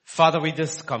Father, we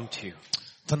just come to you.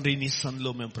 తండ్రి నీ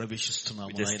సన్నిధిలో మేము ప్రవేశిస్తున్నాము.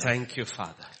 We just thank you,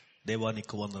 Father,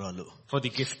 దేవానికి వందనాలు for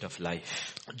the gift of life.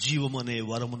 జీవం అనే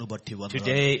వరమును బట్టి వందనాలు.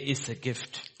 Today is a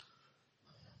gift.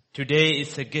 Today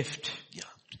is a gift.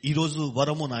 ఈ రోజు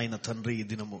వరము నాయన తండ్రి. ఈ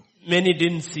దినము Many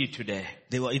didn't see today.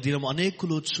 దేవా ఈ దినం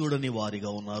అనేకులు చూడని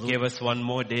వారిగా ఉన్నారు. Give us one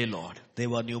more day, Lord.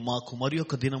 దేవా నీవు మాకు మరి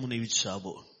ఒక దినము నీవు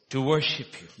ఇచ్చావు. To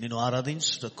worship you. నిన్ను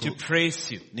ఆరాధించుటకు, To praise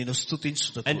you. నిన్ను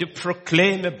స్తుతించుటకు, And to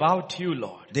proclaim about you,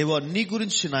 Lord. దేవా నీ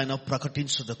గురించి నాయన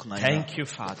ప్రకటించుటకు నాయన. Thank you,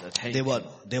 Father. Thank you.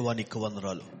 దేవా నీకు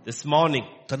వందనాలు. This morning,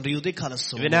 తండ్రి ఉదయకాల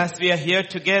even as we are here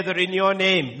together in your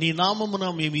name, నీ నామమున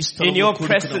మేము ఈ in స్థలములో your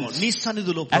కూడుకున్నాము. presence, నీ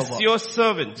సన్నిధిలో as ప్రభువా, your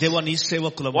servants, దేవా నీ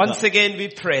సేవకులము, once again we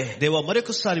pray. దేవా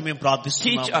మరొకసారి మేము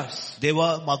ప్రార్థిస్తున్నాము. Teach us. దేవా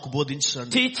మాకు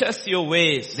బోధించండి. Teach us your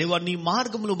ways. దేవా నీ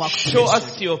మార్గములు మాకు Show us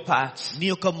తెలియచేయండి. your paths. నీ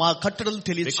యొక్క మా కట్టడలు Because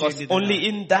తెలియచేయండి. only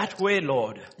in that way,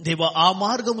 Lord, దేవా ఆ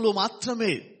మార్గములో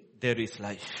మాత్రమే there is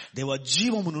life. దేవా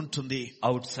జీవమునుంటుంది.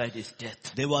 Outside is death.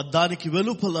 దేవా దానికి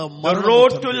వెలుపల The మరణము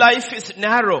road తండ్రి. to life is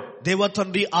narrow. దేవా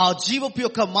తండ్రి ఆ జీవపు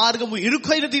యొక్క మార్గము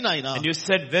ఇరుకైనది నాయన. And you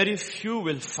said very few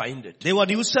will find it. దేవా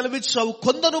నీవు సెలవిచ్చావు,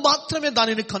 కొందరు మాత్రమే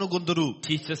దానిని కనుగొందురు.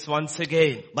 Teach us once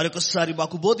again మరొకసారి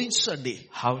మాకు బోధించండి.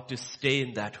 how to stay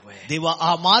in that way దేవా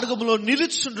ఆ మార్గములో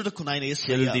నిలుచుండుటకు నాయన till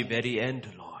Yesayya. the very end,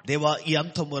 Lord. దేవా ఈ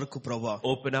అంతం వరకు ప్రభువా,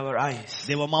 Open our eyes.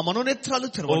 దేవా మా మనోనేత్రాలు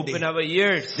తెరవండి. Open our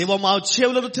ears. దేవా మా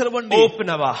చెవులను తెరవండి. Open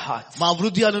our hearts. మా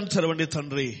హృదయాలను తెరవండి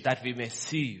తండ్రి. That we may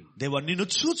see you. దేవా నిన్ను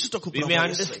చూచుటకు We may ప్రభువా,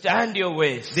 understand your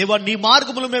ways. దేవా నీ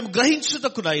మార్గములు మేము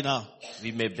గ్రహించుటకు నాయనా.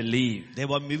 We may believe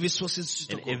దేవా మీ in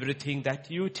విశ్వసించుటకు, everything that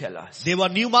you tell us. దేవా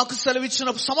నీవు మాకు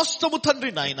సెలవిచ్చిన సమస్తము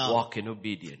తండ్రి నాయనా. Walk in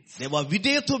obedience. దేవా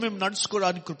విధేయతో మేము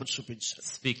నడుచుకోవడానికి కృప చూపించండి.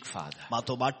 Speak, Father.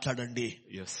 మాతో మాట్లాడండి.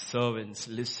 Your servants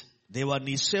listen. దేవా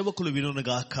నీ సేవకులు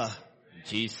వినుగాక. In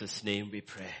Jesus' name we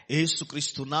pray.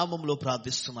 యేసుక్రీస్తు నామములో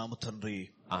ప్రార్థిస్తున్నాము తండ్రి.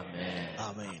 Amen.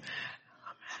 Amen.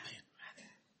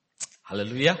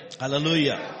 Hallelujah.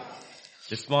 Hallelujah.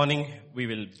 This morning we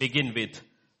will begin with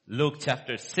Luke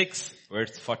chapter 6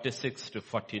 verse 46 to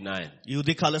 49. ఈ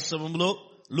ఉదయకాల సమయంలో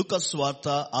లూకా సువార్త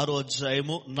 6వ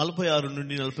అధ్యాయము 46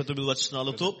 నుండి 49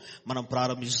 వచనాలతో మనం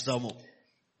ప్రారంభిస్తాము.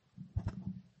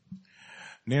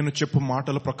 నేను చెప్పు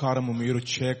మాటల ప్రకారము మీరు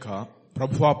చేయక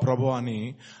ప్రభువా ప్రభువా అని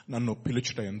నన్ను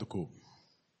పిలుచుట ఎందుకు?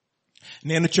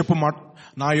 నేను చెప్పు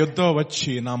నా యొద్ద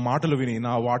వచ్చి నా మాటలు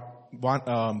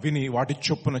విని వాటి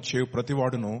చొప్పున చేయు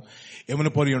ప్రతివాడును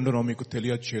ఎముని పోలి ఉండునో మీకు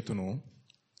తెలియచేతును.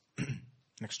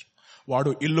 నెక్స్ట్,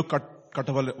 వాడు ఇల్లు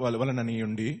కట్టవలనని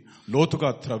ఉండి లోతుగా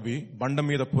త్రవ్వి బండ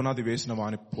మీద పునాది వేసిన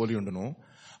వాని పోలి ఉండును.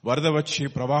 వరద వచ్చి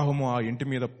ప్రవాహము ఆ ఇంటి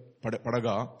మీద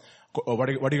పడగా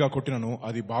వడిగా కొట్టినను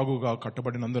అది బాగుగా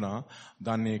కట్టబడినందున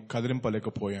దాన్ని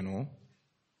కదిలింపలేకపోయాను.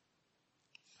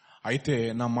 అయితే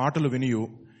నా మాటలు వినియు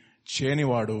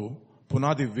చేనివాడు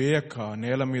పునాది వేయక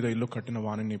నేల మీద ఇల్లు కట్టిన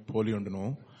వానిని పోలియుండును.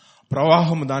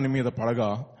 ప్రవాహం దాని మీద పడగా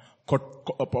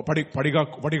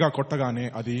వడిగా కొట్టగానే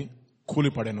అది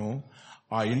కూలిపడెను.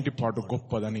 ఆ ఇంటి పాటు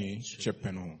గొప్పదని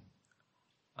చెప్పాను.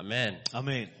 Amen.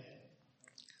 ఆమేన్.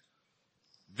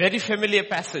 Very familiar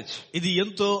passage. ఇది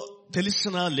ఎంతో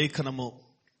తెలిసిన లేఖనము.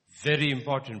 Very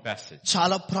important passage.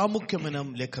 చాలా ప్రాముఖ్యమైన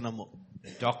లేఖనము.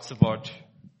 It talks about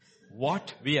what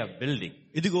we are building.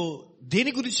 ఇదిగో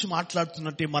దేని గురించి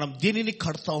మాట్లాడుతున్నట్టే మనం దేనిని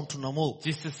కడతా ఉంటున్నాము.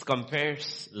 Jesus compares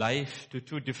life to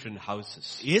two different houses.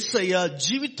 యేసయ్య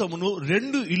జీవితమును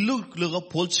రెండు ఇల్లులుగా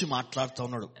పోల్చి మాట్లాడుతా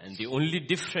ఉన్నాడు. And the only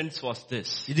difference was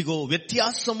this. ఇదిగో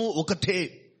వ్యత్యాసము ఒకటే.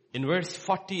 In verse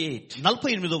 48,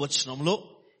 48వ వచనంలో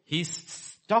he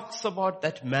talks about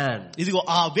that man. ఇదిగో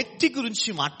ఆ వ్యక్తి గురించి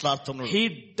మాట్లాడుతున్నాడు. He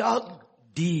dug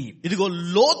deep. ఇదిగో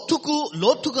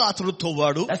లోతుగా అతడు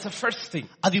తవ్వాడు. That's the first thing.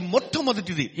 అది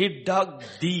మొట్టమొదటిది. He dug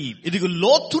deep. ఇదిగో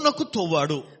లోతునకు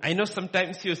తవ్వాడు. I know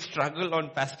sometimes you struggle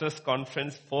on pastor's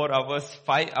conference 4 hours,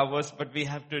 5 hours, but we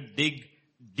have to dig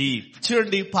deep.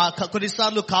 చూడండి,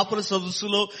 కొన్నిసార్లు కాపుర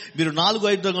సదస్సులో మీరు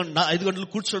 4-5 గంటలు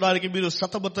కూర్చోడానికి మీరు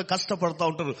సతమత కష్టపడతా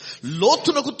ఉంటారు.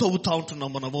 లోతునకు తవ్వుతా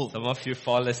ఉంటున్నాం మనము. Some of you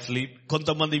fall asleep.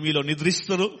 కొంతమంది మీలో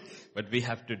నిద్రిస్తారు. But we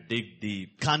have to dig deep.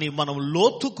 కానీ మనం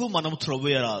లోతుకు మనం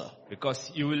త్రవ్వేయాలి. Because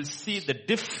you will see the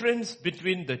difference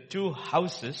between the two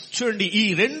houses. చూడండి, ఈ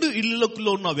రెండు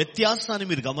ఇళ్ళలో ఉన్న వ్యత్యాసాన్ని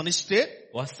మీరు గమనిస్తే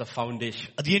Was the foundation.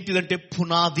 అది ఏంటిదంటే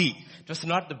పునాది. It was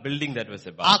not the building that was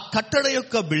ఆ above. కట్టడ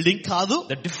యొక్క బిల్డింగ్ కాదు.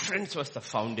 The difference was the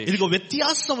foundation. ఇదిగో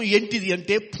వ్యత్యాసం ఏంటిది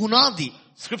అంటే పునాది.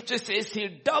 Scripture says he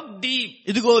dug deep.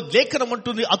 ఇదిగో లేఖనం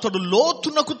అంటుంది అతడు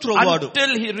లోతునకు త్రవ్వాడు.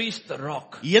 Until he reached the rock.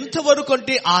 ఎంతవరకు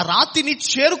అంటే ఆ రాతిని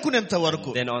చేరుకునేంత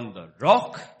వరకు. Then on the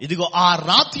rock, ఇదిగో ఆ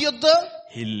రాతి యొద్ద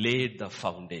He laid the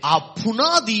foundation. ఆ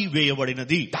పునాది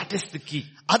వేయబడినది. That is the key.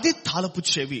 అది తాళపు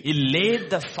చెవి. He laid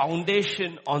the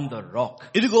foundation on the rock.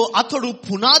 ఇదిగో అతడు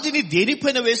పునాదిని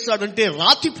దేనిపైన వేస్తాడంటే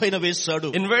రాతి పైన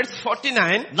వేస్తాడు. In verse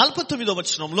 49, 49వ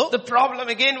వచనంలో the problem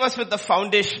again was with the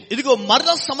foundation. ఇదిగో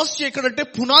మరలా సమస్య ఎక్కడంటే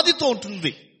పునాదితో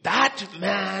ఉంటుంది. That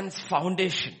man's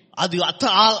foundation అది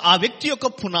ఆ వ్యక్తి యొక్క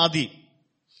పునాది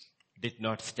did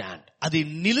not stand. అది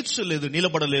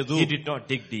నిలబడలేదు. He did not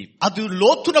dig deep. అది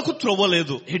లోతునకు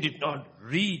త్రవ్వలేదు. He did not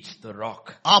reach the rock.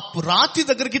 ఆ రాతి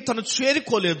దగ్గరికి తను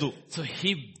చేరుకోలేదు. So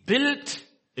he built,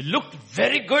 it looked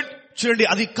very good. చూడండి,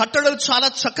 అది కట్టడం చాలా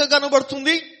చక్కగా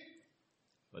కనబడుతుంది,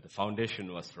 but the foundation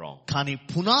was wrong. కానీ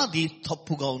పునాది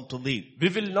తప్పుగా ఉంటుంది. We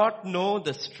will not know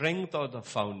the strength of the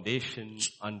foundation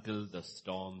until the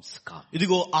storms come.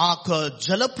 ఇదిగో ఆ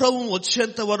జలప్రవాహం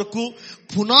వచ్చేంత వరకు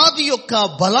పునాది యొక్క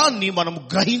బలాన్ని మనం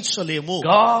గ్రహించలేము.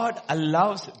 God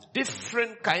allows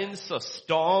different kinds of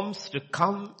storms to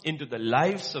come into the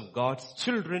lives of God's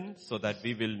children so that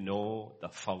we will know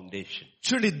the foundation.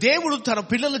 చూడండి, దేవుడు తన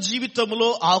పిల్లల జీవితంలో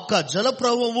ఆ యొక్క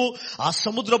జలప్రవాహము, ఆ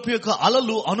సముద్రపు యొక్క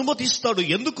అలలు అనుమతిస్తాడు.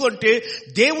 ఎందుకు అంటే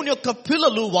దేవుని యొక్క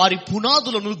పిల్లలు వారి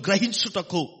పునాదులను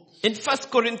గ్రహించుటకు. In 1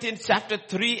 Corinthians chapter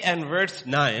 3 and verse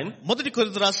 9, మొదటి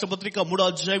కొరింథీ రాసిన పత్రిక 3వ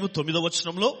అధ్యాయము 9వ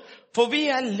వచనంలో, for we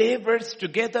are laborers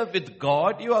together with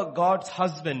God, you are God's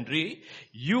husbandry,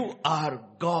 you are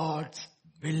God's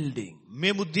building.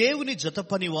 మేము దేవుని జత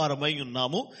పని వారమై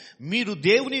ఉన్నాము, మీరు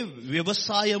దేవుని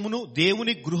వ్యవసాయమును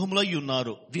దేవుని గృహములై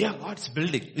ఉన్నారు. We are God's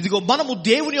building. ఇదిగో మనము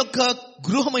దేవుని యొక్క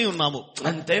గృహమై ఉన్నాము.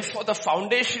 And therefore the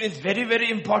foundation is very, very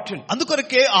important.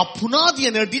 అందుకొరకే ఆ పునాది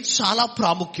అనేది చాలా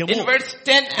ప్రాముఖ్యము. In verse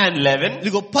 10 and 11,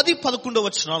 ఇదిగో 10-11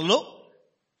 వచనాల్లో,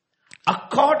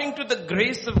 according to the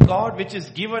grace of God which is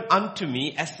given unto me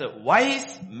as a wise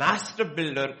master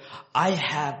builder, I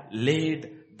have laid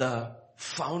the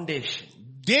foundation.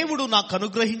 దేవుడు నాకు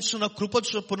అనుగ్రహించిన కృప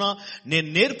చొప్పున నేను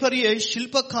నేర్పరి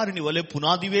శిల్పకారుని వలె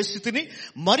పునాది వేసి తిని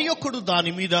మరి ఒకడు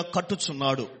దాని మీద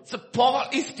కట్టుచున్నాడు. So Paul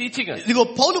is teaching us. ఇదిగో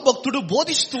పౌలు భక్తుడు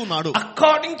బోధిస్తూ ఉన్నాడు.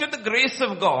 According to the grace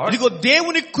of God, ఇదిగో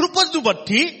దేవుని కృపను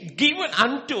బట్టి given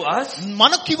unto us,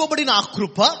 మనకివ్వబడిన ఆ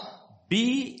కృప, be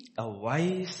a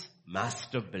wise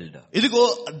master builder. ఇదిగో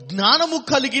జ్ఞానము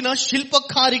కలిగిన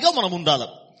శిల్పకారిగా మనం ఉండాలి.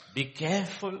 Be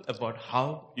careful about how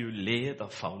you lay the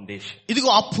foundation. ఇదిగో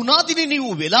ఆ పునాదిని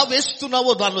నీవు ఎలా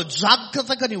వేస్తున్నావో దానిలో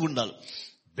జాగ్రత్తగా నీవు ఉండాలి.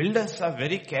 Builders are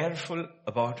very careful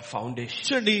about foundation.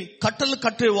 చూడండి, కట్టలు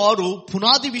కట్టేవారు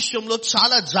పునాది విషయంలో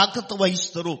చాలా జాగ్రత్త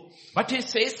వహిస్తారు. But he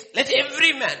says, let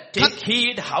every man take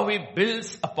heed how he builds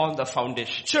upon the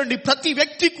foundation. చూడండి, ప్రతి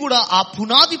వ్యక్తి కూడా ఆ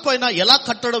పునాది పైన ఎలా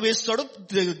కట్టడ వేస్తాడో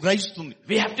గ్రహిస్తుంది.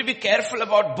 We have to be careful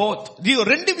about both. ఈ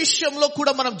రెండు విషయంలో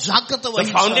కూడా మనం జాగ్రత్త The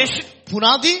వహించాలి. foundation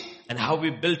పునాది and how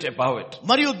we built above it.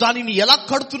 మరియు దానిని ఎలా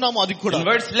కడుతున్నామో అది కూడా.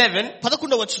 In verse 11,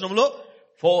 11వ వచనంలో,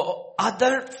 for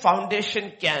other foundation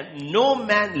can no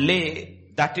man lay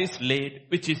that is laid,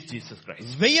 which is Jesus Christ.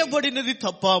 వేయబడినది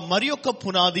తప్ప మరి యొక్క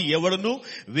పునాది ఎవడను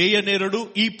వేయనేరడు,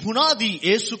 ఈ పునాది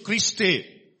యేసుక్రీస్తే.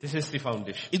 This is the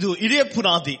foundation. ఇదే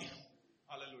పునాది,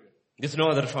 There's no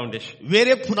other foundation.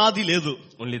 వేరే పునాది లేదు.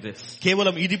 Only this.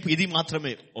 కేవలం ఇది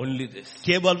మాత్రమే. Only this.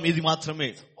 కేవలం ఇది మాత్రమే.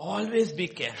 Always be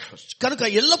careful. కనుక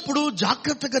ఎల్లప్పుడూ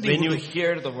జాగ్రత్తగా when you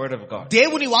hear the word of God.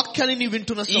 దేవుని వాక్యాన్ని నీ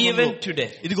వింటున్న సమయంలో, Even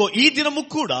today, ఇదిగో ఈ దినము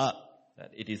కూడా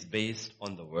that it is based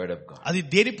on the word of God. అది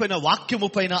దేనిపైన, వాక్యము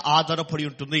పైన ఆధారపడి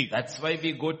ఉంటుంది. That's why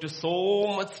we go to so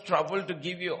much trouble to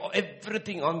give you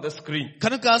everything on the screen.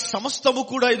 కనుక సమస్తము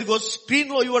కూడా ఇదిగో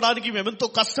స్క్రీన్ లో ఇవ్వడానికి మేమెంతో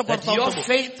కష్టపడతాము. Your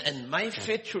faith and my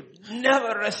faith should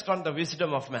never rest on the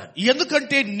wisdom of man.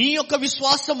 ఎందుకంటే నీ యొక్క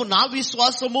విశ్వాసము, నా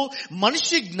విశ్వాసము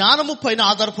మనిషి జ్ఞానము పైన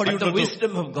ఆధారపడి But the ఉంటుంది.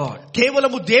 wisdom of God.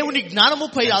 కేవలము దేవుని జ్ఞానము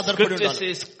పై ఆధారపడి Scripture ఉండాలి.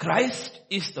 says Christ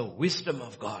is the wisdom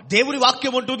of God. దేవుని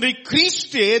వాక్యం ఉంటుంది,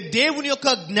 క్రీస్తే దేవుని యొక్క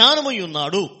జ్ఞానమై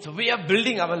ఉన్నాడు. So we are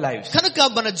building our lives. కనుక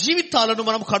మన జీవితాలను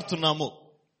మనం కడుతున్నాము.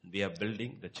 We are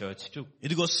building the church too.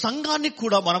 ఇదిగో సంఘాన్ని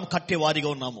కూడా మనం కట్టే వారిగా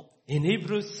ఉన్నాము. In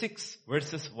Hebrews 6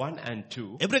 verses 1 and 2.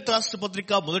 ఎబ్రేతు రాష్ట్ర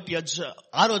పత్రిక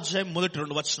 6వ అధ్యాయం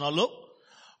 1-2 వచనాల్లో,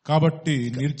 కాబట్టి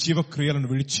నిర్జీవ క్రియలను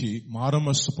విడిచి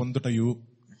మారుమనస్సు పొందుటయు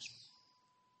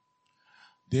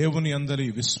దేవుని అందరి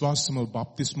విశ్వాసము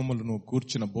బాప్తిస్మములను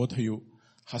గూర్చిన బోధయు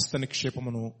హస్త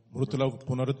నిక్షేపమును మృతుల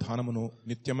పునరుత్థానమును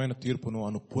నిత్యమైన తీర్పును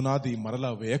అను పునాది మరలా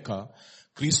వేయక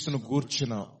క్రీస్తును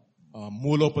గూర్చిన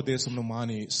మూలోపదేశమును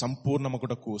మాని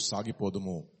సంపూర్ణమగుటకు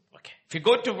సాగిపోదుము. Okay. If you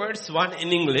go to verse 1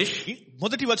 in English,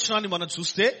 మొదటి వచనాన్ని మనం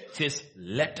చూస్తే, it says,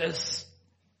 let us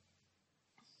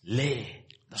lay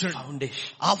the foundation.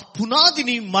 ఆ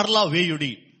పునాదిని మరలా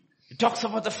వేయుడి. It talks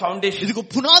about the foundation. ఇదిగో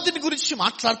పునాదిని గురించి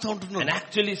మాట్లాడుతూ ఉంటున్నాడు. And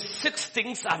actually 6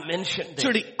 things are mentioned there.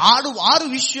 చూడండి 6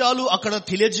 విషయాలు అక్కడ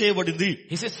తెలియజేయబడింది.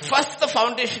 He says first the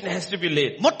foundation has to be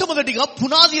laid. మొట్టమొదటిగా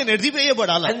పునాది అనేది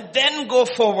వేయబడాలి. And then go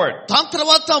forward. దాని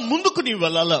తర్వాత ముందుకు నీవు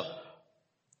వెళ్ళాలి.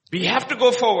 We have to go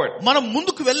forward. మనం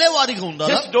ముందుకు వెళ్ళేవారిగా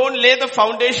ఉండాలి. Just don't lay the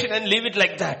foundation and leave it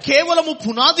like that. కేవలము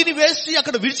పునాదిని వేసి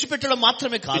అక్కడ విడిచిపెట్టడం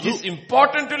మాత్రమే కాదు. It is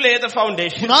important to lay the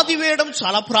foundation. పునాది వేయడం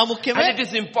చాలా ప్రాముఖ్యమే. And it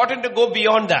is important to go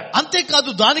beyond that. అంతేకాదు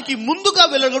దానికి ముందుగా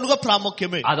వెళ్ళగలుగుగా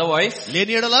ప్రాముఖ్యమే. Otherwise,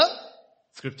 లేని ఎడల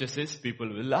Scripture says people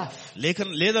will laugh.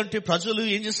 లేదంటే ప్రజలు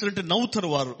ఏం చేస్తారంటే నవ్వుతారు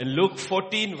వారు. In Luke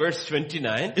 14 verse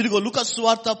 29, ఇదిగో లూకా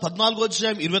సువార్త 14వ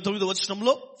అధ్యాయం 29వ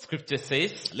వచనంలో Scripture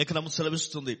says, లేఖనం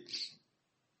సెలవిస్తుంది.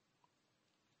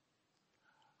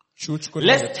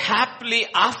 Lest happily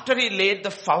after he laid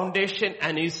the foundation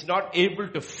and he is not able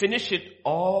to finish it,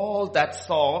 all that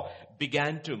saw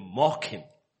began to mock him.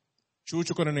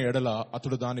 చూచుకొనని ఎడల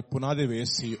అతడు దాని పునాది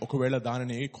వేసి ఒకవేళ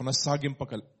దానిని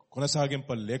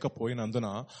కొనసాగింపలేకపోయినందున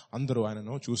అందరూ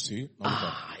ఆయనను చూసి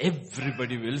నవ్వుతారు.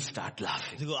 Everybody will start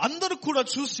laughing. ఇదిగో అందరూ కూడా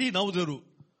చూసి నవ్వుతారు.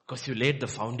 Because you laid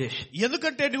the foundation.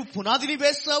 ఎందుకంటే నువ్వు పునాదిని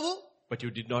వేస్తావు, but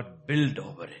you did not build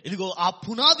over it. ఇదిగో ఆ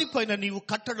పునాది పైన నీవు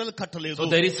కట్టడలు కట్టలేదు. So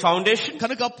there is foundation,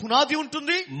 కనుక పునాది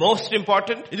ఉంటుంది, most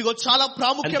important, ఇదిగో చాలా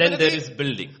ప్రాముఖ్యమైనది. and then there is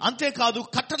building. అంతేకాదు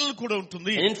కట్టడలు కూడా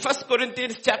ఉంటుంది. In 1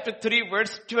 Corinthians chapter 3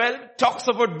 verse 12 talks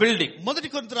about building. మొదటి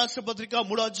కొరింథీ రాసిన పత్రిక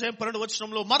 3వ అధ్యాయం 12వ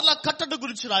వచనంలో మరలా కట్టడ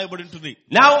గురించి రాయబడి ఉంటుంది.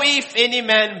 Now if any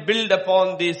man build upon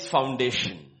this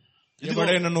foundation,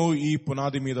 ఎవడైనను ఈ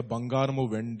పునాది మీద బంగారము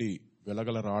వెండి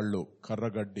వెలగల రాళ్ళు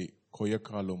కర్రగడ్డి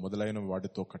కొయ్యకాలు మొదలైన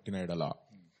వాటితో కట్టిన ఎడల.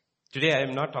 Today I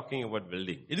am not talking about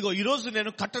building. ఇదిగో ఈ రోజు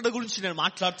నేను కట్టడ గురించి నేను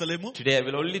మాట్లాడతలేము. Today I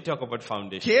will only talk about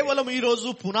foundation. కేవలం ఈ రోజు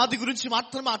పునాది గురించి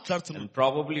మాత్రమే మాట్లాడుతున్నాను. And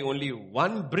probably only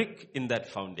one brick in that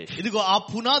foundation. ఇదిగో ఆ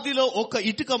పునాదిలో ఒక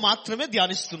ఇటుక మాత్రమే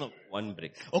ధ్యానిస్తున్నాం. One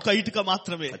brick. ఒక ఇటుక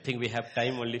మాత్రమే. I think we have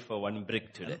time only for one brick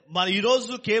today. మన ఈ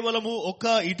రోజు కేవలము ఒక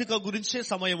ఇటుక గురించే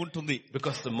సమయం ఉంటుంది.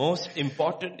 Because the most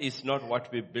important is not what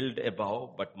we build above,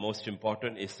 but most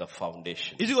important is the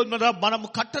foundation. ఇదిగో మనం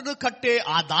కట్టడు కట్టే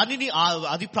ఆ దానిని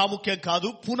అది ప్రాముఖ్యం కాదు,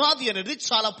 పునాది అనేది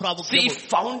చాలా ప్రాముఖ్యం. See,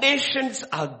 foundations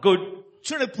are good.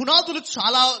 చూడండి పునాదులు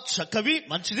చాలా చక్కవి,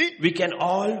 మంచిది. We can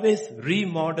always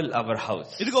remodel our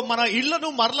house. ఇదిగో మన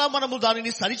ఇళ్లను మరలా మనము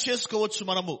దానిని సరి చేసుకోవచ్చు.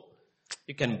 మనము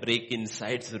You can break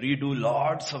insides, redo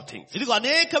lots of things. ఇదిగో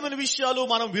అనేకమైన విషయాలు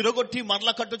మనం విరగొట్టి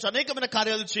మరలా కట్టొచ్చు, అనేకమైన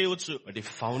కార్యాలు చేయవచ్చు. But if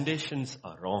foundations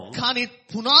are wrong, కానీ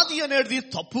పునాది అనేది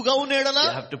తప్పుగా ఉండేడలా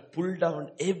you have to pull down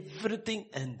everything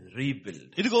and rebuild.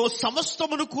 ఇదిగో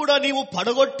సమస్తమును కూడా నీవు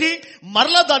పడగొట్టి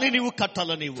మరలా దాన్ని నీవు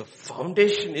కట్టాల. నీవు The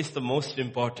foundation is the most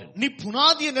important. నీ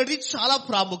పునాది అనేది చాలా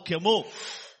ప్రాముఖ్యము.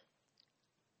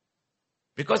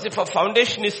 Because if our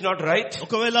foundation is not right,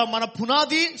 ఒకవేళ మన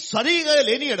పునాది సరిగా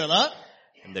లేని ఎడలా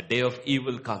and the day of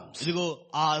evil comes, ఇదిగో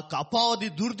ఆ అపవాది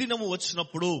దుర్దినము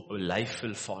వచ్చినప్పుడు our life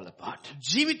will fall apart.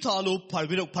 జీవితాలు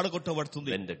పడగొట్టబడుతుంది.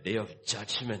 When the day of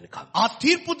judgment comes, ఆ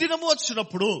తీర్పు దినము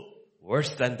వచ్చినప్పుడు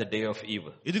worse than the day of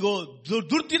evil, ఇదిగో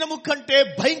దుర్దినము కంటే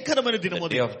భయంకరమైన దినము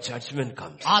the day of judgment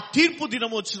comes, ఆ తీర్పు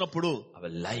దినము వచ్చినప్పుడు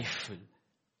our life will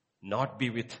not be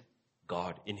with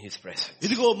God in His presence.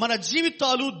 ఇదిగో మన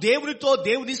జీవితాలు దేవునితో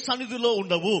దేవుని సన్నిధిలో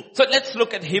ఉండవు. So let's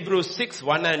look at Hebrews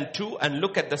 6:1 and 2 and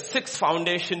look at the 6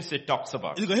 foundations it talks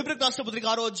about. ఇదిగో హెబ్రీ రాసిన పత్రిక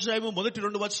 6వ అధ్యాయము మొదటి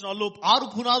 2 వచనాల్లో 6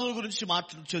 పునాదుల గురించి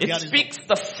మాట్లాడుచు. It speaks,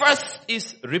 the first is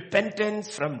repentance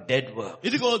from dead work.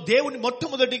 ఇదిగో దేవుని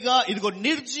మొట్టమొదటిగా ఇదిగో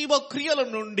నిర్జీవ క్రియల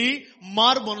నుండి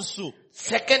మారు మనసు.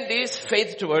 Second is faith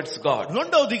towards God.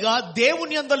 రెండవదిగా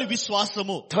దేవుని యందలి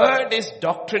విశ్వాసము. Third is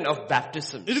doctrine of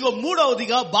baptism. ఇదిగో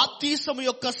మూడవదిగా బాప్తిసము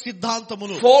యొక్క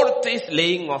సిద్ధాంతములు. Fourth is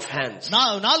laying of hands.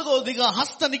 నాలుగవదిగా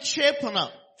హస్త నిక్షేపణ.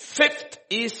 Fifth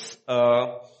is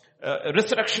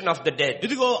resurrection of the dead.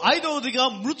 ఇదిగో ఐదవదిగా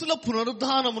మృతుల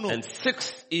పునరుద్ధానమును. And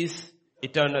sixth is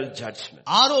eternal judgment.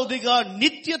 ఆరవదిగా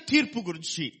నిత్య తీర్పు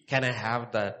గురించి. Can I have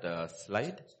that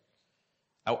slide?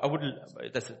 I would,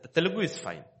 the Telugu is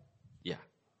fine. Yeah.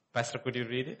 Pastor, could you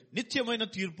read it? నిత్యమైన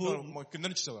తీర్పు కింద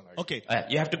నుంచి చదవండి. Okay.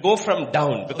 You have to go from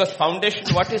down because foundation,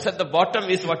 what is at the bottom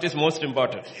is what is most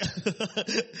important.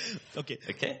 Okay.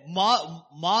 Okay.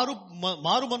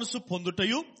 మారు మనసు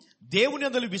పొందుటయు దేవుని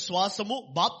యందలి విశ్వాసము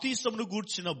బాప్తిసమును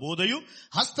గూర్చిన బోధయు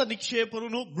హస్త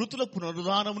నిక్షేపణను మృతుల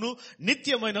పునరుద్ధానమును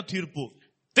నిత్యమైన తీర్పు.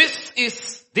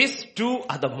 These two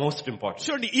are the most important.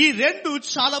 చూడండి ఈ రెండు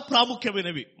చాలా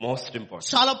ప్రాముఖ్యమైనవి. Most important.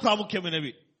 చాలా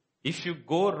ప్రాముఖ్యమైనవి. If you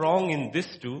go wrong in this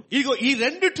two, ఇగో ఈ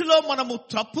రెండిటిలో మనము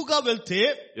తప్పుగా వెళ్తే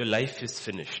your life is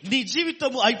finished. నీ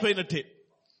జీవితము అయిపోయినట్టే.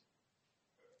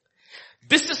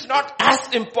 This is not as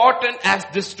important as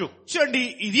this two. చూడండి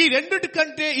ఇది రెండిటి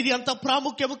కంటే ఇది అంత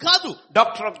ప్రాముఖ్యము కాదు.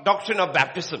 Doctrine of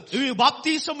baptism. ఇవి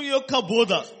బాప్తిసము యొక్క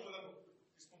బోధ.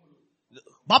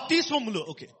 బాప్తిస్మములు.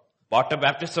 Okay, Water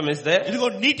baptism is there. ఇదిగో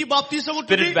నీటి బాప్తిసం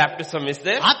ఉంటుంది, Spirit baptism is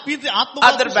there. ఆత్మ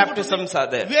Other baptisms are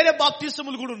there. వేరే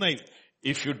బాప్తిసములు కూడా ఉన్నాయి.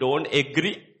 If you don't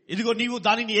agree, ఇదిగో నీవు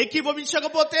దానిని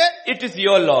ఏకీభవించకపోతే it is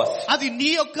your loss. అది నీ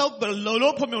యొక్క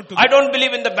లోపమే ఉంటుంది. I don't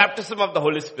believe in the baptism of the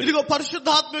Holy Spirit. ఇదిగో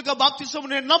పరిశుద్ధాత్మ యొక్క బాప్తిసం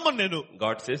నేను నమ్మను నేను.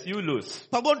 God says you lose.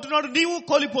 ప్రభు అంటున్నాడు నీవు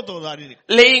కోల్పోతావు దానిని.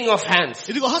 Laying of hands.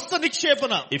 ఇదిగో హస్త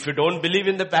నిక్షేపణ. If you don't believe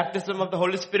in the baptism of the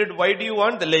Holy Spirit, why do you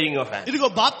want the laying of hands?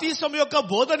 ఇదిగో బాప్తిసం యొక్క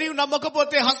బోధ నీవు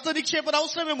నమ్మకపోతే హస్త నిక్షేపణ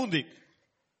అవసరమేముంది?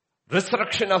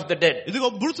 Resurrection of the dead. ఇదిగో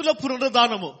మృతుల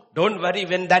పునరుద్ధానము. Don't worry,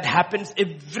 when that happens,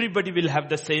 everybody will have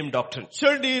the same doctrine.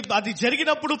 చూడండి, అది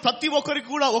జరిగినప్పుడు ప్రతి ఒక్కరికి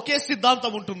కూడా ఒకే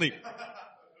సిద్ధాంతం ఉంటుంది.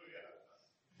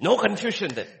 No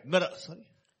confusion then.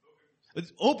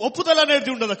 ఒప్పుదల అనేది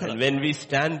ఉండదు అక్కడ. And when we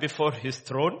stand before His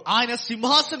throne, ఆయన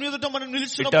సింహాసనం ఎదుట మనం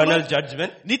నిలిచినప్పుడు, eternal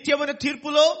judgment, నిత్యమైన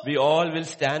తీర్పులో we all will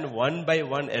stand one by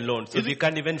one alone. So we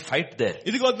can't even fight there.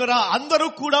 ఇదిగో అందరూ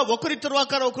కూడా ఒకరి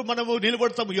తర్వాత ఒకరు మనము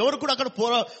నిలబడతాము. ఎవరు కూడా అక్కడ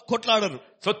కొట్లాడరు.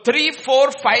 So 3, 4,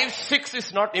 5, 6 is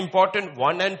not important.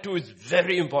 1 and 2 is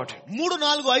very important. 3,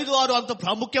 4, 5, 6 అంత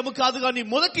ప్రాముఖ్యము కాదు, కానీ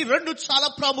మొదటి 2 చాలా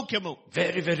ప్రాముఖ్యము.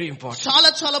 Very, very important.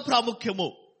 చాలా ప్రాముఖ్యము.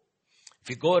 If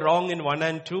we go wrong in 1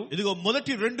 and 2, ఇదిగో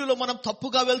మొదటి 2లో మనం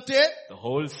తప్పుగా వెళ్తే the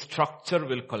whole structure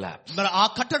will collapse. మరి ఆ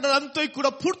కట్టడం అంతా కూడా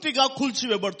పూర్తిగా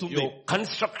కూల్చివేయబడుతుంది. Your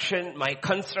construction, my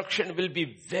construction will be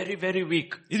very, very weak.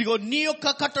 ఇదిగో నీ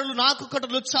యొక్క కట్టడలు నాకు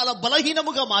కట్టడలు చాలా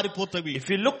బలహీనముగా మారిపోతాయి. If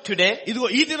you look today, ఇదిగో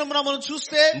ఈ దినమున మనం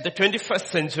చూస్తే in the 21st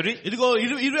century, ఇదిగో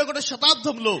 21వ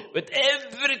శతాబ్దంలో with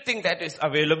everything that is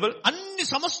available, అన్ని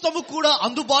సమస్తము కూడా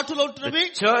అందుబాటులో ఉంటున్నవి.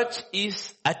 the church is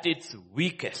at its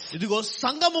weakest. ఇదిగో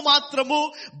సంఘము మాత్రము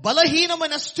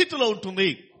బలహీనమైన స్థితిలో ఉంటుంది.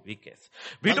 Weakest.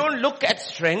 We don't look at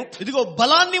strength. ఇదిగో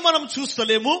బలాన్ని మనం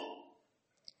చూస్తలేము.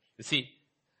 You see,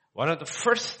 one of the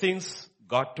first things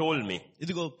God told me,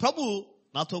 ఇదిగో ప్రభు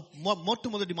నాతో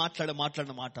మొట్టమొదటి మాట్లాడిన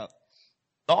మాట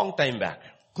long time back.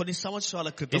 కొన్ని సంవత్సరాల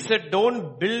He క్రితం. said, don't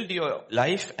build your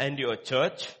life and your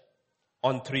church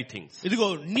on 3 things. ఇదిగో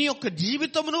నీ యొక్క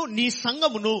జీవితమును నీ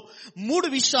సంఘమును 3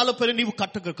 విషయాలపై నీవు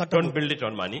కట్టకు. Don't build it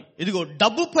on money. ఇదిగో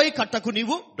డబ్బుపై కట్టకు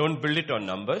నీవు. Don't build it on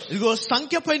numbers. ఇదిగో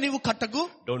సంఖ్యపై నీవు కట్టకు.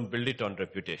 Don't build it on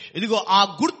reputation. ఇదిగో ఆ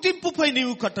గుర్తింపుపై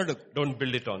నీవు కట్టడు. Don't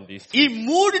build it on these. ఈ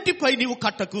 3టిపై నీవు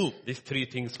కట్టకు. These 3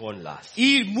 things won't last.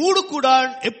 ఈ 3 కూడా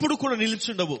ఎప్పుడు కూడా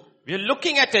నిలిచుండవు. We are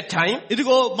looking at a time.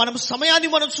 ఇదిగో మనం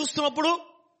సమయాన్ని మనం చూస్తున్నప్పుడు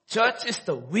Church is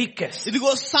the weakest. ఇదిగో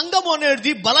సంఘము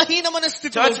అనేది బలహీనమైన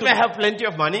స్థితిలో Church may ఉంటుంది. have plenty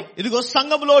of money, ఇదిగో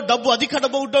సంఘములో డబ్బు అధిక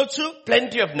డబ్బు ఉండవచ్చు,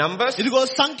 plenty of numbers, ఇదిగో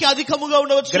సంఖ్య అధికముగా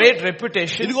ఉండవచ్చు, great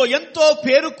reputation. ఇదిగో ఎంతో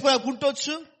పేరు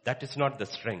ఉండవచ్చు. That is not the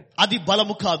strength. అది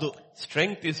బలము కాదు.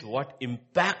 Strength is what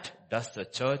impact does the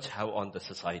church have on the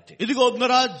society. ఇదిగో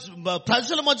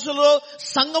ప్రజల మధ్యలో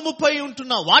సంఘముపై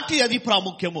ఉంటున్న వాటి అది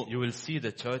ప్రాముఖ్యము. You will see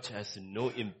the church has no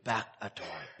impact at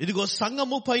all. ఇదిగో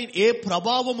సంఘముపై ఏ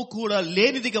ప్రభావము కూడా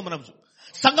లేనిదిగా మనం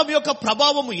సంఘం యొక్క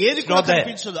ప్రభావము ఏది కూడా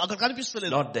కనిపించదు. అక్కడ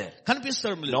కనిపిస్తలేదు. Not there.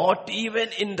 కనిపిస్తడం లేదు. Not even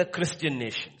in the Christian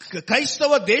nations.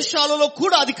 క్రైస్తవ దేశాలలో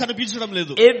కూడా అది కనిపించడం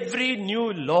లేదు. Every new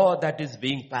law that is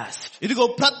being passed ఇదిగో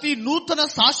ప్రతి నూతన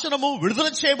శాసనము విడుదల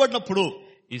చేయబడినప్పుడు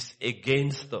is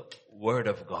against the word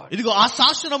of God. ఇదిగో ఆ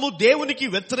శాసనము దేవునికి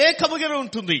వ్యతిరేకముగా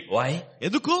ఉంటుంది. Why?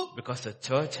 ఎందుకు? Because the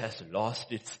church has lost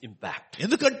its impact.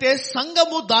 ఎందుకంటే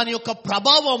సంఘము దాని యొక్క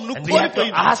ప్రభావమును And we have to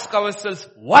కోల్పోయింది. ask ourselves,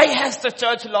 why has the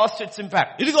church lost its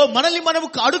impact? ఇదిగో మనల్ని మనము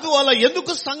అడుగుకోవాలా,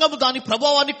 ఎందుకు సంఘము దాని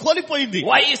ప్రభావాన్ని కోల్పోయింది?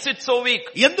 Why is it so weak?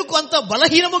 ఎందుకు అంత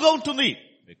బలహీనముగా ఉంటుంది?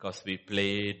 Because we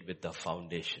played with the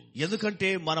foundation. ఎందుకంటే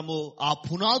మనము ఆ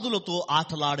పునాదులతో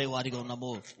ఆటలాడే వారిగా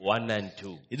ఉన్నాము. 1 and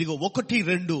 2. ఇదిగో 1,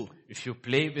 2 If you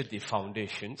play with the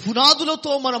foundations,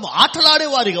 పునాదులతో మనం ఆటలాడే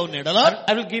వారిగా ఉన్నాడు.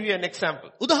 I will give you an example.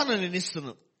 ఉదాహరణ నేను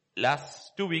ఇస్తున్నాను. Last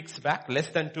 2 weeks back,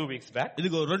 less than 2 weeks back,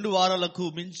 ఇదిగో 2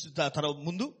 వారాలకు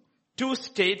ముందు 2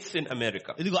 states in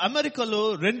America ఇదిగో అమెరికాలో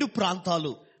 2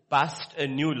 ప్రాంతాలు passed a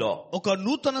new law ఒక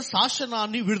నూతన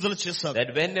శాసనాన్ని విడుదల చేశారు. that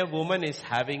when a woman is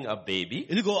having a baby,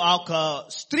 ఇదిగో ఆ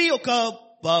స్త్రీ ఒక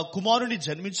కుమారుని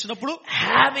జన్మించినప్పుడు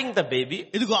having the baby,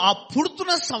 ఇదిగో ఆ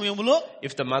పుడుతున్న సమయంలో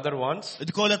if the mother wants,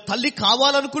 ఇదిగో తల్లి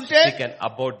కావాలనుకుంటే she can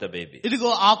abort the baby,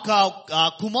 ఇదిగో ఆ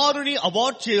కుమారుని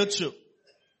అబార్ట్ చేయొచ్చు,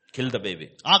 kill the baby.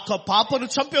 ఆ పాపను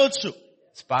చంపేయొచ్చు.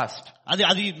 It's passed.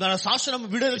 అది మన శాసనం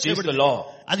విడుదల It is the చేయబడింది. law.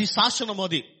 అది శాసనం.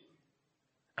 అది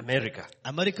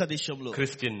అమెరికా దేశంలో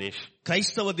Christian nation.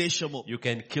 క్రైస్తవ దేశము. You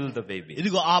can kill the baby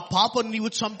ఇదిగో ఆ పాపను నీవు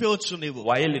చంపేయొచ్చు. నీవు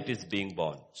while it is being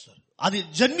born. అది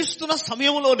జన్మిస్తున్న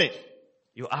సమయంలోనే.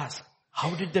 You ask, how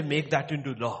did they make that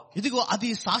into law? ఇదిగో అది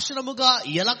శాసనముగా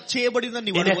ఎలా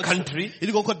చేయబడిందని In a country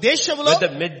ఇదిగో ఒక దేశంలో where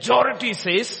the majority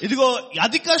says, ఇదిగో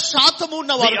అధిక శాతము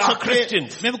ఉన్న వారు We are చెప్పే,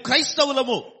 Christians. మేము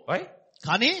క్రైస్తవులము. why?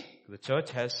 కానీ The church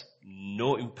has no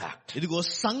impact. ఇదిగో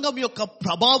సంఘం యొక్క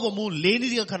ప్రభావము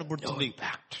లేనిదిగా No కనబడుతుంది.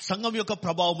 impact. సంఘం యొక్క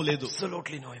ప్రభావము లేదు,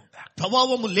 Absolutely no impact.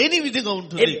 ప్రభావము లేని విధిగా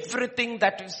ఉంటుంది. Everything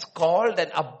that is called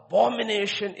an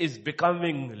abomination is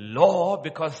becoming law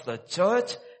because the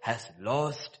church has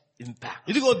lost impact.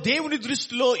 ఇదిగో దేవుని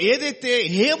దృష్టిలో ఏదైతే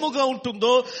హేయముగా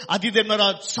ఉంటుందో అది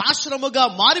శాస్త్రముగా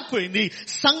మారిపోయింది.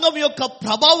 సంఘం యొక్క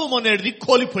ప్రభావం అనేది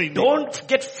కోల్పోయింది. Don't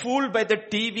get fooled by the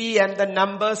TV and the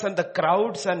numbers and the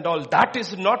crowds and all. That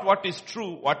is not what is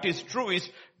true. What is true is,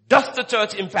 does the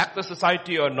church impact the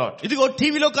society or not? ఇదిగో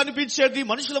టీవీలో కనిపించేది,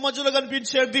 మనుషుల మధ్యలో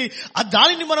కనిపించేది,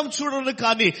 దానిని మనం చూడాలి,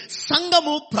 కానీ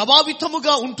సంఘము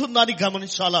ప్రభావితముగా ఉంటుందని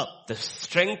గమనించాలా. The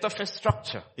strength of a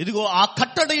structure ఇదిగో ఆ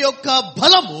కట్టడ యొక్క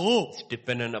బలము is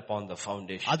dependent upon the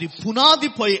foundation. అది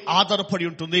పునాదిపై ఆధారపడి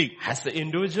ఉంటుంది. As the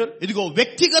individual, ఇదిగో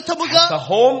వ్యక్తిగతముగా, as the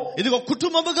home, ఇదిగో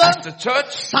కుటుంబముగా, as the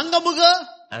church, సంఘముగా,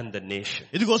 and the nation.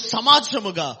 ఇదిగో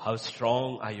సమాజముగా How strong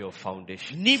are your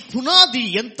foundations? నీ పునాది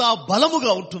ఎంత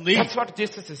బలముగా ఉంటుంది. That's what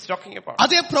Jesus is talking about.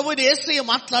 అదే ప్రభువు యేసయ్య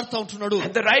మాట్లాడుతూ ఉంటున్నాడు.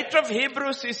 And the writer of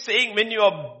Hebrews is saying, when you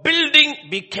are building,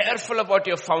 be careful about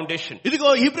your foundation. ఇదిగో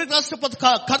హెబ్రీ రాష్ట్ర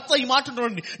కర్త ఈ మాట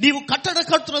అంటున్నాడు, నీవు కట్టడ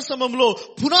కడుతున్న సమయంలో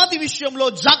పునాది విషయంలో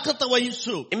జాగ్రత్త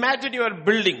వహించు. Imagine you are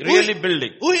building, really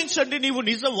building. ఊహించండి, నీవు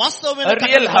వాస్తవమైన A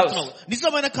real house.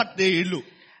 నిజమైన కట్టే ఇల్లు.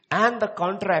 And the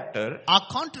contractor, ఆ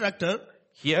contractor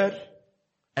here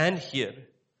and here,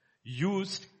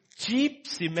 used cheap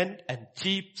cement and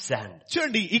cheap sand.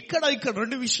 చూడండి, ఇక్కడ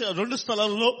రెండు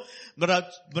స్థలాల్లో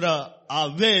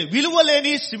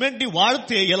విలువలేని సిమెంట్ ని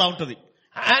వాడితే ఎలా ఉంటది.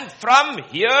 And from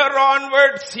here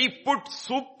onwards, he put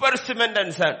super cement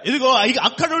and sand. ఇదిగో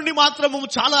అక్కడ నుండి మాత్రము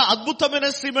చాలా అద్భుతమైన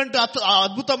సిమెంట్,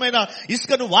 అద్భుతమైన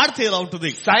ఇసుకను వాడితే ఎలా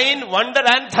ఉంటుంది. Sign, wonder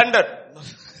and thunder.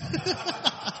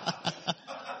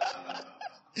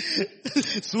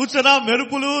 సూచన,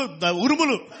 మెరుపులు,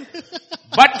 ఉరుములు.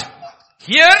 But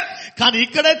here, కానీ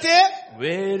ఇక్కడైతే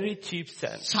very cheap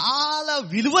sand. చాలా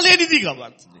విలువలేనిదిగా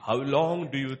వాడుతుంది. How long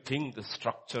do you think the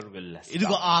structure will last?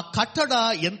 ఇదిగో ఆ కట్టడ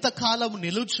ఎంత కాలం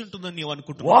నిలుచుంటుందని నీవు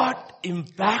అనుకుంటున్నావు. What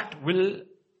impact will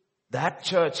that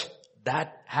church that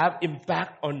have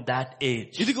impact on that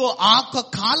age? ఇదిగో ఆ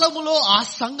కాలములో ఆ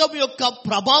సంఘం యొక్క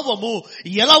ప్రభావము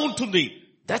ఎలా ఉంటుంది.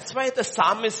 That's why the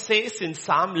psalmist says in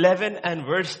Psalm 11 and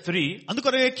verse 3,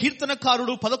 అందుకనే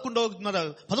కీర్తనకారుడు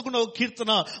 11వ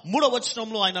కీర్తన 3వ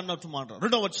వచనంలో ఆయన అన్నట్టు మాట,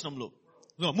 2వ వచనంలో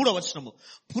 3వ వచనము,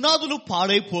 పునాదులు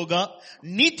పాడైపోగా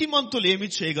నీతిమంతులు ఏమి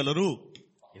చేయగలరు.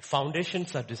 if foundations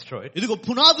are destroyed, ఇదిగో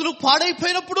పునాదులు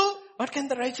పాడైపోయినప్పుడు what can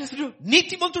the righteous do?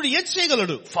 నీతిమంతుడు ఏం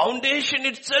చేయగలడు. Foundation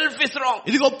itself is wrong.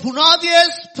 ఇదిగో పునాది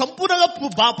సంపూర్ణంగా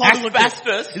As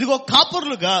pastors, ఇదిగో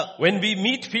కాపరులుగా when we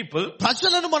meet people,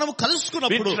 ప్రజలను మనం we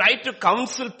కలుసుకున్నప్పుడు, try to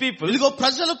counsel people. ఇదిగో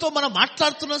ప్రజలతో మనం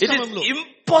మాట్లాడుతున్న It సమయంలో is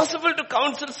impossible to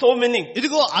counsel so many.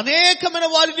 ఇదిగో అనేకమైన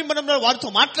వారిని మనం వారితో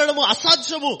మాట్లాడము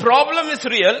అసాధ్యము. Problem is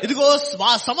real. ఇదిగో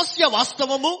సమస్య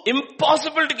వాస్తవము,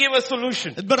 Impossible to give a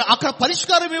solution. మరి అక్కడ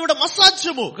పరిష్కారం ఇవ్వడం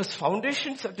అసాధ్యము. Because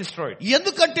foundations are destroyed.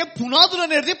 ఎందుకంటే పునాదులు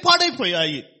అనేది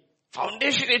పాడైపోయాయి.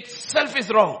 Foundation itself is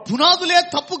wrong. పునాదులే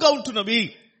తప్పుగా ఉంటున్నవి.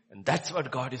 And that's what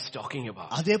God is talking about.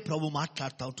 అదే ప్రభు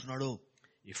మాట్లాడుతూ ఉంటున్నాడు.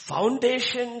 If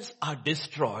foundations are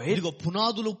destroyed, ఇదిగో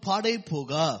పునాదులు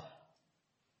పాడైపోగా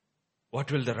what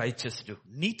will the righteous do?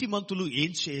 నీతిమంతులు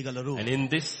ఏం చేయగలరు. And in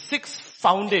these 6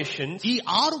 foundations, ఈ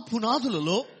 6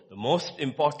 పునాదులలో the most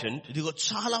important, ఇదిగో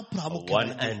చాలా 1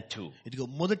 ప్రాముఖ్యమైనది. and 2. ఇదిగో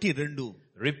మొదటి 2,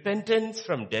 Repentance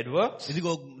from dead works,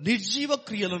 ఇదిగో నిర్జీవ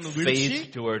క్రియలను విడిచి faith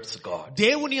towards God.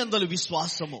 దేవుని యందలి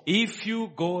విశ్వాసము. If you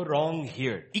go wrong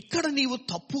here, ఇక్కడ నీవు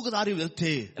తప్పుగా దారి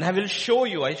వెళ్తే, and I will show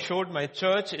you, I showed my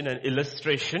church in an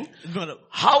illustration,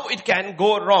 how it can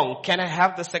go wrong. Can I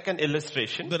have the second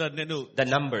illustration? నేను The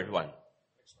numbered one.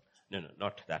 No,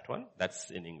 not that one. That's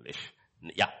in English.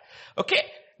 Yeah. Okay.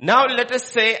 Now let us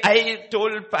say I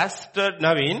told Pastor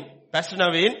Naveen,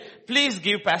 please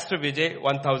give Pastor Vijay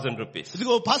 1,000 rupees.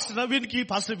 ఇదిగో pastor Naveen కి,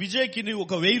 pastor Vijay కి నీవు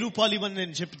 1,000 రూపాయలు ఇవ్వని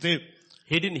నేను చెప్తే,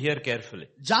 He didn't hear carefully.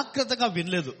 జాగ్రత్తగా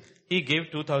వినలేదు. He gave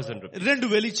 2,000 rupees.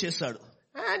 2,000 ఇచ్చేశాడు.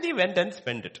 And he went and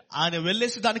spent it. ఆయన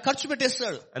వెళ్ళేసి దాన్ని ఖర్చు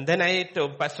పెట్టేస్తాడు. And then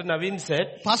Pastor Naveen said,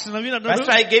 pastor Naveen అన్నాడు,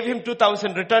 Pastor, I gave him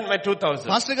 2,000, return my 2,000.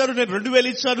 Pastor గారు నేను 2,000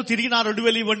 ఇచ్చాను, తిరిగి నా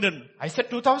 2,000 ఇవ్వండి అని. I said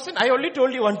 2,000? I only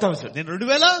told you 1,000. నేను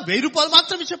 1,000 రూపాయలు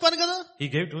మాత్రమే చెప్పాను కదా. He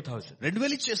gave 2,000.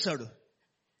 2,000 ఇచ్చేస్తాడు.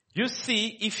 You see,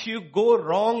 if you go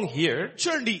wrong here,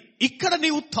 చూడండి, ఇక్కడ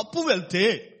నీవు తప్పు వెళ్తే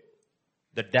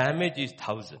the damage is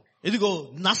 1,000. ఇదిగో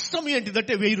నష్టం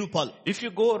ఏంటిదంటే 1,000 రూపాయలు. If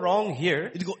you go wrong here,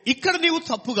 ఇదిగో ఇక్కడ నీవు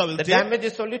తప్పుగా the వెళ్తే damage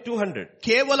is only 200.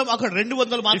 కేవలం అక్కడ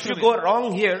 200 If you మాత్రమే. go wrong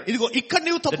here, ఇదిగో ఇక్కడ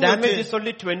నీవు the తప్పు damage వెళ్తే is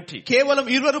only 20. కేవలం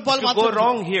 20 రూపాయలు If you go మాత్రమే.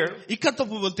 wrong here, ఇక్కడ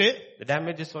తప్పు వెళ్తే the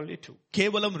damage is only 2.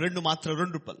 కేవలం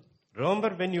 2 రూపాయలు. Remember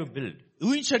when you build,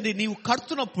 ఊహించండి, నీవు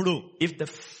కడుతున్నప్పుడు if the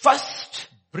first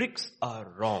bricks are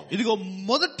wrong, ఇదిగో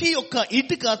మొదటి యొక్క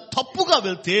ఇటుక తప్పుగా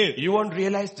వెళ్తే, you won't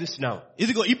realize this now.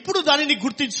 ఇదిగో ఇప్పుడు దానిని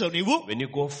గుర్తించావు నీవు. When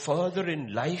you go further in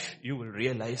life, you will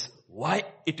realize why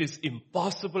it is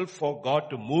impossible for God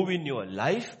to move in your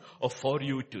life or for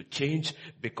you to change,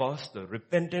 because the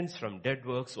repentance from dead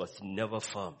works was never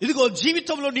firm. ఇదిగో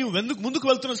జీవితంలో నీవు ముందుకు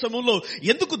వెళ్తున్న సమయంలో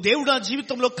ఎందుకు దేవుడు ఆ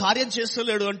జీవితంలో కార్యం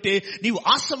చేస్తలేడు అంటే నీవు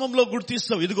ఆ సమయంలో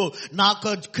గుర్తిస్తావు, ఇదిగో నా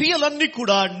క్రియలన్నీ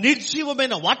కూడా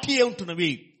నిర్జీవమైన వాటియే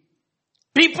ఉంటున్నవి.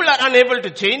 People are unable to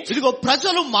change. ఇదిగో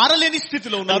ప్రజలు మారలేని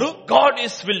స్థితిలో ఉన్నారు. God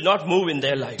will not move in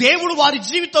their life. దేవుడు వారి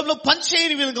జీవితంలో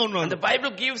పనిచేయని విధంగా ఉన్నాడు. And the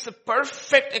Bible gives a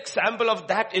perfect example of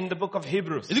that in the book of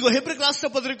Hebrews. ఇదిగో హెబ్రీ రాష్ట్ర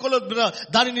పత్రికలో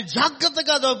దానిని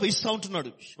జాగ్రత్తగా ఇస్తా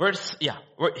ఉంటున్నాడు.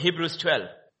 Hebrews 12.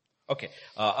 Okay.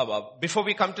 Before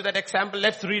we come to that example,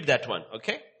 let's read that one.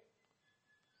 Okay.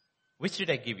 Which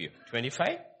did I give you?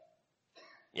 25?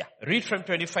 Yeah. Read from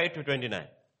 25 to 29.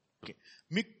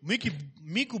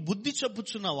 మీకు బుద్ధి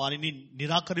చెప్పుచున్న వారిని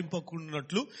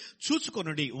నిరాకరింపకున్నట్లు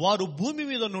చూచుకొనుడి. వారు భూమి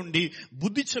మీద నుండి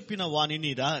బుద్ధి చెప్పిన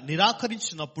వానిని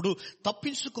నిరాకరించినప్పుడు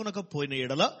తప్పించుకొనకపోయిన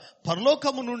ఎడల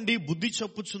పరలోకము నుండి బుద్ధి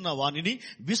చెప్పుచున్న వానిని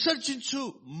విసర్జించు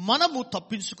మనము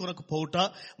తప్పించుకొనకపోవుట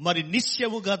మరి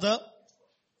నిశ్చయము గదా.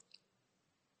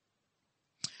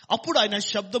 అప్పుడు ఆయన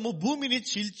శబ్దము భూమిని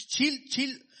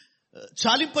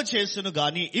చాలింప చేసెను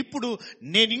గాని ఇప్పుడు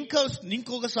నేను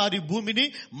ఇంకొకసారి భూమిని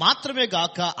మాత్రమే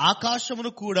గాక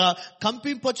ఆకాశమును కూడా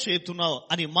కంపింప చేతున్నా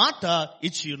అని మాట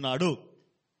ఇచ్చి ఉన్నాడు.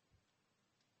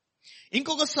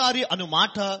 ఇంకొకసారి అను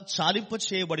మాట చాలింప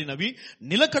చేయబడినవి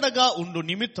నిలకడగా ఉండు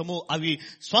నిమిత్తము అవి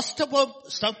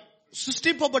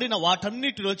సృష్టింపబడిన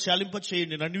వాటన్నిటిలో చాలింప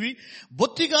చేయనివి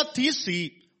బొత్తిగా తీసి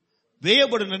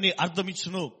వేయబడినని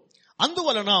అర్థమిచ్చును.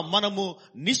 అందువలన మనము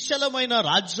నిశ్చలమైన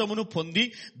రాజ్యమును పొంది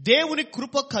దేవుని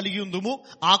కృప కలిగిందుము.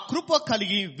 ఆ కృప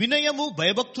కలిగి వినయము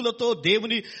భయభక్తులతో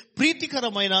దేవుని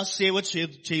ప్రీతికరమైన సేవ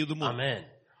చేయుదుము.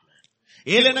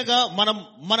 ఏలనగా మనం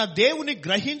మన దేవుని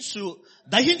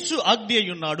దహించు అగ్ని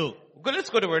అయ్యున్నాడు.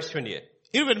 Let's go to verse 28.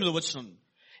 28వ వచనం.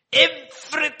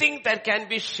 Everything that can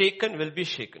be shaken will be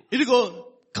shaken. ఇదిగో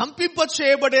కంపింప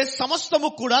చేయబడే సమస్తము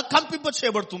కూడా కంపింప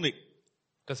చేయబడుతుంది.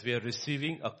 Because we are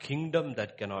receiving a kingdom that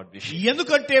cannot be shaken.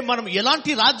 ఎందుకంటే మనం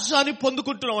ఎలాంటి రాజ్యాన్ని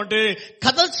పొందుకుంటున్నాం అంటే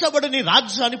కదల్చబడని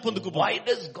రాజ్యాన్ని పొందుకుంటున్నాం. Why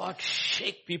does God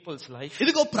shake people's life?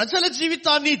 ఇదిగో ప్రజల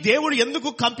జీవితాన్ని దేవుడు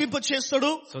ఎందుకు కంపింప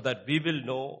చేస్తాడు? So that we will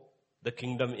know the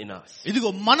kingdom in us. ఇదిగో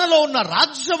మనలో ఉన్న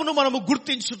రాజ్యమును మనము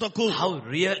గుర్తించుటకు. How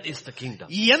real is the kingdom?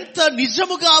 ఎంత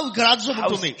నిజముగా రాజ్యం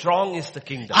ఉంటుంది. How strong is the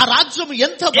kingdom? ఆ రాజ్యం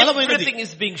ఎంత బలమైనది. Everything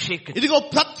is being shaken. ఇదిగో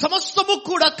సమస్తము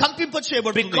కూడా కంపింప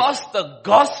చేయబడుతుంది. Because the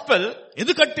gospel,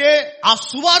 ఎందుకంటే ఆ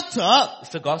సువార్త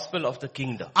is the gospel of the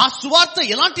kingdom. ఆ సువార్త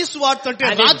ఎలాంటి సువార్త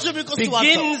అంటే రాజ్యం యొక్క సువార్త.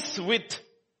 Begins with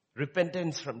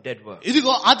repentance from dead works.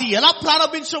 ఇదిగో అది ఎలా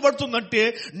ప్రారంభించబడుతుందంటే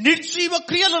నిర్జీవ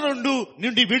క్రియల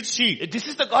నుండి విడిచి. This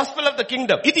is the gospel of the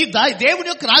kingdom. ఇది దేవుని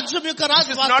యొక్క రాజ్యం యొక్క This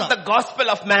is not the gospel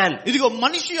of man. ఇదిగో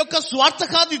మనిషి యొక్క స్వార్థ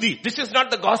కాదు ఇది. This is not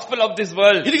the gospel of this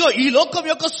world. ఇదిగో ఈ లోకం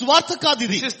యొక్క స్వార్థ కాదు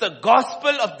ఇది. This is the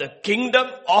gospel of the kingdom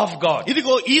of God.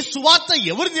 ఇదిగో ఈ సువార్త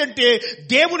ఎవరిది అంటే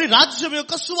దేవుని రాజ్యం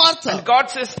యొక్క సువార్త. And God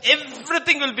says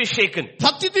everything will be shaken.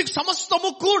 ప్రతిదీ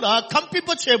సమస్తము కూడా కంపింప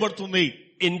చేయబడుతుంది.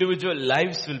 Individual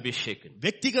lives will be shaken.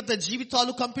 వ్యక్తిగత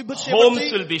జీవితాలు కంపింప Homes చేయబడతాయి.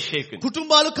 will be shaken.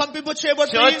 కుటుంబాలు కంపింప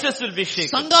చేయబడతాయి. Churches will be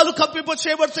shaken. సంఘాలు కంపింప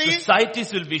చేయబడతాయి. Societies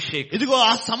will be shaken. ఇదిగో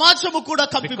ఆ సమాజము కూడా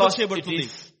కంపింప Because it చేయబడుతుంది.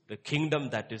 is the kingdom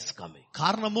that is coming.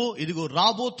 కారణము ఇదిగో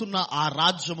రాబోతున్న ఆ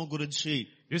రాజ్యము గురించి.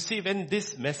 You see, when this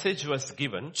message was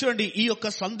given, చూడండి, ఈ యొక్క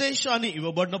సందేశాన్ని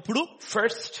ఇవ్వబడినప్పుడు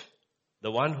first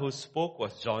the one who spoke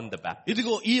was John the Baptist.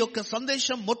 ఇదిగో ఈ యొక్క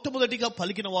సందేశం మొట్టమొదటిగా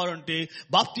పలికిన వారు అంటే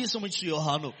బాప్తిసం ఇచ్చే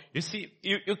యోహాను. You see,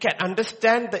 you can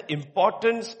understand the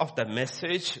importance of the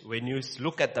message when you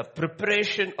look at the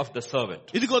preparation of the servant.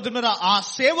 ఇదిగో ఆ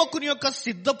సేవకుని యొక్క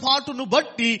సిద్ధపాటును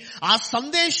బట్టి ఆ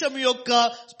సందేశం యొక్క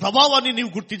ప్రభావాన్ని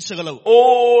నీవు గుర్తించగలవు.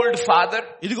 Old father,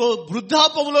 ఇదిగో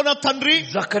వృద్ధాపములో నా తండ్రి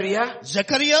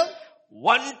Zechariah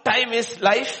one time his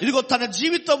life, ఇదిగో తన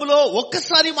జీవితంలో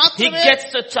ఒక్కసారి he మాత్రమే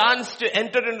gets a chance to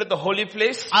enter into the holy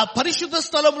place. ఆ పరిశుద్ధ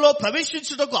స్థలంలో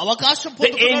ప్రవేశించుటకు అవకాశం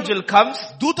The angel comes,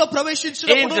 దూత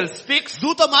ప్రవేశించినప్పుడు angel speaks,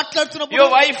 దూత మాట్లాడుతున్నప్పుడు your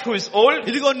wife who is old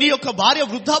ఇదిగో నీ యొక్క భార్య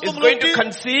is వృద్ధాపంలో going to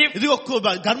conceive ఇదిగో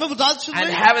గర్భము and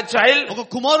దాల్చుంది, have a child, ఒక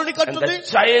కుమారుని and కంటుంది. the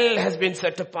child has been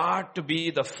set apart to be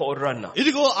the forerunner.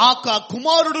 ఇదిగో ఆ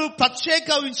కుమారుడు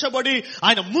ప్రత్యేకించబడి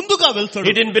ఆయన ముందుగా He వెళ్తాడు.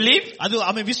 didn't believe. అది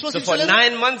ఆమె So for విశ్వసించలేదు.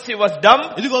 9 months he was dumb.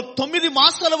 ఇదిగో 9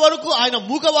 మాసాల వరకు ఆయన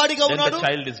మూగవాడిగా Then ఉన్నాడు. the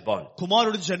child is born.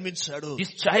 కుమారుడు జన్మించాడు.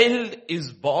 This child is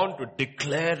born to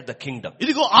declare the kingdom.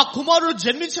 ఇదిగో ఆ కుమారుడు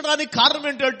జన్మించడానికి కారణం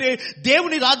ఏంటంటే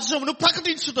దేవుని రాజ్యమును The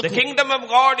ప్రకటించుటకు. kingdom of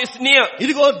God is near.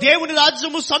 ఇదిగో దేవుని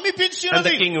రాజ్యము సమీపించి And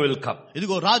the ఉన్నది. king will come.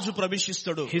 ఇదిగో రాజు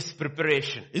ప్రవేశిస్తాడు. His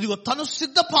preparation. ఇదిగో తను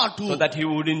సిద్ధపాటు. So that he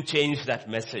wouldn't change that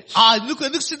message.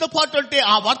 ఎందుకు సిద్ధపాటు అంటే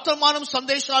ఆ వర్తమానం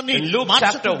సందేశాన్ని In Luke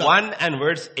chapter 1 and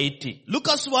verse 80.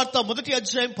 లూకాసు వార్త 1వ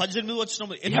అధ్యాయం 18వ వచనం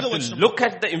You have 8వ to వచనం. look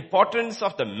at the importance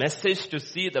of the message to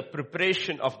see the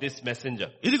preparation of this messenger.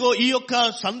 ఇదిగో ఈ యొక్క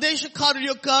సందేశకారుడి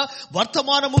యొక్క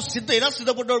వర్తమానము ఎలా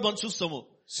సిద్ధపడ్డాడు మనం చూస్తాము.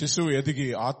 శిశువు ఎదిగి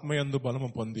ఆత్మయందు బలము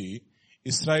పొంది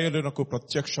ఇశ్రాయేలునకు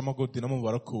ప్రత్యక్షమగు దినము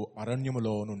వరకు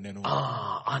అరణ్యములో నుండెను.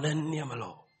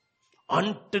 Ananyamalo.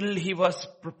 Until he was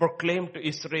proclaimed to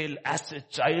Israel as a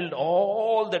child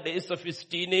all the days of his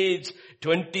teenage,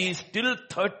 20s, till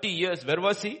 30 years. Where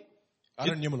was he?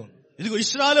 అరణ్యములో. ఇదిగో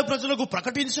ఇశ్రాయేలు ప్రజలకు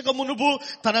ప్రకటించక మునుపు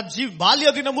తన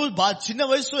బాల్య దినము చిన్న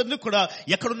వయసు ఎందుకు కూడా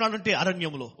ఎక్కడున్నాడంటే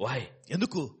అరణ్యములో. Why?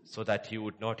 ఎందుకు? So that he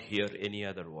would not hear any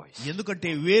other voice. ఎందుకంటే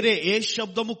వేరే ఏ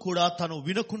శబ్దము కూడా తను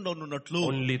వినకుండా ఉన్నట్లు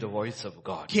Only the voice of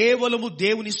God. కేవలము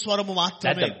దేవుని స్వరము That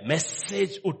మాత్రమే. the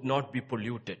message would not be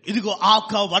polluted. ఇదిగో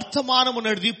ఆ వర్తమానం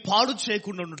అనేది పాడు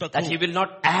చేయకుండా That ఉండటం. he will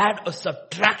not add or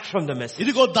subtract from the message.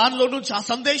 ఇదిగో దానిలో నుంచి ఆ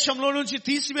సందేశంలో నుంచి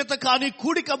తీసివేత కానీ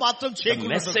కూడిక మాత్రం The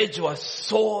చేయకుండా. message was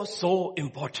so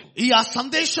important. ఈ ఆ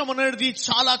సందేశం అనేది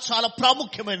చాలా చాలా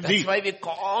ప్రాముఖ్యమైనది. That's why we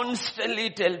constantly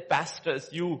tell pastors,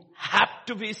 you have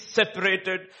to be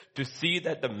separated to see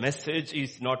that the message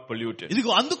is not polluted.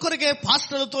 ఇదిగో అందుకొరకే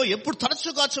పాస్టర్లతో ఎప్పుడు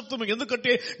తరచుగా చెప్తున్నాం.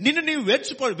 ఎందుకంటే నిన్ను నీవు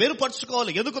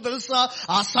వేరుపరచుకోవాలి. ఎందుకు తెలుసా?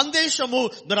 ఆ సందేశము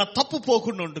తప్పు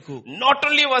పోకుండా ఉండుకు. Not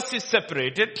only was he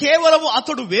separated, కేవలం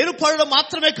అతడు వేరుపడడం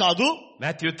మాత్రమే కాదు.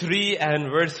 Matthew 3 and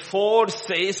verse 4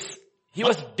 says, he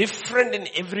was different in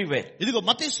every way. ఇదిగో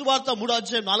మత్తయి సువార్త 3వ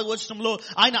అధ్యాయం 4వ వచనంలో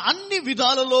ఆయన అన్ని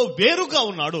విధాలలో వేరుగా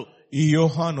ఉన్నాడు. ఈ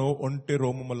యోహాను ఒంటె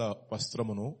రోమముల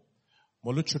వస్త్రమును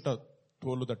మొలుచుట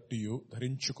తోలు దట్టియు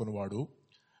ధరించుకొనువాడు,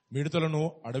 మిడతలను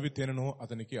అడవి తేనెను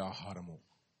అతనికి ఆహారము.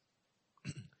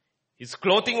 His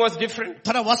clothing was different.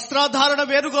 తన వస్త్రధారణ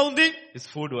వేరుగా ఉంది. His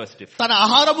food was different. తన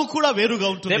ఆహారము కూడా వేరుగా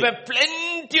ఉంటుంది. There were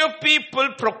plenty of people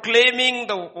proclaiming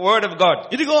the word of God.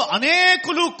 ఇదిగో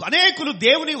అనేకులు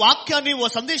దేవుని వాక్యాన్ని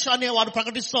సందేశాన్ని వారు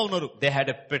ప్రకటిస్తూ ఉన్నారు. They had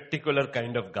a particular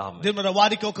kind of garment.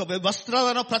 వారికి ఒక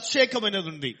వస్త్రధారణ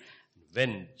ప్రత్యేకమైనది ఉంది.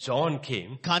 When John came,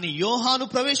 కానీ యోహాను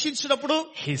ప్రవేశించినప్పుడు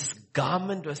his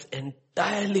garment was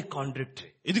entirely contradictory.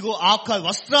 ఇదిగో ఆ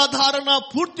వస్త్రధారణ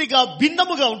పూర్తిగా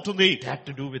భిన్నముగా ఉంటుంది. It had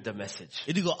to do with the message.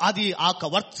 ఇదిగో అది ఆ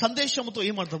సందేశముతో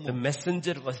ఏమర్థము? The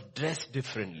messenger was dressed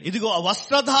differently. ఇదిగో ఆ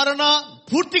వస్త్రధారణ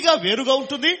పూర్తిగా వేరుగా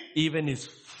ఉంటుంది. Even his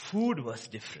food was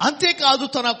different. అంతేకాదు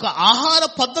తన యొక్క ఆహార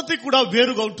పద్ధతి కూడా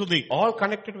వేరుగా ఉంటుంది. All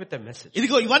connected with the message.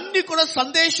 ఇదిగో ఇవన్నీ కూడా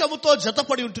సందేశముతో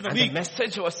జతపడి ఉంటున్నవి. And the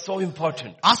message was so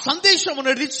important. ఆ సందేశం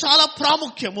అనేది చాలా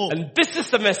ప్రాముఖ్యము. And this is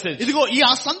the message. ఇదిగో ఈ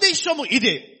ఆ సందేశము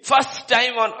ఇదే. First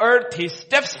time on earth he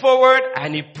steps forward and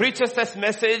he preaches this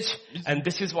message, and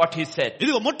this is what he said.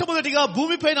 ఇదిగో మొట్టమొదటిగా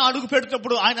భూమిపైన అడుగు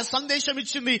పెడుతున్నప్పుడు ఆయన సందేశం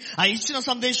ఇచ్చింది. ఆ ఇచ్చిన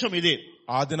సందేశం ఇదే.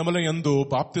 ఆ దినముల యందు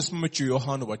బాప్తిస్మమిచ్చు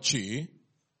యోహాను వచ్చి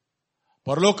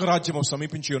పరలోక రాజ్యము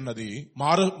సమీపించి ఉన్నది,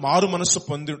 మారు మనస్సు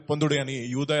పొందుడి అని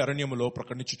యూదా అరణ్యములో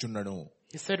ప్రకటించుచున్నాడు.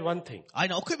 He said one thing.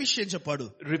 ఆయన ఒక విషయం చెప్పాడు.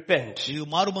 Repent. నీవు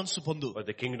మారు మనస్సు పొందు. For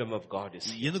the kingdom of God is.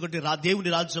 ఎందుకంటే దేవుని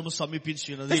రాజ్యము సమీపించి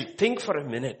ఉన్నది. Just think for a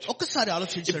minute. ఒక్కసారి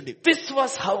ఆలోచించండి. This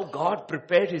was how God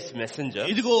prepared his messenger.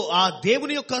 ఇదిగో ఆ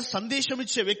దేవుని యొక్క సందేశం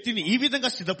ఇచ్చే వ్యక్తిని ఈ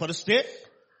విధంగా సిద్ధపరిస్తే,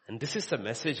 and this is the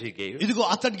message he gave. ఇదిగో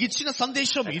అతనికి ఇచ్చిన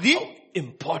సందేశం ఇది. How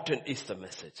important is the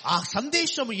message? ఆ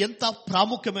సందేశం ఎంత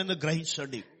ప్రాముఖ్యమైన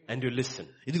గ్రహించండి. And you listen.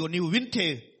 ఇదిగో నీవు వింటే,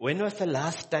 when was the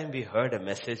last time we heard a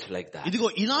message like that? ఇదిగో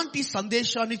ఇలాంటి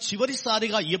సందేశాన్ని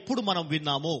చివరిసారిగా ఎప్పుడు మనం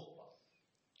విన్నాము?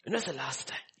 When was the last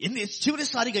time?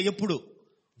 చివరిసారిగా ఎప్పుడు?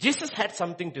 Jesus had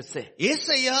something to say.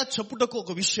 యేసయ్య చెప్పుటకు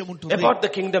ఒక విషయం ఉంటుంది. About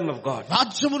the kingdom of God.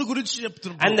 రాజ్యమును గురించి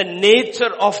చెప్తున్నాడు. And the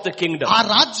nature of the kingdom. ఆ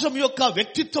రాజ్యం యొక్క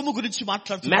వ్యక్తిత్వము గురించి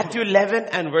మాట్లాడుతున్నాడు. Matthew 11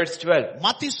 and verse 12.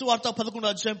 మత్తయి సువార్త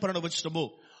 11వ అధ్యాయం 12వ వచనము.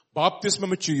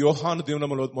 బాప్తిస్మమిచ్చు యోహాను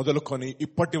దినములో మొదలుకొని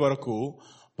ఇప్పటి వరకు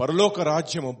పరలోక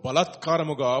రాజ్యము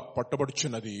బలాత్కారముగా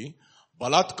పట్టబడుచున్నది,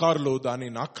 బలాత్కారులు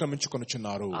దానిని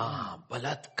ఆక్రమించుకొనుచున్నారు.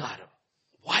 బలాత్కారం,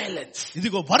 violence.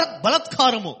 ఇదిగో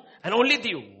బలాత్కారము. And only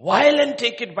the violent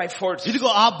take it by force. ఇదిగో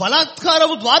ఆ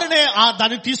బలాత్కారము ద్వారానే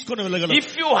దాన్ని తీసుకొని వెళ్ళగలరు. If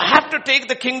you have to take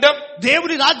the kingdom,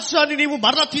 దేవుని రాజ్యాన్ని నీవు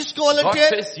మరలా తీసుకోవాలంటే,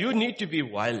 God says you need to be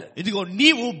violent. ఇదిగో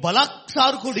నీవు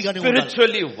బలాత్కారకుడిగా ఉండాలి.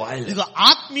 Spiritually violent. ఇదిగో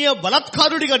ఆత్మీయ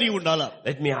బలాత్కారుడిగా నీవు ఉండాలి.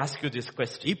 Let me ask you this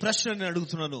question. ఈ ప్రశ్న నేను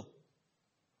అడుగుతున్నాను.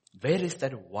 Where is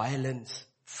that violence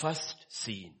first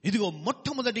seen? ఇదిగో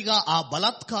మొట్టమొదటిగా ఆ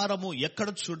బలాత్కారము ఎక్కడ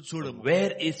చూడము.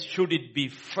 Where should it be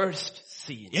first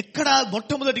seen? ఎక్కడ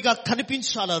మొట్టమొదటిగా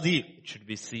కనిపించాలి అది? It should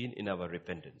be seen in our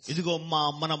repentance. ఇదిగో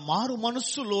మన మారు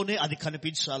మనస్సులోనే అది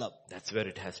కనిపించాలా. That's where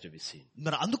it has to be seen.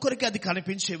 మరి అందుకొరకే అది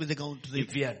కనిపించే విధంగా ఉంటుంది.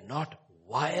 If we are not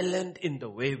violent in the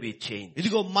way we change,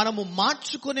 ఇదిగో మనము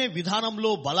మార్చుకునే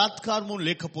విధానంలో బలాత్కారము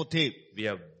లేకపోతే, we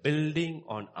are building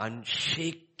on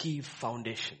unshaky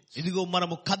foundations. ఇదిగో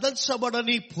మనము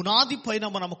కదల్చబడని పునాది పైన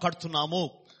మనము కడుతున్నాము.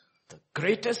 The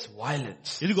greatest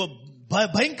violence, ఇదిగో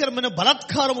భయంకరమైన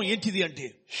బలాత్కారము ఏంటిది అంటే,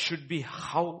 should be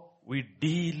how we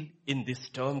deal in this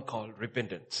term called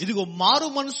repentance. ఇదిగో మారు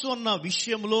మనసు అన్న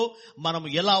విషయంలో మనం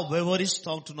ఎలా వ్యవహరిస్తూ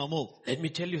ఉంటున్నామో. Let me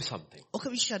tell you something. ఒక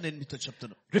విషయాన్ని నేను మీతో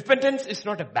చెప్తాను. Repentance is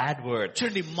not a bad word.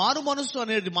 చూడండి, మారు మనసు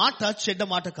అనేది మాట చెడ్డ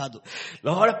మాట కాదు.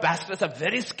 Lot of pastors are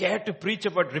very scared to preach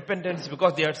about repentance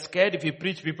because they are scared if you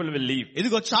preach people will leave.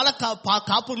 ఇదిగో చాలా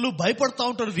కాపుర్లు భయపడతా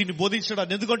ఉంటారు దీన్ని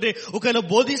బోధించడానికి. ఎందుకంటే ఒకవేళ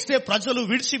బోధిస్తే ప్రజలు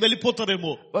విడిచి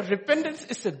వెళ్ళిపోతారేమో. But repentance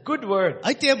is a good word.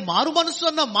 అయితే మారు మనసు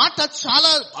అన్న మాట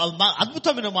చాలా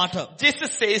అద్భుతమైన మాట.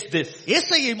 Jesus says this.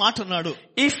 యేసయ్య ఈ మాట అన్నాడు.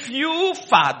 If you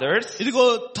fathers, ఇదిగో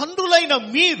తండ్రులైన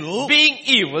మీరు being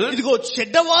evil, ఇదిగో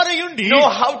చెడ్డవారయుండి know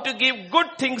how to give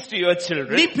good things to your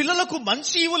children, నీ పిల్లలకు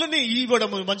మంచి ఈవులని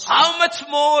ఇవ్వడం మంచి, how much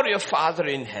more your Father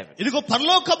in heaven. ఇదిగో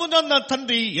పరలోకమున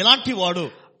తండ్రి ఎలాంటి వాడు.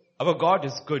 Our God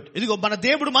is good. ఇదిగో మన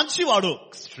దేవుడు మంచివాడు,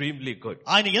 Extremely good.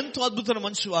 ఆయన ఎంతో అద్భుతమైన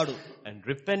మంచివాడు. And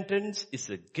repentance is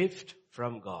a gift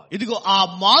from God. ఇదిగో ఆ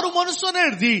మారు మనసు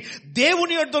అనేది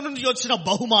దేవుని యొద్ద నుండి వచ్చిన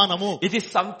బహుమానము. It is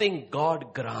something God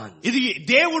grants. ఇది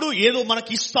దేవుడు ఏదో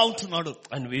మనకి ఇస్తా ఉంటున్నాడు,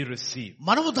 and we receive.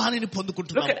 మనము దానిని Look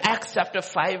పొందుకుంటున్నాము. at Acts chapter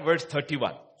 5 verse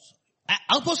 31.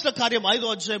 అపోస్తలుల కార్యం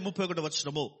 5వ అధ్యాయం 31వ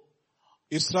వచనము.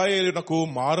 ఇశ్రాయేలునకు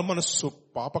మారు మనస్సు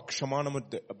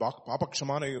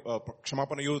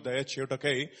క్షమాపణయు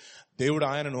దయచేయుటకై దేవుడు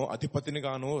ఆయనను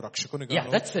అధిపతినిగాను రక్షకునిగాను. Yeah,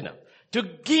 that's enough. To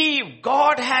give,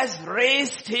 God has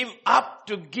raised him up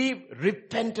to give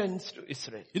repentance to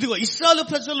Israel. ఇదిగో ఇశ్రాయేలు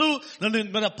ప్రజలు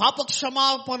మన పాప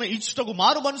క్షమాపణ ఇచ్చుటకు,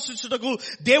 మారు మనసు ఇచ్చుటకు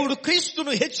దేవుడు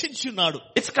క్రీస్తును హెచ్చించున్నాడు.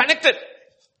 It's connected.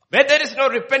 Where there is no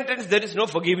repentance, there is no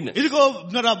forgiveness. ఇదిగో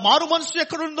మారు మనసు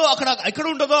ఎక్కడ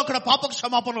ఉండదో అక్కడ పాప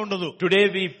క్షమాపణ ఉండదు. Today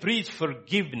we preach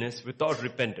forgiveness without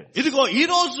repentance. ఇదిగో ఈ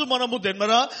రోజు మనము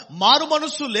మారు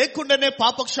మనసు లేకుండానే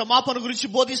పాప క్షమాపణ గురించి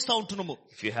బోధిస్తా ఉంటున్నాము.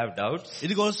 If you have doubts,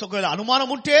 ఇదిగో ఒకవేళ అనుమానం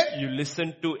ఉంటే, you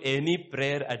listen to any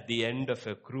prayer at the end of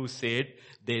a crusade,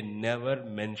 they never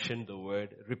mention the word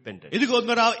repentance. ఇదిగో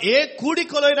ఏ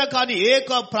కూడికలైనా కానీ, ఏ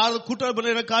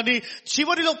కుటుంబమైనా కానీ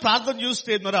చివరిలో ప్రార్థన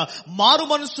చూస్తే మారు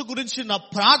మనసు గురించి నా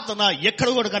ప్రార్థన ఎక్కడ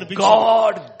కూడా కనిపించదు.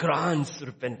 God grants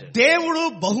repentance. దేవుడు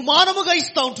బహుమానముగా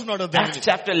ఇస్తా ఉంటున్నాడు. Acts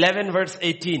chapter 11 verse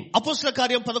 18. అపోస్తలుల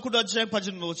కార్యం 11వ అధ్యాయం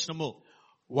 18వ వచనము.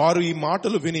 వారు ఈ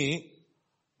మాటలు విని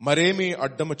మరేమీ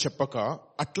అడ్డము చెప్పక,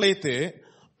 అట్లయితే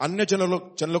అన్య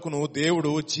జనులకును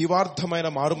దేవుడు జీవార్థమైన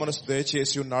మారు మనసు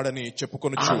దయచేసి ఉన్నాడని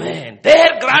చెప్పుకొనుచు.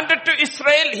 There granted to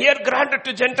Israel, here granted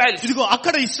to Gentiles. ఇదిగో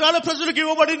అక్కడ ఇశ్రాయేలు ప్రజలకు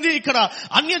ఇవ్వబడింది, ఇక్కడ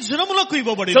అన్య జనములకు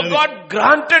ఇవ్వబడింది. So God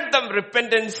granted them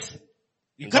repentance.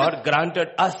 God granted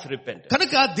us repentance.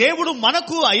 కనుక దేవుడు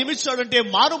మనకు ఏమిచ్చాడంటే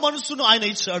మారు మనసును ఆయన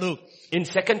ఇచ్చాడు. In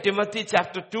 2 Timothy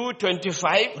chapter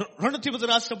 2:25, 2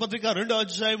 తిమోతి రాసిన పత్రిక 2వ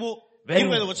అధ్యాయము when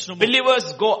 20వ వచనము. believers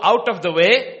go out of the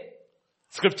way,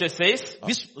 Scripture says,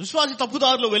 విశ్వాసి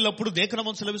తప్పుదారిలో వెళ్ళినప్పుడు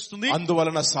లేఖనము సెలవిస్తుంది,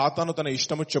 అందువలన సాతాను తన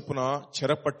ఇష్టము చొప్పున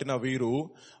చెరపట్టిన వీరు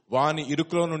వాని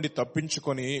ఇరుకులో నుండి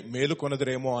తప్పించుకొని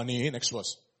మేలుకొనదురేమో అని. Next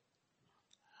verse.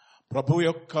 ప్రభు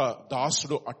యొక్క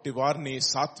దాసుడు అట్టి వారిని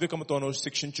సాత్వికముతోనూ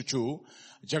శిక్షించుచు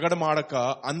జగడమాడక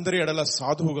అందరి ఎడల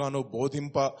సాధువుగాను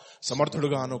బోధింప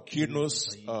సమర్థుడుగాను కీడును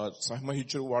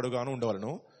సహించువాడుగాను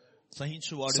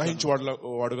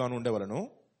ఉండేవలను.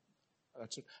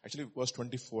 Actually verse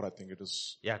 24 I think it is.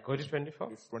 Yeah, go to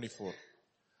 24.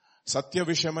 సత్య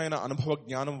విషయమైన అనుభవ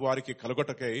జ్ఞానం వారికి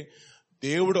కలుగటకై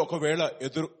దేవుడు ఒకవేళ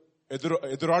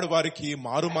ఎదురాడు వారికి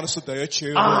మారు మనసు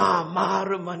దయచేయును.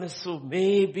 మారు మనసు,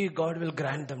 maybe God will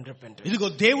grant them repentance. ఇదిగో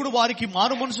దేవుడు వారికి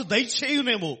మారు మనసు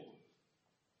దయచేయునేమో.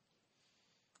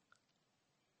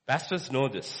 Pastors know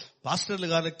this. పాస్టర్లు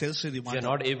గారికి తెలిసేది. If you are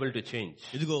not able to change,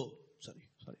 ఇదిగో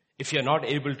if you are not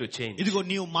able to change, ఇదిగో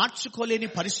నీవు మార్చుకోలేని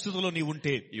పరిస్థితుల్లో నీవు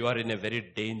ఉంటే, you are in a very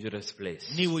dangerous place.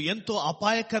 నీవు ఎంతో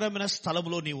అపాయకరమైన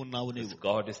స్థలంలో నీవు ఉన్నావు. నీవు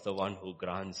God is the one who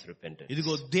grants repentance.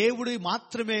 ఇదిగో దేవుడు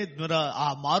మాత్రమే ఆ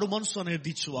మారు మనసు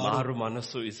అనేది ఇచ్చువాడు. మారు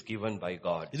మనసు is given by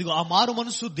God. ఇదిగో ఆ మారు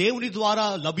మనసు దేవుని ద్వారా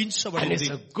లభించబడింది. And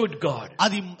it's a good God.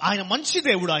 అది ఆయన మంచి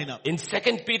దేవుడు. ఆయన in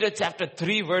 2 Peter chapter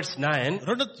 3 verse 9,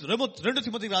 2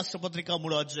 Timothy రాసిన పత్రిక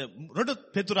 3వ అధ్యాయం, 2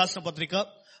 పేతురు రాసిన పత్రిక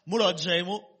 3వ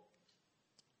అధ్యాయము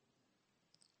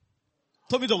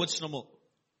 9వ వచనము.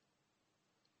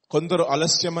 కొందరు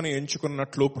ఆలస్యమని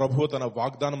ఎంచుకున్నట్లు ప్రభువు తన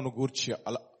వాగ్దానమును గూర్చి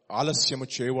ఆలస్యము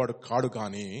చేయవాడు కాడు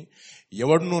గాని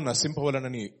ఎవడును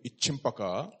నశింపవలనని ఇచ్చింపక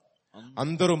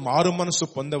అందరూ మారు మనసు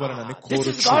పొందవలనని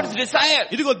కోరుచు.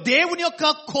 ఇదిగో దేవుని యొక్క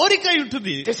కోరిక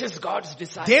ఉంటుంది.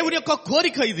 దేవుని యొక్క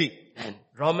కోరిక ఇది.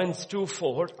 Romans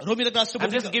 2:4.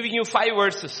 I'm just giving you 5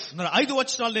 verses. 5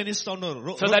 వచనాలు నేను ఇస్తాను.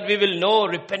 So that we will know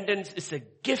repentance is a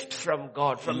gift from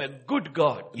God, from a good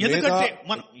God. ఎందుకంటే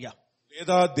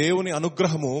లేదా దేవుని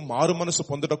అనుగ్రహము మారు మనసు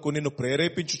పొందుటకు నిన్ను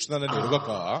ప్రేరేపించుచున్నదని ఎరుగక.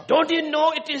 Don't you know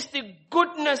it is the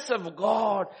goodness of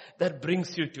God that brings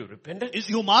you to repentance?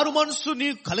 ఇది మారు మనసుని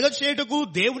కలగచేయుటకు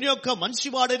దేవుని యొక్క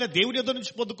మంచివాడైన దేవుని యొద్ద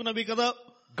నుంచి పొందుకున్నవి కదా.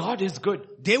 God is good.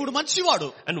 దేవుడు మంచివాడు.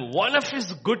 And one of his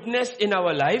goodness in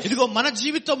our life, ఇదిగో మన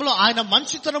జీవితంలో ఆయన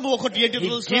మంచితనము ఒకటి ఏంటి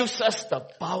తెలుసా? He gives us the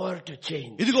power to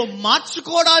change. ఇదిగో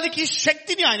మార్చుకోవడానికి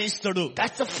శక్తిని ఆయన ఇస్తాడు.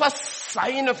 That's the first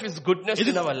sign of his goodness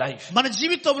in our life. మన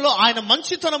జీవితంలో ఆయన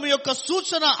మంచితనము యొక్క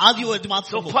సూచన అది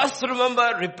మాత్రమే. So first remember,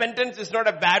 repentance is not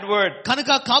a bad word.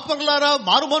 కనుక కాపరులారా,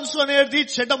 మారు మనసు అనేది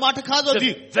చెడ్డ మాట కాదు.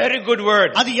 అది very good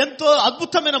word. అది ఎంతో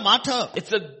అద్భుతమైన మాట.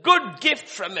 It's a good gift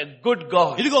from a good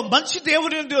God. ఇదిగో మంచి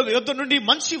దేవుని యొద్ద నుండి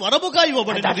మంచి వరముగా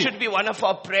ఇవ్వబడినది. That should be one of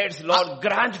our prayers. Lord,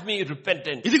 grant me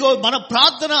repentance. ఇదిగో మన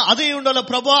ప్రార్థన అదే ఉండాలి.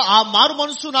 ప్రభువా, ఆ మారు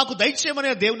మనసు నాకు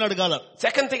దయచేయమని దేవుని అడగాల.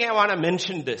 Second thing I want to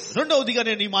mention this. రెండవదిగా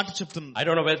నేను ఈ మాట చెప్తున్నాను. I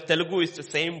don't know whether Telugu is the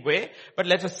same way, but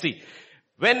let us see.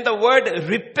 When the word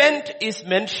repent is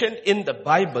mentioned in the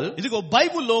Bible, ఇదిగో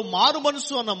బైబిల్లో మారు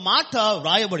మనసు అన్న మాట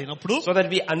రాయబడినప్పుడు, so that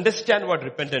we understand what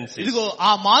repentance is, ఇదిగో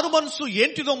ఆ మారు మనసు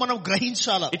ఏంటిదో మనం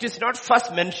గ్రహించాలి. it is not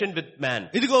first mentioned with man.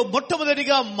 ఇదిగో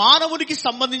మొట్టమొదటిగా మానవునికి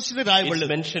సంబంధించింది రాయబడలేదు.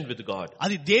 It's mentioned with God.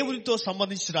 అది దేవునితో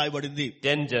సంబంధించి రాయబడింది.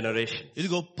 10 generations.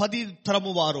 ఇదిగో 10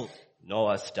 తరము వారు.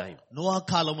 Noah's time. నోవా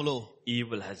కాలములో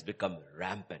evil has become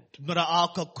rampant. మరి ఆ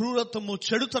క్రూరత్వము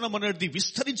చెడుతనం అనేది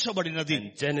విస్తరించబడినది. And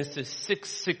Genesis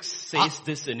 6:6 says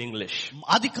this in English.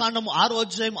 ఆదికాండము 6వ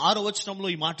అధ్యాయం 6వ వచనంలో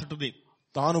ఈ మాట ఉంటుంది.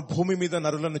 తాను భూమి మీద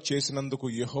నరులను చేసినందుకు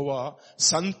యెహోవా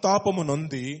సంతాపము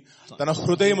నొంది తన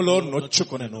హృదయములో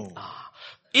నొచ్చుకొనెను.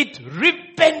 It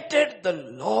repented the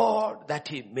Lord that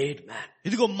he made man.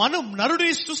 ఇదిగో మనం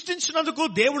నరుడిని సృష్టించినందుకు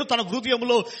దేవుడు తన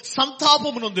హృదయములో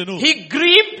సంతాపము నొందెను. He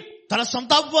grieved. తన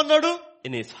సంతాపం అన్నాడు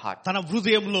in his heart, తన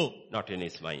హృదయంలో, not in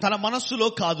his mind. తన మనస్సులో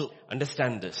కాదు.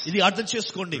 Understand this. ఇది అర్థం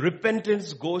చేసుకోండి. Repentance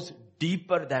goes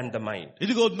deeper than the mind.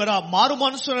 ఇదిగో మరి మారు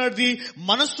మనసు అనేది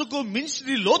మనస్సుకు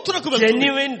మించి లోతునకు వెళ్తుంది.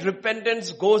 Genuine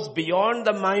repentance goes beyond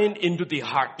the mind into the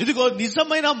heart. ఇదిగో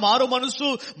నిజమైన మారు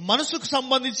మనసుకు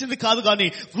సంబంధించింది కాదు కానీ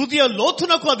హృదయ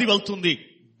లోతునకు అది వెళ్తుంది.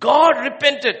 God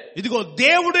repented. ఇదిగో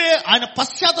దేవుడే ఆయన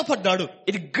పశ్చాత్తపడ్డాడు.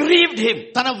 It grieved him.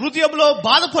 తన హృదయంలో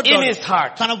బాధపడ్డాడు. In his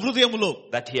heart. తన హృదయంలో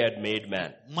that he had made man.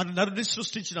 మన నరుని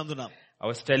సృష్టించినందున. I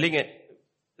was telling it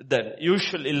the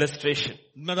usual illustration.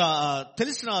 మన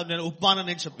తెలిసిన నేను ఉపమానం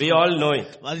నేను చెప్తాను. We all know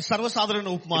it. అది సర్వసాధారణ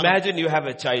ఉపమానం. Imagine you have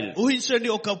a child. ఊహించండి,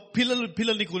 ఒక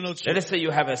పిల్లల్ని కొనవచ్చు. Let us say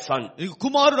you have a son.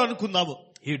 కుమారుడు అనుకుందాము.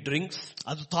 He drinks.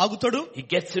 అది తాగుతాడు. He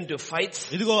gets into fights.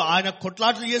 ఇదిగో ఆయన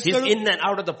కొట్లాటలు చేస్తాడు. He's in and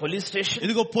out of the police station.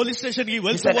 ఇదిగో పోలీస్ స్టేషన్ కి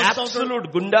వెళ్తూ వస్తాడు. Absolute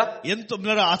gunda. ఎంతో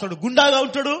అతడు గుండాగా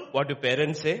ఉంటాడు. What do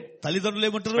parents say? తల్లిదండ్రులు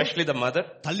ఏమంటారు? Especially the mother.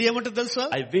 తల్లి ఏమంటారు తెలుసా?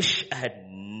 I wish I had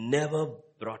never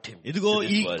brought him. ఇదిగో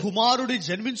ఈ కుమారుడి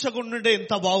జన్మించకుండా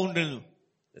ఎంత బాగుండేను.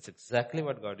 That's exactly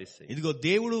what God is saying. ఇదిగో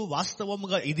దేవుడు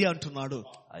వాస్తవముగా ఇదే అంటున్నాడు.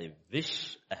 I wish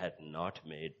I had not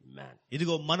made man.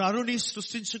 ఇదిగో మన అరుని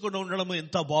సృష్టించకుండా ఉండడం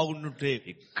ఎంత బాగుండుంటే.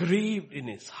 He grieved in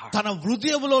his heart. తన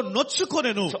హృదయంలో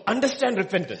నొచ్చుకొనెను. So understand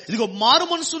repentance. ఇదిగో మారు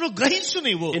మనసును గ్రహించు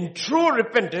నీవు. In true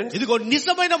repentance, ఇదిగో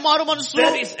నిజమైన మారు మనసు,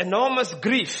 there is enormous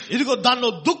grief. ఇదిగో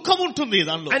దానిలో దుఃఖం ఉంటుంది.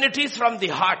 దానిలో and it is from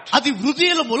the heart. అది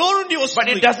హృదయములో నుండి But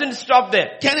వస్తుంది. it doesn't stop there.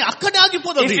 కానీ అక్కడే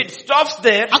ఆగిపోదు. If it stops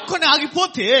there, అక్కడే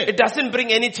ఆగిపోతే it doesn't bring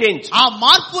any change. ఆ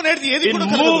మార్పు అనేది ఏది It కూడా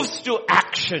కలగదు. moves to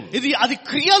action. అది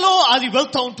క్రియలో అది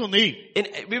వెళ్తా ఉంటుంది.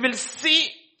 We will see.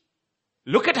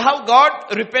 Look at how God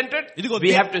repented.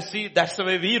 We have to see that's the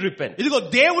way we repent. ఇదిగో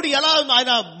దేవుడు ఎలా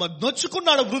ఆయన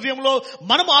నొచ్చుకున్నాడు హృదయంలో,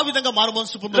 మనం ఆ విధంగా మారు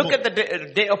మనసు పొందాము. Look at the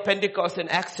day of Pentecost in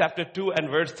Acts chapter 2 and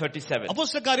verse 37.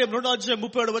 అపొస్తలుల కార్యం 2వ అధ్యాయం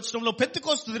 37వ వచనంలో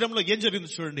పెంతెకోస్తు దినంలో ఏం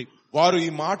జరిగింది చూడండి. వారు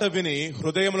ఈ మాట విని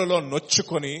హృదయములలో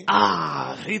నొచ్చుకొని,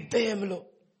 హృదయంలో,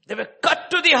 they were cut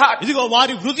to the heart. ఇదిగో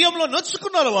వారి హృదయంలో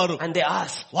నొచ్చుకున్నారు వారు. And they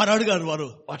asked, వారు అడిగారు,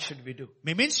 what should we do?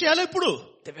 మేమేం చేయాలి ఇప్పుడు?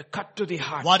 They were cut to the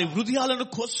heart. వారి హృదయాలను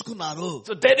కోసుకున్నారు.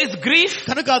 So there is grief.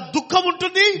 కనుక దుఃఖం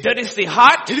ఉంటుంది. There is the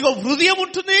heart. ఇదిగో హృదయం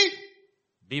ఉంటుంది.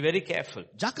 Be very careful.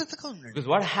 జాగ్రత్తగా ఉండండి. Because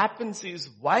what happens is,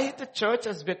 why the church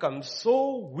has become so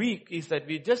weak is that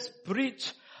we just preach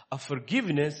of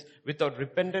forgiveness without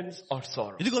repentance or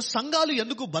sorrow. ఇదిగో సంఘాలు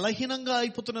ఎందుకు బలహీనంగా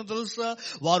అయిపోతున్నా తెలుసా?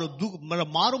 వారు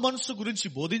మారు మనసు గురించి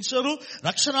బోధించారు,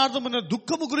 రక్షణార్థమైన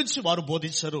దుఃఖము గురించి వారు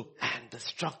బోధించారు. And the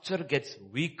structure gets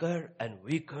weaker and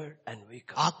weaker and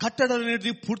weaker. ఆ కట్టడం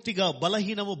అనేది పూర్తిగా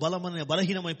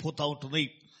బలహీనమైపోతా ఉంటుంది.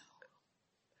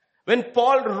 When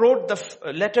Paul wrote the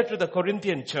letter to the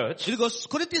Corinthian church, ఇదిగో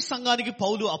కొరింథీ సంఘానికి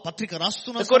పౌలు ఆ పత్రిక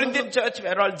రాస్తున్న the Corinthian church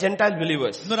were all Gentile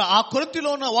believers. మరి ఆ కొరింథీలో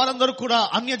ఉన్న వారందరూ కూడా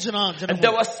అన్యజన జనము. And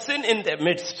there was sin in their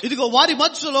midst. ఇదిగో వారి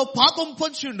మధ్యలో పాపం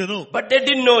పొంచి ఉండెను. But they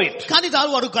didn't know it. కానీ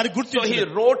వారు So he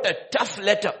wrote a tough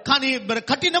letter. కానీ మరి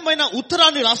కఠినమైన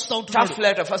ఉత్తరాన్ని రాస్తా ఉంటున్నాడు. Tough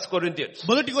letter, First Corinthians.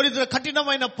 మొదటి కొరింథీయుల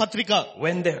కఠినమైన పత్రిక.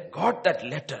 When they got that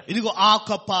letter, ఇదిగో ఆ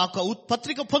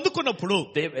పత్రిక పొందుకున్నప్పుడు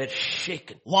they were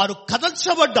shaken. వారు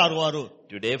కదల్చబడ్డారు. వారు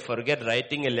Today forget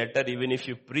writing a letter. Even if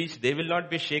you preach, they will not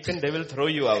be shaken. They will throw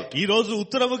you out. ఈ రోజు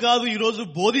ఉత్తరము కాదు, ఈ రోజు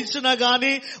బోధించినా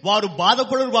గానీ వారు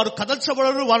బాధపడరు, వారు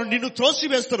కదల్చబడరు, వారు నిన్ను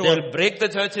త్రోసివేస్తారు. They will break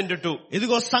the church into two.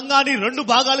 ఇదిగో సంఘాన్ని రెండు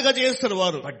భాగాలుగా చేస్తారు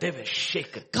వారు. But they were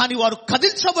shaken. కానీ వారు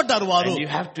కదిల్చబడ్డారు. వారు And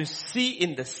you have to see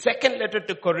in the second letter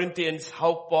to Corinthians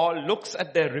how Paul looks at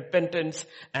their repentance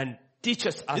and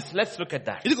teaches us. Let's look at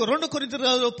that. ఇదిగో 2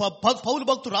 కొరింథీయులలో పౌలు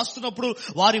భక్తుడు రాస్తున్నప్పుడు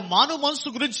వారి మానవ మనసు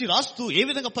గురించి రాస్తూ ఏ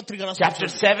విధంగా పత్రిక రాస్తాడు? Chapter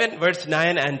 7 verse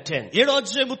 9 and 10. 7వ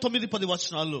అధ్యాయము 9-10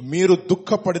 వచనాలు. మీరు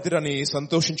దుఃఖపడితిరని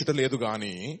సంతోషించుట లేదు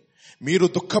గాని మీరు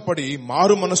దుఃఖపడి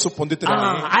మారు మనసు పొందితిరని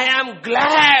I am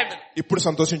glad. ఇప్పుడు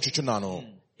సంతోషించుచున్నాను.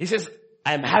 He says,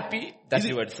 I am happy that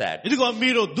you were sad. ఇదిగో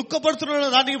మీరు దుఃఖపడుతున్న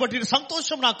దాన్ని బట్టి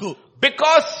సంతోషం నాకు.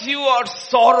 Because your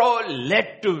sorrow led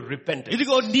to repentance.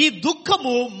 ఇదిగో నీ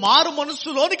దుఃఖము మారు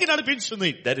మనసులోనికి నడిపించింది.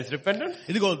 There is repentance.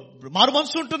 ఇదిగో మారు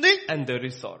మనసు ఉంటుంది And there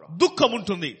is sorrow. దుఃఖం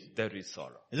ఉంటుంది. There is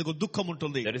sorrow. ఇదిగో దుఃఖం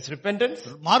ఉంటుంది. There is repentance.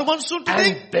 మారు మనసు ఉంటుంది.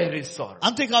 And there is sorrow.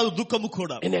 అంతేకాదు దుఃఖము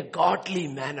కూడా. In a godly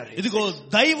manner. ఇదిగో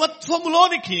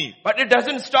దైవత్వములోనికి. But it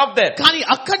doesn't stop there. కానీ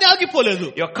అక్కడే ఆగిపోలేదు.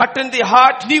 You're cut in the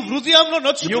heart. నీ హృదయంలో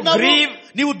నొచ్చుకున్నావు. You grieve.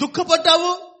 నీవు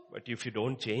దుఃఖపడ్డావు. But if you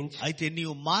don't change, అయితే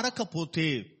నీవు మారకపోతే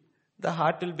the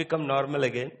heart will become normal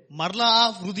again. మరలా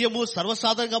హృదయము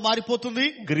సర్వసాధారణంగా మారిపోతుంది.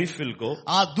 Grief will go.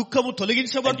 ఆ దుఃఖము And you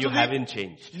తొలగించబడుతుంది. haven't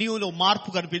changed. నీవులో మార్పు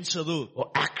కనిపించదు. Oh,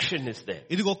 action is there.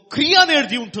 ఇదిగో క్రియ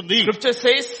అనేది ఉంటుంది. Scripture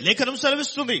says, లేఖనం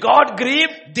సెలవిస్తుంది, God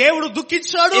grieved దేవుడు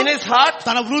దుఃఖించాడు in his heart.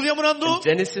 తన హృదయమునందు.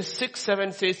 Genesis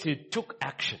 6:7 says he took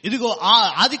action. ఇదిగో ఆ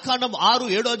ఆదికాండం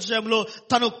 6-7 అధ్యాయంలో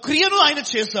తన క్రియను ఆయన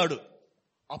చేశాడు.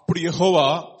 అప్పుడు యెహోవా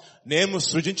నేను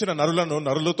సృజించిన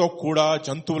నరులతో కూడా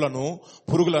జంతువులను,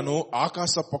 పురుగులను,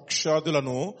 ఆకాశ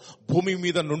పక్షాదులను భూమి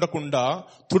మీద నుండకుండా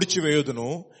తుడిచివేయుదును.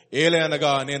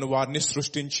 ఏలయనగా నేను వారిని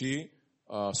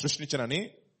సృష్టించనని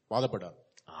బాధపడ్డాను.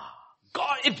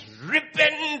 God, it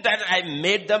repent that I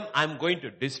made them. I'm going to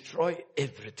destroy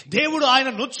everything. దేవుడు ఆయన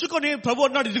నొచ్చుకొని ప్రభు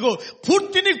అన్నాడు, ఇదిగో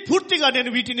పూర్తిగా నేను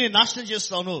వీటిని నాశనం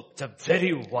చేస్తాను. It's a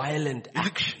very violent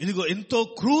action. ఇదిగో ఎంతో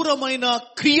క్రూరమైన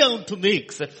క్రియ ఉంటుంది.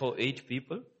 Except for 8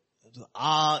 people.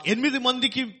 ఆ 8 మంది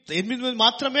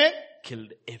మాత్రమే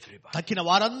Killed everybody. తక్కిన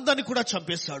వారందరినీ కూడా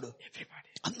చంపేశాడు. Everybody.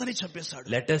 అందరినీ చంపేశాడు.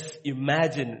 Let us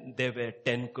imagine there were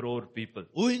 10 crore people.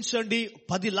 ఊహించండి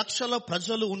 10 లక్షల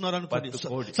ప్రజలు ఉన్నారనుకోండి.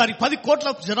 10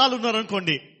 కోట్ల జనాలు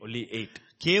ఉన్నారనుకోండి. Only 8.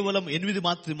 కేవలం 8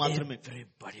 మాత్రమే.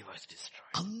 Everybody was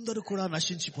destroyed. అందరూ కూడా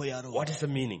నశించిపోయారు. What is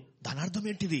the meaning? దాని అర్థం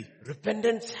ఏంటిది?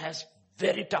 Repentance has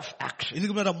very tough action. ఇది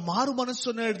మన మారు మనస్సు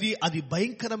అనేది అది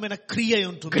భయంకరమైన క్రియ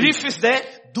ఉంటుంది. Grief is there.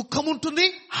 దుఃఖం ఉంటుంది.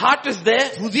 Heart is there.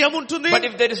 హృదయం ఉంటుంది. But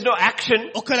if there is no action,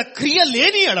 ఒకవేళ క్రియ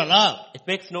లేని ఎడల it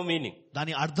makes no meaning.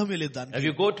 దాని అర్థమే లేదు. దానికి If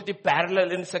you go to the parallel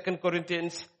in 2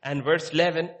 Corinthians and verse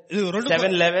 11,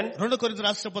 7:11, 2 కొరింథీ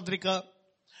రాసిన పత్రిక,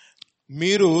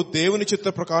 మీరు దేవుని చిత్త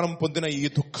ప్రకారం పొందిన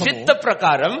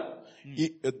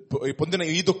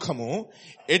ఈ దుఃఖము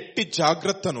ఎట్టి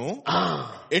జాగ్రత్తను,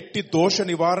 ఎట్టి దోష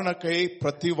నివారణకై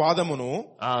ప్రతివాదమును,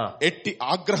 ఎట్టి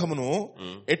ఆగ్రహమును,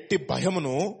 ఎట్టి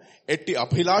భయమును, ఎట్టి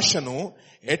అభిలాషను,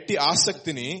 ఎట్టి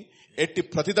ఆసక్తిని, ఎట్టి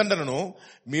ప్రతిదండనను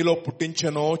మీలో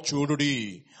పుట్టించెనో చూడుడి.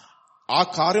 ఆ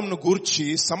కార్యమును గూర్చి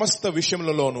సమస్త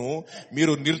విషయములలోనూ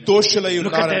మీరు నిర్దోషులై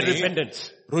ఉన్నారని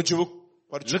రుజువు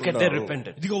look at their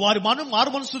repentance. ఇదిగో వారి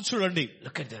మారు మనసు చూడండి.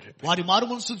 Look at their repentance. వారి మారు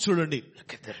మనసు చూడండి.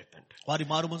 Look at their repentance. వారి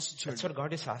మారు మనసు That's చూడండి. what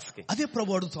God is asking. అదే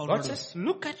ప్రభు అడుగుతా God ఉన్నాడు. says,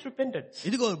 look at repentance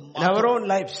ఇదిగో in our own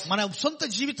lives. మన సొంత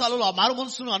జీవితాలలో ఆ మారు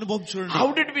మనసును అనుభవం చూడండి. How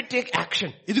did we take action?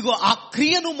 ఇదిగో ఆ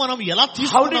క్రియను మనం ఎలా How did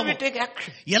తీసుకున్నాము, we take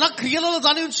action? ఎలా క్రియలలో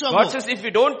దాని ఉంచాము. God says, if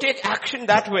you don't take action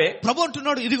that way, ప్రభు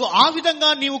అంటున్నాడు, ఇదిగో ఆ విధంగా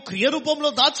నీవు క్రియ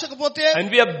రూపంలో దాచకపోతే, and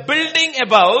we are building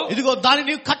above, ఇదిగో దాని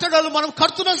నీవు కట్టడాలు మనం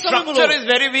కడుతున్న సమయంలో structure is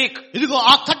very weak. ఇదిగో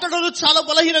ఆ కట్టడలు చాలా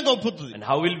బలహీనంగా ఉంటుంది. And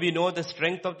how will we know the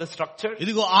strength of the structure?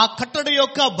 ఇదిగో ఆ కట్టడ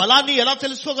యొక్క బలాన్ని ఎలా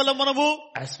తెలుసుకోగలం మనము?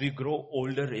 As we grow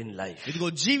older in life, ఇదిగో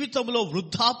జీవితంలో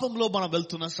వృద్ధాపంలో మనం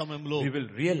వెళ్తున్న సమయంలో we will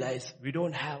realize we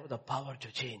don't have the power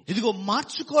to change. ఇదిగో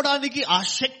మార్చుకోవడానికి ఆ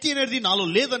శక్తి అనేది నాలో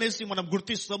లేదనేసి మనం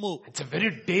గుర్తిస్తాము. It's a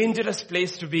very dangerous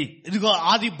place to be. ఇదిగో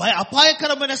అది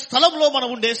అపాయకరమైన స్థలంలో మనం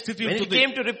ఉండే స్థితి When he ఉంటుంది.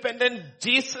 came to repentance,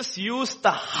 Jesus used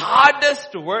the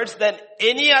hardest words than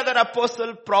any other apostle,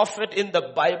 prophet in the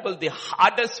Bible. The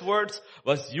hardest words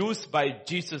was used by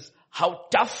Jesus. How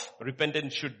tough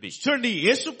repentance should be. చూడండి,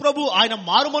 యేసు ప్రభు ఆయన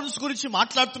మారు మనసు గురించి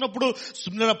మాట్లాడుతున్నప్పుడు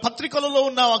పత్రికలలో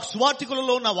ఉన్న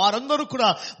సువార్తికులలో ఉన్న వారందరూ కూడా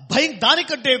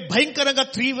దానికంటే భయంకరంగా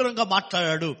తీవ్రంగా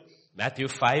మాట్లాడాడు. Matthew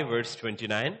 5 verse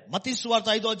 29. మత్తయి సువార్త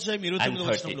 5వ అధ్యాయం 29వ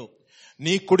వచనంలో,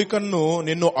 నీ కుడి కన్ను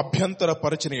నిన్ను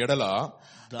అభ్యంతరపరచిన ఎడల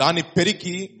దాని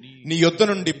పెరికి నీ యొద్ద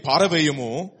నుండి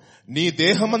పారవేయము, నీ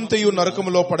దేహమంతయు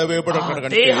నరకములో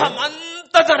పడవేయబడకంటే.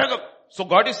 దేహమంతా నరకం. So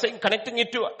God is saying, connecting it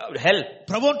to hell.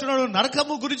 ప్రభు అంటున్నాడు,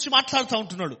 నరకము గురించి మాట్లాడుతూ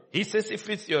ఉంటున్నాడు. He says, if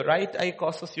it's your right eye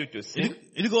causes you to sin,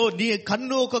 ఇదిగో నీ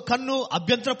కన్ను ఒక కన్ను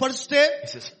అభ్యంతరపరిస్తే he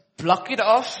says, pluck it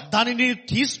off. దానిని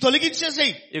తీసి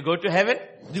తొలగించేసేయి. You go to heaven,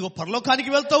 ఇదిగో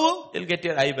పరలోకానికి వెళ్తావు, you'll get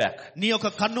your eye back. నీ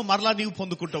యొక్క కన్ను మరలా నీవు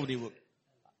పొందుకుంటావు నీవు.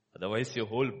 Otherwise your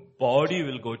whole body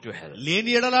will go to hell.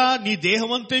 లేని ఎడల నీ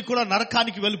దేహమంతా కూడా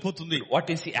నరకానికి వెళ్ళిపోతుంది. What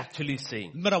is he actually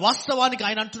saying? మరి వాస్తవానికి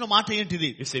ఆయన అంటున్న మాట ఏంటిది?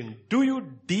 He's saying, do you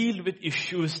deal with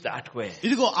issues that way?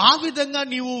 ఇదిగో ఆ విధంగా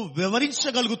నీవు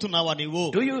వివరించగలుగుతున్నావా? నీవు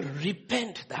Do you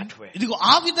repent that way? ఇదిగో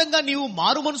ఆ విధంగా నీవు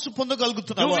మారు మనసు Do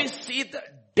పొందగలుగుతున్నావా? we see the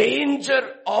danger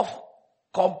of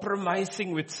compromising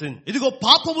with sin? ఇదిగో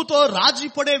పాపముతో రాజీ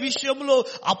పడే విషయంలో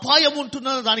అపాయం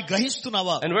ఉంటున్నది దాన్ని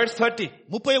గ్రహిస్తున్నావా? And verse 30.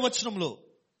 30వ వచనంలో,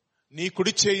 నీ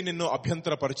కుడి చేయి నిన్ను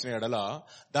అభ్యంతరపరిచిన ఎడల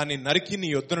దాన్ని నరికి నీ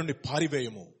యొద్ద నుండి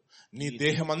పారివేయము, నీ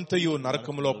దేహమంతయు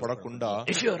నరకములో పడకుండా.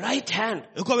 If your right hand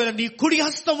ఒకవేళ నీ కుడి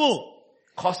హస్తము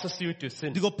causes you to sin,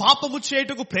 ఇదిగో పాపము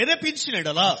చేయుటకు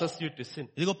ప్రేరేపించినడలా, causes you to sin.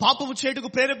 ఇదిగో పాపము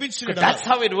చేయుటకు ప్రేరేపించినడలా, That's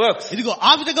how it works. ఇదిగో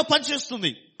ఆ విధంగా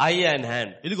పనిచేస్తుంది. Eye and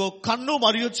hand. ఇదిగో కన్ను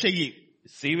మరియు చెయ్యి.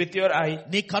 See with your eye.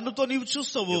 నీ కన్నుతో నీవు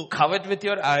చూస్తావు, Covet with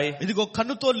your eye. ఇదిగో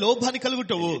కన్నుతో లోభాన్ని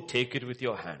కలుగుతావు, Take it with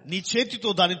your hand. నీ చేతితో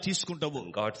దాన్ని తీసుకుంటావు.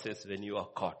 God says, when you are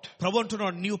caught, ప్రభు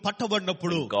అంటున్నాడు, నీవు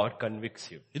పట్టబడినప్పుడు God convicts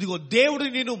you. ఇదిగో దేవుడు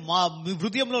నేను మా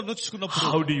హృదయంలో నొచ్చుకున్నప్పుడు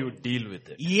How do you deal with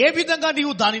it? ఏ విధంగా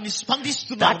నీవు దానిని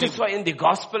స్పందిస్తున్నావు? That is why in the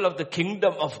gospel of the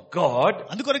kingdom of God,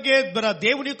 అందుకొరకే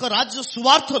దేవుని యొక్క రాజ్య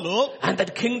సువార్తలో, and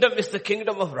that kingdom is the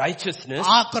kingdom of righteousness,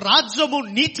 ఆ యొక్క రాజ్యము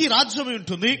నీతి రాజ్యమే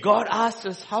ఉంటుంది. God asks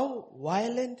us, how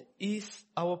violent is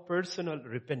our personal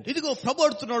repentance? ఇదిగో ప్రభు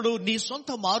అంటున్నాడు, నీ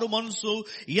సొంత మారు మనసు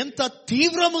ఎంత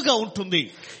తీవ్రముగా ఉంటుంది.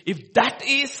 If that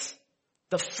is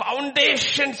the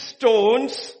foundation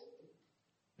stones,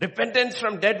 repentance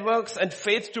from dead works and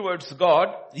faith towards God,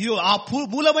 ఆ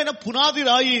మూలమైన పునాది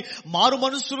రాయి మారు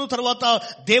మనస్సును తర్వాత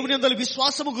దేవుని యందు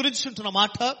విశ్వాసము గురించి ఉంటున్న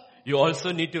మాట, you also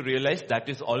need to realize that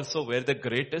is also where the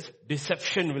greatest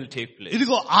deception will take place.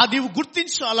 ఇదిగో నీవు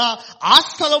గుర్తించాలా, ఆ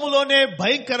స్థలములోనే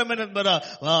భయంకరమైన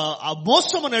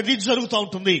మోసం అనేది జరుగుతూ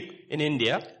ఉంటుంది. In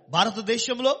India,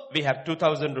 భారతదేశంలో we have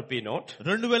 2000 rupee note,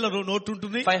 2000 note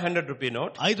ఉంటుంది, 500 rupee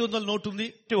note, 500 నోటు ఉంది,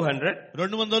 200,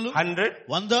 200, 100,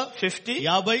 100, 50,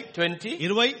 50, 20,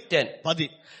 20, 10. 10.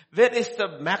 Where is the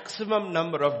maximum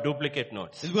number of duplicate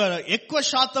notes? ఇదిగో ఎక్కువ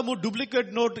శాతము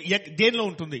డూప్లికేట్ నోట్ దేనిలో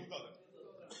ఉంటుంది?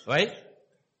 Why?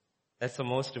 That's the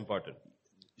most important.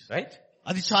 Right?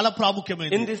 అది చాలా In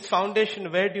ప్రాముఖ్యమైనది. this foundation,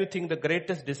 where do you think the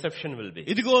greatest deception will be?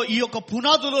 ఇదిగో ఈ యొక్క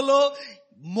పునాదులలో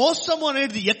మోసము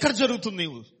అనేది ఎక్కడ జరుగుతుంది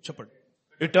చెప్పండి?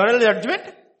 Eternal judgment?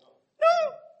 No.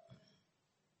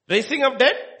 Raising of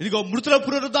dead? ఇదిగో మృతుల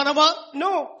పునరుద్ధానమా?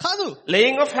 No. కాదు.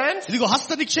 Laying of hands? ఇదిగో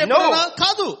హస్త నిక్షేపణ?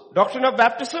 కాదు. Doctrine of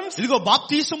baptisms? ఇదిగో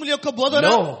బాప్తిసముల యొక్క బోధన?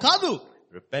 No. కాదు.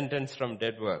 Repentance from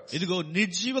dead works. ఇదిగో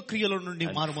నిర్జీవ క్రియల నుండి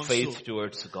మారు And మనసు, faith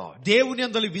towards God. దేవుని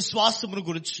యందలి విశ్వాసమును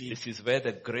గురించి. This is where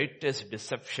the greatest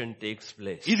deception takes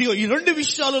place. ఇదిగో ఈ రెండు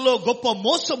విషయాలలో గొప్ప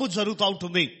మోసము జరుగుతూ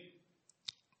ఉంటుంది.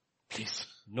 Please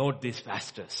note these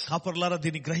pastors. కాపర్లారా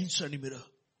దీన్ని గ్రహించండి, మీరు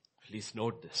Please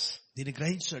note this. దీన్ని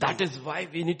గ్రహించండి. That is why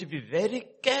we need to be very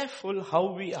careful how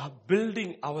we are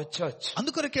building our church.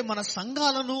 అందుకొరకే మన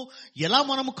సంఘాలను ఎలా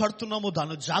మనము కడుతున్నామో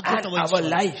దాని జాగ్రత్త And our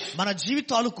life. మన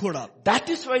జీవితాలు కూడా. That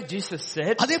is why Jesus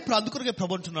said, అదే అందుకొరకే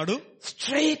ప్రభు అంటున్నాడు,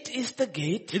 straight is the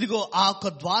gate ఇదిగో ఆ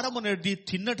యొక్క ద్వారం అనేది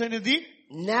తిన్నటనేది,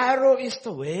 narrow is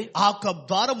the way ఆ యొక్క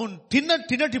ద్వారము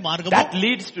తిన్నటి మార్గము that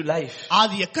leads to life.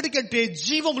 అది ఎక్కడికంటే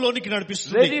జీవంలోనికి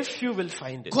నడిపిస్తుంది. Very few will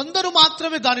find it. కొందరు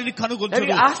మాత్రమే దానిని When you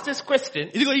కనుగొంటారు. ask this question,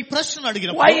 ఇదిగో ఈ ప్రశ్న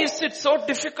అడిగిన why is it so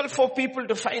difficult for people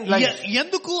to find life?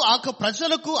 ఎందుకు ఆ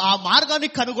ప్రజలకు ఆ మార్గాన్ని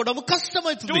కనుగొనడం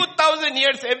కష్టమైతుంది? 2000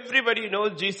 years everybody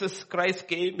knows Jesus Christ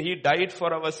came, he died for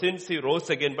our sins, he rose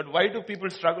again. But why do people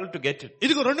struggle to get it?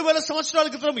 ఇదిగో 2000 సంవత్సరాల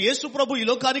క్రితం యేసు ప్రభు ఈ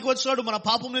లోకానికి వచ్చాడు, మన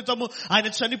పాపం నిమిత్తము ఆయన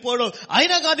చనిపోయాడు.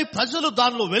 అయినా గాని ప్రజలు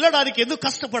దానిలో వెళ్ళడానికి ఎందుకు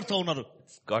కష్టపడుతూ ఉన్నారు?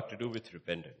 It's got to do with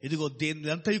repentance. ఇదిగో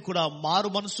దీనంతా కూడా మారు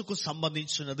మనసుకు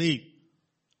సంబంధించినది.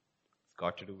 It's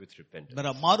got to do with repentance.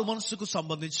 మరి మారు మనసుకు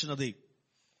సంబంధించినది.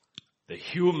 The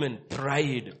human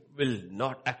pride will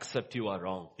not accept you are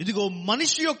wrong. ఇదిగో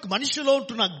మనిషిలో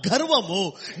ఉంటున్న గర్వము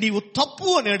నీవు తప్పు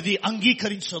అనేది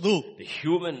అంగీకరించదు. The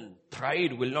human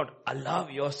pride will not allow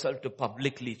yourself to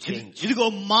publicly change. ఇదిగో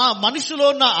మనిషిలో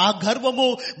ఉన్న ఆ గర్వము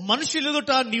మనుషుల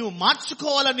ఎదుట నీవు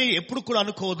మార్చుకోవాలని ఎప్పుడు కూడా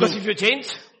అనుకోవద్దు. Because if you change,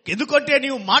 ఎందుకంటే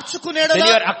నీవు మార్చుకునేడా, when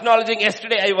you are acknowledging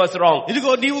yesterday I was wrong,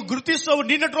 ఇదిగో నీవు గుర్తిస్తావు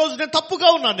నిన్నటి రోజు నేను తప్పుగా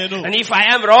ఉన్నాను నేను. and if I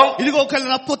am wrong, ఇదిగో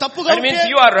ఒకవేళ తప్పుగా that means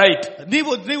you are right.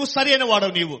 నీవు సరి అయిన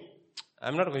వాడవు. నీవు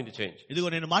I'm not going to change. ఇదిగో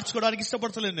నేను మార్చుకోవడానికి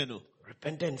ఇష్టపడతలేను. నేను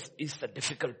Repentance is the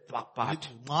difficult part.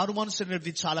 మారు మనసు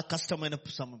అనేది చాలా కష్టమైన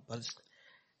పరిస్థితి.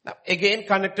 Now again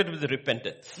connected with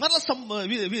repentance. మరలా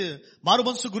మారు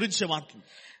మనసు గురించే మాట్లాడు.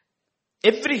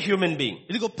 Every human being,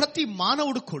 ఇదిగో ప్రతి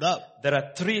మానవుడు కూడా there are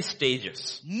 3 stages.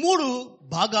 3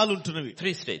 భాగాలు ఉంటున్నవి.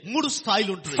 3 stages. 3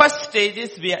 స్థాయిలు ఉంటున్నవి. First stage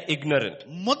is we are ignorant.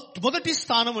 మొదటి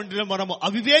స్థానం అంటే మనము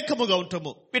అవివేకముగా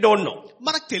ఉంటాము. We don't know.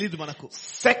 మనకు తెలియదు. మనకు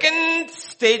Second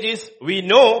stage is we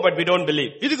know but we don't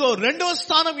believe. ఇదిగో రెండవ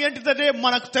స్థానం ఏంటిదంటే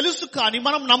మనకు తెలుసు కానీ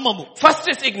మనం నమ్మము. First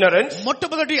is ignorance.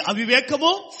 మొట్టమొదటి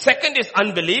అవివేకము. Second is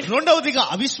unbelief. రెండవదిగా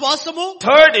అవిశ్వాసము.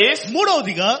 Third is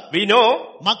మూడవదిగా we know.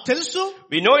 మాకు తెలుసు.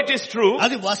 We know it is true.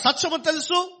 అది సత్యమని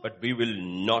తెలుసు. But we will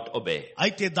not obey.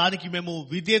 అయితే దానికి మేము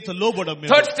విధేయత లోబడం.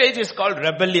 Third stage is called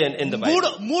rebellion in the Bible.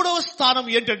 మూడవ స్థానం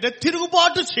ఏంటంటే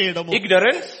తిరుగుబాటు చేయడము.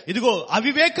 Ignorance, ఇదిగో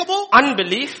అవివేకము,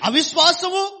 unbelief,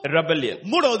 అవిశ్వాసము, rebellion.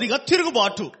 మూడవదిగా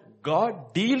తిరుగుబాటు. God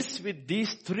deals with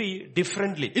these 3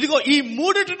 differently. ఇదిగో ఈ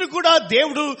మూడిటిని కూడా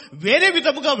దేవుడు వేరే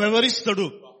విధముగా వ్యవహరిస్తాడు.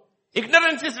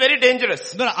 Ignorance is very dangerous.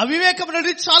 అవివేకం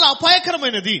అనేది చాలా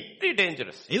అపాయకరమైనది. Very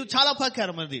dangerous. ఇది చాలా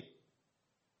అపాయకరమైనది.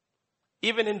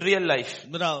 Even in real life.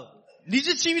 నిజ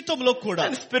జీవితంలో కూడా,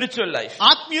 and spiritual life.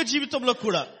 ఆత్మీయ జీవితంలో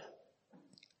కూడా.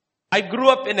 I grew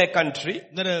up in a country.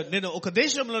 నేను ఒక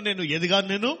దేశంలో నేను ఎదిగాను.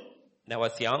 నేను I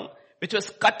was young, which was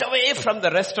cut away from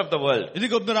the rest of the world.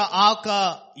 ఇదిగో ఆ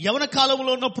యవన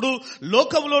కాలంలో ఉన్నప్పుడు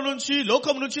లోకం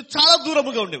నుంచి చాలా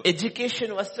దూరముగా ఉండేది. Education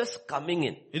was just coming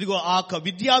in. ఇదిగో ఆ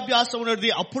విద్యాభ్యాసం అనేది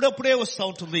అప్పుడప్పుడే వస్తూ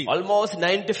ఉంటుంది. Almost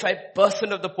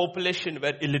 95% of the population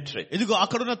were illiterate. ఇదిగో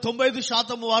అక్కడున్న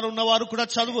 95% వారు ఉన్నవారు కూడా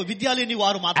చదువు విద్య లేని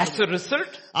వారు మాత్రమే. As a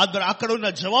result, అక్కడ ఉన్న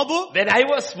జవాబు, when I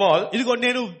was small, ఇదిగో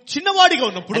నేను చిన్నవాడిగా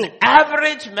ఉన్నప్పుడు an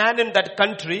average man in that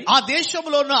country, ఆ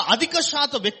దేశంలో ఉన్న అధిక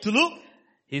శాతం వ్యక్తులు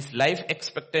his life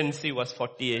expectancy was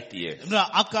 48 years.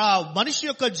 మనిషి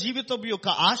యొక్క జీవితం యొక్క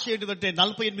ఆశ ఏంటంటే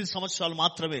 48 సంవత్సరాలు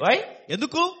మాత్రమే. Why?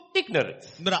 ఎందుకు? Ignorance.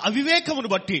 అవివేకమును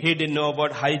బట్టి. He didn't know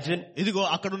about hygiene. ఇదిగో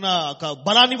అక్కడున్న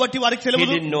బలాన్ని బట్టి వారికి తెలియదు.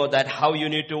 He didn't know that how you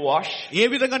need to wash. ఏ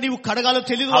విధంగా నీవు కడగాలో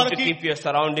తెలియదు How వారికి. to keep your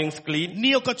surroundings clean.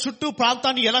 నీ యొక్క చుట్టూ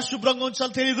ప్రాంతాన్ని ఎలా శుభ్రంగా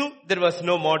ఉంచాలో తెలియదు. There was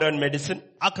no modern medicine.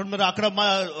 అక్కడ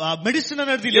మెడిసిన్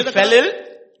అనేది You లేదు. fell ill.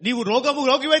 నీవు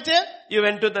రోగివైతే you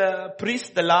went to the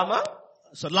priest, the lama.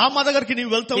 So lama దగ్గరికి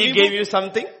నీవు వెళ్తావు. He gave you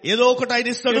something. ఏదో ఒకటి ఆయన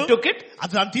ఇస్తాడు. You took it.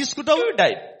 అది దాన్ని తీసుకుంటావు. You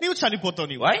died. నీవు చనిపోతావు.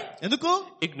 నీవు Why? ఎందుకు?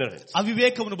 Ignorance.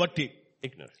 అవివేకమును బట్టి.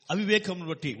 Ignorance. అవివేకమును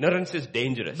బట్టి. Ignorance is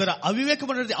dangerous.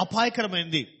 అవివేకం అనేది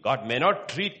అపాయకరమైనది. God may not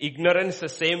treat ignorance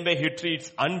the same way he treats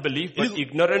unbelief, but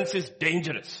ignorance is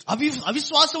dangerous.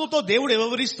 అవిశ్వాసముతో దేవుడు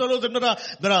వ్యవహరిస్తాడో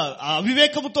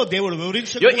అవివేకముతో దేవుడు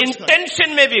వ్యవహరించడు. Your intention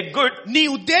may be good. నీ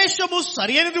ఉద్దేశము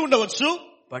సరైనది ఉండవచ్చు.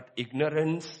 But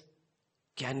ignorance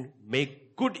can make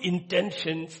good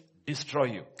intentions destroy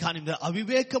you. కానీ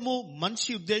అవివేకము మంచి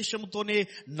ఉద్దేశంతోనే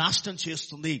నాశనం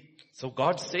చేస్తుంది. So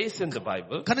God says in the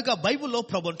Bible, కనుక బైబిల్లో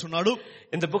ప్రభు అంటున్నాడు,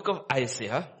 in the book of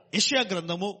Isaiah, యెషయా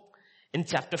గ్రంథము in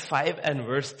chapter 5 and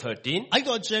verse 13,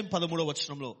 5వ అధ్యాయం 13వ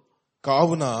వచనంలో,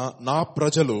 కావున నా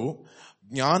ప్రజలు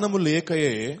జ్ఞానము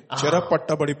లేకయే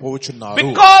చెరపట్టబడిపోచున్నారు.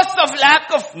 because of lack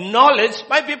of knowledge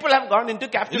my people have gone into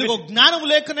captivity. జ్ఞానము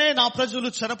లేకనే నా ప్రజలు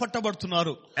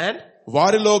చెరపట్టబడుతున్నారు. And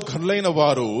వారిలో ఘనులైన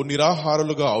వారు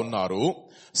నిరాహారులుగా ఉన్నారు.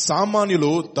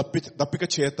 సామాన్యులు దప్పిక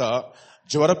చేత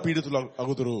జ్వర పీడితులు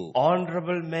అగుదురు.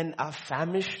 honorable men are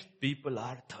famished, people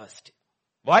are thirsty.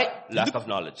 Why? Lack of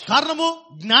knowledge. కారణము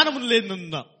జ్ఞానము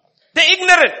లేనందున. They're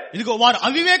ignorant. ఇదిగో వారు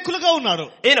అవివేకులుగా ఉన్నారు.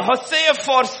 In Hosea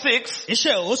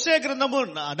 4:6, హోషేయ గ్రంథము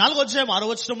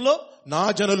 4:6 నా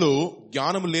జనులు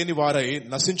జ్ఞానము లేని వారై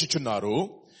నశించుచున్నారు,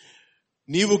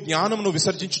 నీవు జ్ఞానమును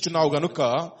విసర్జించుచున్నావు గనుక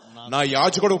నా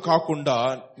యాజకుడు కాకుండా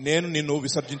నేను నిన్ను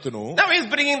విసర్జింతును. now he's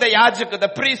bringing the yajak,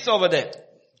 the priests over there,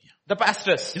 the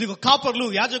pastors. ఇదిగో కాపర్లు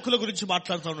యాజకుల గురించి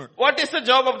మాట్లాడుతూ ఉన్నాడు. What is the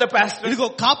job of the pastor? ఇదిగో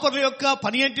కాపర్ల యొక్క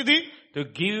పని ఏంటిది? To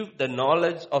give the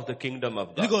knowledge of the kingdom of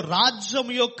God. ఇదిగో రాజ్యం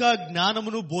యొక్క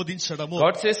జ్ఞానమును బోధించడము.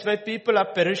 God says my people are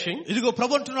perishing ఇదిగో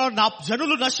ప్రభు అంటున్నాడు, నా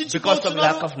జనులు because of నశించిపోతున్నారు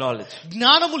lack of knowledge.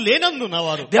 జ్ఞానము లేనందున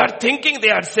వారు. They are thinking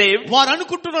they are saved, వారు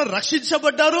అనుకుంటున్నారు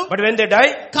రక్షించబడ్డారు, but when they die,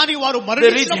 కానీ వారు reach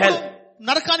మరణించినప్పుడు hell.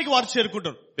 నరకానికి వారు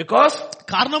చేరుకుంటారు. because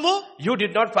కారణము you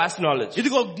did not pass knowledge.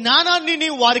 ఇదిగో జ్ఞానాన్ని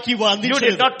నీవు వారికి You did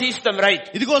అందించలేదు. not teach them right.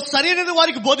 ఇదిగో సరైనది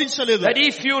వారికి బోధించలేదు. That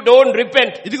if you don't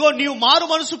repent, ఇదిగో నీవు మారు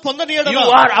మనసు పొందనీయడం you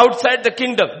are outside the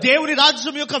kingdom. దేవుని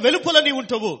రాజ్యం యొక్క వెలుపల నీవు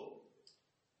ఉంటావు.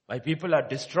 My people are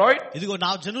destroyed ఇదిగో నా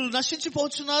జనులు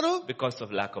నశించిపోతున్నారు because of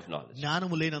lack of knowledge.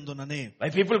 జ్ఞానము లేనందుననే. My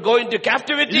people go into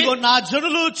captivity ఇదిగో నా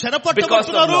జనులు because of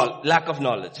చెరపట్టబడుతున్నారు lack of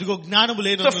knowledge. ఇదిగో జ్ఞానము So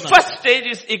లేనందున. first stage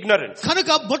is ignorance. కనుక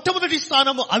మొట్టమొదటి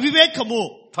స్థానము అవివేకము.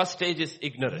 First stage is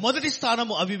ignorance. మొదటి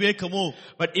స్థానము అవివేకము.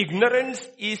 But ignorance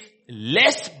is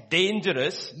less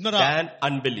dangerous Nara. than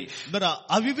unbelief.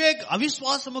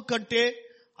 అవిశ్వాసము కంటే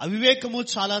అవివేకము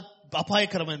చాలా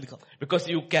అపాయకరమైనది. Because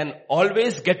you can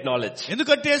always get knowledge.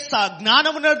 ఎందుకంటే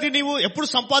జ్ఞానం అనేది నీవు ఎప్పుడు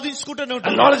సంపాదించుకుంటూనే And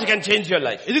ఉంటావు. knowledge can change your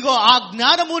life. ఇదిగో ఆ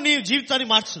జ్ఞానము నీ జీవితాన్ని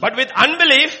మార్చుతుంది. But with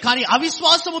unbelief, కానీ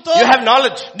అవిశ్వాసముతో you have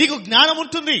knowledge, నీకు జ్ఞానం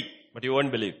ఉంటుంది, but you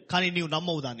won't believe. కానీ నీవు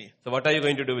నమ్మవు దాన్ని. So what are you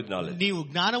going to do with knowledge? నీవు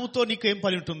జ్ఞానముతో నీకు ఏం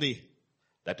పని ఉంటుంది?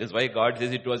 That is why God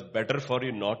says it was better for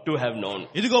you not to have known.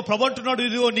 ఇదిగో ప్రభు అంటున్నాడు,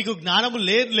 ఇదిగో నీకు జ్ఞానము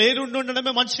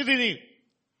లేనుండడమే మంచిది.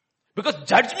 Because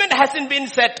judgment hasn't been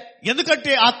set.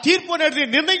 ఎందుకంటే ఆ తీర్పు అనేది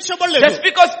నిర్ణయించబడలేదు. Just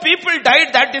because people died,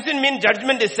 that doesn't mean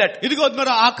judgment is set. ఇదిగో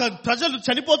మరి ఆ ప్రజలు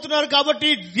చనిపోతున్నారు కాబట్టి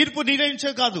తీర్పు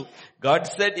నిర్ణయించే కాదు. God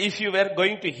said if you were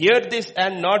going to hear this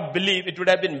and not believe, it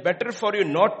would have been better for you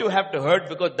not to have to heard,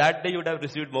 because that day you would have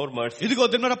received more mercy. ఇదిగో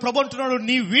దిన ప్రభు అంటున్నాడు,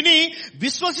 నీ విని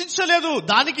విశ్వసించలేదు,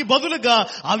 దానికి బదులుగా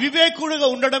అవివేకుడుగా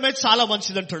ఉండడమే చాలా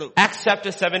మంచిది అంటాడు. Acts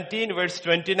chapter 17 verse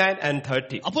 29 and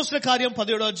 30. అపోస్తల కార్యం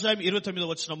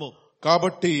 17:29.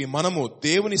 కాబట్టి మనము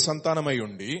దేవుని సంతానమై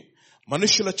ఉండి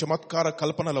మనుష్యుల చమత్కార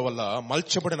కల్పనల వల్ల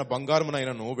మల్చబడిన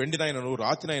బంగారమునైనను వెండినైనను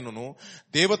రాతినైనను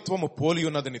దేవత్వము పోలి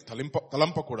ఉన్నదని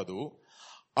తలంపకూడదు.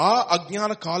 ఆ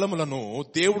అజ్ఞాన కాలములను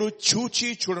దేవుడు చూచి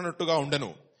చూడనట్టుగా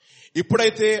ఉండెను.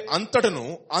 ఇప్పుడైతే అంతటను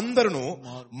అందరూ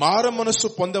మారు మనస్సు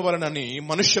పొందవలనని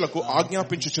మనుష్యులకు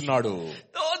ఆజ్ఞాపించుచున్నాడు.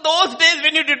 Those days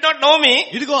when you did not know me,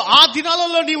 ఇదిగో ఆ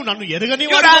దినాలలో నీవు నన్ను ఎరగని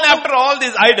you ran after all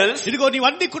these idols. ఇదిగో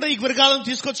నీవన్నీ కూడా ఈ విగ్రహాలను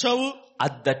తీసుకొచ్చావు.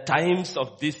 At the times of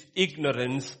this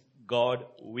ignorance, God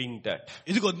winked at.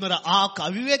 ఇదిగో మరి ఆ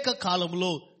అవివేక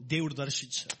కాలంలో దేవుడు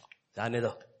దర్శించాడు.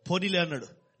 దానేదో పోనీలే అన్నాడు.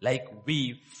 Like we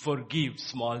forgive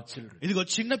small children. ఇదిగో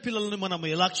చిన్న పిల్లల్ని మనం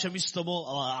ఎలా క్షమిస్తామో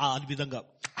ఆ విధంగా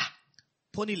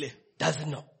పోనీలే.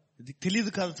 Doesn't know. ఇది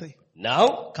తెలియదు కదా. Now,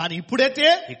 కానీ ఇప్పుడైతే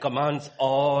He commands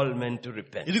all men to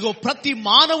repent. ఇదిగో ప్రతి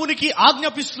మానవునికి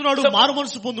ఆజ్ఞాపిస్తున్నాడు, మారు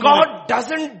మనసు పొందు. God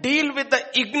doesn't deal with the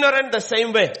ignorant the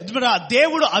same way.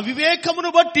 దేవుడు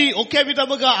అవివేకమును బట్టి ఒకే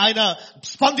విధముగా ఆయన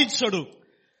స్పందించాడు.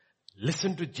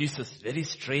 Listen to Jesus, very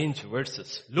strange verses.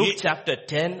 Luke chapter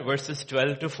 10 verses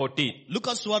 12 to 14.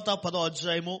 లూకా సువార్త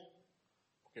 10వ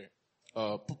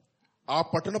ఆ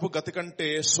పట్టణపు గతి కంటే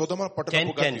సొదొమ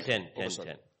పట్టణపు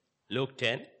 10. Luke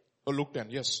 10. Luke 10,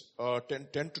 yes.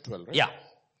 10 to 12, right? Yeah.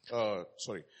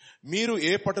 Sorry. మీరు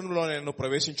ఏ పట్టణంలో నేను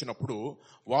ప్రవేశించినప్పుడు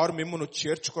వారు మిమ్మును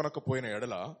చేర్చుకొనకపోయిన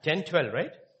ఎడల 10:12,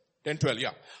 right? 10-12,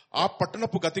 yeah. ఆ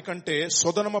పట్టణపు గతి కంటే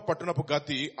సొదొమ పట్టణపు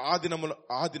గతి ఆ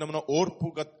దినమున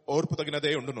ఓర్పు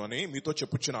తగినదే ఉండును అని మీతో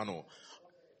చెప్పుచున్నాను.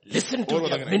 Listen to me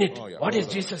a minute. What is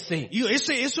Jesus saying?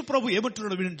 యేసు ప్రభు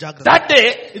ఏమంటున్నాడు వినండి జాగ్రత్త. That day,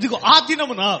 ఇదిగో ఆ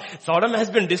దినమున Sodom has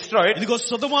been destroyed. ఇదిగో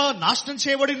సొదొమ నాశనం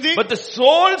చేయబడింది. But the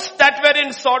souls that were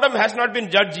in Sodom has not been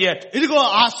judged yet. ఇదిగో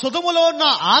ఆ సొదొమలో ఉన్న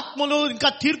ఆత్మలు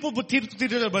ఇంకా తీర్పు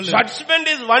తీర్చబడలేదు. Judgment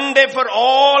is one day for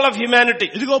all of humanity.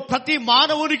 ఇదిగో ప్రతి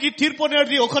మానవునికి తీర్పు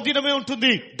అనేది ఒక దినమే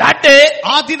ఉంటుంది. That day,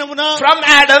 ఆ దినమున from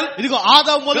Adam ఇదిగో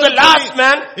ఆదాము to the last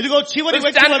man, ఇదిగో చివరి will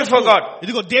వ్యక్తి stand వరకు before God.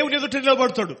 ఇదిగో దేవుని ఎదుట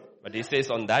నిలబడతాడు. But he says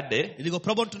on that day, ఇదిగో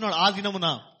ప్రభు అంటున్నాడు, ఆ దినమున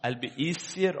I'll be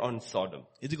easier on Sodom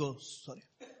ఇదిగో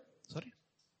sorry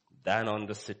than on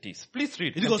the cities. Please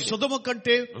read. ఇదిగో సొదొమ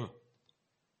కంటే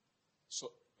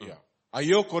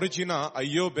అయ్యో కొరజిన,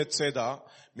 అయ్యో బెత్సేదా,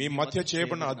 మీ మధ్య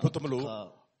చేయబడిన అద్భుతములు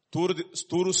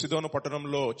తూరు సిదోను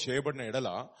పట్టణంలో చేయబడిన ఎడల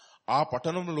ఆ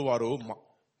పట్టణంలో వారు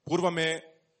పూర్వమే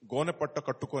గోనె పట్ట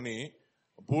కట్టుకొని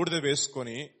బూడిద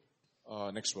వేసుకొని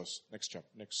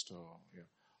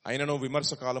అయినను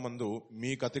విమర్శ కాలమందు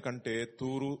మీ గతి కంటే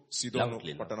తూరు సిదోను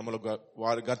పట్టణముల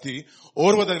వారి గతి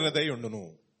ఓర్వదగినదై ఉండును.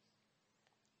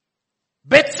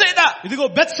 బెత్సేదా, ఇదిగో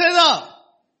బెత్సేదా,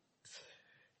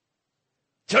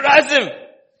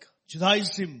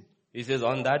 జుదాయిసిం. He says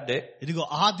on that day, ఇదిగో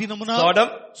ఆ దినమున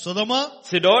సొదొమ,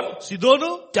 సిదోను,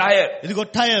 Tyre, ఇదిగో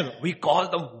tyre, we call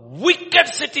them wicked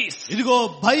cities. ఇదిగో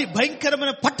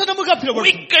భయంకరమైన పట్టణముగా పిలువబడు,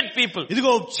 wicked people.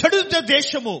 ఇదిగో చెడు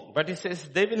దేశము. But he says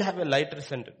they will have a lighter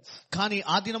sentence. కానీ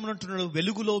ఆ దినమున అంటున్నాడు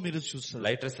వెలుగులో మీరు చూస్తారు,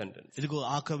 lighter sentence. ఇదిగో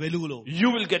ఆ వెలుగులో you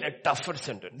will get a tougher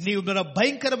sentence. నీవు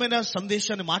భయంకరమైన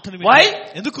సందేశాన్ని మాటను. Why?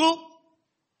 ఎందుకు?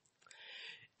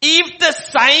 If the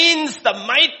signs, the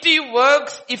mighty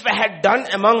works, if I had done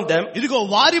among them, ఇదిగో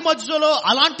వారి మధ్యలో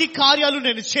అలాంటి కార్యాలు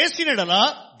నేను చేసినడలా,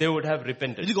 they would have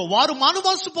repented. ఇదిగో వారు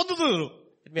మారుమనస్సు పొందుతారు.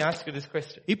 Let me ask you this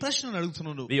question. ఈ ప్రశ్నను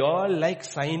అడుగుతున్నాను. We all like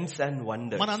signs and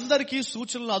wonders. మనందరికీ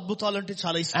సూచనలు, అద్భుతాలు అంటే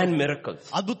చాలా ఇష్టం. And miracles.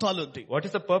 అద్భుతాలు అంటే. What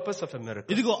is the purpose of a miracle?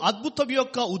 ఇదిగో అద్భుతం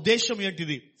యొక్క ఉద్దేశం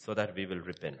ఏంటిది? So that we will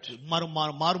repent.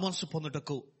 మారుమనస్సు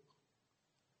పొందుటకు.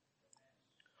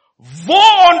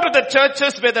 Woe unto the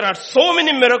churches where there are so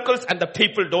many miracles and the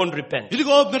people don't repent.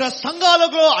 ఇదిగో మీరు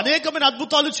సంఘాలలో అనేకమైన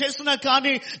అద్భుతాలు చేసినా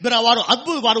కానీ మీరు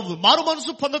వారు మారు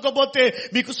మనసు పొందకపోతే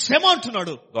మీకు శ్రమ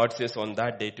అంటున్నాడు. God says on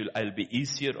that day I'll be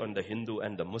easier on the Hindu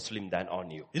and the Muslim than on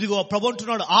you. ఇదిగో ప్రభు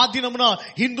అంటున్నాడు ఆ దినమున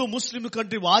హిందూ ముస్లిం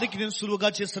కంటే వారికి నేను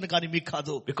సులువుగా చేస్తాను కానీ మీకు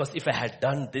కాదు. Because if I had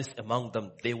done this among them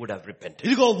they would have repented.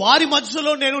 ఇదిగో వారి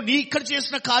మధ్యలో నేను నీ ఇక్కడ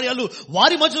చేసిన కార్యాలు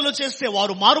వారి మధ్యలో చేస్తే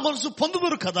వారు మారు మనసు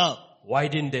పొందుదురు కదా. Why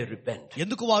didn't they repent?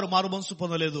 ఎందుకు వారు మారు మనసు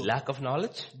పొందలేదు? Lack of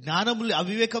knowledge? జ్ఞానము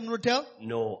అవివేకం నుండి?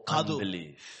 No, కాదు.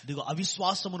 unbelief. ఇదిగో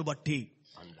అవిశ్వాసమును బట్టి.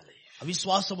 Unbelief.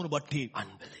 అవిశ్వాసమును బట్టి.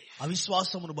 Unbelief.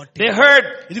 అవిశ్వాసమును బట్టి. They heard,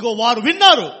 ఇదిగో వారు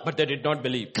విన్నారు, but they did not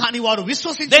believe. కానీ వారు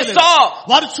విశ్వసించలేదు. They saw,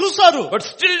 వారు చూశారు, but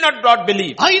still not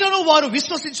believe. అయినను వారు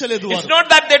విశ్వసించలేదు. It's not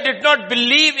that they did not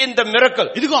believe in the miracle.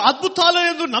 ఇదిగో అద్భుతాల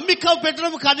యందు నమ్మిక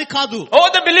పెట్టడం కానీ కాదు. Oh,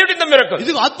 they believed in the miracle.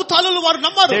 ఇదిగో అద్భుతాలలో వారు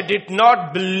నమ్మారు. They did not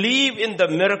believe in the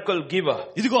miracle giver.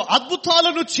 ఇదిగో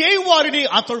అద్భుతాలను చేయు వారిని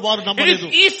వారు నమ్మలేదు.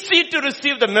 It is easy to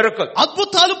receive the miracle.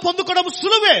 అద్భుతాలు పొందుకోవడం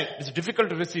సులువే. It's difficult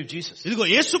to receive Jesus. ఇదిగో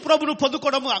యేసు ప్రభువును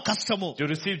పొందుకోవడం కష్టము. To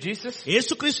receive Jesus,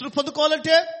 యేసుక్రీస్తును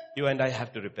పొందుకోవాలంటే you and I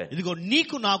have to repent. ఇదిగో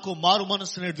నీకు నాకు మారు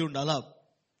మనస్సు అనేది ఉండాలా.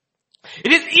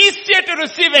 It is easier to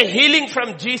receive a healing from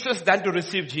Jesus than to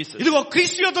receive Jesus. ఇదిగో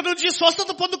క్రీస్తు యొద్ద నుంచి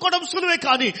స్వస్థత పొందుకోవడం సులువే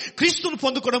కానీ క్రీస్తును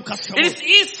పొందుకోవడం కష్టం. It is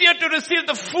easier to receive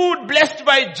the food blessed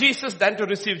by Jesus than to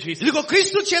receive Jesus. ఇదిగో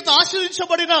క్రీస్తు చేత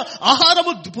ఆశీర్వదించబడిన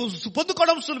ఆహారము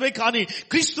పొందుకోవడం సులువే కానీ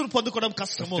క్రీస్తును పొందుకోవడం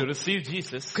కష్టము. To receive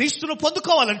Jesus, క్రీస్తును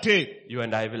పొందుకోవాలంటే you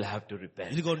and I will have to repent.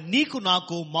 ఇదిగో నీకు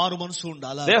నాకు మారు మనసు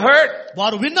ఉండాలా. They heard,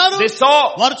 వారు విన్నారు, they saw,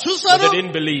 వారు చూశారు, but they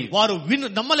didn't believe. వారు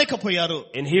నమ్మలేకపోయారు.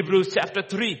 In Hebrews chapter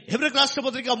 3, రాష్ట్ర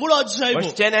పత్రిక 3వ అధ్యాయము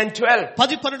verse 10 and 12,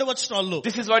 10-12 వచనాల్లో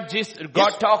this is what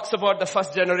God talks about the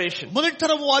first generation. మొదటి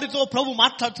తరం వారితో ప్రభు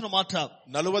మాట్లాడుతున్న మాట.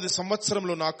 40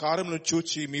 సంవత్సరములు నా కార్యమును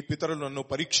చూచి మీ పితరులు నన్ను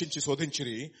పరీక్షించి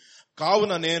శోధించిరి.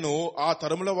 కావున నేను ఆ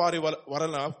తరముల వారి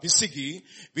వలన విసిగి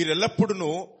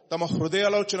వీరెల్లప్పుడూ తమ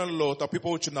హృదయాలోచనలలో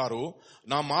తప్పిపోచున్నారు.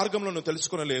 నా మార్గములను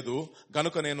తెలుసుకొనలేదు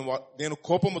గనుక నేను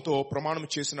కోపముతో ప్రమాణం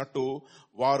చేసినట్టు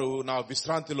వారు నా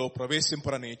విశ్రాంతిలో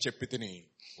ప్రవేశింపరని చెప్పి తిని.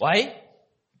 Why?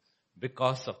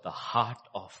 Because of the heart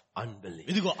of unbelief.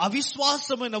 ఇదిగో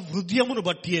అవిశ్వాసమైన హృదయమును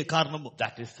బట్టియే కారణము.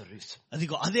 That is the reason.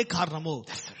 అదిగో అదే కారణము.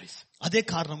 That's the reason. అదే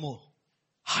కారణము.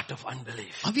 Heart of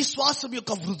unbelief. అవిశ్వాసం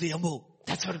యొక్క హృదయము.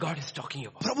 That's what God is talking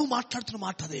about. ప్రభు మాట్లాడుతున్న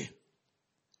మాట అదే.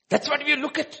 That's what we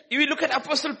look at. If we look at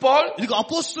Apostle Paul, ఇదిగో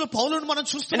అపోస్తలుల పౌలును మనం and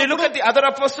you చూస్తున్నప్పుడు, look at the other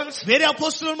apostles, వేరే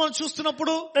అపోస్తలులను మనం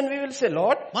చూస్తున్నప్పుడు, then we will say,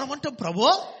 Lord, మనం అంటాం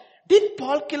ప్రభువా, did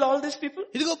Paul kill all these people?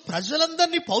 ఇదిగో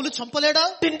ప్రజలందరినీ పౌలు చంపలేడా?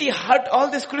 Didn't he hurt all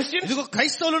these Christians? ఇదిగో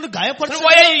క్రైస్తవులను Then గాయపరచ.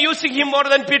 why are you using him more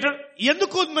than Peter?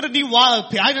 ఎందుకు మరి నీ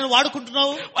ఆయనను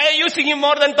వాడుకుంటున్నావు? Why are you using him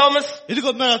more than Thomas?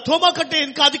 ఇదిగో తోమా కంటే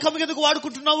ఇంకా అధికంగా ఎందుకు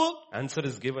వాడుకుంటున్నావు? Answer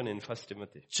is given in 1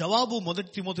 Timothy. జవాబు మొదటి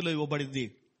తిమోతిలో ఇవ్వబడింది.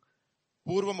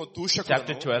 పూర్వము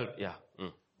Chapter 12, yeah.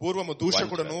 పూర్వము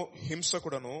దూషకుడను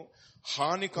హింసకుడను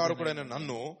హానికారకుడైన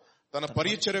నన్ను తన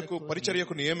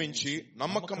పరిచర్యకు నియమించి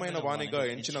నమ్మకమైన వానిగా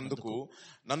ఎంచినందుకు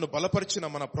నన్ను బలపరిచిన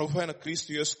మన ప్రభు అయిన క్రీస్తు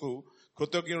యేసుకు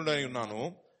కృతజ్ఞుడై ఉన్నాను.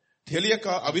 తెలియక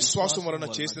అవిశ్వాసం వలన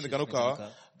చేసింది గనుక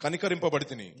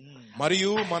కనికరింపబడితిని.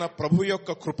 మరియు మన ప్రభు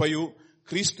యొక్క కృపయు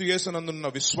క్రీస్తు యేసునందున్న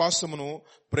విశ్వాసమును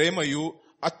ప్రేమయు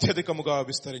అత్యధికముగా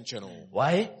విస్తరించెను.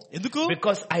 Why? ఎందుకు?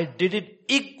 Because I did it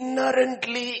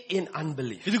ignorantly in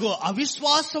unbelief. ఇదిగో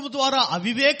అవిశ్వాసము ద్వారా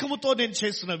అవివేకముతో నేను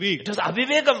చేసినవి. It was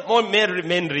avivekam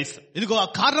main reason. ఇదిగో ఆ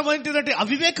కారణం ఏంటంటే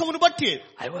అవివేకమును బట్టి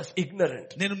I was ignorant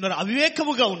నేను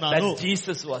అవివేకముగా ఉన్నాను. that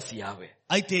Jesus was Yahweh.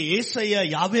 అయితే యేసయ్య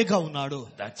యావేగా ఉన్నాడు.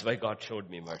 That's why God showed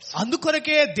me mercy.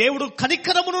 అందుకొరకే దేవుడు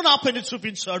కనికరమును నాపైన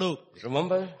చూపించాడు.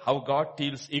 Remember how God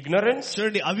deals ignorance?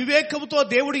 చూడండి అవివేకముతో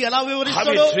దేవుడు ఎలా How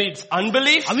వ్యవహరిస్తాడో, he treats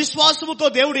unbelief అవిశ్వాసముతో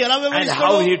దేవుడు ఎలా and వ్యవహరిస్తాడో,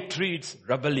 how he treats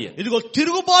rebellion. ఇదిగో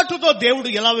తిరుగుబాటుతో దేవుడు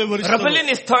ఎలా వ్యవహరిస్తాడో. Rebellion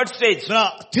is third stage.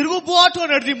 తిరుగుబాటు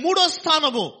అనేది మూడో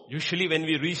స్థానము. Usually when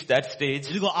we reach that stage,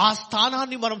 ఇదిగో ఆ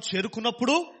స్థానాన్ని మనం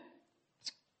చేరుకున్నప్పుడు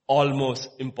almost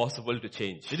impossible to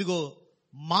change. ఇదిగో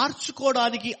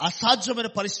మార్చుకోవడానికి అసాధ్యమైన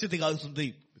పరిస్థితి కలుగుతుంది.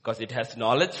 Because it has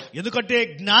knowledge, ఎందుకంటే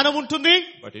జ్ఞానం ఉంటుంది,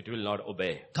 but it will not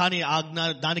obey. కానీ ఆ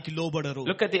దానికి లోబడరు.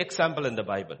 Look at the example in the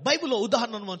Bible. బైబిల్లో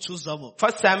ఉదాహరణను మనం చూద్దాము.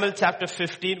 1 Samuel chapter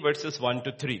 15 verses 1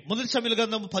 to 3. మొదటి సమూయేలు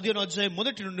గ్రంథం 15వ అధ్యాయం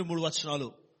 1 నుండి 3 వచనాలు.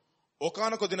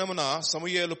 ఒకానొక దినమున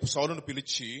సమూయేలు సౌలును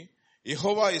పిలిచి,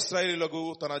 యెహోవా ఇశ్రాయేలీయులకు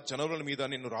తన జనుల మీద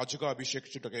నిన్ను రాజుగా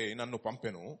అభిషేకించుటకై నన్ను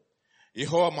పంపెను.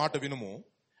 యెహోవా మాట వినుము.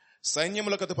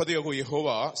 సైన్యములకు అధిపతియగు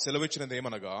యెహోవా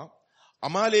సెలవిచ్చినదేమనగా,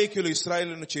 అమాలేకీయులు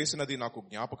ఇశ్రాయేలును చేసినది నాకు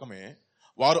జ్ఞాపకమే.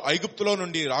 వారు ఐగుప్తులో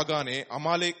నుండి రాగానే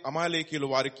అమాలేకీయులు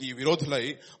వారికి విరోధులై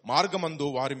మార్గమందు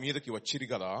వారి మీదకి వచ్చిరి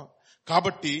గదా.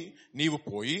 కాబట్టి నీవు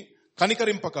పోయి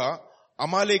కనికరింపక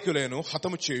అమాలేకీయులను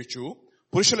హతము చేయుచు,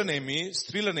 పురుషులనేమి,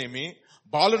 స్త్రీలనేమి,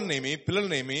 బాలులనేమి,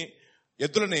 పిల్లలనేమి,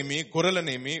 ఎద్దులనేమి,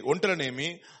 గొర్రెలనేమి,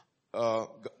 ఒంటెలనేమి,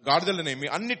 గాడిదలనేమి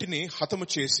అన్నిటినీ హతము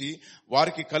చేసి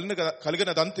వారికి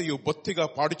కలిగినదంతయు బొత్తిగా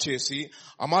పాడు చేసి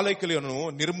అమాలేకీయులను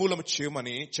నిర్మూలన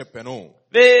చేయమని చెప్పాను.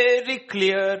 Very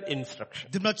clear instruction.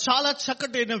 దీనిలో చాలా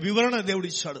చక్కటైన వివరణ దేవుడు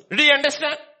ఇచ్చాడు. Did you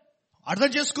understand? అర్థం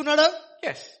చేసుకున్నాడా?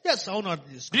 Yes. ఎస్, అవును అర్థం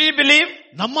చేసుకున్నాడు. Did you believe?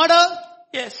 నమ్మాడా?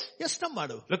 Yes. Yes,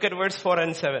 నమ్మాడు. Look at verse 4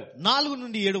 and 7. 4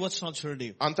 నుండి 7 వచనాలు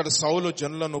చూడండి. అంతటి సౌలు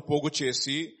జనులను పోగు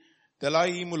చేసి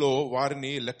తెలాయిములో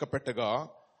వారిని లెక్క పెట్టగా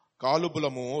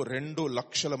కాలుబులము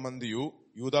 2,00,000 మందియు,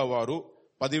 యూదావారు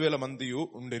 10,000 మందియు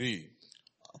ఉండిరి.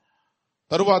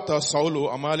 తరువాత సౌలు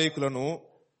అమాలేకులను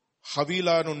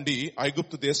హవీలా నుండి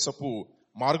ఐగుప్తు దేశపు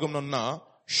మార్గమునున్న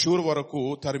షూర్ వరకు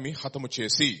తరిమి హతము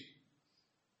చేసి.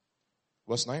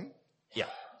 Verse 9.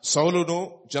 Yeah. సౌలును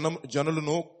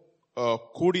జనులను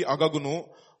కూడి అగగును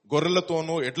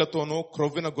గొర్రెలతోనూ ఎడ్లతోనూ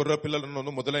క్రొవ్విన గొర్రె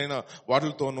పిల్లలను మొదలైన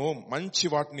వాటితోనూ మంచి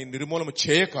వాటిని నిర్మూలన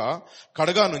చేయక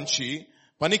కడగా నుంచి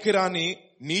పనికిరాని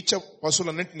నీచ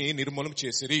పశువులన్నింటినీ నిర్మూలన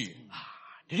చేసిరి.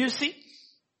 Did you see?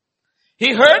 He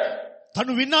heard.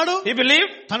 తను విన్నాడు. He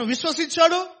believed. తను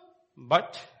విశ్వసించాడు. But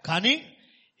కానీ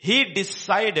he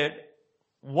decided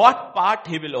what part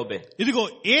he will obey. ఇదిగో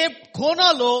ఏ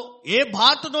కోణాలో, ఏ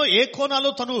బాటనో, ఏ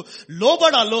కోణాలో తను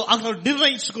లోబడాలో అక్కడ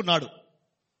నిర్ణయించుకున్నాడు.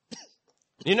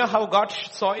 You know how God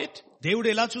saw it? దేవుడు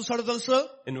ఎలా చూసాడో తెలుసా?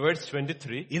 In verse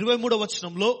 23, 23వ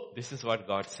వచనంలో this is what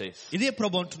God says. ఇదే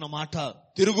ప్రభు అంటున్న మాట.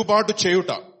 తిరుగుబాటు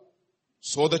చేయుట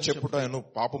సోద చెప్పుటను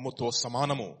పాపముతో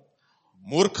సమానము.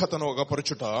 మూర్ఖతను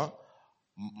అగపరచుట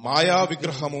మాయా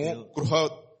విగ్రహము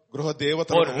గృహ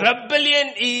దేవతలను. For rebellion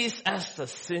is as the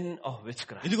sin of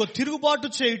witchcraft. ఇదిగో తిరుగుబాటు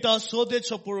చేయుట సోదే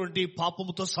చెప్పుడు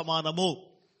పాపముతో సమానము.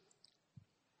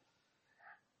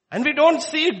 And we don't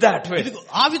see it that way. ఇదిగో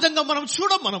ఆ విధంగా మనం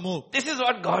చూడం. మనము This is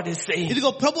what God is saying.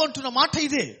 ఇదిగో ప్రభు అంటున్న మాట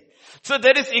ఇదే. So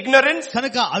there is ignorance,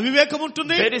 కనుక అవివేకం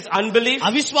ఉంటుంది, there is unbelief,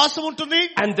 అవిశ్వాసం ఉంటుంది,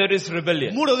 and there is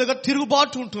rebellion. మూడవదిగా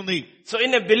తిరుగుబాటు ఉంటుంది. So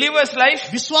in a believer's life,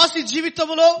 విశ్వాసి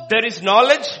జీవితంలో there is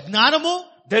knowledge, జ్ఞానము,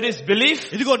 there is belief,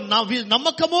 ఇదిగో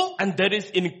నమ్మకము, and there is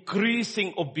increasing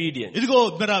obedience. ఇదిగో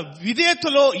మన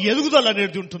విధేయతలో ఎదుగుదల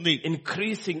అనేది ఉంటుంది.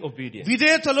 Increasing obedience.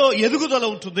 విధేయతలో ఎదుగుదల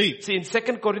ఉంటుంది. See in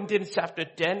 2 Corinthians chapter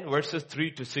 10 verses 3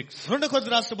 to 6. 2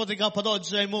 కొరింథీ రాసిన పత్రిక 10వ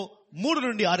అధ్యాయము 3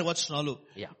 నుండి 6 వచనాలు.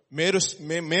 Yeah.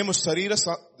 మేము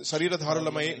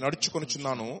శరీరధారులమై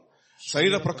నడుచుకొనుచున్నాను.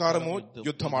 శరీర ప్రకారము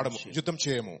యుద్ధం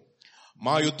చేయము.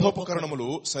 మా యుద్ధోపకరణములు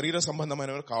శరీర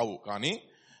సంబంధమైనవి కావు, కానీ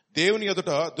దేవుని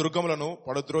ఎదుట దుర్గములను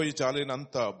పడద్రోయి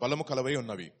చాలినంత బలము కలవై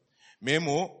ఉన్నవి.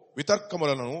 మేము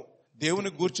వితర్కములను దేవుని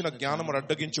గూర్చిన జ్ఞానము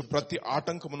అడ్డగించు ప్రతి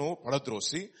ఆటంకమును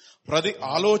పడద్రోసి ప్రతి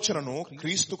ఆలోచనను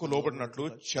క్రీస్తుకు లోబడినట్లు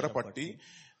చెరపట్టి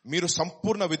మీరు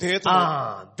సంపూర్ణ విధేయత.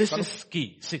 This is key.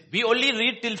 See, we only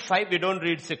read till 5, we don't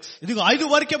read 6. ఇదిగో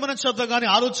 5 వరకే మనం చదువుతాం కానీ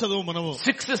 6 చదువు మనము.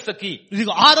 6 is the key.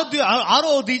 ఇదిగో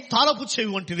 6వది తాళపు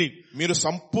చెవి వంటిది. మీరు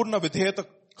సంపూర్ణ విధేయత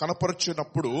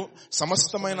కనపరచునప్పుడు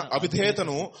సమస్తమైన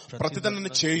అవిధేయతను ప్రతిదండన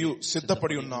చేయు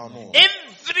సిద్ధపడి ఉన్నాను.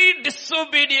 Every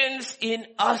disobedience in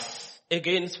us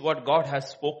against what God has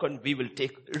spoken, we will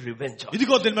take revenge on.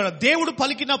 ఇదిగో దేవుడు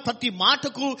పలికిన ప్రతి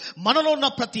మాటకు మనలో ఉన్న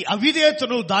ప్రతి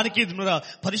అవిధేయతను దానికి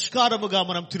పరిష్కారముగా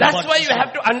మనం That's why you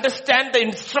have to understand the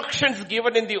instructions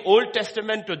given in the Old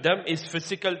Testament to them is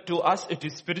physical, to us it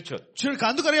is spiritual.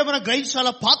 అందుకనే మనం గ్రహించాల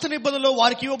పాత నిబంధనలో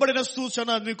వారికి ఇవ్వబడిన సూచన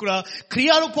అన్ని కూడా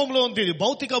క్రియారూపంలో ఉంది,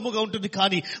 భౌతికముగా ఉంటుంది.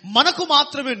 కానీ మనకు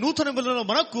మాత్రమే నూతన నిబంధనలో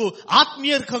మనకు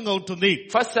ఆత్మీయంగా ఉంటుంది.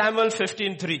 1 Samuel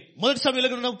 15:3. మొదటి సమూయేలు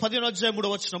గ్రంథం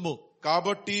 15:3.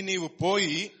 కాబట్టి నీవు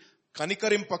పోయి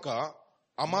కనికరింపక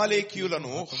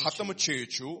అమాలేకీయులను హతము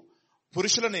చేయుచు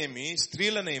పురుషులనేమి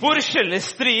స్త్రీలనేమి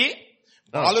స్త్రీ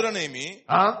బాలురనేమి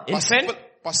infant,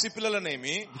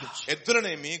 పసిపిల్లలనేమి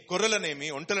ఎద్దులనేమి గొర్రెలనేమి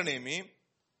ఒంటలనేమి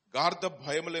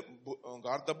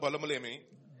గార్ధ బలములేమి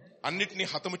అన్నిటిని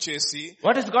హతము చేసి.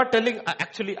 What is God telling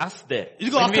actually us there?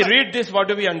 When we read this, what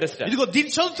do we understand? ఇదిగో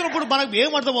దీని చదువుతున్నప్పుడు మనకు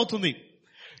ఏం అర్థం అవుతుంది?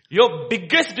 Your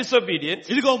biggest disobedience,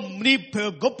 ఇదిగో నీ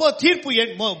గొప్ప తీర్పు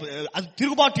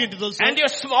తిరుగుబాటు ఏంటి తెలుసు? and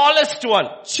your smallest one,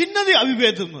 చిన్నది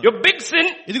అవివేదం. your big sin,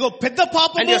 ఇదిగో పెద్ద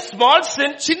పాపము, and your small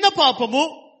sin, చిన్న పాపము,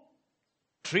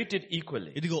 treat it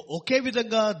equally. ఇదిగో ఒకే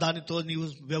విధంగా దానితో నీవు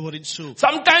వ్యవహరించు.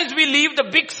 Sometimes we leave the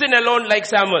big sin alone like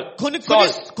Samuel.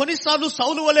 కొన్నిసార్లు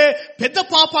సౌలు వలె పెద్ద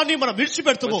పాపాన్ని మనం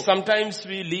విడిచిపెడతాము. Sometimes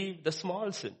we leave the small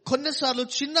sin. కొన్నిసార్లు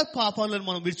చిన్న పాపాలను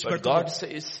మనం విడిచిపెడతాము. God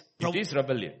says it is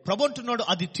rebellion. ప్రభు అంటున్నాడు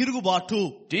అది తిరుగుబాటు.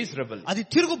 It is rebellion. అది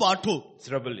తిరుగుబాటు. It's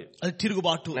rebellion. అది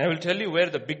తిరుగుబాటు. I will tell you where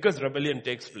the biggest rebellion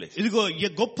takes place. ఇదిగో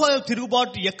గొప్ప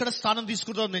తిరుగుబాటు ఎక్కడ స్థానం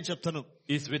తీసుకుంటుందో నేను చెప్తాను.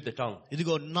 Is with the tongue.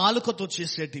 ఇదిగో నాలుకతో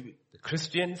చేసేటివి.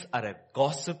 Christians are a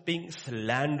gossiping,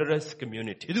 slanderous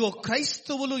community. ఇదిగో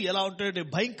క్రైస్తవులు ఎలా ఉంటారంటే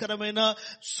భయంకరమైన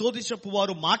సోది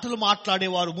చెప్పువారు, మాటలు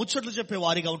మాట్లాడేవారు, ముచ్చట్లు చెప్పే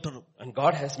వారిగా ఉంటారు. And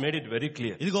God has made it very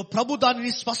clear. ఇదిగో ప్రభు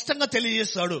దానిని స్పష్టంగా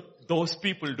తెలియజేస్తాడు. Those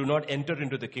people do not enter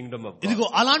into the kingdom of God. ఇదిగో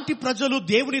అలాంటి ప్రజలు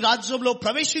దేవుని రాజ్యంలో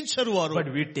ప్రవేశించరు వారు.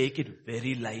 But we take it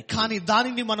very lightly. కానీ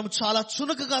దానిని మనం చాలా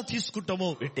చులకగా తీసుకుంటాము.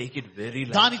 We take it very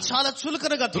lightly. దాని చాలా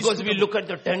చులకనగా తీసుకుంటాము. Because we look at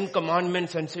the 10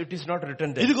 commandments and say it is not written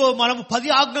there. ఇదిగో మనం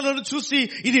 10 ఆజ్ఞలను చూసి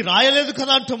ఇది రాయలేదు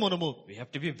కదా అంటాం మనము. We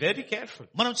have to be very careful.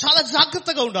 మనం చాలా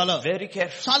జాగ్రత్తగా ఉండాలి. Very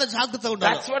careful. చాలా జాగ్రత్తగా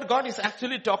ఉండాలి. That's what God is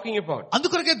actually talking about.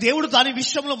 అందుకొరకే దేవుడు దాని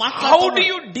విషయంలో మాట్లాడుతున్నాడు. How do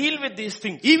you deal with these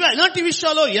things? ఇలాంటి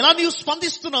విషయాల్లో ఎలా నీవు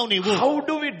స్పందిస్తున్నావు? నీవు How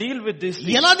do we deal with this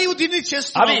thing? ఎలా నీవు దీన్ని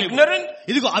చేస్తున్నావు? Are we ignorant?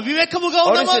 ఇదిగో అవివేకముగా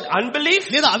Or ఉన్నావా? is it unbelief?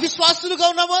 లేదా అవిశ్వాసులుగా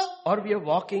ఉన్నావా? Or we are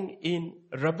walking in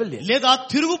rebellion? లేదా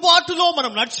తిరుగుబాటులో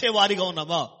మనం నడిచే వారిగా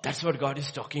ఉన్నామా? That's what God is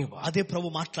talking about. అదే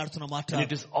ప్రభు మాట్లాడుతున్న మాట. And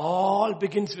it is all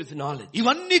begins with knowledge.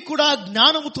 ఇవన్నీ కూడా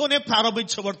జ్ఞానముతోనే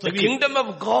ప్రారంభించబడతాయి. The kingdom of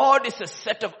God is a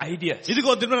set of ideas.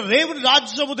 ఇదిగో దేవుని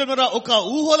రాజ్యము ఒక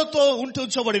ఊహలతో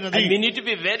ఉంచబడినది. And we need to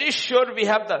be very sure we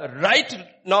have the right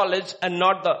knowledge and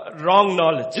not the wrong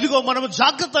knowledge. ఇదిగో మనం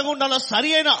జాగ్రత్తగా ఉండాలి. సరి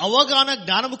అయిన అవగాహన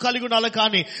జ్ఞానము కలిగి ఉండాలి,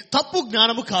 కానీ తప్పు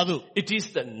జ్ఞానము కాదు. It is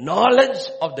the knowledge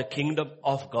of the kingdom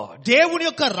of God. దేవుని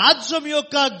యొక్క రాజ్యం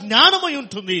యొక్క జ్ఞానమై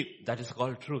ఉంటుంది. That is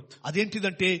called truth.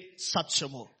 అదేంటిదంటే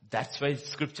సత్యము. That's why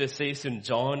scripture says in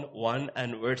John 1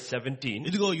 and verse 17.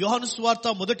 ఇదిగో యోహాను సువార్త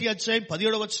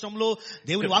 1:17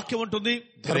 దేవుని వాక్యం ఉంటుంది.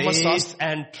 Grace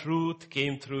and truth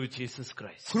came through Jesus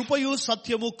Christ. కృపయు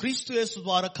సత్యము క్రీస్తు యేసు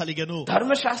ద్వారా కలిగెను.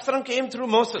 ధర్మశాస్త్రం came through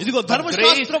Moses. ఇదిగో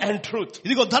ధర్మశాస్త్రం and truth.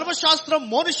 ఇదిగో ధర్మశాస్త్రం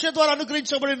మోషే ద్వారా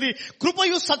అనుగ్రహించబడింది.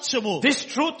 కృపయు సత్యము. This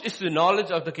truth is the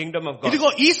knowledge of the kingdom of God.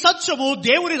 ఇదిగో ఈ సత్యము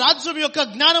దేవుని రాజ్యం యొక్క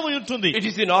జ్ఞానమై ఉంటుంది. It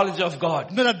is the knowledge of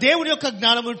God. దేవుని యొక్క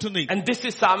జ్ఞానం ఉంటుంది. And this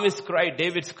is psalmist's cry,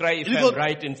 David's cry, if I'm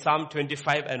right, in Psalm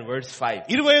 25 and verse 5.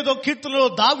 25వ కీర్తనలో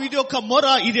దావీదు యొక్క మొర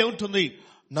ఇదే ఉంటుంది.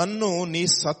 నన్ను నీ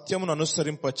సత్యమును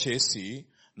అనుసరింప చేసి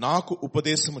నాకు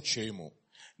ఉపదేశము చేయుము.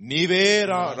 నీవే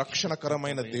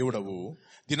రక్షణకరమైన దేవుడవు.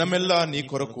 దినమెల్లా నీ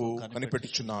కొరకు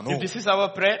కనిపెట్టుచున్నాను. If this is our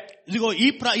prayer, ఇదిగో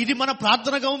ఇది మన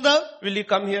ప్రార్థనగా ఉందా? will you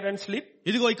come here and sleep?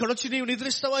 ఇదిగో ఇక్కడ వచ్చి నీవు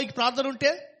నిద్రిస్తావా? ఈ ప్రార్థన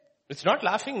ఉంటే it's not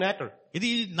laughing matter.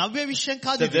 ఇది నవ్వే విషయం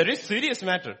కాదు. It's a very serious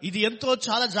matter. ఇది ఎంతో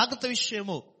చాలా జాగ్రత్త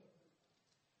విషయము.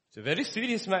 It's a very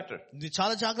serious matter. ఇది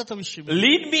చాలా జాగ్రత్త విషయం.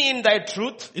 Lead me in thy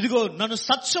truth. ఇదిగో నన్ను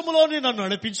సత్యములోనే నన్ను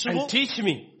నడిపించుము. And teach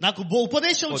me. నాకు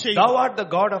ఉపదేశం చేయి. Thou art the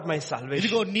God of my salvation.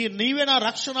 ఇదిగో నీవే నా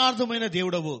రక్షణార్థమైన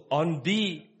దేవుడవు. On thee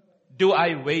do I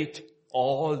wait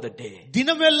all the day.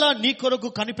 దినమెల్లా నీ కొరకు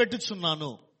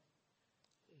కనిపెట్టుచున్నాను.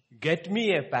 Get me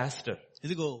a pastor.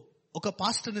 ఇదిగో ఒక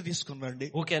పాస్టర్ని తీసుకుని రండి.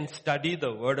 Who can study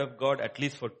the word of God at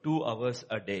least for 2 hours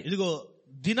a day. ఇదిగో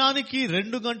దినానికి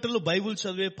 2 గంటలు బైబిల్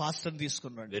చదివే పాస్టర్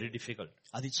తీసుకున్నాడు. Very difficult.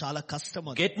 అది చాలా కష్టం.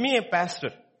 Get me a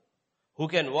pastor who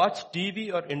can watch TV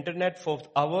or internet for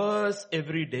hours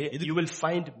every day. You will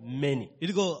find many.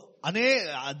 ఇదిగో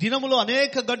దినములో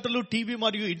అనేక గంటలు టీవీ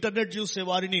మరియు ఇంటర్నెట్ చూసే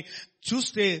వారిని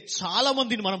చూస్తే చాలా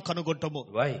మందిని మనం కనుగొంటాము.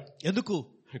 Why? ఎందుకు?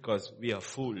 Because we are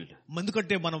fooled.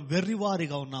 ఎందుకంటే మనం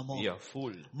వెర్రివారిగా ఉన్నాము. We are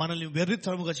fooled. మనల్ని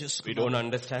వెర్రితనముగా We చేసుకున్నాము. don't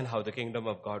understand how the kingdom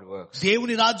of God works.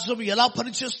 దేవుని రాజ్యం ఎలా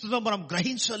పనిచేస్తుందో మనం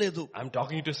గ్రహించలేదు. I'm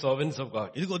talking to servants of God.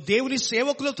 ఇదిగో దేవుని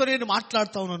సేవకులతో నేను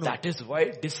మాట్లాడుతా ఉన్నాను. That is why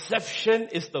deception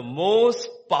is the most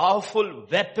powerful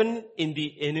weapon in the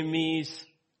enemy's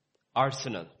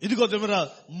arsenal. ఇదిగో దేవురా,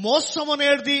 మోసం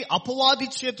అనేది అపవాది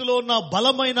చేతిలో ఉన్న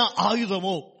బలమైన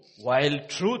ఆయుధము. While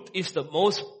truth is the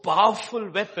most powerful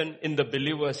weapon in the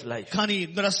believer's life. కానీ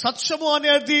సత్యము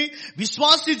అనేది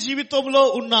విశ్వాసి జీవితంలో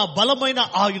ఉన్న బలమైన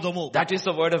ఆయుధము. That is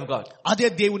the word of God. అదే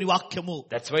దేవుని వాక్యము.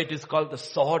 That's why it is called the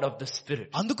sword of the spirit.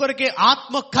 అందుకొరకే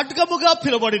ఆత్మ ఖడ్గముగా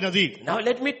పిలువబడినది. Now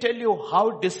let me tell you how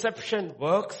deception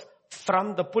works from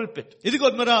the pulpit. ఇదిగో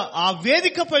మరి ఆ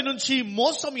వేదికపై నుంచి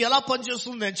మోసం ఎలా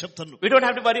పనిచేస్తుంది నేను చెప్తాను. We don't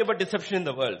have to worry about deception in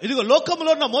the world. ఇదిగో లోకంలో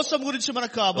ఉన్న మోసం గురించి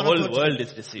మనకు The whole world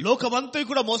is deceived. లోకమంతా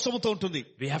కూడా మోసముతో ఉంటుంది.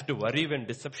 We have to worry when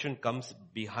deception comes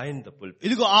behind the pulpit.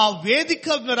 ఇదిగో ఆ వేదిక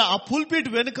మీద ఆ పుల్పిట్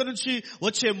వెనుక నుంచి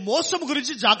వచ్చే మోసం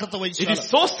గురించి జాగ్రత్త It వహించాలి. is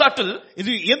so subtle.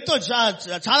 ఇది ఎంతో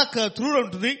చాలా క్రూర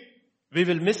ఉంటుంది. We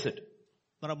will miss it.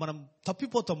 మనం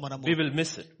తప్పిపోతాం. We will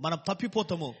miss it. మనం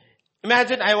తప్పిపోతాము.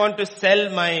 Imagine I want to sell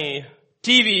my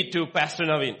TV to Pastor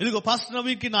Naveen. ఇదిగో పాస్టర్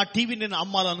నవీన్కి నా టీవీ నేను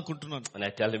అమ్మాలనుకుంటున్నాను. And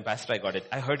I tell him, Pastor, I got it.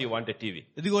 I heard you want a TV.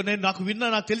 ఇదిగో నాకు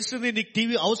తెలిసింది నీకు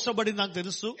టీవీ అవసరపడింది నాకు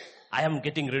తెలుసు. I am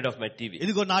getting rid of my TV.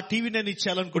 ఇదిగో నా టీవీ నేను Would you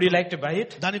ఇచ్చేయాలనుకుంటున్నాను. like to buy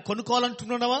it? దాన్ని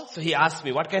కొనుక్కోవాలంటున్నావా? So he asked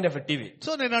me, what kind of a TV?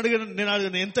 So నేను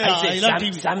అడిగాను ఎంత I say, ఇలా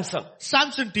TV? Samsung.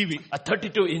 Samsung TV A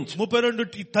 32 inch.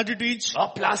 32 inch Oh,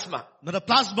 plasma.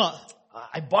 Plasma.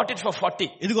 I bought it for 40.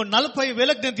 ఇదిగో 40,000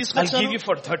 నేను I'll తీసుకొచ్చాను. give you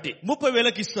for 30.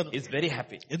 30,000 ఇస్తాను. He's very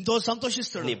happy. ఎంతో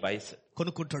సంతోషిస్తాడు. And he buys it.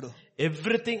 కొనుక్కుంటాడు.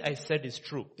 Everything I said is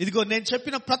true. ఇదిగో నేను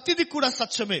చెప్పిన ప్రతిదీ కూడా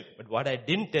సత్యమే. But what I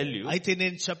didn't tell you, అయితే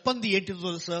నేను చెప్పంది ఏంటిదో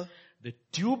తెలుసా? the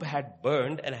tube had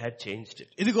burned and I had changed it.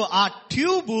 ఇదిగో ఆ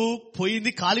ట్యూబ్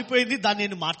పోయింది, కాలిపోయింది, దాన్ని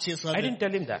నేను I మార్చేసాను. didn't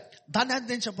tell him that. దాన్ని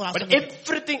నేను చెప్పాను. But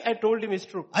everything I told him is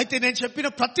true. అయితే నేను చెప్పిన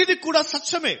ప్రతిదీ కూడా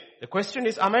సత్యమే. The question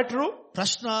is, am I true?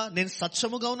 ప్రశ్న, నేను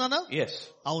సత్యముగా ఉన్నానా? Yes.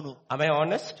 అవును. Am I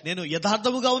honest? నేను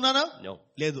యథార్థముగా ఉన్నానా? No.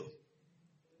 లేదు.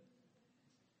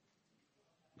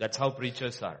 That's how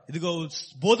preachers are. ఇదిగో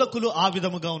బోధకులు ఆ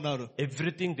విధముగా ఉన్నారు.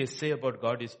 Everything they say about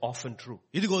God is often true.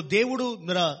 ఇదిగో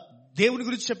దేవుని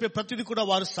గురించి చెప్పే ప్రతిదీ కూడా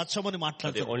వారు సత్యమని They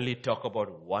మాట్లాడతారు. only talk about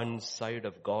one side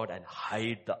of God and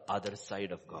hide the other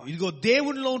side of God. ఇదిగో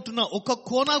దేవునిలో ఉంటున్న ఒక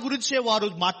కోణ గురించే వారు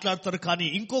మాట్లాడతారు, కానీ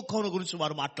ఇంకో కోణ గురించి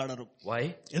వారు మాట్లాడరు. Why?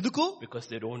 ఎందుకు? Because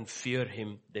they don't fear Him,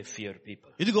 they fear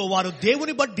people. ఇదిగో వారు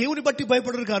దేవుని బట్టి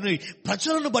భయపడరు, కానీ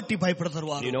ప్రజలను బట్టి భయపడతారు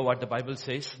వారు. You know what the Bible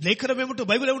says? లేఖనం ఏమిటో,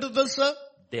 బైబిల్ ఏమిటో తెలుసా?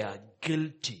 They are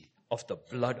guilty of the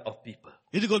blood of people.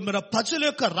 ఇదిగో మన ప్రజల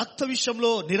యొక్క రక్త విషయంలో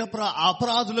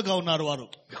అపరాధులుగా ఉన్నారు వారు.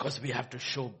 Because we have to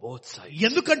show both sides.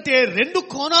 ఎందుకంటే రెండు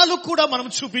కోణాలు కూడా మనం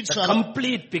చూపించాలి. The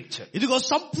complete picture. ఇదిగో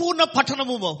సంపూర్ణ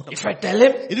పట్టణము. If I tell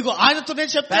him, ఇదిగో ఆయనతో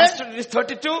నేను చెప్తే, Pastor, it is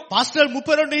 32, పాస్టర్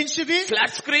 32 ఇంచుది,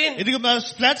 flat screen, ఇదిగో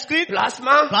flat screen,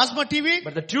 plasma TV,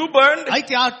 but the tube burned,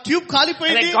 అయితే ఆ ట్యూబ్ and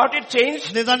కాలిపోయింది, I got it changed.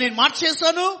 దాన్ని నేను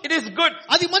మార్చేసాను. It is good.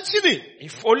 అది మంచిది.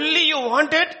 If only you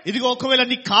want it, ఇదిగో ఒకవేళ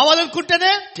నీకు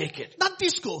కావాలనుకుంటేనే take it. దాన్ని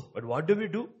తీసుకో. But what do we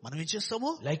do? మనం ఏం చేస్తాము?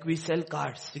 Like we sell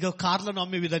cars. ఇదిగో కార్లను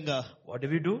అమ్మే విధంగా What do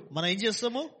we do? మనం ఏం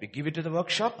చేస్తాము? We give it to the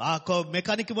workshop, ఆ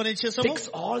మెకానిక్ మనం ఏం చేస్తాము? fix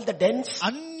all the dents,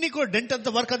 అన్ని కూడా డెంట్ అంత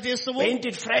వర్క్ అంత చేస్తాము, paint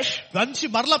it fresh, మంచి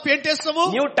మరలా పెయింట్ వేస్తాము,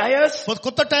 new tires,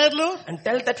 కొత్త టైర్లు. and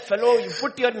tell that fellow, you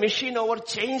put your machine over,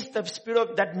 change the speed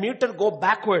of that meter, go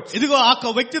backwards. ఇదిగో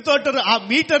ఆ వ్యక్తితో ఆ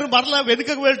మీటర్ మరలా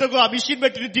వెనుకకు వెళ్ళటకు ఆ మిషన్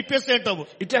పెట్టి తిప్పేస్తే అంటాము.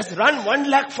 It has run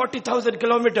 1,40,000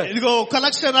 kilometers. ఇదిగో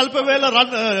 1,40,000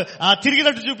 రన్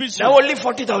తిరిగినట్టు చూపించు. Now only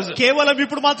 40,000. కేవలం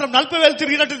ఇప్పుడు మాత్రం 40,000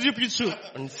 తిరిగినట్టు చూపించు.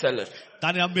 And sell it.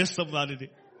 దాన్ని అమ్మేస్తాం దానిది.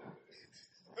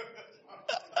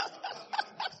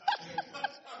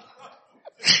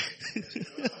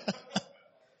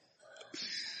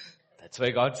 That's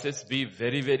why God says, be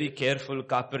very, very careful,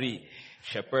 Kapari.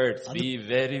 Shepherds, be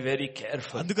very, very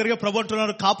careful. అందుకనిగా ప్రభు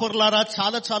అంటున్నారు, కాపరులారా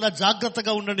చాలా చాలా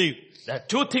జాగ్రత్తగా ఉండండి. There are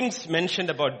two things mentioned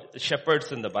about shepherds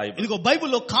in the Bible. ఇదిగో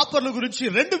బైబిల్లో కాపర్ల గురించి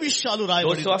రెండు విషయాలు Those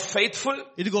రాయబడింది. who are faithful,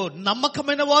 ఇదిగో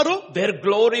నమ్మకమైన వారు, their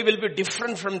glory will be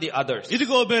different from the others.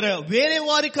 ఇదిగో వేరే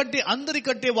వారి కంటే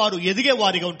అందరికంటే వారు ఎదిగే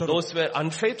వారిగా ఉంటారు. Those who are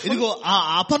unfaithful, ఇదిగో ఆ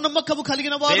అపనమ్మకము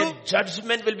కలిగిన వారు, their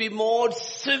judgment will be more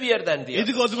severe than the others.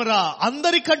 ఇదిగో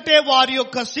అందరికంటే వారి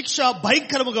యొక్క శిక్ష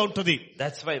భయంకరముగా ఉంటుంది.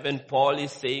 That's why when Paul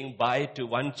is saying bye to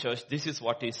one church, this is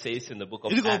what he says in the book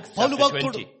of ఇదిగో Acts chapter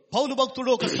 20. పౌలు భక్తుడు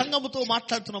ఒక సంఘముతో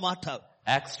మాట్లాడుతున్న మాట.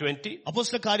 Acts 20,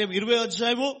 అపోస్తల కార్యం 20వ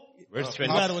అధ్యాయము verse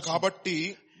 20. కాబట్టి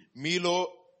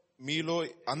మీలో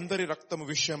అందరి రక్తము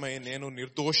విషయమై నేను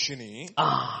నిర్దోషిని.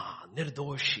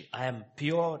 Nirdoshi. I am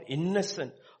pure,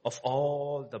 innocent of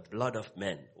all the blood of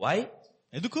men. Why?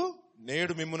 ఎందుకు?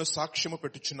 నేడు మిమ్మును సాక్ష్యము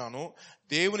పెట్టుచున్నాను,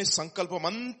 దేవుని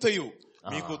సంకల్పమంతయు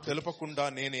మీకు తెలుపకుండా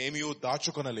నేనేమీ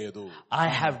దాచుకొనలేదు. I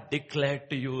have declared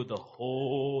to you the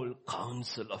whole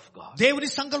counsel of God. దేవుని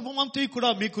సంకల్పం అంతా కూడా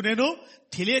మీకు నేను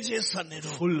తెలియజేస్తాను. నేను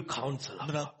Full counsel.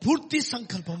 పూర్తి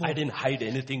సంకల్పము. I didn't hide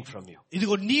anything from you.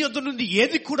 ఇదిగో నీ యొద్ద నుండి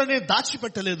ఏది కూడా నేను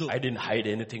దాచిపెట్టలేదు. I didn't hide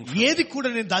anything from you. ఏది కూడా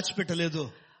నేను దాచిపెట్టలేదు.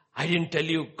 I didn't tell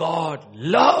you God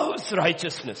loves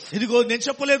righteousness. ఇదిగో నేను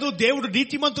చెప్పలేదు దేవుడు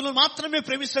నీతిమంతులను మాత్రమే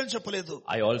ప్రేమిస్తాడని చెప్పలేదు.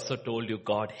 I also told you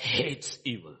God hates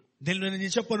evil. నేను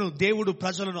చెప్పను దేవుడు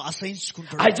ప్రజలను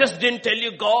అసహించుకుంటాడు. I just didn't tell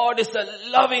you God is a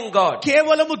loving God.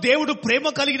 కేవలము దేవుడు ప్రేమ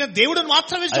కలిగిన దేవుడు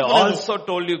మాత్రమే I చెప్పలేదు. also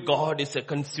told you God is a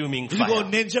consuming ఇదిగో fire.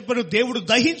 నేను చెప్పను దేవుడు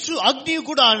దహించు అగ్ని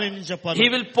కూడా నేను చెప్పాను. He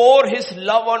will pour his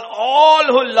love on all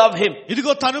who love him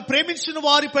ఇదిగో తను ప్రేమించిన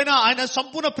వారిపైన ఆయన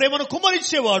సంపూర్ణ ప్రేమను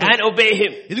కుమ్మరించేవాడు. and obey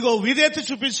him. ఇదిగో విధేయత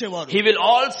చూపించేవాడు. He will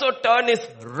also turn his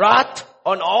wrath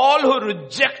on all who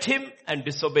reject him and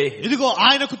disobey him. ఇదిగో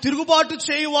ఆయనకు తిరుగుబాటు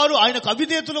చేయువారు, ఆయనకు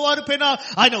అవిధేయతుల వారిపైన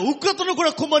ఆయన ఉగ్రతను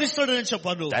కూడా కుమ్మరిస్తాడు అని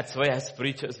చెప్పాను. That's why as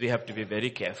preachers we have to be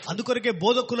very careful. అందుకొరకే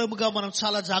బోధకులముగా మనం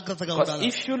చాలా జాగ్రత్తగా Because ఉండాలి.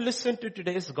 if you listen to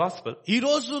today's gospel, ఈ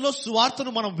రోజులో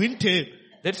సువార్తను మనం వింటే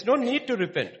there is no need to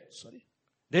repent.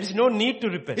 There is no need to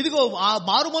repent. ఇదిగో ఆ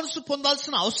మారు మనసు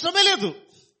పొందాల్సిన అవసరమే లేదు.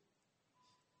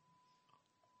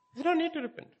 There is no need to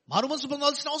repent. మారు మనసు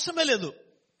పొందాల్సిన అవసరమే లేదు.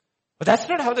 But that's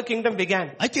not how the kingdom began.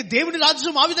 అయితే దేవుని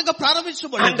రాజ్యం ఆ విధంగా And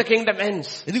ప్రారంభించబడదు. the kingdom ends.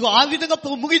 ఇదిగో ఆ విధంగా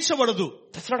ముగించబడదు.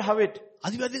 That's not how it.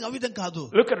 అది ఆ విధంగా కాదు.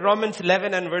 Look at Romans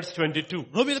 11 and verse 22.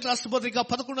 రోమీయులకు రాసిన పత్రిక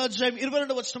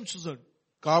 11:22 చూడండి.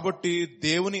 కాబట్టి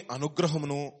దేవుని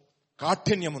అనుగ్రహమును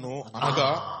కాఠిన్యమును అనగా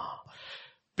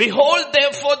Behold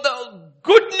therefore the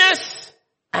goodness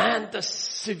and the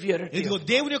severity. ఇదిగో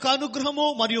దేవుని యొక్క అనుగ్రహము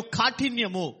మరియు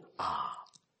కాఠిన్యము.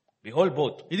 Behold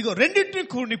both. ఇదిగో రెండింటిని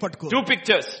కూడి పట్టుకో. Two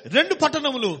pictures. రెండు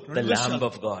పట్టణములు. The Lamb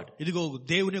of God. ఇదిగో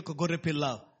దేవుని యొక్క గొర్రె పిల్ల.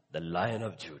 The Lion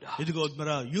of Judah. ఇదిగో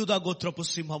మన యూదా గోత్రపు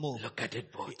సింహము. Look at it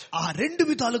both. ఆ రెండు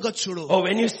విధాలుగా చూడు. Oh,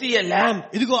 when you see a lamb,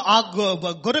 ఇదిగో ఆ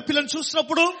గొర్రె పిల్లను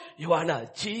చూసినప్పుడు Ioana,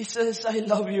 Jesus, I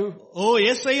love you. ఓ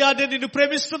యేసయ్యా నేను నిన్ను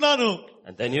ప్రేమిస్తున్నాను.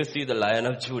 And then you see the Lion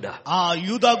of Judah. ఆ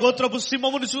యూదా గోత్రపు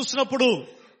సింహమును చూసినప్పుడు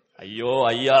Ayyo,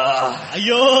 ayya.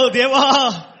 అయ్యో దేవా.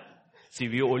 See,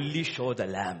 we only show the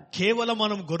lamb. కేవలం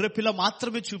మనం గొర్రె పిల్ల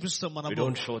మాత్రమే చూపిస్తాం. మనం We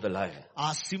don't show the lion. ఆ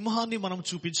సింహాన్ని మనం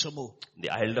చూపించము.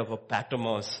 The isle of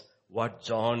Patmos, what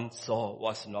John saw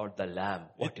was not the lamb.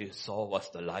 What he saw was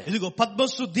the lion. ఇదిగో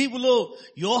పద్మసు దీవులో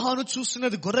యోహాను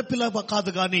చూసినది గొర్రె పిల్ల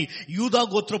కాదు గాని యూదా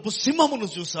గోత్రపు సింహమును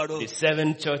చూశాడు. The 7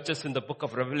 churches in the book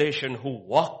of Revelation who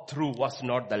walked through was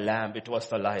not the lamb, it was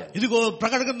the lion. ఇదిగో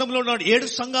ప్రకటన గ్రంథంలో ఉన్న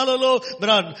 7 సంఘాలలో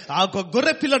ఆ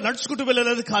గొర్రె పిల్ల నడుచుకుంటూ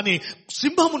వెళ్ళలేదు కానీ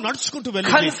సింహము నడుచుకుంటూ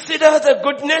వెళ్ళింది. Consider the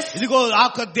goodness ఇదిగో ఆ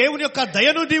దేవుని యొక్క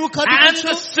దయను నీవు and కనిపించు.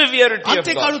 the severity of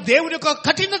అంతేకాదు God. దేవుని యొక్క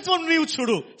కఠినత్వం నీవు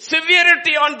చూడు.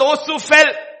 Severity on those who fell.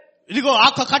 ఇదిగో ఆ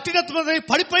కఠినత్వం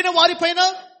పడిపోయిన వారిపైన.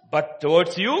 But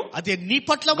towards you, అదే నీ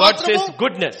పట్ల God మాత్రము says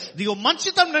goodness. ఇదిగో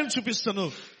మంచితనం నేను చూపిస్తాను.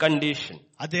 Condition.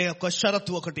 అదే ఒక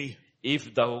షరతు ఒకటి. If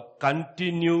thou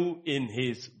continue in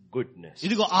his goodness.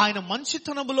 ఇదిగో ఆయన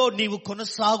మంచితనములో నీవు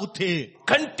కొనసాగుతే.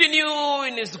 Continue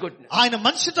in his goodness. ఆయన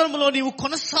మంచితనములో నీవు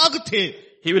కొనసాగితే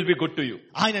He will be good to you.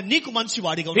 ఆయన నీకు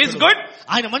మంచివాడిగా He is ఉంటాడు. good.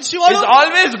 ఆయన He మంచివాడు. is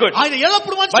always good. ఆయన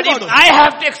ఎల్లప్పుడు But if మంచివాడు. I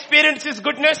have to experience his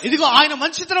goodness, ఇదిగో ఆయన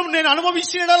మంచితనం నేను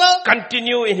అనుభవించేలా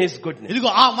continue in his goodness. ఇదిగో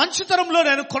ఆ మంచితనంలో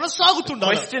నేను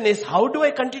కొనసాగుతుండాలి. Question is, how do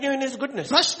I continue in his goodness?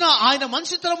 ప్రశ్న ఆయన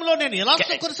మంచితనంలో నేను ఎలా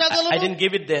I కొనసాగలను? didn't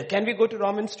give it there. Can we go to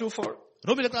Romans 2:4?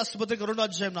 రోమీయులకు రాసిన పత్రిక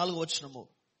 2:4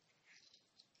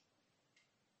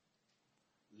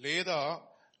 లేదా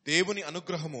దేవుని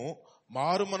అనుగ్రహము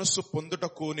మారు మనస్సు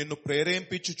పొందుటకు నిన్ను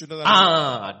ప్రేరేపించుచున్నదని.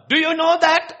 Do you know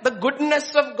that the goodness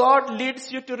of God leads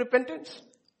you to repentance?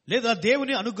 లేదా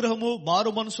దేవుని అనుగ్రహము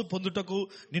మారు మనసు పొందుటకు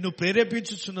నిన్ను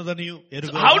ప్రేరేపించుచున్నదని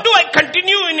ఎరుగు. How do I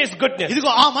continue in his goodness?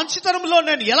 ఇదిగో ఆ మంచితనంలో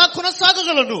నేను ఎలా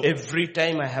కొనసాగగలను? Every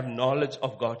time I have knowledge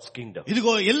of God's kingdom.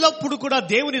 ఇదిగో ఎల్లప్పుడు కూడా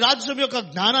దేవుని రాజ్యం యొక్క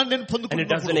జ్ఞానాన్ని నేను And it doesn't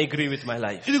పొందుకుంటున్నాను. agree with my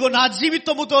life. ఇదిగో నా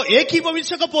జీవితముతో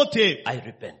ఏకీభవించకపోతే I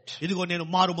repent. ఇదిగో నేను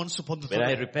మారు మనసు When I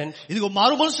పొందుతాను. repent, ఇదిగో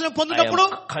మారు మనసును I పొందినప్పుడు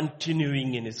am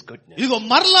continuing in his goodness. ఇదిగో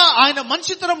మరలా ఆయన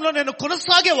మంచితనంలో నేను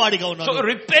కొనసాగే వాడిగా So ఉన్నాను.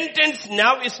 repentance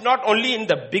now is not only in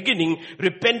the beginning,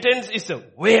 repentance is a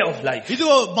way of life.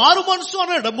 ఇదిగో మారు మనసు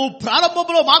అనడము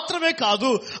ప్రారంభంలో మాత్రమే కాదు,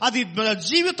 అది మన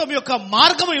జీవితం యొక్క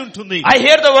మార్గమై ఉంటుంది. I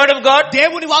hear the word of God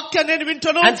దేవుని వాక్యాన్ని నేను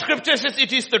వింటాను. and scripture says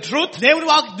it is the truth, దేవుని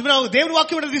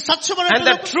వాక్యం అనేది సత్యం and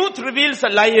the అని. truth reveals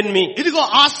a lie in me. ఇదిగో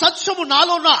ఆ సత్యము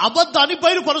నాలో ఉన్న అబద్ధాన్ని I have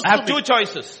బయలుపరుస్తుంది. 2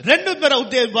 choices. రెండు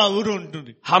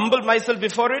ఉంటుంది. Humble myself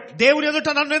before it, దేవుని ఎదుట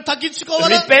నన్ను నేను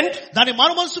తగ్గించుకోవాలా, repent, దాని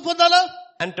మారు మనసు పొందాలా,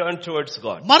 and turn towards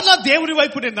God. మరలా దేవుని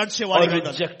వైపు నేను Or నడిచేవాడిగా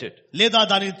reject it. లేదా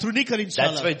దానిని That's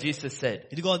తృణీకరించాలి. why Jesus said,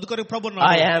 ఇదిగో అందుకని ప్రభు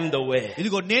I am the way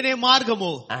ఇదిగో నేనే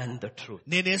మార్గము, and the truth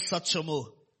నేనే సత్యము,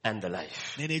 and the life.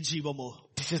 నేనే జీవము.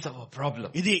 This is our problem.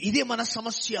 ఇదే మన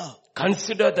సమస్య.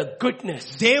 Consider the goodness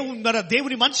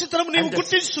దేవుని మంచితనం నీవు and the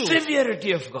గుర్తించు.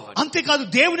 severity of God. అంతేకాదు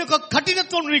దేవుని యొక్క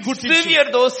కఠినత్వం నీవు గుర్తించు. Severe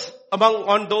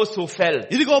on those who fell.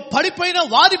 ఇదిగో పడిపోయిన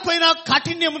వారిపైన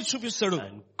కాఠిన్యమును చూపిస్తాడు.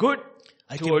 And good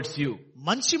towards you.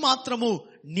 మంచి మాత్రము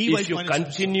నీ If వైపు you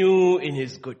continue in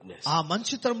His goodness. ఆ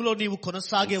మంచితనంలో నీవు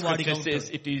కొనసాగే వాడిగా Scripture says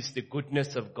it is the goodness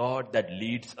of God that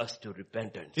leads us to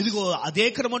repentance. ఇదిగో అదే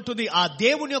క్రమంటుంది, ఆ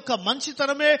దేవుని యొక్క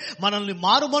మంచితనమే మనల్ని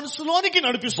మారు మనసులోనికి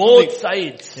నడిపిస్తుంది. Both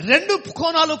sides. రెండు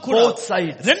కోణాలు కూడా. Both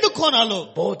sides. రెండు కోణాలు.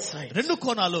 Both sides. రెండు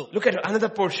కోణాలు. Look at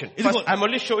another portion. First, I'm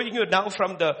only showing you now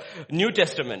from the New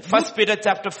Testament. 1 Peter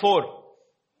chapter 4.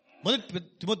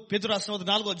 పేతురు రాసిన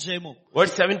 4వ అధ్యాయము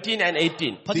verse 17 and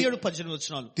 18. 17-18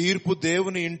 వచనాలు. తీర్పు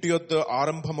దేవుని ఇంటి యొద్ద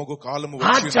ఆరంభమగు కాలము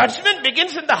Our వచ్చి judgment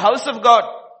begins in the house of God.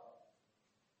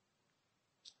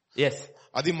 Yes.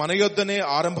 అది మన యొద్దనే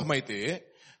ఆరంభమైతే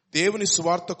దేవుని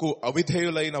సువార్తకు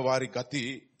అవిధేయులైన వారి గతి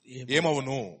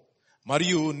ఏమవును?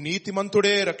 మరియు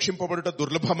నీతిమంతుడే రక్షింపబడుట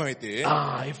దుర్లభమైతే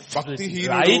If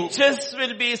భక్తిహీనుడు righteous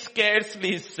will be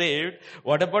scarcely saved,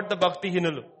 what about the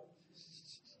bhaktihinuలు?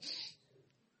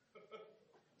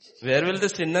 Where will the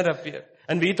sinner appear?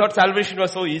 And we thought salvation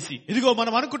was so easy. ఇదిగో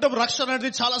మనం అనుకుంటాం రక్షణ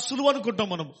అనేది చాలా సులువు అనుకుంటాం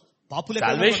మనం.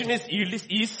 Salvation is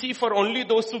easy for only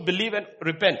those who believe and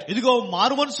repent. ఇదిగో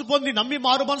మారు మనసు పొంది నమ్మి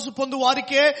మారు మనసు పొందు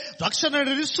వారికే రక్షణ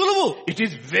అనేది సులువు. It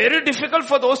is very difficult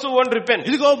for those who won't repent.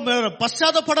 ఇదిగో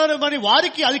పశ్చాత్తాపడమని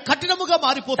వారికి అది కఠినముగా That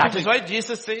మారిపోతుంది. is why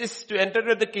Jesus says to enter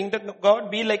into the kingdom of God,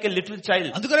 be like a little child.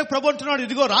 అందుకనే ప్రభు అంటున్నాడు,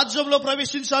 ఇదిగో రాజ్యంలో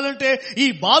ప్రవేశించాలంటే ఈ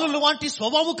బాలుల వంటి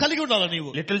స్వభావం కలిగి ఉండాలి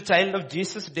నీవు. Little child of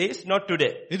Jesus days, not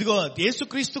today. ఇదిగో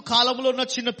యేసుక్రీస్తు కాలంలో ఉన్న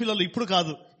చిన్న పిల్లలు, ఇప్పుడు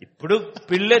కాదు. ఇప్పుడు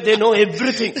పిల్ల they know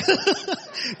everything.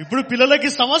 ఇప్పుడు పిల్లలకి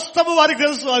సమస్తము వారికి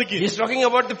తెలుసు. వారికి He's talking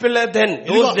about the pillar then,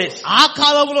 those days. ఆ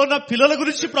కాలంలో ఉన్న పిల్లల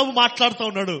గురించి ప్రభు మాట్లాడుతూ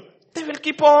ఉన్నాడు. They will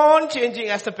keep on changing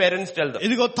as the parents tell them.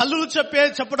 ఇదిగో తల్లులు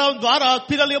చెప్పడం ద్వారా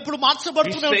పిల్లలు ఎప్పుడు He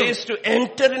మార్చబడుతూనే ఉంటారు. says to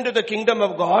enter into the kingdom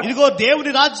of God, ఇదిగో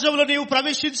దేవుని రాజ్యంలో నీవు you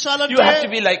ప్రవేశించాలంటే have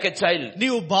to be like a child.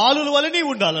 నీవు బాలుల వలె నీవు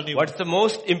ఉండాలని. What's the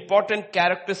most important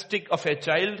characteristic of a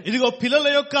child? ఇదిగో పిల్లల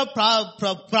యొక్క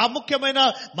ప్రాముఖ్యమైన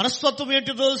మనస్తత్వం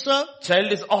ఏంటి తెలుసా?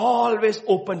 Child is always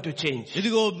open to change.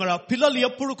 ఇదిగో మన పిల్లలు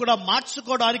ఎప్పుడు కూడా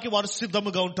మార్చుకోవడానికి వారు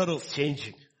సిద్ధముగా ఉంటారు.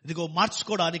 Changing. ఇదిగో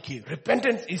మార్చుకోవడానికి.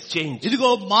 Repentance is change. ఇదిగో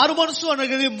మారు మనసు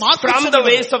అనేది From the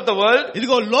ways of the world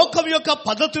ఇదిగో లోకం యొక్క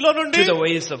పద్ధతిలో నుండి to the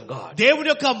ways of God. దేవుని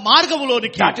యొక్క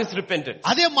మార్గములోనికి. That is repentance.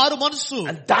 అదే మారు మనసు.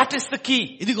 And that is the key.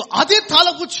 ఇదిగో అదే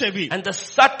తాళపు చెవి. And the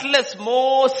subtlest,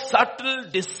 most subtle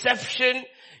deception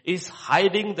is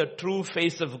hiding the true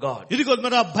face of God. ఇదిగో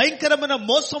మన భయంకరమైన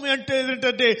మోసం అంటే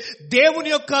ఏంటంటే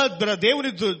దేవుని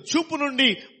చూపు నుండి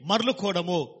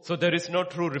మరలుకోవడము. So there is no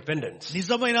true repentance.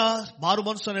 నిజమైన మారు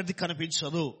మనసు అనేది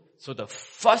కనిపించదు. So the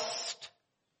first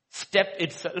step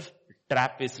itself,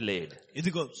 trap is laid.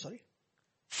 ఇదిగో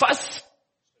First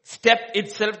step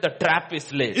itself, the trap is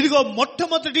laid. ఇదిగో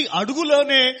మొట్టమొదటి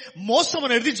అడుగులోనే మోసం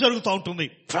అనేది జరుగుతూ ఉంటుంది.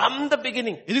 From the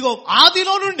beginning. ఇదిగో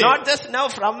ఆదిలో నుండి. Not just now,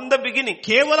 from the beginning.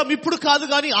 కేవలం ఇప్పుడు కాదు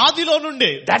గాని ఆదిలో నుండి.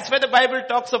 That's why the Bible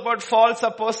talks about false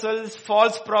apostles,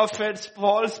 false prophets,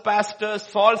 false pastors,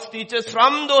 false teachers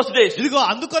from those days. ఇదిగో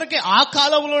అందుకొరకే ఆ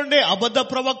కాలంలో నుండే అబద్ధ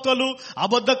ప్రవక్తలు,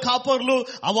 అబద్ధ కాపరులు,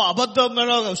 అబద్ధ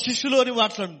శిష్యులు అని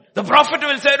మాట్లాడు. The prophet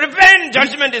will say, repent,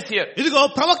 judgment is here. ఇదిగో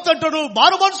ప్రవక్త అంటాడు,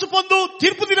 మారు మనసు పొందు,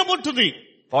 తీర్పు దినం ఉంటుంది.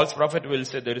 False prophet will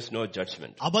say there is no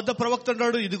judgment. అబద్ధ ప్రవక్త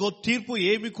అంటాడు, ఇదిగో తీర్పు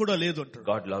ఏమీ కూడా లేదు అంటాడు.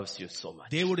 God loves you so much.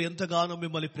 దేవుడు ఎంతగానో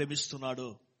మిమ్మల్ని ప్రేమిస్తున్నాడు.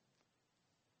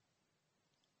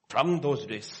 From those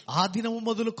days. ఆ దినము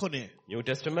మొదలుకొనే New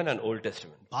Testament and Old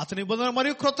Testament. పాత నిబంధన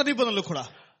మరియు క్రొత్త నిబంధనలు కూడా.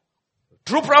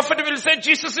 True prophet will say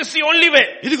Jesus is the only way.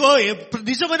 ఇదిగో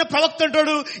నిజమైన ప్రవక్త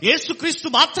అంటాడు, యేసుక్రీస్తు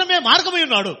మాత్రమే మార్గమై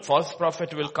ఉన్నాడు. False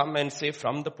prophet will come and say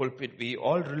from the pulpit,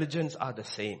 all religions are the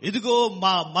same. ఇదిగో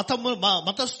మా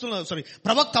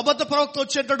ప్రవక్త అబద్ధ ప్రవక్త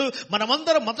వచ్చేటాడు,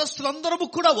 మనమందరం మతస్థులందరము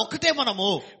కూడా ఒకటే మనము.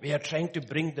 We are trying to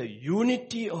bring the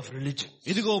unity of religion.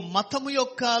 ఇదిగో మతము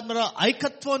యొక్క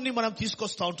ఐకత్వాన్ని మనం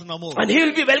తీసుకొస్తా ఉంటున్నాము. And he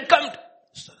will be welcomed.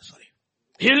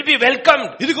 He will be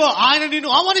welcomed. ఇదిగో ఆయన నిన్ను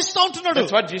ఆహ్వానిస్తా ఉంటున్నాడు.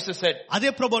 That's what Jesus said. అదే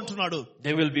ప్రభు అంటున్నాడు.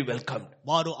 They will be welcomed.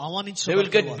 వారు ఆహ్వానించబడతారు. They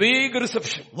will get big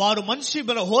reception. వారు మంచి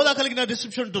హోదా కలిగిన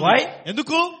రిసెప్షన్ ఉంటుంది. Why?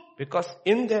 ఎందుకు? Because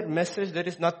in their message there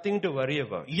is nothing to worry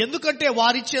about. ఎందుకంటే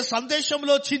వారిచ్చే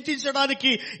సందేశంలో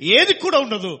చింతించడానికి ఏది కూడా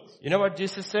ఉండదు. You know what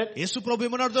Jesus said? యేసు ప్రభు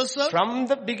ఏమన్నాడు తెలుసా? From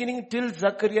the beginning till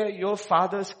Zechariah, your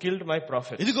fathers killed my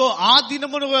prophets. ఇదిగో ఆ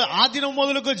దినం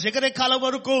మొదలుకు జకరియా కాలం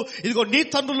వరకు ఇదిగో నీ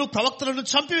తండ్రులు ప్రవక్తలను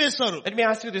చంపివేశారు. Let me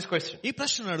ask you this question. ఈ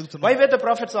ప్రశ్న అడుగుతున్నా. Why were the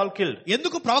prophets all killed?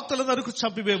 ఎందుకు ప్రవక్తలందరూ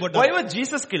చంపివేయబడ్డారు? Why was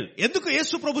Jesus killed? ఎందుకు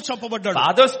యేసు ప్రభు చంపబడ్డాడు?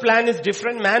 Father's plan is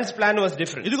different, man's plan was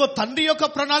different. ఇదిగో తండ్రి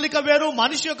యొక్క ప్రణాళిక వేరు,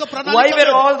 మనిషి యొక్క Why ప్రణాళిక were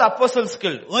వేరు. all the apostles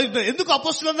killed? ఎందుకు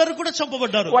అపోస్తలులందరూ కూడా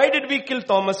చంపబడ్డారు? Why did we kill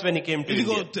Thomas when he came to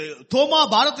ఇదిగో India? తోమా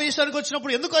భారతదేశానికి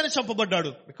వచ్చినప్పుడు ఎందుకు ఆయన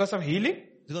చంపబడ్డాడు? Because of healing?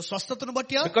 ఇదిగో స్వస్థతను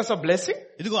బట్టియా? Because of blessing?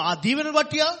 ఇదిగో ఆ దీవెనను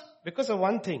బట్టియా? Because of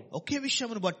one thing. ఒకే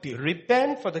విషయమును బట్టి.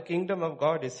 Repent, for the kingdom of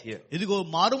God is here. ఇదిగో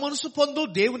మారు మనసు పొందు,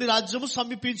 దేవుని రాజ్యము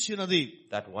సమీపించినది.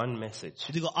 That one message.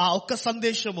 ఇదిగో ఆ ఒక్క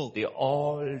సందేశము. They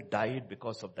all died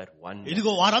because of that one message.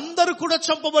 ఇదిగో వారందరూ కూడా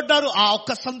చంపబడ్డారు ఆ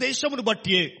ఒక్క సందేశమును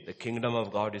బట్టి. The kingdom of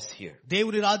God is here.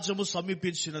 దేవుని రాజ్యము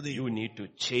సమీపించినది. You need to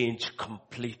change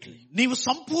completely. నీవు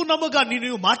సంపూర్ణముగా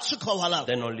నీవు మార్చుకోవాలా?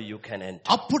 Then only you can enter.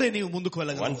 అప్పుడే నీవు ముందుకు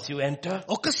వెళ్ళగలవు. Once you enter,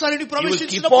 ఒక్కసారి నీవు you will keep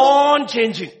ప్రవేశించినప్పుడు on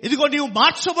changing. ఇదిగో నీవు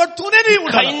మార్చబడుతూనే నీవు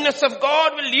ఉండాలి. Kindness of God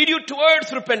will lead you towards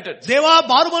repentance. దేవా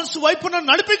మారు మనసు వైపు నన్ను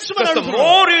నడిపించమని Because the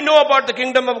అడుగుతున్నాను. more you know about the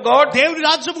kingdom of God, దేవుని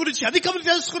రాజ్యం గురించి అధికం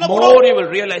తెలుసుకున్నప్పుడు more you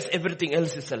will realize everything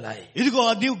else is a lie. ఇదిగో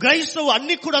నీవు గ్రహిస్తావు,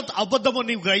 అన్ని కూడా అబద్ధము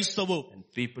నీవు గ్రహిస్తావు. And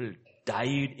people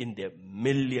died in their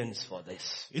millions for this.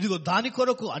 ఇదిగో దాని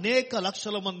కొరకు అనేక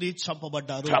లక్షల మంది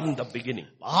చంపబడ్డారు From the beginning.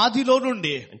 ఆదిలో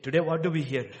నుండి. And today what do we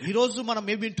hear? ఈ రోజు మనం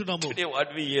ఏం వింటున్నాము? Today what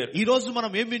we hear? ఈ రోజు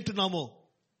మనం ఏం వింటున్నాము?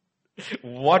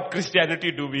 What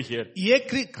Christianity do we hear? ఏ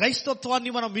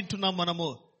క్రైస్తత్వాన్ని మనం వింటున్నాం మనము?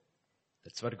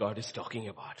 That's what God is talking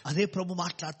about. అదే ప్రభు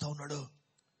మాట్లాడుతూ ఉన్నాడు.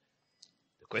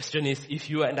 The question is, if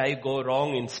you and I go wrong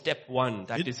in step 1,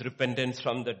 that is repentance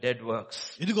from the dead works.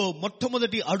 ఇదిగో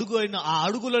మొట్టమొదటి అడుగు అయిన ఆ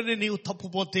అడుగులని నీవు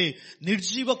తప్పుపోతే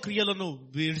నిర్జీవ క్రియలను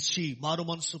విడిచి మారు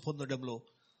మనసు పొందడంలో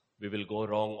We will go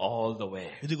wrong all the way.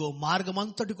 ఇదిగో మార్గం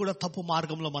అంతటి కూడా తప్పు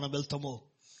మార్గంలో మనం వెళ్తాము.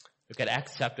 Look at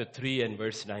Acts chapter 3 and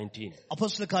verse 19.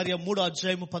 అపొస్తలుల కార్యం 3వ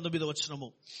అధ్యాయము 19వ వచనము.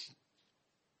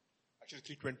 Actually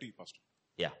 3:20 pastor.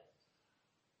 Yeah.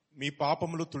 మీ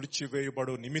పాపములు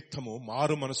తుడిచివేయబడు నిమిత్తము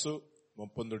మారు మనసు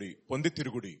పొంది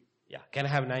తిరుగుడి. Yeah. Can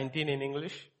I have 19 in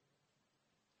English?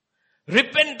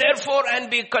 Repent therefore and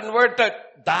be converted,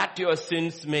 that your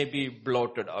sins may be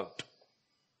blotted out.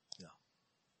 Yeah.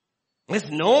 There's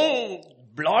no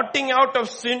blotting out of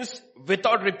sins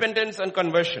without repentance and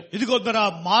conversion. ఇదిగో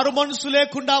మారు మనసు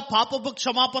లేకుండా పాపపు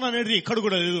క్షమాపణ అనేది ఇక్కడ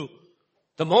కూడా లేదు.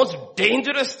 The most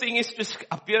dangerous thing is to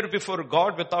appear before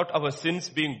God without our sins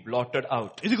being blotted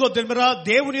out. ఇదిగో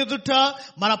దేవుని ఎదుట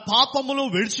మన పాపములు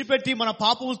విడిచిపెట్టి మన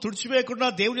పాపములు తుడిచివేయకుండా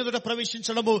దేవుని ఎదుట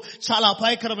ప్రవేశించడము చాలా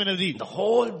అపాయకరమైనది. The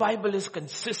whole Bible is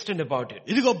consistent about it.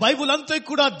 ఇదిగో బైబిల్ అంతా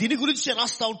కూడా దీని గురించి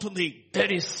రాస్తా ఉంటుంది.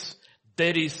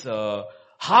 There is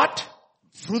heart,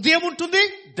 హృదయం ఉంటుంది,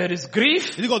 there is grief,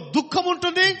 ఇదిగో దుఃఖం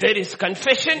ఉంటుంది, there is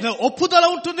confession, ఒప్పుదల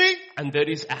ఉంటుంది, and there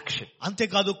is action.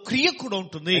 అంతేకాదు క్రియ కూడా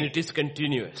ఉంటుంది. And it is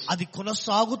continuous. అది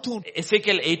కొనసాగుతూ ఉంటుంది.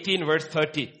 Ezekiel 18 verse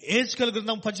 30. ఎహెజ్కేలు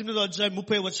గ్రంథం 18వ అధ్యాయం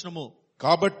 30వ వచనము.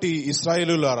 కాబట్టి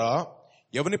ఇశ్రాయేలులారా,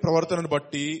 ఎవని ప్రవర్తనను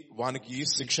బట్టి వానికి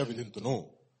శిక్ష విధింతును.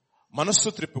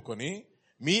 మనస్సు త్రిప్పుకొని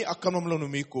మీ అక్రమములను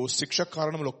మీకు శిక్ష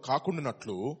కారణంలో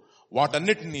కాకుండానట్లు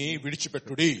వాటన్నిటిని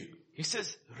విడిచిపెట్టుడి. He says,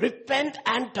 repent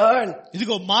and turn.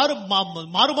 ఇదిగో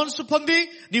మారు మనసు పొంది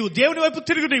నీవు దేవుని వైపు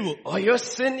తిరుగు. నీవు or your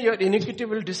sin, your iniquity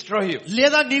will destroy you.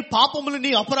 లేదా నీ పాపములు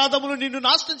నీ అపరాధములు నిన్ను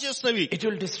నాశనం చేస్తవి. It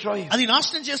will destroy you. అది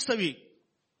నాశనం చేస్తవి.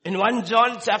 In 1 John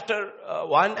chapter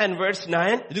 1 and verse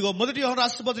 9. ఇదిగో మొదటి యోహాను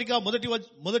రాసిన పత్రిక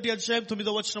మొదటి అధ్యాయం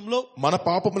 9వ వచనంలో మన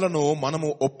పాపములను మనము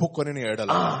ఒప్పుకొనిన ఎడల.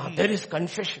 There is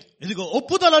confession. ఇదిగో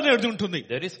ఒప్పుదల అనేది ఉంటుంది.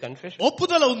 There is confession.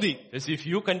 ఒప్పుదల ఉంది. If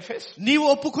you confess, నీవు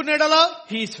ఒప్పుకునేడలా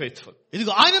He is faithful.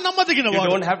 ఇదిగో ఆయన నమ్మదగిన You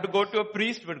వాడు. don't have to go to a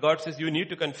priest, but God says you need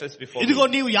to confess before ఇదిగో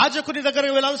me. నీవు యాజకుని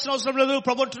దగ్గరకు వెళ్ళాల్సిన అవసరం లేదు.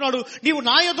 ప్రభు అంటున్నాడు నీవు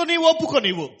నా యందు నీవు ఒప్పుకో.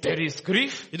 నీవు There is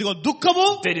grief. ఇదిగో దుఃఖము,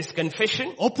 There is confession.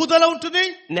 ఒప్పుదల ఉంటుంది.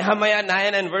 Nehemiah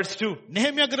 9 and verse 2.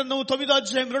 నెహెమ్యా గ్రంథం 9వ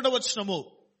అధ్యాయం 2వ వచనము.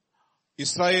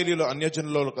 ఇశ్రాయేలీయుల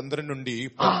అన్యజనులందరి నుండి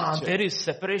There is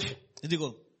separation. ఇదిగో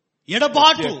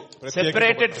ఎడబాటు,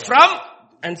 Separated from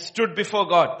and stood before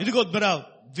God. ఇదిగో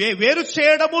వేరు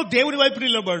చేయడము, దేవుని వైపు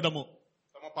నిలబడము.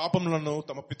 తమ పాపములను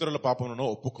తమ పితరుల పాపములను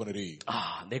ఒప్పుకొనిరి.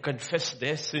 They confess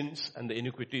their sins and the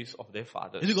iniquities of their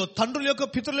fathers. ఇదిగో తండ్రుల యొక్క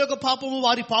పితరుల యొక్క పాపము,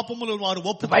 వారి పాపములు వారు The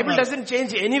Bible ఒప్పుకున్నారు. doesn't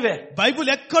change anywhere. బైబిల్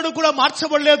ఎక్కడ కూడా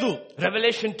మార్చబడలేదు.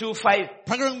 Revelation 2:5.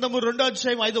 ప్రకటన గ్రంథము 2వ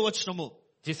అధ్యాయం 5వ వచనము.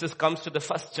 Jesus comes to the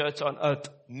first church on earth.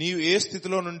 నీవు ఏ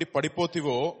స్థితిలో నుండి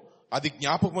పడిపోతివో అది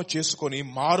జ్ఞాపకము చేసుకొని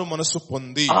మారు మనసు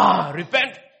పొంది.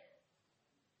 Repent.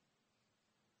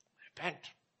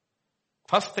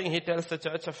 First thing he tells the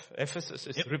church of Ephesus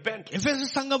is repent. ఎఫెసు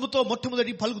సంఘముతో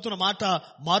మొట్టమొదటి పలుకుతున్న మాట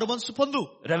మారు మనసు పొందు.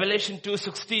 Revelation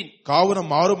 2:16. కావున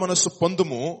మారు మనస్సు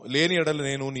పొందుము, లేని ఎడల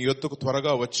నేను నీ యొద్దకు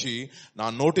త్వరగా వచ్చి నా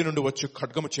నోటి నుండి వచ్చి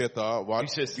ఖడ్గము చేత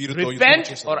వీరితో యుద్ధం Repent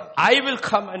చేసేదను. or I will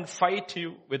come and fight you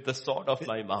with the sword of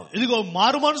my mouth. ఇదిగో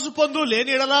మారు మనసు పొందు,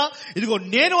 లేని ఎడల ఇదిగో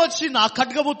నేను వచ్చి నా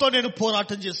ఖడ్గముతో నేను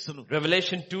పోరాటం చేస్తాను.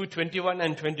 Revelation 2:21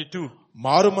 and 22.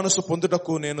 మారు మనసు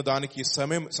పొందుటకు నేను దానికి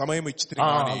సమయం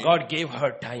God gave her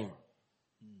time.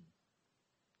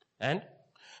 And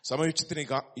సమయం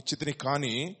ఇచ్చితిని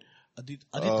కానీ అది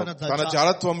తన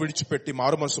జాలత్వం విడిచిపెట్టి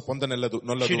మారు మనసు పొందనెల్లదు.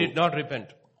 she did not repent.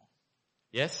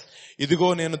 Yes. ఇదిగో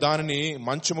నేను దానిని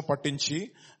మంచము పట్టించి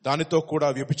దానితో కూడా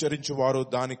వ్యభిచరించు వారు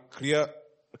దాని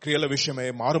క్రియల విషయమై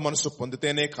మారు మనసు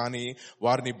పొందితేనే కాని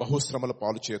వారిని బహుశ్రమల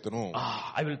పాలు చేతును.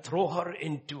 I will throw her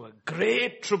into a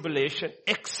great tribulation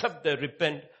except they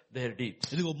repent their deeds.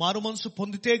 ఇదిగో మారు మనసు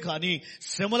పొందితే కాని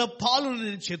శ్రమల పాలు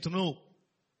నేను చేతును.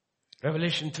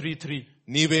 Revelation 3:3.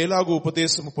 నీవేలాగు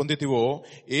ఉపదేశము పొందితివో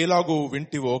ఏలాగు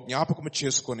వింటివో జ్ఞాపకము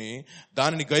చేసుకొని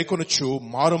దానిని గైకొనుచు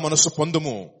మారు మనసు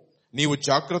పొందుము. నీవు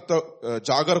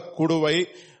జాగరూకుడవై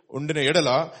ఉండిన ఎడల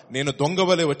నేను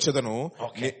దొంగవలే వచ్చేదను.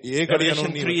 ఏ గడియను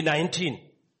 3:19.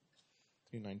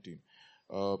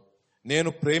 నేను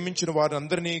ప్రేమించిన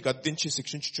వారందరినీ గద్దించి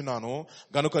శిక్షించుచున్నాను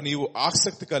గనుక నీవు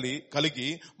ఆసక్తి కలిగి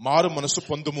మారు మనసు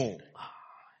పొందుము.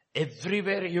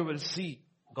 Everywhere you will see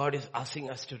God is asking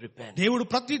us to repent. దేవుడు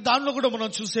ప్రతి దానిలో కూడా మనం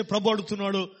చూసే ప్రభు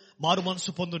అడుగుతున్నాడు, మారు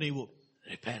మనసు పొందు. నీవు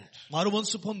repent. మారు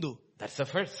మనసు పొందు. That's the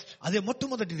first. అదే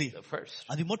మొట్టమొదటిది. The first.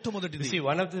 అది మొట్టమొదటిది. See,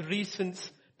 one of the reasons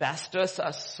pastors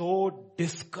are so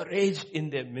discouraged in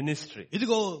their ministry.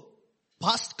 ఇదిగో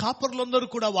కాపర్లందరూ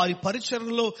కూడా వారి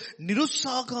పరిచర్యలో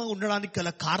నిరుత్సాహంగా ఉండడానికి గల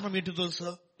కారణం ఏంటో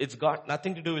తెలుసా? It's got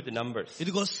nothing to do with the numbers.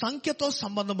 ఇదిగో సంఖ్యతో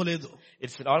సంబంధము లేదు.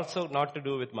 It's also not to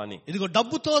do with money. ఇదిగో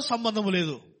డబ్బుతో సంబంధము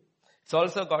లేదు. It's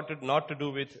also got not to do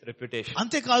with reputation.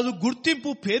 అంతేకాదు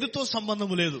గుర్తింపు పేరుతో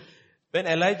సంబంధము లేదు. When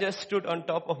Elijah stood on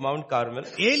top of Mount Carmel,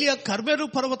 ఏలియా కర్మెలు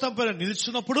పర్వతం పైన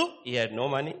నిల్చున్నప్పుడు he had no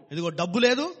money. ఇదిగో డబ్బు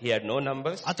లేదు. He had no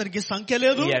numbers. అతనికి సంఖ్య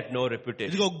లేదు. He had no reputation.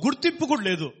 ఇదిగో గుర్తింపు కూడా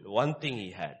లేదు. One thing he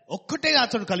had. ఒక్కటే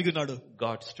అతడు కలిగి ఉన్నాడు.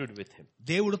 God stood with him.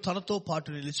 దేవుడు తనతో పాటు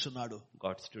నిల్చున్నాడు.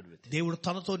 God stood with him. దేవుడు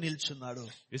తనతో నిల్చున్నాడు.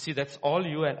 You see, that's all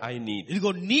you and I need.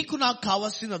 ఇదిగో నీకు నాకు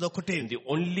కావాల్సింది అదొకటే. The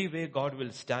only way God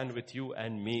will stand with you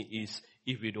and me is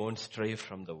if we don't stray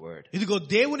from the word. ఇదిగో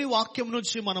దేవుని వాక్యం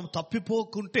నుంచి మనం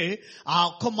తప్పిపోకుంటే ఆ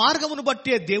ఒక్క మార్గమును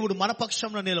బట్టే దేవుడు మన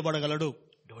పక్షంలో నిలబడగలడు.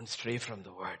 Don't stray from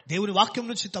the word. దేవుని వాక్యం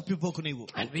నుంచి తప్పిపోకు నీవు.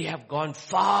 And we have gone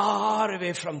far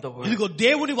away from the word. ఇదిగో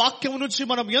దేవుని వాక్యం నుంచి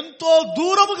మనం ఎంతో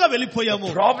దూరముగా వెళ్ళిపోయాము.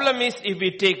 The problem is if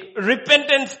we take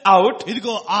repentance out,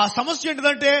 ఇదిగో ఆ సమస్య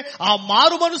ఏంటంటే ఆ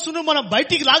మారు మనసును మనం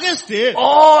బయటికి లాగేస్తే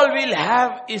all we'll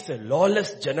have is a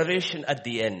lawless generation at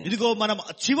the end. ఇదిగో మనం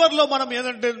చివర్లో మనం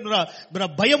ఏంటంటే మన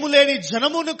భయము లేని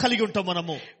జనమును కలిగి ఉంటాం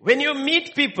మనము. When you meet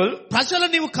people, ప్రజలు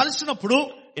నీవు కలిసినప్పుడు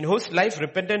in whose life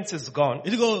repentance is gone,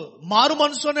 ఇదిగో మారు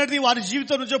మనసు అనేది వారి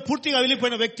జీవితం నుంచి పూర్తిగా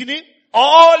వెళ్ళిపోయిన వ్యక్తిని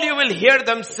all you will hear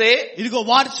them say, ఇదిగో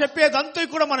వారు చెప్పేదంతా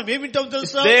కూడా మనం ఏమింటాం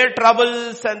తెలుసా? their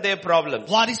troubles and their problems.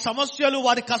 వారి సమస్యలు,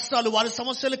 వారి కష్టాలు, వారి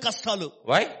సమస్యలు కష్టాలు.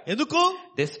 Why? ఎందుకు?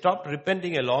 They stopped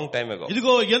repenting a long time ago.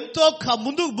 ఇదిగో ఎంతో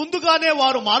ముందుగానే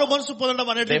వారు మారు మనసు పొందడం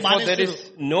అనేది Therefore there is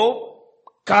no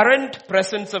current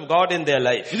presence of God in their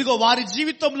life. ఇదిగో వారి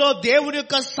జీవితంలో దేవుని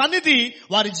యొక్క సన్నిధి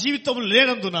వారి జీవితంలో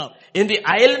లేనందున In the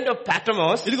island of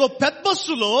Patmos, ఇదిగో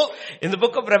పెత్మస్సులో in the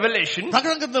book of Revelation,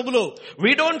 ప్రకటన గ్రంథములో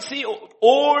we don't see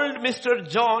old Mr.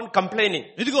 John complaining.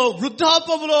 ఇదిగో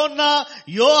వృద్ధాపంలో ఉన్న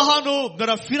యోహాను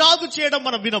ఫిరాదు చేయడం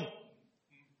మనం వినం.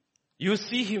 You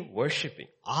see him worshipping.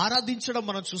 ఆరాధించడం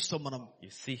మనం చూస్తాం. మనం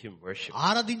You see him worship.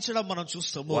 ఆరాధించడం మనం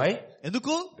చూస్తాము. Why?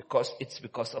 ఎందుకు? It's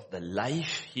because of the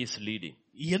life he is leading.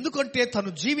 ఎందుకంటే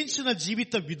తను జీవించిన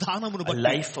జీవిత విధానమును A బట్టి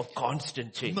life of constant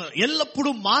change.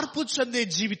 ఎల్లప్పుడూ మార్పు చెందే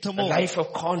జీవితము. A life of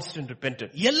constant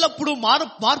repentance. ఎల్లప్పుడూ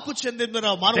మార్పు చెందే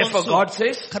Therefore God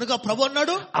says, కనుక ప్రభు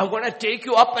అన్నాడు, I'm going to take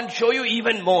you up and show you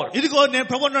even more. ఇదిగో నేను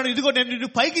ప్రభు అన్నాడు, ఇదిగో నేను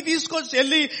నిన్ను పైకి తీసుకొని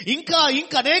వెళ్ళి ఇంకా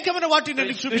అనేకమైన వాటిని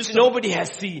నేను Which చూపిస్తాను. nobody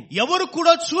has seen. ఎవరు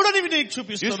కూడా చూడనివి నేను You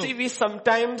చూపిస్తాను. see, we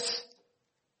sometimes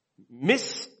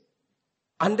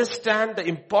understand the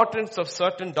importance of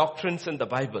certain doctrines in the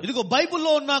Bible. ఇదిగో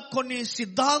బైబిల్లో ఉన్న కొన్ని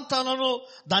సిద్ధాంతాలను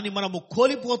దాన్ని మనము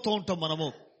కోల్పోతూ ఉంటాం. మనము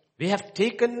We have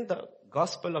taken the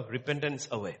gospel of repentance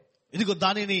away. ఇదిగో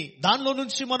దానిలో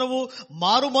నుంచి మనము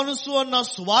మారు మనసు అన్న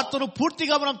సువార్తను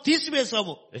పూర్తిగా మనం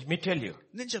తీసివేసాము. Let me tell you,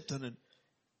 నేను చెప్తాను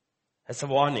as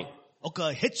a warning, ఒక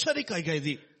హెచ్చరిక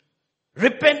ఇది.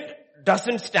 repent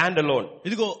doesn't stand alone.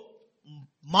 ఇదిగో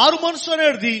మారు మనసు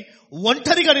అనేది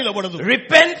ఒంటరిగా నిలబడదు.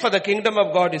 Repent, for the kingdom of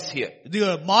God is here. ఇదిగో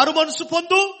మారు మనసు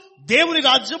పొందు, దేవుని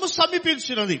రాజ్యము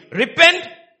సమీపించినది. Repent,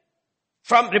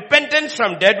 From repentance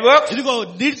from dead works ఇదిగో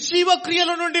నిర్జీవ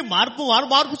క్రియల నుండి మార్పు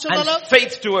చెందాలా, and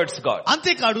faith towards God.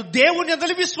 అంతేకాదు దేవుని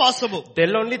యందు విశ్వాసము.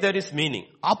 Then only there is meaning.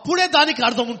 అప్పుడే దానికి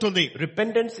అర్థం ఉంటుంది.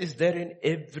 Repentance is there in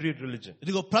every religion.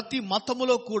 ఇదిగో ప్రతి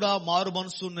మతములో కూడా మారు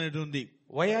మనసు అనేది ఉంది.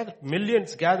 Why are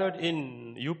millions gathered in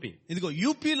UP? ఇదిగో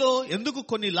యూపీలో ఎందుకు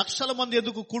కొన్ని లక్షల మంది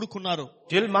ఎందుకు కూడుకున్నారు?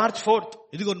 Till March 4th.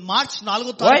 ఇదిగో మార్చ్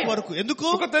 4వ తారీఖు వరకు. ఎందుకు?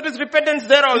 Because there is repentance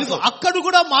there also. అక్కడ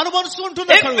కూడా మారు మనసు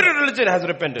ఉంటుంది. Every religion has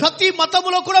repentance. ప్రతి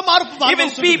మతములో కూడా మార్పు. Even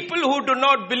people who do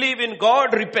not believe in God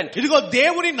repent. ఇదిగో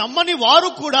దేవుని నమ్మని వారు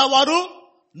కూడా వారు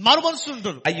మారు మనసు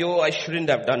ఉంటారు. Ayyo, I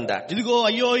shouldn't have done that. ఇదిగో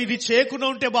అయ్యో ఇది చేయకుండా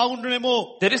ఉంటే బాగుండునేమో.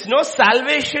 There is no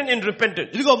salvation in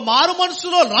repentance. ఇదిగో మారు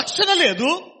మనసులో రక్షణ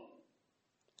లేదు.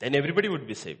 Then everybody would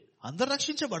be saved. అందరు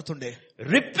రక్షించబడుతుండే.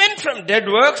 Repent from dead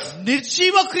works.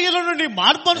 నిర్జీవ క్రియల నుండి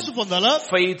మారు మనసు పొందాలా.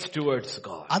 Faith towards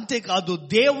God. అంతేకాదు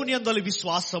దేవుని యందు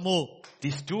విశ్వాసము.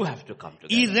 These two have to come ఈ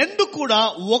together. రెండు కూడా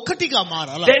ఒకటిగా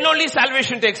మారాలి. Then only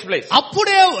salvation takes place.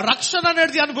 అప్పుడే రక్షణ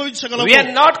అనేది అనుభవించగలము. We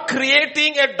are not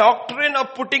creating a doctrine of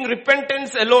putting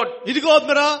repentance alone. ఇదిగో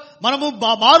మనము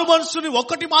మారు మనసుని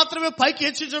ఒకటి మాత్రమే పైకి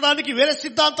హెచ్చించడానికి వేరే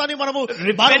సిద్ధాంతాన్ని మనము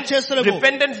చేస్తలేము.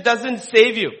 Repentance doesn't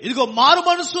save you. ఇదిగో మారు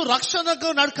మనసు రక్షణకు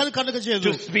కనుక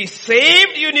చేయదు. To be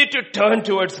saved, you need to turn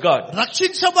towards God.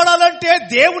 రక్షించబడాలంటే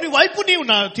దేవుని వైపు నీవు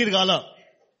తిరగాల.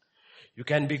 You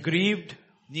can be grieved.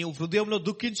 నీవు హృదయంలో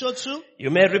దుఃఖించవచ్చు.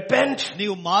 You may repent.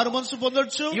 నీవు మారు మనసు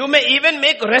పొందొచ్చు. You may even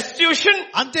make restitution.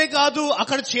 అంతేకాదు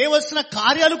అక్కడ చేయవలసిన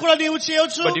కార్యాలు కూడా నీవు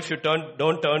చేయవచ్చు. But if you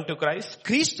don't turn to Christ,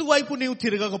 క్రీస్తు వైపు నీవు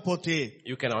తిరగకపోతే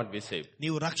you cannot be saved.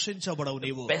 నీవు రక్షించబడవు.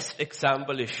 నీవు Best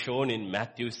example is shown in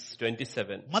Matthew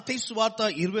 27. మత్తయి సువార్త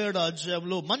 27వ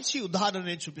అధ్యాయంలో మంచి ఉదాహరణ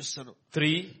నేను చూపిస్తాను.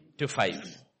 3-5.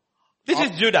 This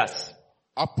is Judas.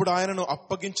 అప్పుడు ఆయనను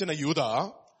అప్పగించిన యూదా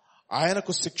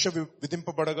ఆయనకు శిక్ష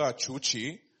విధింపబడగా చూచి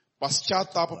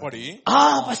పశ్చాత్తాపపడి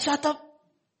Pashchattap.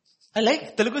 I like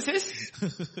Telugu says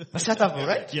Pashchattap,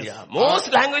 right? Yes. Yeah. Most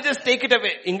languages take it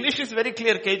away. English is very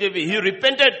clear. KJV. He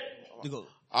repented.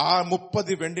 ఆ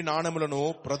 30 వెండి నాణెములను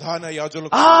ప్రధాన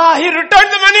యాజకులకు He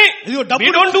returned the money.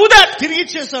 We don't do that. తిరిగి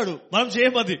ఇచ్చేసాడు. మనం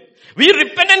చేయమది. We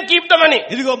repent and keep the money.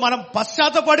 ఇదిగో మనం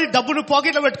పశ్చాత్తపడి డబ్బును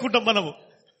పాకెట్లో పెట్టుకుంటాం మనము.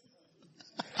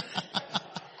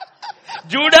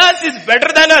 Judas is better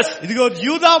than us. ఇదిగో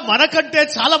యూదా మనకంటే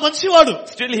చాలా మంచివాడు.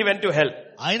 Still he went to hell.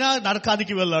 ఆయన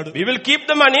నరకానికి వెళ్ళాడు. We will keep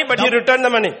the money, but he returned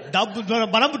the money.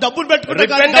 మనం డబ్బును పెట్టుకుంటాం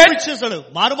కానీ డబ్బు ఇచ్చేసాడు.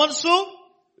 మారు మనసు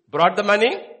brought the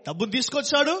money. డబ్బును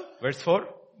తీసుకొచ్చాడు. Verse 4.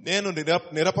 నేను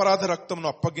నిరపరాధ రక్తమును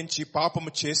అప్పగించి పాపము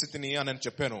చేసి తిని అని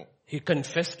చెప్పాను. He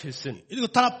confessed his sin. ఇదిగో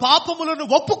తన పాపములను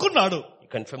ఒప్పుకున్నాడు.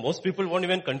 Most people won't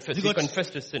even confess. He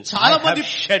confessed his sin. చాలా I మంది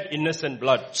have shed innocent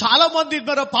blood. చాలా మంది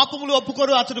పాపములు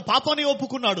ఒప్పుకోరు. అతను పాపాన్ని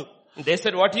ఒప్పుకున్నాడు. They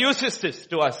said, what use is this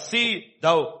to us? See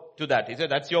thou to that. He said,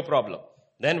 that's your problem.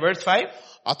 Then verse 5.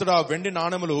 అతడు ఆ వెండి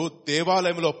నాణెములు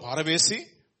దేవాలయంలో పారవేసి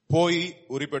పోయి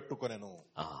ఉరిపెట్టుకొనెను.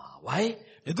 Why?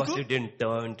 Because he didn't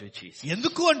turn to Jesus.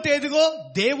 ఎందుకు అంటే ఇదిగో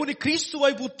దేవుని క్రీస్తు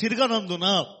వైపు తిరగనందున.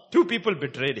 Two people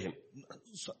betrayed him.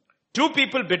 Two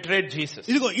people betrayed Jesus.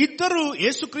 ఇదిగో ఇద్దరు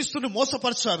యేసుక్రీస్తుని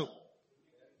మోసపరిచారు.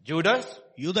 Judas,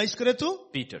 యూదా ఇస్కరియోతు,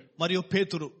 Peter. మరియు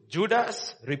పేతురు. Judas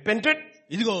repented.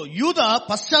 ఇదిగో యూదా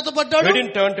పశ్చాత్తపడ్డాడు. He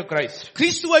didn't turn to Christ.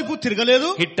 క్రీస్తు వైపు తిరగలేదు.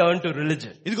 He turned to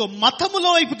religion. ఇదిగో మతముల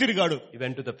వైపు తిరిగాడు. He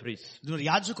went to the priest.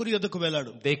 యాజకుని యొద్దకు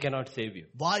వెళ్ళాడు. They cannot save you.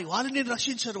 వారిని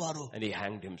రక్షించరు వారు. And he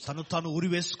hanged himself. తాను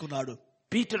ఉరివేసుకున్నాడు.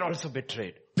 Peter also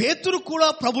betrayed. పేతురు కూడా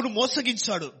ప్రభును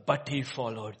మోసగించాడు. But he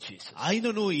followed Jesus.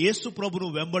 ఆయనను యేసు ప్రభును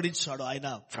వెంబడించాడు. ఆయన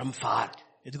from far.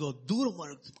 ఇదిగో దూరం.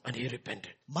 And he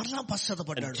repented. మరలా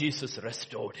పశ్చాత్తపడ్డాడు. And Jesus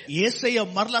restored him. యేసయ్య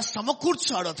మరలా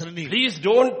సమకూర్చాడు అతనిని. Please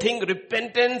don't think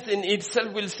repentance in itself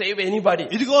will save anybody.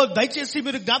 ఇదిగో దయచేసి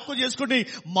మీరు జ్ఞాపకం చేసుకోండి,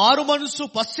 మారు మనసు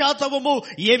పశ్చాత్తాపము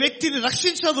ఏ వ్యక్తిని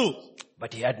రక్షించదు.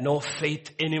 But he had no faith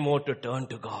anymore to turn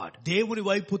to God. దేవుని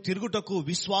వైపు తిరుగుటకు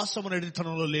విశ్వాసం అనేది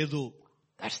తనలో లేదు.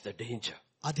 That's the danger.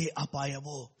 అదే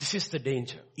అపాయము. This is the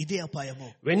danger. ఇదే అపాయము.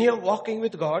 When you are walking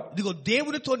with God, ఇదిగో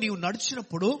దేవునితో నీవు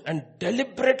నడిచినప్పుడు and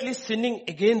deliberately sinning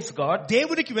against God,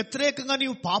 దేవునికి వ్యతిరేకంగా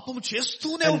నీవు పాపము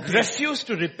చేస్తూనే and refuse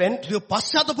to repent, నీవు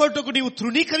పశ్చాత్తపడుటకు నీవు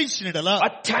తృణీకరించినడలా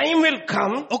a time will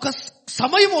come, ఒక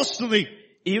సమయం వస్తుంది.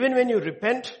 even when you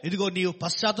repent, ఇదిగో నీవు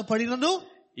పశ్చాత్తపడినను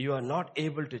you are not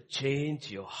able to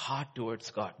change your heart towards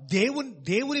God.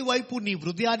 దేవుని వైపు నీ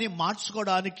హృదయాన్ని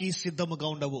మార్చుకోవడానికి సిద్ధముగా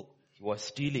ఉండవు. He was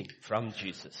stealing from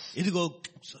Jesus. ఇదిగో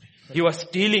He was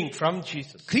stealing from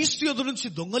Jesus. క్రీస్తు యొద్ద నుంచి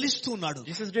దొంగలిస్తూ ఉన్నాడు.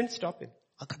 Jesus didn't stop him.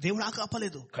 అక్కడ దేవుడు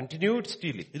ఆపలేదు. Continued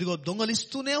stealing. ఇదిగో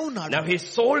దొంగలిస్తూనే ఉన్నాడు. Now he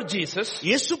sold Jesus.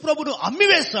 యేసు ప్రభును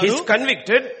అమ్మివేశాడు. He's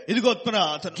convicted. ఇదిగో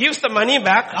gives the money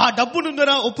back. ఆ డబ్బును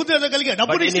ఒప్పుకోగలిగే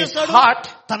డబ్బును ఇచ్చేస్తాడు.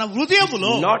 తన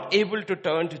హృదయంలో not able to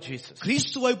turn to Jesus.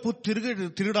 క్రీస్తు వైపు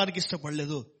తిరగడానికి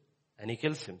ఇష్టపడలేదు. And he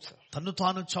kills himself. తన్ను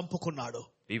తాను చంపుకున్నాడు.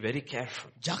 Be very careful.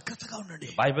 జాగ్రత్తగా ఉండండి.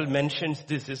 The Bible mentions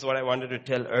this is what I wanted to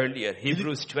tell earlier.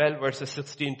 Hebrews 12 verses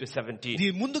 16 to 17. ఇది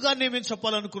ముందుగా నేను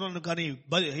చెప్పాలనుకున్నాను కానీ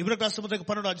ఇబ్రానీయుల పత్రిక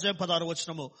 12వ అధ్యాయం 16వ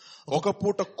వచనము. ఒక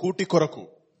పూట కూటి కొరకు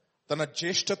తన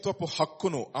జ్యేష్ఠత్వపు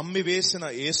హక్కును అమ్మివేసిన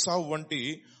ఏసావు వంటి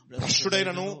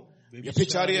భ్రష్టుడైనను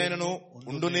వ్యభిచారి అయినను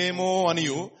ఉండునేమో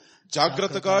అనియు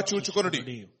జాగ్రత్తగా చూచుకొనుడి.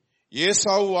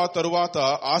 ఏసావు ఆ తరువాత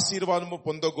ఆశీర్వాదము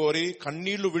పొందగోరి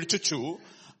కన్నీళ్లు విడుచుచు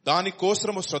దాని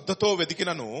కోసము శ్రద్ధతో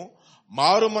వెతికినను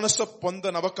మారు మనసు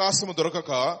పొందనవకాశము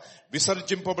దొరకక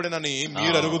విసర్జింపబడినని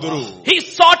మీరరుగుదురు. He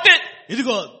sought it.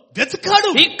 ఇదిగో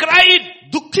వెతకాడు. He cried.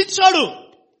 దుఃఖించాడు.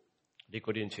 They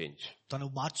couldn't change. తను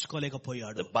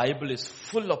మార్చుకోలేకపోయాడు. The Bible is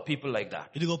full of people like that.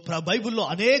 ఇదిగో బైబిల్లో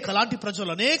అలాంటి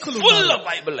ప్రజలు అనేకులు Full ఉన్నారు. of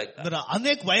Bible like that.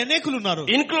 అనేకులు ఉన్నారు.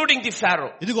 Including the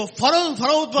Pharaoh. ఇదిగో ఫరో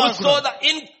Who saw the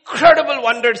incredible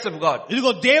wonders of God.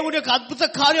 ఇదిగో దేవుని యొక్క అద్భుత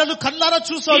కార్యాలు కళ్ళారా He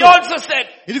చూశాడు. also said,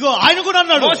 ఇదిగో ఆయన కూడా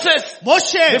అన్నాడు,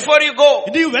 మోషే before you go,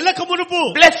 నీవు వెళ్ళక మునుపు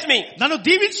bless me. నన్ను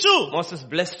దీవించు. Moses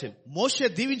blessed him మోషే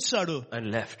దీవించాడు, and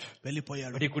left.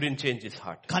 వెళ్ళిపోయాడు. But he couldn't change his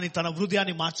heart. కానీ తన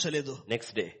హృదయాన్ని మార్చలేదు.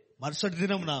 Next day, మరుసటి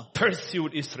దినమున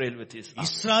pursued Israel with his army.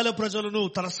 ఇశ్రాయేలు ప్రజలను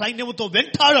తన సైన్యముతో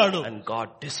వెంటాడాడు. And God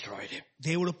destroyed him.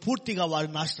 దేవుడు పూర్తిగా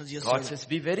వారిని నాశనం God చేశాడు. says,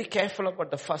 be very careful about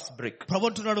the first brick. ప్రభువు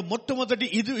అంటున్నాడు, మొట్టమొదటి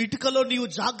ఇటుకలో నీవు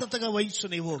జాగ్రత్తగా వహించు.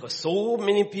 నీవు Because so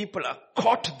many people are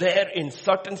caught there in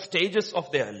certain stages of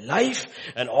their life,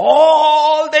 and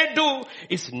all they do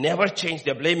is never change.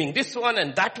 They're blaming this one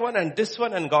and that one and this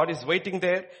one, and God is waiting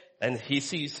there. And he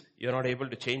sees you're not able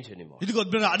to change anymore. ఇదిగో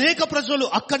అనేక ప్రజలు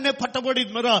అక్కడనే పట్టబడి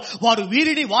వారు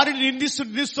వారిని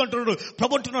నిందిస్తూ అంటున్నాడు.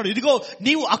 ప్రభు అంటున్నాడు, ఇదిగో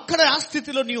నీవు అక్కడ ఆ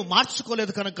స్థితిలో నీవు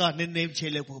మార్చుకోలేదు కనుక నిన్నేం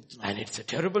చేయలేకపోతున్నావు. And it's a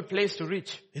terrible place to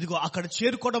reach. ఇదిగో అక్కడ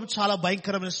చేరుకోవడం చాలా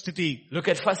భయంకరమైన స్థితి. Look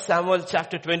at 1 Samuel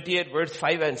chapter 28 verse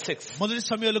 5 and 6. మొదటి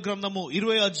సమూయేలు గ్రంథము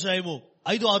 20వ అధ్యాయము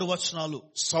 5-6 వచనాలు.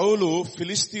 సౌలు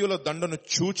ఫిలిస్తీయుల దండను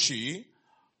చూచి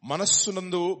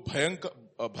మనస్సునందు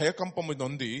భయకంపము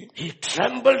నొంది He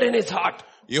trembled in his heart.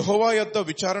 యెహోవా యొద్ద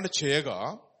విచారణ చేయగా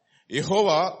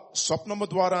యెహోవా స్వప్నము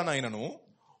ద్వారానైనను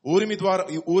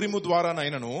ఊరిము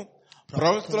ద్వారానైనను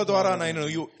ప్రవక్తల ద్వారానైనను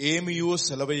ఏమియూ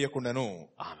సెలవేయకుండెను.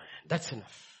 Amen. That's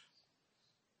enough.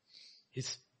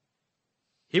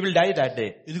 He will die that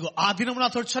day. ఇదిగో ఆ దినమున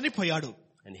అతడు చనిపోయాడు.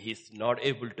 And he's not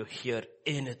able to hear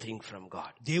anything from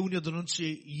God. దేవుని యొద్ద నుంచి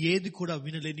ఏది కూడా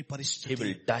వినలేని పరిస్థితి. He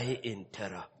will die in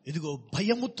terror. ఇదిగో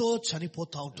భయముతో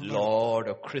చనిపోతా ఉంటున్నాడు. Lord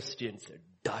of Christians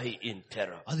die in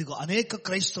terror. అదిగో అనేక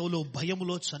క్రైస్తవులు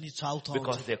భయములో చావుతా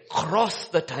because they cross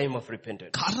the time of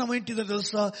repentance. కారణం ఏంటిదో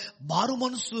తెలుసా? మారు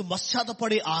మనసు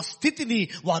పశ్చాత్తపడే ఆ స్థితిని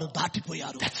వారు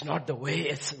దాటిపోయారు. That's not the way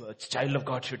a child of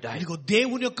God should die. ఇదిగో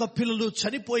దేవుని యొక్క పిల్లలు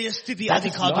చనిపోయే స్థితి That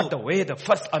అది is కాదు. not the way the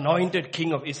first anointed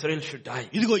king of Israel should die.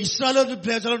 ఇదిగో ఇశ్రాయేలు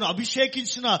ప్రజలను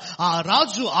అభిషేకించిన ఆ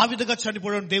రాజు ఆ విధంగా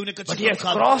చనిపోవడం దేవుని యొక్క But he has చిత్తం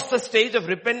కాదు. crossed the stage of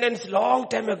repentance long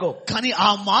time ago. కానీ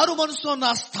ఆ మారు మనసు అన్న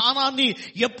స్థానాన్ని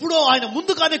ఎప్పుడో ఆయన ముందుగానే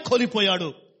కోల్పోయాడు.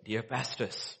 Dear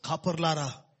pastors, కాపర్లారా,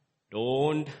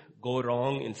 don't go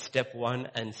wrong in step 1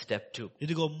 and step 2.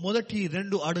 ఇదిగో మొదటి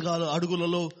 2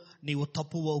 అడుగులలో నీవు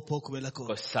తప్పువ పోకు వెళ్ళకు.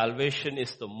 Because salvation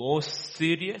is the most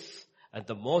serious and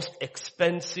the most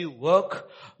expensive work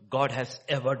God has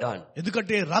ever done.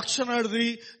 ఎందుకంటే రక్షణ అనేది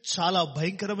చాలా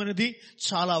భయంకరమైనది,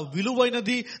 చాలా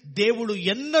విలువైనది, దేవుడు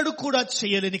ఎన్నడూ కూడా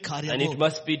చేయలేని కార్యం. And it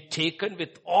must be taken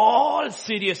with all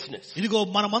seriousness. ఇదిగో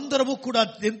మనమందరము కూడా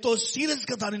ఎంతో సీరియస్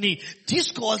గా దానిని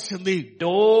తీసుకోవాల్సింది.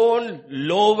 Don't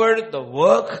lower the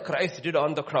work Christ did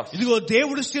on the cross. ఇదిగో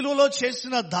దేవుడు శిలువలో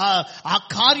చేసిన ఆ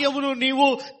కార్యమును నీవు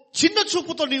చిన్న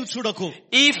చూపుతో నీవు చూడకు.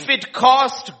 If it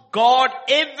cost God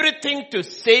everything to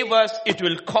save us, it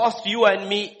will cost you and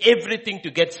me everything to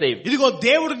get saved. ఇదిగో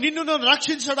దేవుడు నిన్ను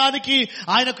రక్షించడానికి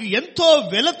ఆయనకు ఎంతో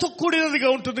వెలతో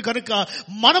కూడినదిగా ఉంటుంది కనుక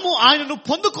మనము ఆయనను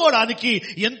పొందుకోవడానికి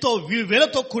ఎంతో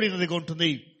వెలతో కూడినదిగా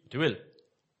ఉంటుంది. It will.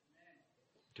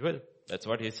 It will. That's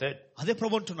what he said. అదే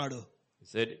ప్రభు అంటున్నాడు. He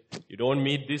said, you don't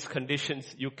meet these conditions,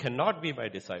 you cannot be my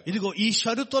disciple. ఇదిగో ఈ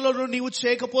షరతులను నీవు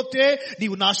చేయకపోతే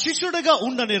నీవు నా శిష్యుడిగా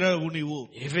ఉండనేరవు. నీవు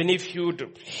Even if you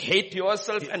hate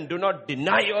yourself and do not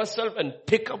deny yourself and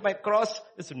pick up my cross,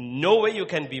 there's no way you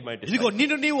can be my disciple. ఇదిగో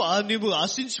నీవు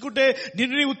ఆశించుకుంటే,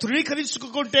 నిన్ను నీవు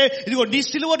ధృవీకరించుకుంటే, ఇదిగో నీ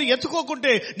సిలువను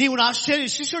ఎత్తుకోకుంటే నీవు నా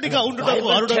శిష్యుడిగా ఉండటకు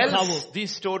అర్హుడు కావు.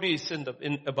 These stories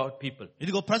about people.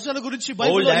 ఇదిగో ప్రజల గురించి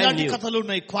బైబిల్లో ఇలాంటి కథలు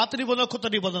ఉన్నాయి, పాత నిబంధన కొత్త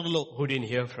నిబంధనలో. Who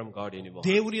didn't hear from God anymore.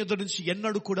 దేవుని యొద్ద నుంచి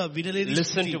ఎన్నడూ కూడా వినలేని.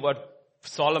 Listen to what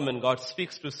God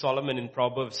speaks to Solomon in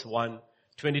Proverbs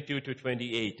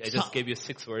 1:22-28. I just gave you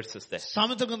 6 verses there.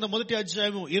 సామెతల గ్రంథం మొదటి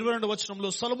అధ్యాయము 22వ వచనంలో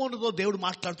సొలొమోనుతో దేవుడు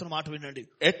మాట్లాడుతున్న మాట వినండి.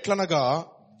 ఎట్లనగా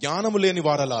జ్ఞానము లేని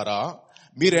వారలారా,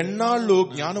 మీరెన్నాళ్ళు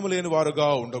జ్ఞానము లేని వారుగా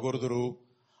ఉండకూడదురు.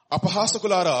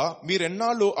 అపహాసకులారా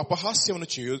మీరెన్నాళ్ళు అపహాస్యమును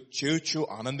చేయుచు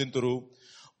ఆనందింతురు.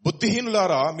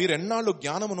 బుద్ధిహీనులారా మీరెన్నాళ్ళు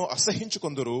జ్ఞానమును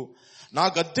అసహించుకొందురు. నా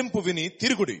గద్దింపు విని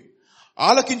తిరుగుడి,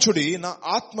 ఆలకించుడి, నా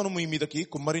ఆత్మను మీ మీదకి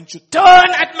కుమ్మరించు. Turn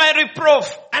at my reproof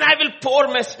and I will pour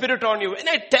my spirit on you. When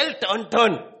I tell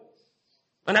turn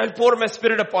and I will pour my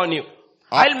spirit upon you.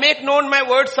 I'll make known my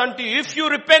words unto you. If you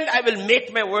repent, I will make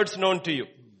my words known to you.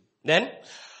 Then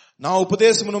నా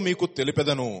ఉపదేశమును మీకు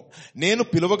తెలిపెదను. నేను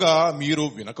పిలువగా మీరు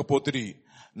వినకపోతిరి,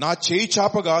 నా చేయి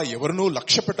చాపగా ఎవరునూ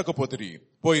లక్ష్య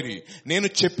పెట్టకపోయిరి. నేను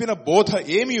చెప్పిన బోధ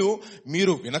ఏమియు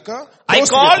మీరు వినక, I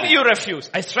called, you refused.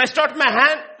 I stretched out my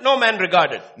hand, no man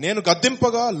regarded. నేను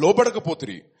గద్దింపగా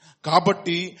లోబడకపోతిరి,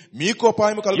 కాబట్టి మీకు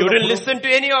అపాయము You కలుగునప్పుడు, didn't listen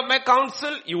to any of my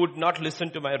counsel, you would not listen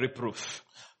to my reproof.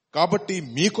 కాబట్టి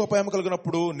మీకు అపాయము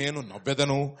కలిగినప్పుడు నేను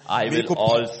నవ్వెదను. I will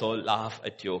also laugh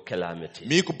at your calamity.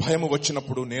 మీకు భయము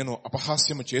వచ్చినప్పుడు నేను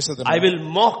అపహాస్యము చేసేదను. I will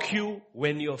mock you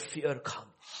when your fear comes.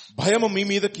 భయము మీ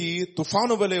మీదకి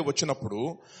తుఫాను వలె వచ్చినప్పుడు,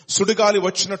 సుడిగాలి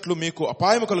వచ్చినట్లు మీకు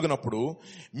అపాయము కలిగినప్పుడు,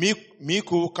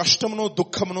 మీకు కష్టమును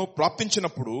దుఃఖమును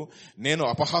ప్రాప్తించినప్పుడు నేను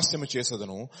అపహాస్యము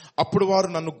చేసేదను. అప్పుడు వారు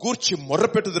నన్ను గూర్చి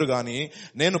మొర్రపెట్టుదురు గాని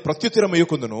నేను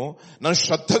ప్రత్యుత్తరమయ్యుకుందును. నన్ను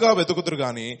శ్రద్ధగా వెతుకుదురు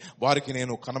గాని వారికి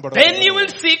నేను కనబడను. When you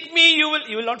will seek me, you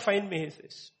will not find me, he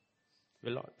says.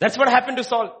 Will not. That's what happened to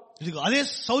Saul. ఇదిగో అదే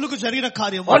సౌలుకు జరిగిన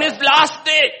కార్యం. On his last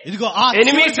day, ఇదిగో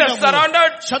enemies are surrounded.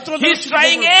 He's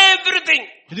trying everything.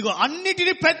 ఇదిగో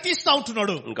అన్నిటిని ప్రయత్నిస్తా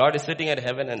ఉంటున్నాడు. God is sitting at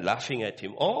heaven and laughing at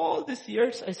him. All these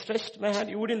years I stretched my hand,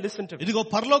 you wouldn't listen to me. ఇదిగో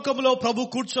పరలోకములో ప్రభు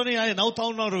కూర్చొని ఆయన నవ్వుతా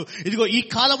ఉన్నారు. ఇదిగో ఈ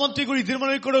కాలమంతా కూడా ఈ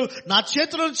దినమనకుడు నా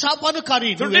చేతులను చాపాను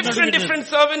కానీ to different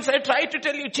servants I try to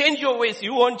tell you, change your ways,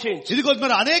 you won't change. ఇదిగో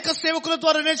మరి అనేక సేవకుల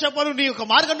ద్వారానే చెప్పాను, నీ యొక్క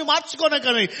మార్గాన్ని మార్చుకోనే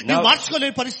కానీ నీవు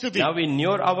మార్చుకోలేని పరిస్థితి. Now in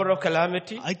your hour of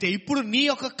calamity, అయితే ఇప్పుడు నీ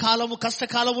యొక్క కాలము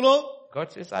కష్టకాలములో God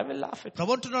says, I will laugh at you.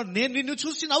 ప్రభు అంటున్నాడు, నేను నిన్ను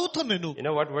చూసి నవ్వుతాను. నేను You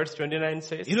know what verse 29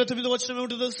 says? 29వ వచనం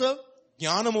ఏమిటో తెలుసా?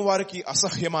 జ్ఞానము వారికి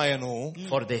అసహ్యమాయను,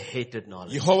 For they hated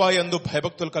knowledge. యెహోవా యందు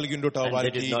భయభక్తులు కలిగిండుట And they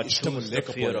వారికి did not ఇష్టము choose the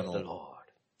fear of లేకపోయెను. the Lord.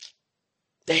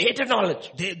 They hated knowledge.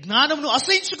 జ్ఞానమును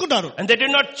అసహించుకున్నారు. And they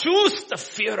did not choose the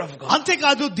fear of God.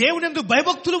 అంతేకాదు దేవుని యందు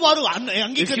భయభక్తులు వారు If you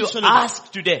అంగీకరించలేదు. ask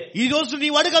today, ఈ రోజు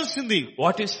నీవు అడగాల్సింది,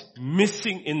 what is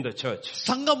missing in the church?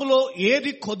 సంఘములో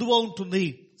ఏది కొదువ ఉంటుంది?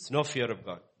 It's no fear of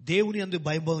God. దేవుని యందు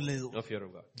భయం లేదు. No fear of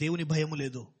God. దేవుని భయము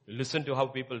లేదు. Listen to how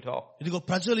people talk. ఇదిగో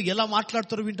ప్రజలు ఎలా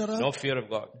మాట్లాడతారో వింటారా? No fear of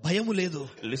God. భయము లేదు.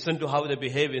 Listen to how they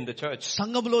behave in the church.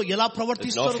 సంఘములో ఎలా There's no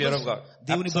ప్రవర్తిస్తారో fear of God.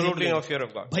 దేవుని భయం Absolutely no లేదు. fear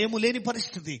of God. భయము లేని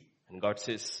పరిస్థితి. And God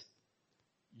says,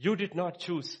 you did not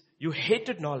choose. You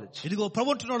hated knowledge. ఇదిగో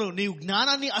ప్రభు అంటున్నాడు, నీవు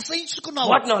జ్ఞానాన్ని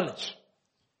అసహించుకున్నావు. What knowledge?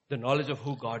 The knowledge of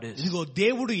who God is. ఇదిగో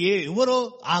దేవుడు ఎవరో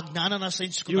ఆ జ్ఞానాన్ని You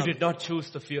అసహించుకున్నావు. did not choose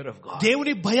the fear of God.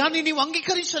 దేవుని భయాన్ని నీవు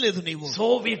అంగీకరించలేదు. నీవు So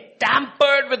we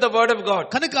tampered with the word of God.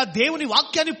 కనుక దేవుని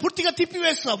వాక్యాన్ని పూర్తిగా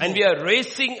తిప్పివేస్తాము. And we are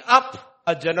raising up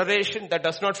a generation that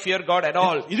does not fear God at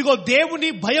all. ఇదిగో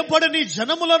దేవుని భయపడని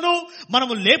జనములను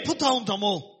మనము లేపుతా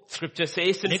ఉంటాము. Scripture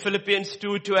says in Philippians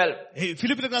 2:12.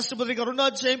 ఫిలిప్పీయులకు రాసిన పత్రిక 2వ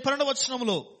అధ్యాయం 12వ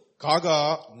వచనములో, కాగా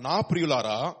నా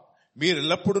ప్రియులారా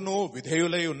మీరెల్లప్పుడూ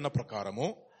విధేయులై ఉన్న ప్రకారము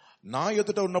నా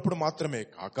ఎదుట ఉన్నప్పుడు మాత్రమే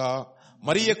కాక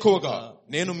మరి ఎక్కువగా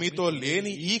నేను మీతో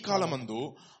లేని ఈ కాలమందు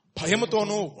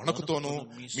భయముతోనూ వణకుతోనూ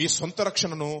మీ సొంత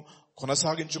రక్షణను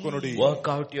కొనసాగించుకొనుడి. Work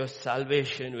out your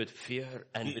salvation with fear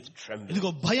and with trembling.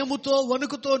 ఇదిగో భయముతో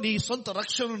వణుకుతో నీ సొంత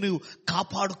రక్షణను నీవు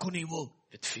కాపాడుకునేవు.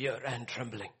 With fear and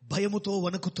trembling. భయముతో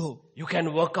వణుకుతో. You can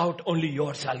work out only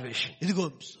your salvation. ఇదిగో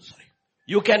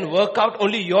You can work out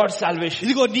only your salvation.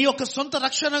 ఇదిగో నీ యొక్క సొంత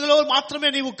రక్షణలో మాత్రమే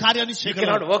నీవు కార్యాన్ని You చేయగలవు.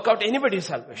 cannot work out anybody's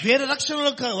salvation. వేరే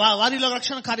రక్షణలో వారిలో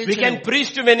రక్షణ కార్యం We can చేయలేము.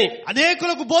 preach to many,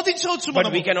 అనేకులకు బోధించవచ్చు but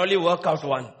మనము. we can only work out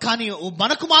one. కానీ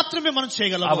మనకు మాత్రమే మనం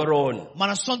చేయగలము, Our own.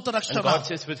 మన సొంత And రక్షణ. God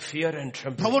says with fear and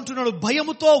trembling. ప్రభు అంటున్నాడు,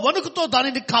 భయముతో వణుకుతో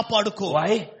దానిని కాపాడుకో.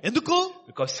 Why? ఎందుకు?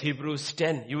 Because Hebrews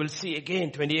 10, you will see again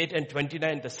 28 and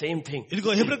 29 the same thing.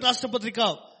 ఇదిగో హెబ్రీ రాష్ట్ర పత్రిక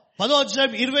 10వ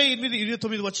అధ్యాయం 28,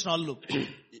 29 వచనాలు.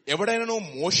 ఎవడైనను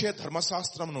మోషే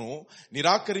ధర్మశాస్త్రమును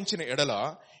నిరాకరించిన ఎడల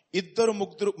ఇద్దరు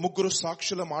ముగ్గురు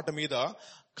సాక్షుల మాట మీద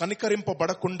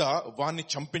కనికరింపబడకుండా వాణ్ణి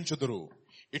చంపించుదురు.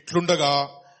 ఇట్లుండగా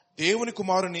దేవుని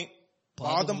కుమారుని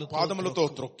పాదములతో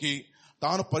త్రొక్కి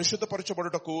తాను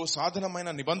పరిశుద్ధపరచబడుటకు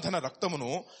సాధనమైన నిబంధన రక్తమును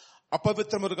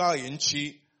అపవిత్రముగా ఎంచి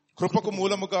కృపకు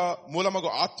మూలమగు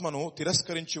ఆత్మను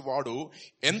తిరస్కరించి వాడు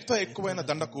ఎంత ఎక్కువైన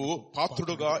దండకు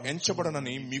పాత్రుడుగా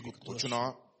ఎంచబడనని మీకు తోచునా?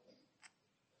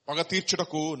 పగ తీర్చుట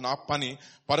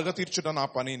నా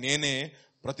పని నేనే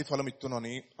ప్రతిఫలం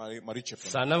ఇస్తున్నానని మరి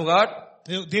చెప్పాను. Son of God,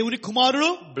 దేవుని కుమారుడు,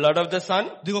 blood of the Son,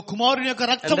 ఇదిగో కుమారుని యొక్క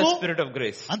and రక్తము, the Spirit of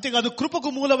grace. అంతేకాదు కృపకు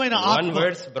మూలమైన One ఆత్మ.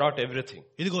 verse brought everything.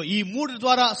 ఇదిగో ఈ మూడు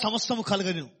ద్వారా సమస్తము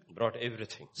కలగను. brought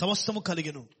everything. సమస్తము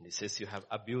కలిగెను. He says you have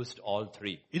abused all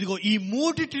three. ఇదిగో ఈ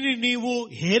మూడిటిని నీవు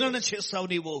హేళన చేస్తావు.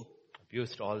 నీవు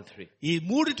abused all three. ఈ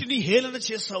మూడిటిని హేళన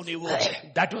చేస్తావు నీవు.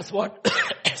 That was what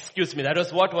excuse me, that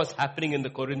was what was happening in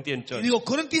the Corinthian church. ఇదిగో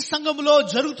కొరింథీ సంఘములో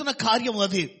జరుగుతున్న కార్యం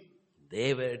అది. They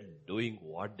were doing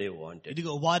what they wanted.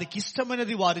 ఇదిగో వారికి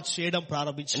ఇష్టమైనది వారు చేయడం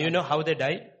ప్రారంభించారు. And you know how they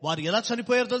died? వారు ఎలా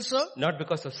చనిపోయారు తెలుసా? Not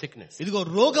because of sickness. ఇదిగో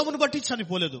రోగమును బట్టి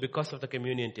చనిపోలేదు. Because of the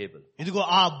communion table. ఇదిగో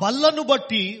ఆ బల్లను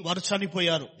బట్టి వారు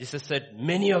చనిపోయారు. Jesus said,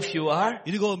 many of you are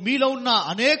ఇదిగో మీలో ఉన్న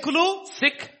అనేకులు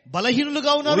sick,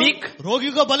 బలహీనులుగా ఉన్నారు, weak,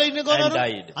 రోగిగా బలహీనంగా ఉన్నారు.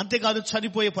 and died. అంతేకాదు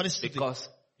చనిపోయే పరిస్థితి. Because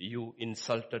you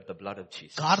insulted the blood of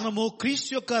Jesus. కారణము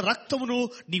క్రీస్తు యొక్క రక్తమును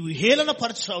నీవు హేళన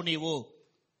పరచావు నీవు.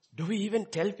 Do we even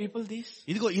tell people this?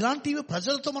 ఇదిగో ఇలాంటివి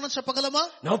ప్రజలతో మనం చెప్పగలమా?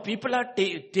 Now people are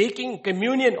taking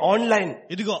communion online.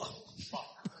 ఇదిగో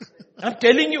I'm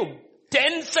telling you,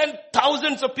 tens and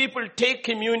thousands of people take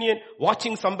communion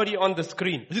watching somebody on the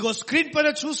screen. ఇదిగో స్క్రీన్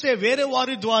పైన చూసే వేరే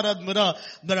వారి ద్వారా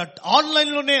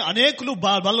ఆన్లైన్ లోనే అనేకులు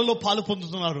బలలో పాలు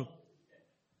పొందుతున్నారు.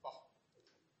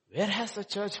 Where has the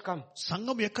church come?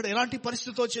 సంఘం ఎక్కడ ఎలాంటి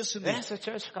పరిస్థితితో చేస్తుంది? Where has the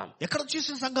church come? ఎక్కడ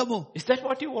వచ్చేసిన సంఘము? Is that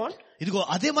what you want? ఇదిగో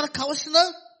అదే మనకు కావాల్సిందా?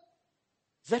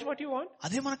 Is that what you want?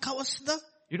 అదే మనకు కావాల్సిందా?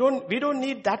 We don't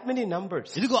need that many numbers.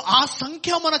 ఇదిగో ఆ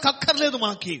సంఖ్య మనకు అక్కర్లేదు.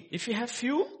 మనకి if you have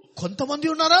few, కొంతమంది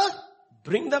ఉన్నారా,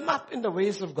 bring them up in the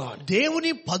ways of God.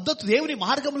 దేవుని పద్ధతి, దేవుని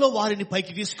మార్గంలో వారిని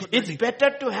పైకి తీసుకొచ్చి. It's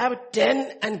better to have 10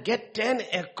 and get 10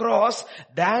 across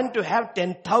than to have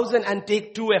 10,000 and take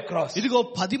 2 across. ఇదిగో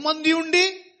 10 మంది ఉండి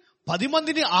 10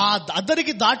 మందిని ఆ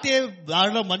అద్దరికి దాటే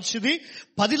దానిలో మంచిది.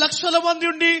 10 లక్షల మంది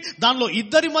ఉండి దానిలో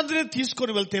 2 మందిని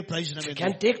తీసుకొని వెళ్తే ప్రయోజనం.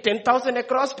 Can take 10,000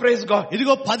 across, praise God.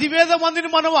 ఇదిగో 10,000 మందిని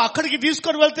మనం అక్కడికి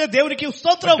తీసుకొని వెళ్తే దేవునికి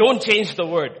స్తోత్రం. Don't change the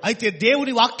word. అయితే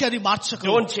దేవుని వాక్యాన్ని మార్చకు.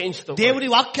 Don't change the word. దేవుని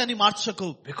వాక్యాన్ని మార్చకు.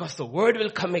 Because the word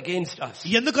will come against us.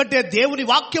 ఎందుకంటే దేవుని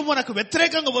వాక్యం మనకు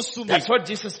వ్యతిరేకంగా వస్తుంది. That's what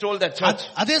Jesus told that church.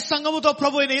 అదే సంఘముతో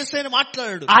ప్రభువైన యేసయ్య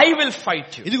మాట్లాడాడు. I will fight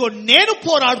you. ఇదిగో నేను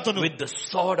పోరాడుతాను. With the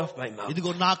sword of my mouth.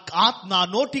 ఇదిగో నా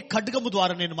నోటి ఖడ్గము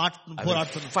ద్వారా నేను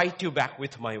పోరాడుతాను. Fight you back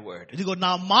with my word. ఇదిగో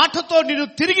నా మాటతో నేను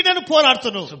తిరిగి నేను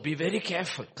పోరాడుతాను. So be very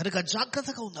careful. కనుక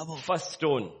జాగ్రత్తగా ఉందాము. First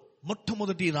stone,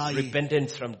 మొట్టమొదటి రాయి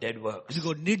repentance from dead works.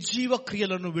 ఇదిగో నిర్జీవ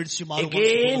క్రియలను విడిచి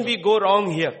Again we go wrong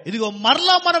here. ఇదిగో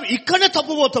మరలా మనం ఇక్కడే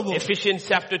తప్పుపోతాము. Ephesians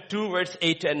chapter 2 verse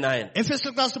 8 and 9.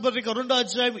 ఎఫెసీయులకు రాసిన పత్రిక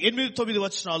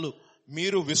 2:8-9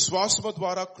 మీరు విశ్వాసము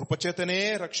ద్వారా కృపచేతనే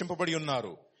రక్షింపబడి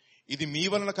ఉన్నారు. ఇది మీ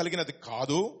వలన కలిగినది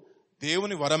కాదు,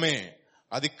 దేవుని వరమే.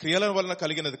 అది క్రియల వలన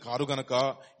కలిగినది కాదు గనక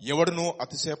ఎవడును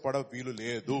అతిశయపడ వీలు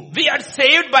లేదు. We are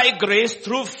saved by grace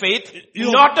through faith,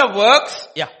 not of works.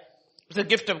 Yeah, it's a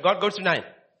gift of God. Goes to 9.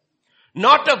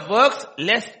 Not of works,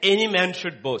 lest any man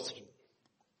should boast.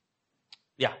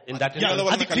 Yeah, in that is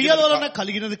అది క్రియల వలన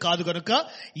కలిగినది కాదు గనుక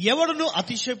ఎవడును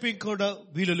అతిశయించుకోడ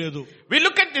వీలు లేదు. We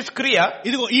look at this kriya.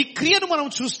 ఇదిగో ఈ క్రియను మనం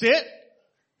చూస్తే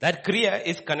that kriya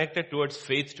is connected towards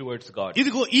faith towards God.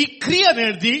 ఇదిగో ఈ క్రియ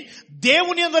అనేది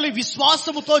దేవుని యందలి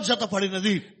విశ్వాసముతో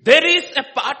జతపడినది. There is a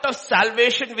part of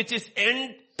salvation which is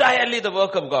entirely the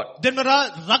work of God. దేనిరా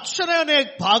రక్షణ అనే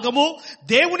భాగము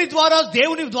దేవుని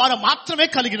ద్వారా మాత్రమే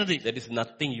కలిగినది. There is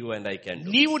nothing you and I can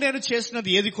do. నీవు నేను చేసినది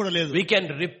ఏది కూడా లేదు. We can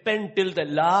repent till the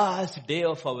last day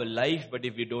of our life, but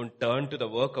if we don't turn to the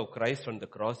work of Christ on the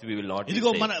cross, we will not be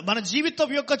ఇదిగో saved. మన జీవితం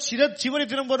యొక్క చివరి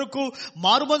దినం వరకు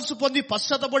మారుమనసు పొంది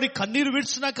పశ్చాత్తపడి కన్నీరు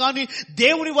విడిచినా కానీ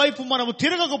దేవుని వైపు మనము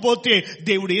తిరగకపోతే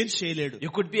దేవుడు ఏం చేయలేడు.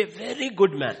 You could be a very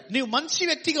good man. నీవు మంచి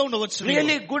వ్యక్తిగా ఉండవచ్చు.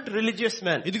 Really good religious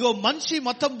man. ఇదిగో మంచి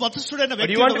మతస్థుడైన But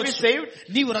వ్యక్తి you want to be ఉండవచ్చు. saved?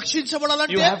 నీవు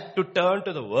రక్షించబడాలంటే You have to turn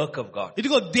to the work of God.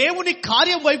 ఇదిగో దేవుని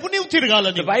కార్యం వైపు నీవు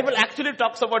తిరగాలని. The Bible actually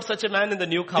talks about such a man in the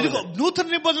New ఇదిగో Covenant. నూతన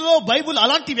నిబంధనలో బైబిల్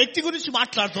అలాంటి వ్యక్తి గురించి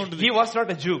మాట్లాడుతోంది. He was not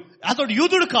a Jew. అతడు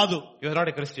యూదుడు కాదు. He was not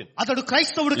a Christian. అతడు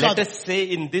క్రైస్తవుడు Let కాదు. us say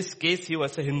in this case he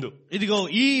was a Hindu. ఇదిగో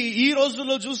ఈ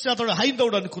రోజుల్లో చూస్తే అతడు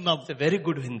హైందవుడు అనుకుందాం. He's a very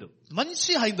good Hindu.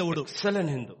 మంచి హైందవుడు. Excellent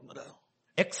Hindu.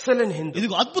 Excellent Hindu.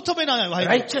 ఇదిగో అద్భుతమైన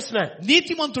Righteous man.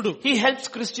 నీతిమంతుడు. He helps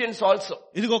Christians also.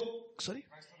 ఇదిగో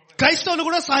క్రైస్తవులు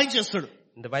కూడా సహాయం చేస్తాడు.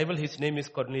 In the Bible his name is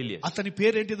Cornelius. అతని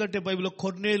పేరు ఏంటిదంటే బైబిల్లో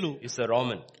కొర్నేలు. He's a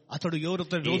Roman. అతడు ఎవరు?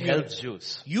 He helps Jews.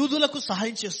 యూదులకు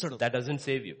సహాయం చేస్తాడు. That doesn't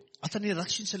save you. అతన్ని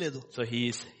రక్షించలేదు. So he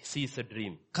sees a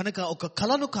dream. కనుక ఒక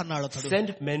కలను కన్నాడు అతడు. Send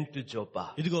men to Joppa.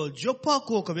 ఇదిగో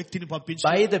జొప్పాకు ఒక వ్యక్తిని పంపించి,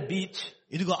 By the beach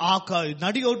ఇదిగో ఆ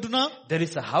నడి ఒడ్డున there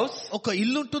is a house ఒక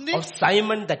ఇల్లు ఉంటుంది of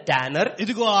Simon the tanner.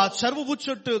 ఇదిగో ఆ చర్మ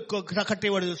బుచ్చొట్టు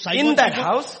కట్టేవాడు In that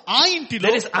house ఆ ఇంటిలో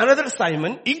there is another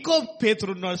Simon. ఇంకో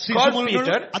పేతురున్నాడు. Called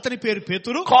Peter. అతని పేరు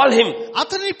పేతురు. Call him.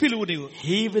 అతని పిలువు నీవు.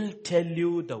 He will tell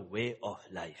you the way of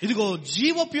life. ఇదిగో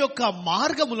జీవపు యొక్క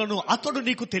మార్గములను అతడు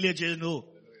నీకు తెలియజేయును.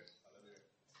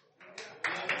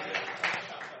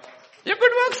 Your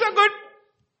good works are good.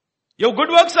 Your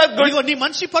good works are good. ఇదిగో నీ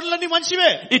మంచి పనులన్నీ మంచివే.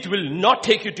 It will not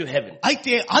take you to heaven.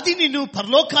 అయితే అది నిన్ను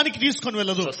పరలోకానికి తీసుకొని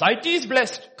వెళ్ళదు. Society is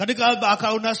blessed. కనుక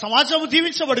అక్కడ ఉన్న సమాజం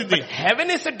దీవించబడింది. But heaven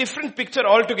is a different picture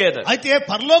altogether. అయితే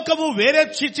పరలోకము వేరే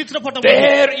చిత్రపటం.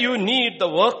 There you need the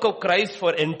work of Christ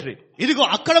for entry. ఇదిగో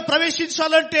అక్కడ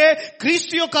ప్రవేశించాలంటే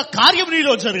క్రీస్తు యొక్క కార్యం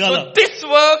నీలో జరగాలి. So this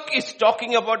work is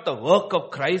talking about the work of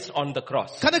Christ on the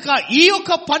cross. కనుక ఈ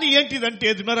యొక్క పని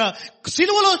ఏంటిదంటే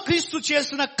సిలువలో క్రీస్తు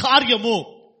చేసిన కార్యము.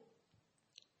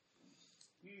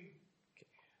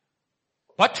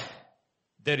 But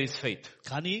there is faith.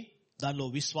 కానీ దానిలో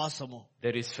విశ్వాసము.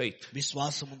 There is faith.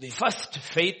 విశ్వాసము ఉంది. First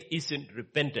faith is in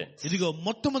repentance. ఇదిగో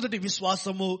మొట్టమొదటి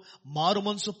విశ్వాసము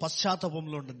మారుమనసు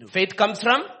పశ్చాత్తాపంలో ఉంటుంది. Faith comes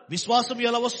from విశ్వాసం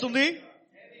ఎలా వస్తుంది?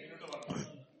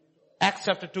 Acts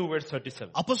chapter 2 verse 37.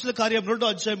 అపొస్తలుల కార్యం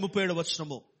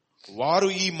 2:37. వారు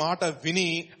ఈ మాట విని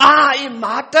ఈ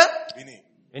మాట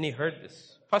when he heard this,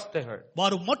 first they heard.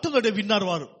 వారు మొట్టమొదటి విన్నారు.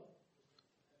 వారు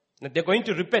they're going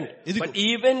to repent. But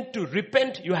even to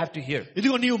repent you have to hear.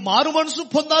 ఇదిగో నీవు మారు మనసు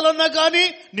పొందాలన్నా గానీ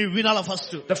నీవు వినాలా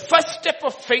first. The first step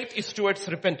of faith is towards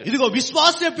repentance. ఇదిగో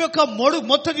విశ్వాసం యొక్క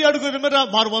మొదటి అడుగు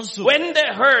మారు మనసు. When they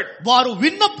heard, వారు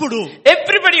విన్నప్పుడు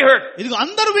everybody heard. ఇదిగో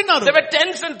అందరూ విన్నారు. There were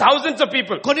tens and thousands of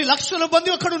people. కొన్ని లక్షల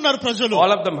మంది అక్కడ ఉన్నారు ప్రజలు.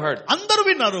 All of them heard. అందరూ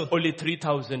విన్నారు. Only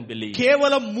 3,000 believed.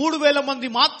 కేవలం 3,000 మంది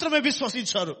మాత్రమే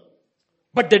విశ్వసించారు.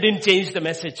 But they didn't change the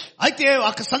message. అయితే ఆ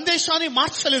సందేశాన్ని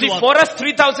మార్చలేదు. See, for us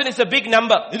 3,000 is a big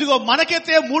number. ఇదిగో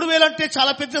మనకైతే 3,000 అంటే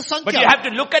చాలా పెద్ద సంఖ్య. But you have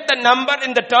to look at the number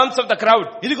in the terms of the crowd.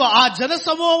 ఇదిగో ఆ జన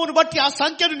సమూహమును బట్టి ఆ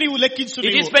సంఖ్యను నీవు లెక్కించు.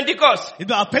 It is Pentecost.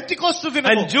 ఇది ఆ పెంతెకోస్తు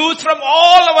దినము. And Jews from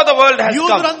all over the world has come.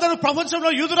 యూదులందరూ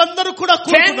ప్రపంచంలో యూదులందరూ కూడా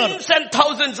కూడుకున్నారు. Tens and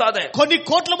thousands are there. కొన్ని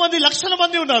కోట్ల మంది లక్షల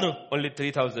మంది ఉన్నారు. Only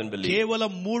 3,000 believed.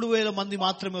 కేవలం 3,000 మంది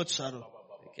మాత్రమే వచ్చారు.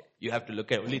 You have to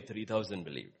look at only 3,000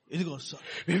 believed. ఇదిగో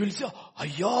we will say,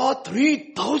 అయ్యా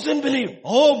 3,000 believed.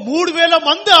 3,000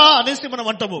 మందా అనేసి మనం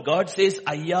అంటాము. God says,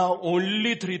 అయ్యా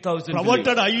only 3,000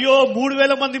 ప్రభువు అయ్యో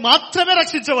 3,000 మంది మాత్రమే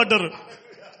రక్షించబడ్డారు.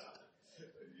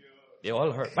 They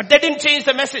all heard. But they didn't change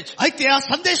the message. అయితే ఆ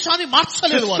సందేశాన్ని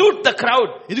మార్చలేదు. To suit the crowd.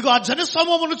 ఇదిగో ఆ జన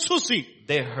సమూహమును చూసి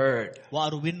they heard.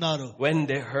 వారు విన్నారు. When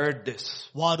they heard this,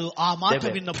 వారు ఆ మాట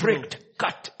విన్నప్పుడు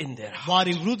cut in their heart.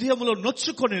 వారి హృదయములో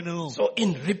నొచ్చుకొనెను. So in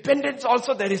repentance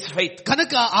also there is faith.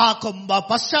 కనుక ఆ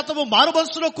పశ్చాత్తాపము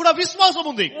మారుమనసులో కూడా విశ్వాసం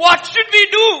ఉంది. What should we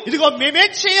do? ఇదిగో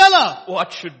మేమేం చేయాలా? What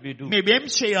should we do? మేమేం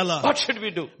చేయాలా? What should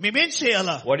we do? మేమేం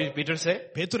చేయాలా? What did Peter say?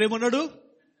 పేతురు ఏమన్నాడు?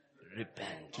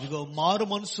 Repent. ఇదిగో మారు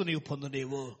మనసు నీవు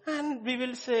పొందునేవు. And we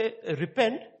will say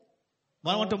repent.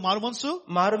 మనం అంటే మారు మనసు.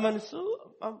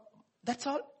 That's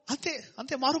all.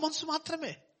 అంతే మారు మనసు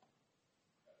మాత్రమే.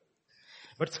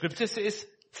 But scripture says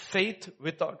faith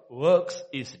without works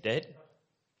is dead.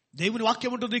 దేవుని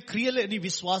వాక్యం ఉంటుంది క్రియలేని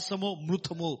విశ్వాసము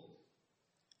మృతము.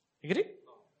 Agree?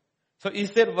 So is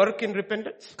there work in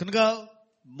repentance? కనుక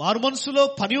మారు మనసులో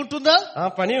పని ఉంటుందా?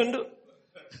 పని ఉండు.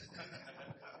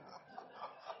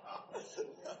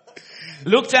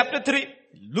 Luke chapter 3.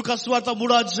 లూకా సువార్త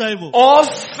 3:3.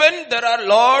 Often there are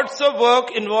lots of work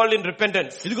involved in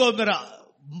repentance. ఇదిగో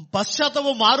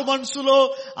పశ్చాత్తాపం మారు మనసులో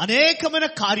అనేకమైన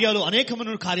కార్యాలు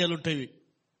ఉంటాయి.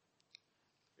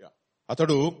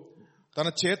 అతడు తన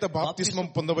చేత బాప్తిస్మం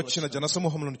పొందవచ్చిన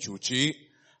జనసమూహములను చూచి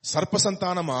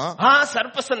సర్పసంతానమా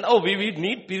we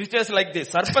need preachers like this.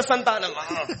 సర్పసంతానమా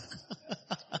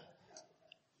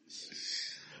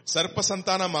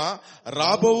సర్పసంతానమా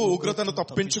రాబో ఉగ్రతను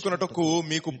తప్పించుకొనుటకు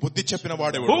మీకు బుద్ధి చెప్పిన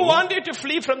వాడెవడు? Who want you to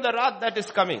flee from the wrath that is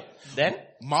coming? Then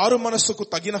మారు మనసుకు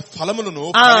తగిన ఫలములను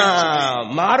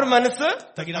మారు మనసు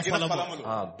తగిన ఫలములు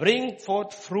bring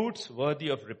forth fruits worthy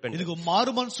of repentance. ఇదిగో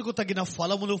మారు మనసుకు తగిన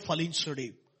ఫలములు ఫలించుడి.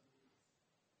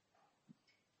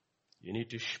 You need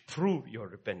to prove your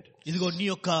repentance. ఇదిగో నీ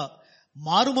యొక్క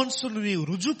మారు మనసును నీవు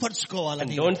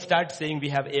రుజువుపరచుకోవాలని. Don't start saying we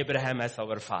have Abraham as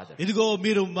our father. ఇదిగో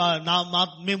మీరు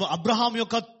మేము అబ్రహాం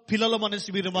యొక్క పిల్లలం అనేసి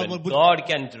మీరు God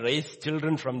can raise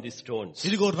children from these stones.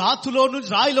 ఇదిగో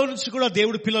రాయిలో నుంచి కూడా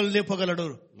దేవుడు పిల్లలు లేపగలడు.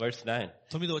 Verse 9.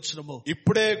 9వ వచనము.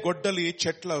 ఇప్పుడే గొడ్డలి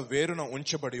చెట్ల వేరున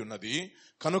ఉంచబడి ఉన్నది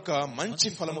కనుక మంచి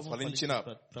ఫలము ఫలించని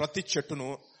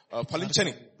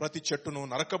ప్రతి చెట్టును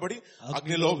నరకబడి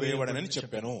అగ్నిలో వేయబడనని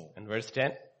చెప్పాను. And verse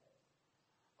 10.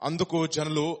 అందుకు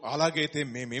జనులు అలాగైతే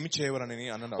మేమేమి చేయవలనని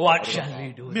అన్నారు. What shall we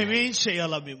do? మేమేం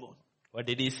చేయాలా మేము? What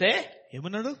did he say?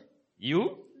 ఏమన్నాడు? You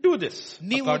do this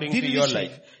according to your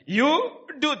life. You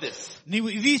do this. నీవు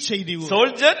ఇది చెయ్యి. నీవు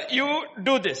soldier, you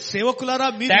do this. సేవకులారా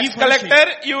మీరు tax collector,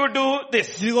 you do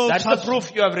this. That's the proof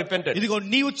you have repented. ఇదిగో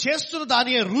నీవు చేస్తున్న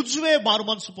దాని రుజువే మారు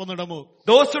మనసు పొందడము.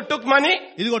 Those who took money,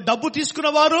 ఇదిగో డబ్బు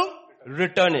తీసుకున్న వారు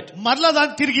return it. మరలా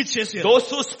దాన్ని తిరిగి ఇచ్చేసారు. Those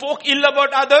who spoke ill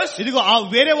about others, ఇదిగో ఆ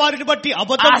వేరే వారిని బట్టి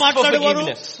అబద్ధం మాట్లాడేవారు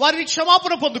వారిని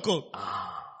క్షమాపణ పొందుకో.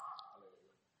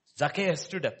 Zacchaeus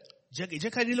stood up.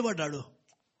 జక్కయ్య నిలబడ్డాడు.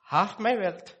 Half my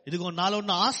wealth ఇదిగో నాలో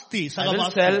ఉన్న ఆస్తి I సగం will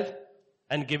ఆస్తి sell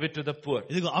and give it to the poor.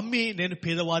 ఇదిగో అమ్మి నేను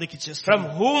పేదవారికి చేస్తాను. From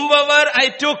whomever I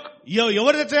took,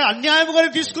 ఎవరైతే అన్యాయంగా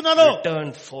తీసుకున్నారో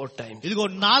returned 4 times. ఇదిగో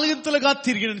 4 ఇంతలుగా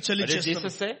తిరిగి నేను What did చెల్లించేస్తాను.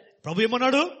 Jesus say? ప్రభు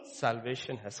ఏమన్నాడు?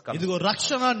 Salvation has come. ఇదిగో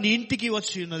రక్షణ నీ ఇంటికి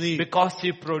వచ్చి ఉన్నది. Because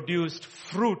he produced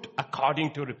fruit according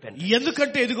to repentance.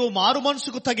 ఎందుకంటే ఇదిగో మారు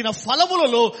మనసుకు తగిన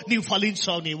ఫలములలో నీవు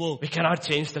ఫలించావు. నీవు We cannot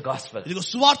change the gospel. ఇదిగో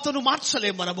సువార్తను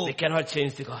మార్చలేము మనము. We cannot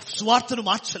change the gospel. సువార్తను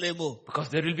మార్చలేము. Because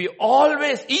there will be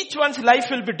always, each one's life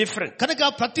will be different.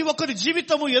 కనుక ప్రతి ఒక్కరి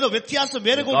జీవితము ఏదో వ్యత్యాసం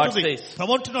వేరుగా God ఉంటుంది. says,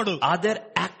 ప్రభు అంటున్నాడు, are there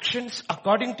actions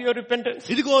according to your repentance?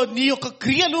 ఇదిగో నీ యొక్క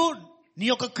క్రియలు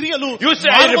You say,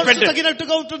 I repented.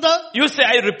 తగినట్టుగా ఉంటుందా? You say,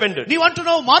 I repented. నీవు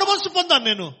అంటున్నావు మారు మనసు పొందాను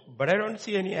నేను. But I don't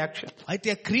see any action. అయితే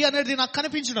ఆ క్రియ అనేది నాకు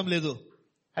కనిపించడం లేదు.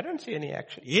 I don't see any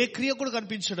action. ఏ క్రియ కూడా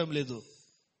కనిపించడం లేదు.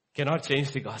 Cannot change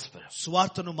the gospel.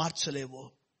 సువార్తను మార్చలేము.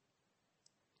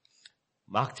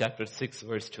 Mark chapter 6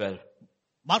 verse 12.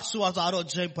 మార్కు సువార్త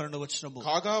 6:12.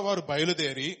 కాగా వారు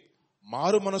బయలుదేరి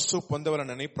మారు మనస్సు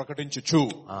పొందవలనని ప్రకటించుచు.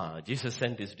 Jesus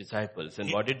sent his disciples, and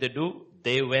what did they do?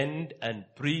 They went and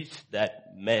preached that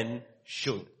men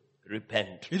should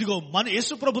repent. ఇదిగో మన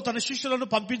యేసు ప్రభు తన శిష్యులను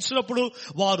పంపించినప్పుడు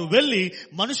వారు వెళ్లి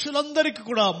మనుషులందరికీ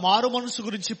కూడా మారు మనసు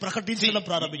గురించి ప్రకటించడం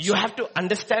ప్రారంభించారు. You have to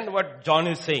understand what John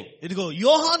is saying. ఇదిగో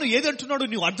యోహాను ఏదంటున్నాడు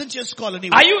నీవు అర్థం చేసుకోవాలని.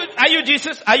 Are you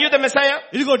Jesus? Are you the Messiah?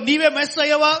 ఇదిగో నీవే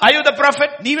మెస్సయ్యవా? Are you the prophet?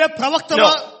 నీవే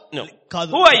ప్రవక్తవా? No.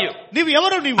 కాదు. Who are you? నీవు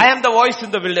ఎవరు? నీవు I am the voice in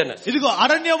the wilderness. ఇదిగో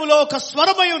అరణ్యములో ఒక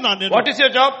స్వరమై ఉన్నాను నేను. What is your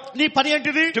job? నీ పని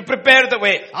ఏంటిది? To prepare the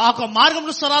way. ఆ ఒక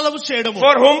మార్గమును సరళము చేయడము.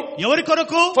 For whom? ఎవరి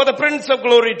కొరకు? For the Prince of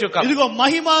Glory to come. ఇదిగో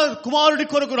మహిమ కుమారుడి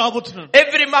కొరకు రాబోతున్నాడు.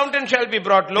 Every mountain shall be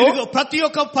brought low. ఇదిగో ప్రతి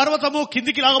ఒక్క పర్వతము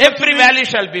కిందికి Every రాబోతుంది. valley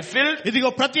shall be filled.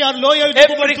 ఇదిగో ప్రతి లోయ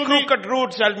Every crooked road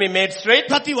shall be made straight.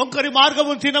 ప్రతి ఒక్కరి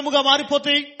మార్గము తినముగా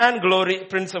మారిపోతాయి. And glory,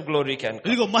 Prince of Glory can come.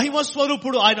 ఇదిగో మహిమ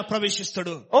స్వరూపుడు ఆయన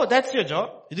ప్రవేశిస్తాడు. Oh, that's your job.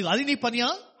 ఇదిగో అది నీ పనియా?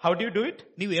 How do you do it?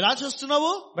 నీవు ఎలా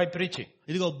చేస్తున్నావు? By preaching.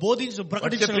 ఇదిగో బోధించు,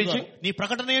 ప్రకటించడం. నీ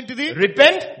ప్రకటన ఏంటిది?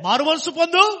 Repent. మారు మనసు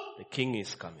పొందు. The king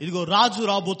is coming. ఇదిగో రాజు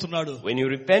రాబోతున్నాడు. When you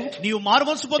repent, నీవు మారు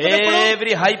మనసు పొందినప్పుడు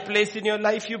every high place in your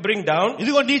life you bring down.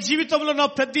 ఇదిగో నీ జీవితంలో ఉన్న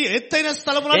ప్రతి ఎత్తైన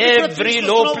స్థలములన్నీ Every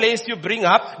low place you bring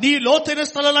up. నీ లోతైన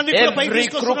స్థలాలన్నీ కూడా పైకి Every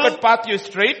తీసుకొస్తున్నావు. crooked path you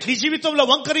straight. నీ జీవితంలో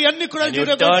వంకరి అన్ని కూడా And you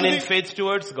turn in faith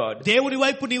towards God. దేవుని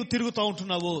వైపు నీవు తిరుగుతూ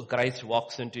ఉంటున్నావు. Christ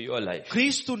walks into your life.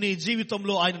 క్రీస్తు నీ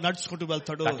జీవితంలో ఆయన నడుచుకుంటూ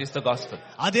వెళ్తాడు. That is the gospel.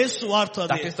 అదే సువార్త.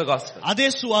 That is the gospel. అదే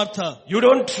సువార్త. You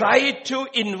don't try to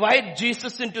invite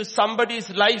Jesus into somebody's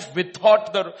life without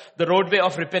the roadway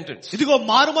of repentance. ఇదిగో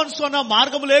మారు మనసు అన్న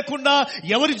మార్గం లేకుండా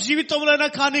ఎవరి జీవితంలోనైనా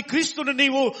కానీ క్రీస్తుని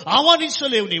నీవు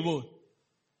ఆహ్వానించలేవు. నీవు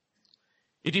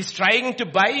It is trying to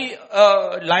buy a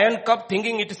lion cub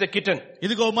thinking it is a kitten.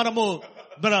 ఇదిగో మనము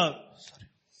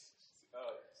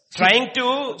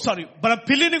మన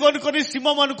పిల్లిని కొనుక్కొని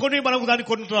సింహం అనుకొని మనం దాన్ని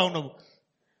కొనుక్కుంటా ఉన్నాము.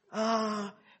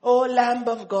 Oh Lamb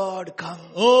of God, come.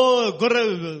 ఓ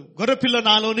గొర్రె పిల్ల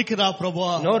నాలోనికి రా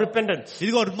ప్రభువా. No repentance.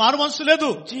 ఇదిగో మారు మనసు లేదు.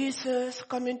 Jesus,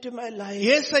 come into my life.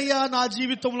 యేసయ్యా నా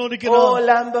జీవితంలోనికి రా. Oh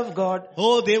Lamb of God. ఓ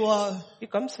దేవా. He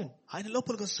comes in. ఆయన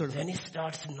లోపలికి వస్తాడు. Then he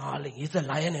starts gnawing. He's a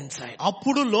lion inside.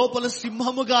 అప్పుడు లోపల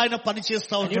సింహముగా ఆయన పని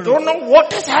చేస్తా You ఉంటాడు. don't know what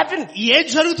has happened. ఏం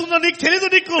జరుగుతుందో నీకు తెలియదు.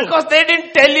 నీకు Because they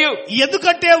didn't tell you.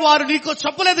 ఎందుకంటే వారు నీకు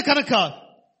చెప్పలేదు కనుక.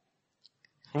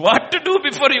 What to do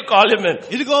before you call him in.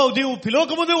 ఇదిగో నీవు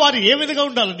పిలవక ముందు వారు ఏ విధంగా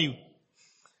ఉండాలి. నీవు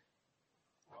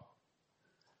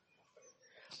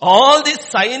all these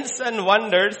signs and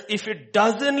wonders, if it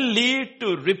doesn't lead to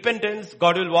repentance,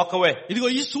 God will walk away.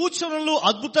 ఇదిగో ఈ సూచనలు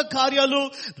అద్భుత కార్యాలు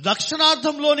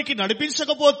రక్షణార్థంలోనికి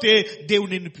నడిపించకపోతే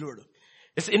దేవుడు నిన్ను పిలువడు.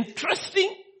 It's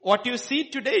interesting. What you see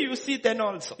today, you see then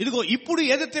also. ఇదిగో ఇప్పుడు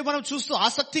ఏదైతే మనం చూస్తూ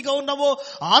ఆసక్తిగా ఉన్నామో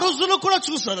ఆ రోజుల్లో కూడా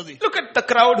చూసారు అది. Look at the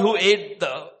crowd who ate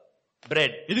the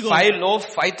bread. 5 loaves,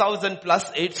 5,000 plus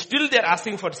 8. Still they are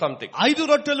asking for something. 5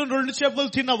 రొట్టెలు 2 చేపలు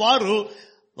తిన్న వారు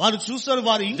చూస్తారు.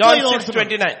 వారు ఇంకా John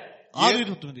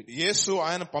 6:29. యేసు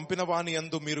ఆయన పంపిన వాని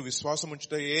యందు మీరు విశ్వాసం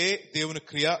ఉంచుటయే దేవుని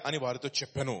క్రియ అని వారితో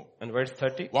చెప్పెను. And verse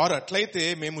 30. వారు అట్లయితే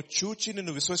మేము చూచి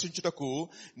నిన్ను విశ్వసించుటకు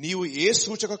నీవు ఏ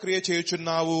సూచక క్రియ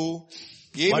చేయుచున్నావు,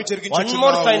 ఏమి జరిగించుచున్నావు? One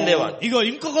more sign they want. ఇగో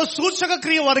ఇంకొక సూచక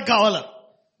క్రియ వారికి కావాలా?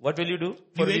 What will you do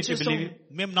for me to believe you?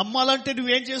 మేము నమ్మాలంటే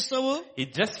నువ్వేం చేస్తావు? He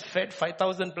just fed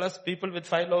 5,000 plus people with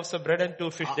 5 loaves of bread and 2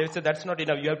 fish. They said that's not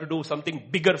enough. You have to do something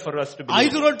bigger for us to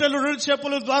believe. 5 రొట్టెలు 2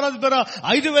 చేపల ద్వారా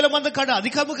 5,000 మంది కంటే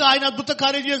అధికముగా ఆయన అద్భుత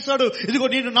కార్యం చేస్తాడు. ఇదిగో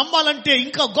నేను నమ్మాలంటే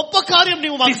ఇంకా గొప్ప కార్యం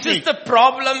నీవు మాకు చెయ్యి. This is the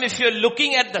problem if you're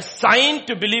looking at the sign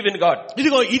to believe in God.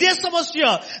 ఇదిగో ఇదే సమస్య.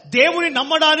 దేవుని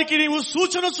నమ్మడానికి నీవు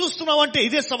సూచన చూస్తున్నావు అంటే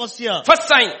ఇదే సమస్య. First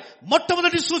sign.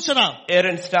 మొట్టమొదటి సూచన,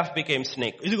 Aaron's staff became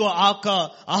snake. ఇదిగో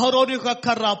అహరోను యొక్క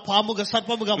కర్ర పాముగా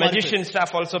సర్పముగా మారింది. Magician's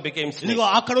staff also became snake. ఇదిగో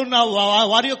అక్కడున్న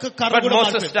వారి యొక్క కర్ర But కూడా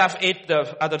Moses' మారిపోయింది. staff ate the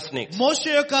other snakes.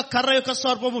 మోషే యొక్క కర్ర యొక్క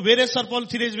సర్పము వేరే సర్పాలు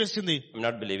తినేసివేసింది. I'm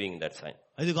not believing that sign.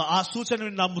 ఇదిగో ఆ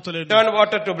సూచనని నమ్ముతలేను. Turn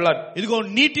water to blood. ఇదిగో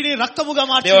నీటిని రక్తముగా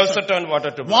They మార్చారు. also turned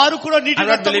water to blood. వారు కూడా నీటిని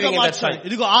I'm not రక్తముగా believing in that మార్చారు. sign.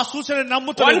 ఇదిగో ఆ సూచనని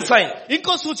నమ్ముతలేను. One sign.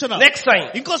 ఇంకో సూచన. Next sign.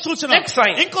 ఇంకో సూచన. Next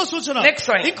sign. ఇంకో సూచన. Next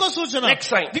sign. ఇంకో సూచన. Next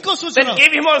sign. ఇంకో సూచన. Then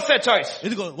gave him also a choice.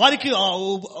 ఇదిగో వారికి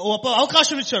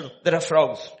అవకాశం ఇచ్చాడు. There are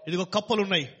frogs. ఇదిగో కప్పలు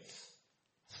ఉన్నాయి.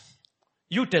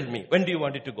 You tell me, when do you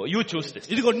want it to go? You choose this.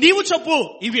 ఇదిగో నీవు చెప్పు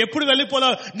ఇవి ఎప్పుడు వెళ్ళిపోలా,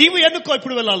 నీవు ఎన్నుకో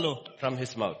ఎప్పుడు వెళ్ళాలో. From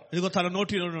his mouth. ఇదిగో తన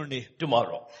నోటిలో నుండి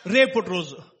Tomorrow. రేపటి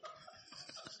రోజు.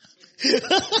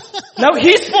 Now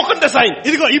he spoken the sign.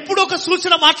 ఇదిగో ఇప్పుడు ఒక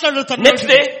సూచన మాట్లాడుతాను. Next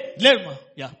day. లేదు.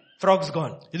 Frogs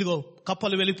gone. ఇదిగో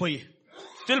కప్పలు వెళ్ళిపోయి.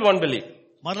 Still won't believe.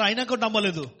 మరి అయినా కూడా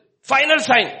నమ్మలేదు. Final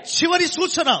sign. చివరి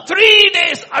సూచన. 3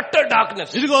 days utter darkness.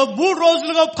 ఇదిగో 3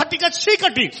 రోజులుగా కటిక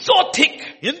చీకటి. So thick.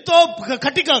 ఎంతో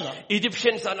కటికగా.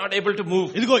 Egyptians are not able to move.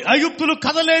 ఇదిగో ఐగుప్తులు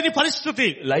కదలేని పరిస్థితి.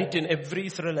 Light in every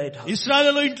Israelite house.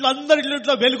 ఇశ్రాయేలు ఇంట్లో అందరి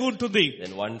ఇంట్లో వెలుగు ఉంటుంది.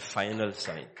 Then one final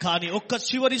sign. కానీ ఒక్క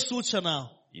చివరి సూచన.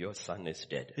 Your son is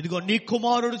dead. ఇదిగో నీ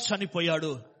కుమారుడు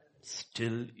చనిపోయాడు.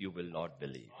 Still you will not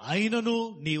believe. అయినను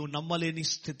నీవు నమ్మలేని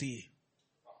స్థితి.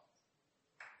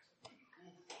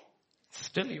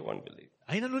 Still you won't believe.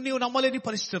 అయినను నీవు నమ్మలేని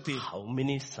పరిస్థితి. How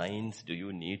many signs do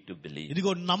you need to believe?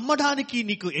 ఇదిగో నమ్మడానికి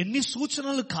నీకు ఎన్ని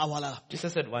సూచనలు కావాలా?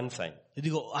 Jesus said one sign.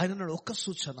 ఇదిగో ఆయన ఒక్క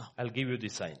సూచన. I'll give you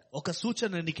the sign. ఒక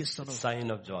సూచన నీకు ఇస్తాను.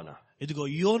 Sign of Jonah. ఇదిగో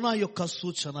యోనా యొక్క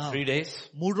సూచన. 3 days.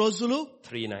 3 రోజులు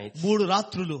 3 nights. 3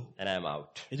 రాత్రులు. And I'm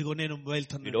out. ఇదిగో నేను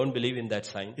వెళ్తాను. You don't believe in that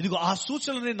sign? ఇదిగో ఆ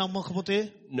సూచనని నమ్మకపోతే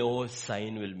No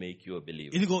sign will make you a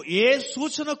believer. ఇదిగో ఏ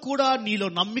సూచన కూడా నీలో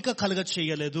నమ్మిక కలగ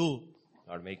చేయలేదు.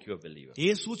 Not make you a believer. ఏ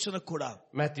సూచన కూడా.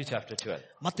 Matthew chapter 12.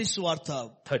 మత్తయి సువార్త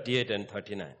 38 and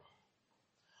 39.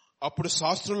 అప్పుడు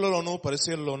శాస్త్రులలోను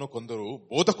పరిసయ్యులలోను కొందరు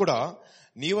బోధకుడా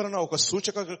నీ వలన ఒక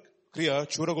సూచక క్రియ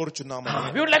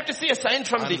చూడగోరుచున్నామని We would like to see a sign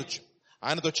from thee.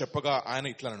 ఆయనతో చెప్పగా ఆయన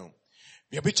ఇట్లనను,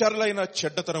 వ్యభిచారులైన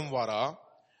చెడ్డతనం వారా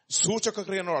సూచక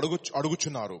క్రియను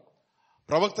అడుగుచున్నారు.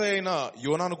 ప్రవక్త అయిన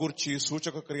యోనాను గూర్చి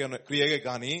సూచక క్రియే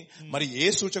గాని మరి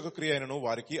ఏ సూచక క్రియ అయినను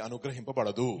వారికి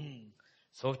అనుగ్రహింపబడదు.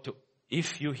 So if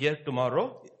you hear tomorrow,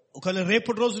 ఒకవేళ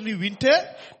రేపటి రోజు నీవు వింటే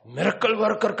miracle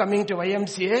worker coming to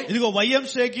YMCA, ఇదిగో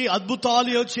YMCAకి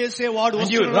అద్భుతాలు చేసేవాడు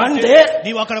and you run there,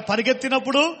 నీవు అక్కడ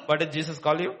పరిగెత్తినప్పుడు what did Jesus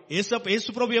call you?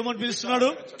 యేసు ప్రభు ఏమని పిలుస్తున్నాడు?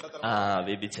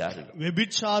 వ్యభిచారులు.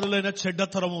 వ్యభిచారులైన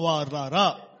చెడ్డతరము వారారా.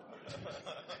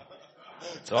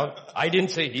 So I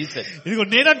didn't say, he said. ఇదిగో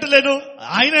నేనంటలేను,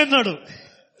 ఆయన అన్నాడు.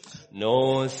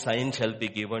 No sign shall be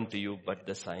given to you but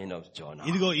the sign of Jonah.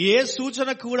 ఇదిగో ఏ సూచన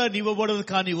కూడా నీవబడదు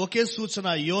కానీ ఒకే సూచన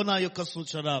యోనా యొక్క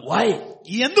సూచన. Why?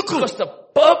 ఎందుకు? Because the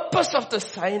purpose of the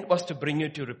sign was to bring you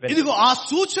to repentance. ఇదిగో ఆ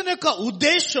సూచన యొక్క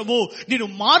ఉద్దేశము నేను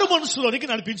మారు మనసులోనికి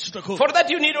నడిపించుటకు. For that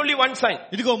you need only one sign.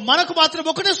 ఇదిగో మనకు మాత్రం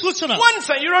ఒకటే సూచన. One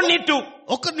sign. You don't need two.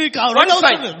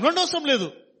 రెండో అవసరం లేదు.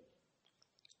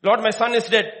 Lord, my son is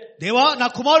dead. దేవా నా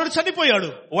కుమారుడు చనిపోయాడు.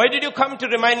 Why did you come to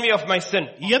remind me of my sin?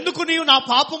 ఎందుకు నీవు నా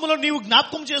పాపములో నీవు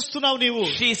జ్ఞాపకం చేస్తున్నావు? నీవు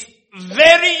She's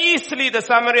very easily, the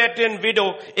Samaritan widow,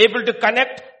 able to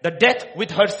connect the death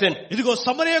with her sin. ఇదిగో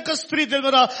సమరయ యొక్క స్త్రీ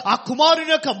ద్వారా ఆ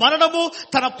కుమారుని యొక్క మరణము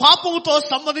తన పాపముతో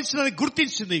సంబంధించినది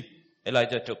గుర్తించింది.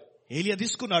 Elijah ఏలియా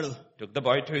తీసుకున్నాడు. took the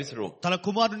boy to his room. తన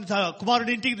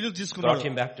కుమారుని ఇంటికి తీసుకున్నాడు. Brought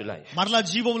him back to life. మరలా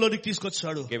జీవంలోనికి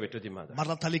తీసుకొచ్చాడు. Gave it to the mother.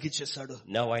 మరలా తల్లికి ఇచ్చేశాడు.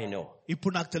 Now I know.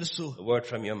 ఇప్పుడు నాకు తెలుసు. The word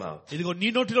from your mouth. ఇదిగో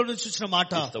నీ నోటిలో నుంచి వచ్చిన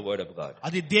మాట is the word of God.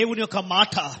 అది దేవుని యొక్క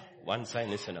మాట. One sign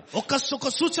is enough. ఒక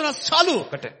సూచన చాలు.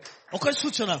 ఒక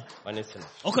సూచన one is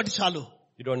enough. ఒకటి చాలు.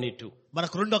 You don't need two.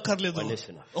 మనకు రెండు అక్కర్లేదు. one is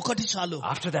enough. ఒకటి చాలు.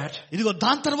 After that, ఇదిగో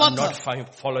దాని తర్వాత not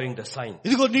following the sign.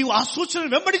 ఇదిగో నీవు ఆ సూచనను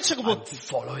వెంబడించకపోతే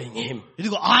following him.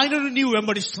 ఇదిగో ఆయనను నీవు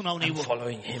వెంబడిస్తున్నావు. నీవు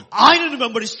following him. ఆయనను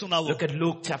వెంబడిస్తున్నావు. Look at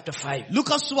Luke chapter 5.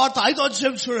 లూకా సువార్త 5వ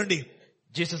అధ్యాయం చూడండి.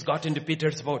 Jesus got into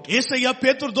Peter's boat. యేసయ్య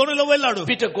పేతురు దోణిలో వెళ్ళాడు.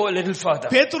 Peter, go a little further.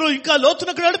 పేతురు ఇంకా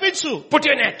లోతునకు నడిపించు. Put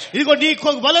your net. ఇదిగో నీ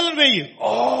వలలను వేయి.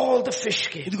 All the fish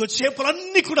came. ఇదిగో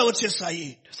చేపలన్నీ కూడా వచ్చేసాయి.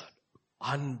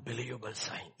 Unbelievable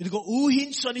sign. ఇదిగో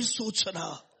ఊహించని సూచన.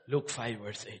 Luke 5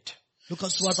 verse 8. లూకా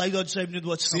సువార్త 5వ అధ్యాయం నుండి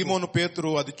వచ్చిన సీమోను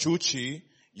పేతురు అది చూచి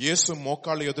యేసు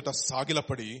మోకాళ్ళ ఎదుట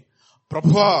సాగిలపడి,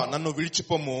 ప్రభువా నన్ను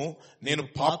విడిచిపోము, నేను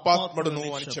పాపాత్ముడను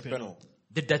అని చెప్పాను.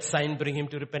 Did that sign bring him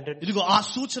to repentance? ఇదిగో ఆ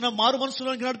సూచన మారు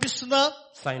మనసులోకి నడిపిస్తుందా?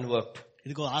 Sign worked.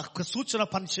 ఇదిగో ఆ సూచన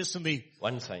పనిచేస్తుంది.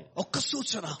 One sign. ఒక్క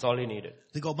సూచన. That's all he needed.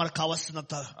 ఇదిగో మనకు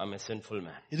కావాల్సినంత. I'm a sinful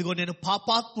man. ఇదిగో నేను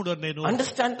పాపాత్ముడు. నేను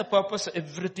understand the purpose of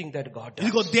everything that God does.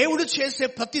 ఇదిగో దేవుడు చేసే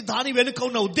ప్రతి దాని వెనుక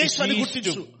ఉన్న ఉద్దేశాన్ని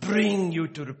గుర్తించు. Bring you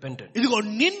to repentance. ఇదిగో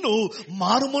నిన్ను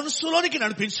మారు మనసులోనికి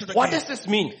నడిపించుట. What does this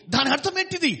mean? దాని అర్థం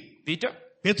ఏంటిది? Peter,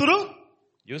 పేతురు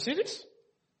You see this?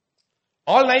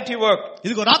 All night you work.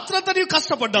 ఇదిగో రాత్రంతా నీవు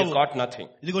కష్టపడ్డావు. You got nothing.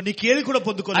 ఇదిగో నీకేది కూడా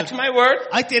పొందుకోలేదు. At my word,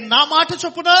 అయితే నా మాట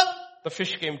చొప్పున the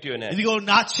fish came to your net. ఇదిగో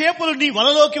నా చేపలు నీ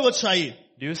వలలోకి వచ్చాయి.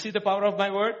 Do you see the power of my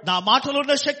word? నా మాటలో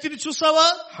ఉన్న శక్తిని చూసావా?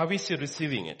 How is you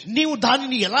receiving it? నీవు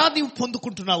దానిని ఎలా నీవు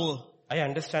పొందుకుంటున్నావు? I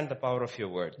understand the power of your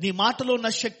word. నీ మాటలో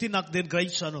ఉన్న శక్తి నాకు నేను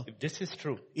గ్రహించాను. If this is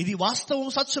true, ఇది వాస్తవం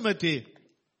సత్యమైతే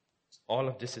all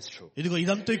of this is true. ఇదిగో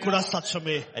ఇదంతా కూడా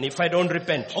సత్యమే. And if I don't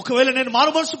repent, ఒకవేళ నేను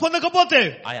మారు మనసు పొందకపోతే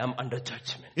I am under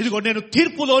judgment. ఇదిగో నేను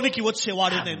తీర్పులోనికి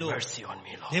వచ్చేవాడు. నేను Have mercy on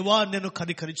me, Lord. దేవా నేను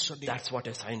కనికరించండి. That's what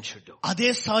a sign should do. అదే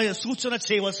సూచన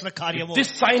చేయవలసిన కార్యము.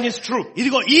 This sign is true.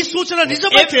 ఇదిగో ఈ సూచన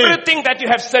నిజమైతే Everything that you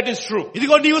have said is true.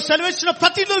 ఇదిగో నీవు సెలవిచ్చిన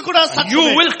ప్రతిదీ కూడా You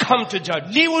సత్యమే. will come to judge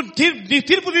నీవు నీ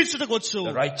తీర్పు తీర్చుటకు వచ్చు.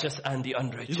 the righteous and the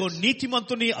unrighteous. ఇదిగో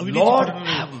నీతిమంతుని Lord,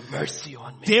 అవినీతిపరుని. have mercy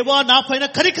on me. దేవా నా పైన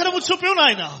కనికరము చూపు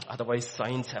నాయన. Otherwise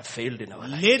signs have failed in our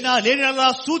life. లేని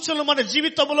సూచనలు మన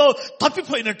జీవితంలో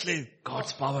తప్పిపోయినట్లే.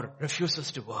 God's power refuses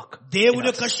to work. దేవుని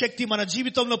యొక్క శక్తి మన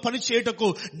జీవితంలో పని చేయటకు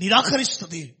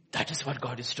నిరాకరిస్తుంది. That is what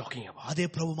God is talking about. అదే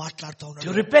ప్రభు మాట్లాడుతూ To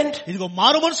ఉన్నాడు. repent, ఇదిగో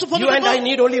మారు మనసు you and I పొందుటకు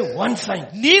need only one sign.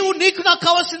 నీకు నాకు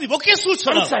కావాల్సింది ఒకే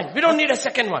సూచన. One sign. We don't need a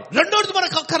second one. రెండోది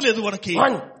మనకు అక్కర్లేదు. మనకి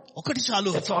One. ఒకటి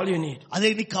చాలు. That's all you need.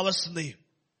 అదే నీకు కావాల్సింది.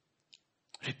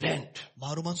 Repent.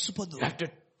 మారు మనసు పొందు. You have to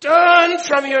turn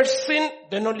from your sin,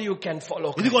 then only you can follow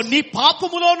Christ. ఇదిగో నీ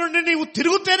పాపములో నుండి నీవు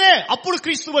తిరుగుతేనే అప్పుడు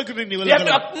క్రీస్తు వైపు నీవు You have to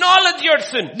వెళ్ళగలవు. acknowledge your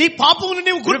sin. నీ పాపమును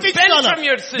నీవు గుర్తించాలా? Repent from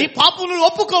your sin. నీ పాపమును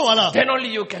ఒప్పుకోవాలా? Then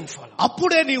only you can follow.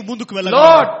 అప్పుడే నీవు ముందుకు Lord,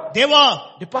 వెళ్ళగలవు. దేవా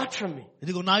depart from me.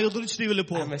 ఇదిగో నా యొద్ద నుంచి నీవు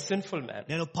వెళ్ళిపో. I am a sinful man.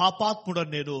 నేను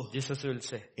పాపాత్ముడను. నేను Jesus will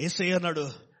say, యేసయ్య అన్నాడు,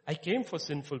 I came for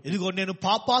sinful people. ఇదిగో నేను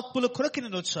పాపాత్ముల కొరకు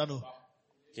నేను వచ్చాను.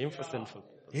 Came for sinful people.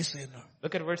 యేసయ్య అన్నాడు.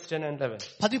 Look at verse 10 and 11.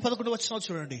 10-11 వచనాలు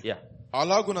చూడండి. Yeah.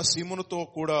 అలాగున సీమోనుతో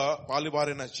కూడా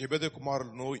పాలివారైన జెబెదె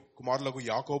కుమారులకు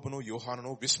యాకోబును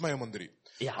యోహానును విస్మయముందిరి.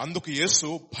 Yeah. అందుకు యేసు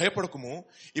భయపడకుము,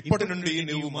 ఇప్పటి నుండి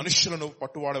నీవు మనుష్యులను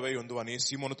పట్టువాడవై ఉండు అని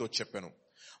సీమోనుతో చెప్పాను.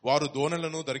 వారు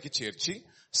దోణలను దరికి చేర్చి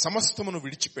సమస్తమును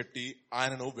విడిచిపెట్టి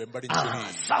ఆయనను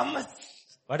వెంబడించిరి.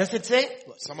 What does it say?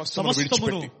 సమస్తమును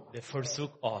విడిచిపెట్టి. They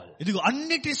forsook all. ఇదిగో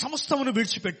అన్నిటి సమస్తమును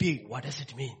విడిచిపెట్టి. What does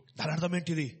it mean? దాని అర్థం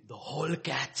ఏంటిది? The whole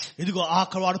catch. ఇదిగో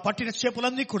అక్కడ వాడు పట్టిన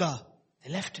చేపలన్నీ కూడా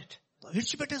They left it.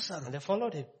 విడిచిపెట్టేస్తారు. And they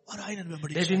followed him. వారు ఆయనను They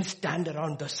వెంబడించారు. didn't stand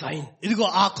around the sign. ఇదిగో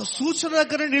ఆ సూచన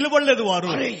దగ్గర నిలబడలేదు వారు.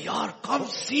 Hey, yaar, come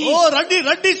see. ఓ రండి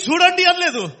రండి చూడండి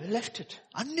అనలేదు. They left it.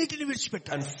 అన్నిటిని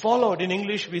విడిచిపెట్టారు. And followed. In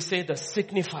English we say the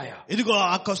signifier. ఇదిగో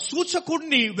ఆ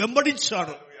సూచకుడిని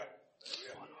వెంబడించాడు.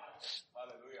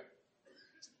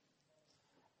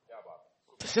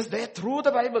 This is there through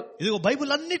the Bible. ఇదిగో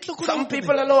బైబిల్ అన్నిట్లో కూడా Some ఉంటుంది.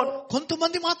 people alone.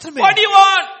 కొంతమంది మాత్రమే. What do you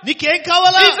want? నీకేం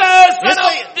కావాలా? Jesus, son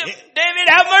of David,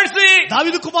 have mercy.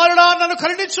 దావీదు కుమారుడా నన్ను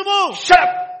కరుణించుము. Shut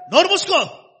up. నోరు మూసుకో.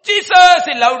 Jesus,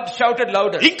 he shouted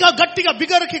louder. ఇంకా గట్టిగా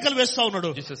బిగ్గర కేకలు వేస్తా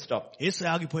ఉన్నాడు. Jesus stopped. యేసు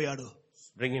ఆగిపోయాడు.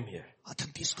 Bring him here.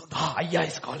 అతను తీసుకోండి. Ayya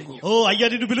is calling you. ఓ అయ్యా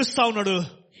నిన్ను పిలుస్తా ఉన్నాడు.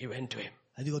 He went to him.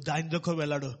 అదిగో దాని దగ్గర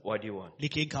వెళ్ళాడు. What do you want?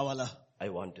 నీకేం కావాలా?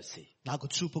 I want to see. నాకు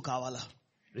చూపు కావాలా?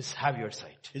 Just have your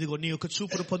sight. ఇదిగో నీ యొక్క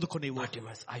చూపును పొందుకొని.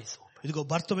 Bartimaeus' eyes open. ఇదిగో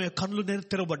భర్తమయ్య కళ్ళు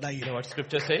తెరవబడ్డాయి. You know what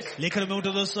scripture says? లేఖనం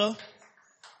ఏమిటో సార్?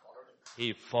 He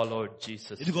followed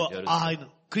Jesus. ఇదిగో ఆయన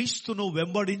క్రీస్తును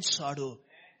వెంబడించాడు.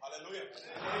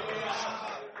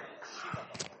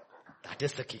 That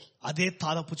is the key. అదే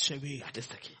తాళపు చెవి. That is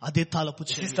the key. అదే తాళపు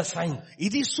This చెవి. is the sign.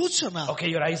 ఇది సూచన. Okay,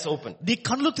 your eyes open. నీ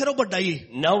కళ్ళు తెరవబడ్డాయి.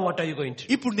 Now what are you going to do?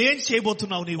 ఇప్పుడు నేను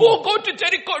చేయబోతున్నావు నీవు. Oh, go to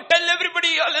Jericho. Tell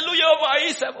everybody, hallelujah, my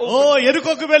eyes have oh opened.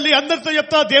 ఎరుకోకు వెళ్ళి అందరితో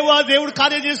చెప్తా దేవుడు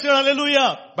కార్యం చేస్తాడు హల్లెలూయా.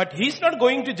 But he's not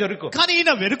going to Jericho. కానీ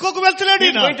ఈయన వెరుకోకు వెళ్తున్నాడు.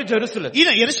 He's ఈయన going to Jerusalem.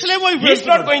 ఈయన యెరూషలేము వైపు He's not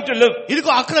వెళ్తున్నాడు. going to live.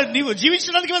 ఇదిగో అక్కడ నీవు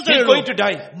జీవించడానికి He's వెళ్తున్నాడు. going to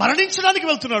die. మరణించడానికి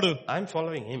వెళ్తున్నాడు. I'm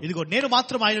following him. ఇదిగో నేను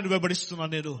మాత్రం ఆయనను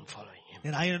వెంబడిస్తున్నాను. I'm following him.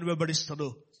 నేను ఆయనను వెంబడిస్తాను.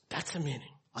 That's the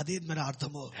meaning. అదే మన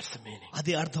అర్థము. That's the meaning.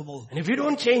 అదే అర్థము. And if you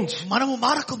don't change, మనము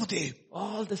మారకపోతే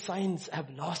all the signs have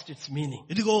lost its meaning.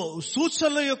 ఇదిగో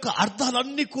సూచనల యొక్క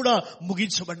అర్థాలన్నీ కూడా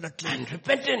ముగించబడినట్లే. And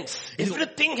repentance.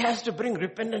 Everything has to bring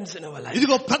repentance in our life.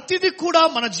 ఇదిగో ప్రతిదీ కూడా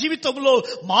మన జీవితంలో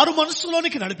మారు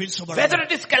మనసులోనికి నడిపించబడాలి. Whether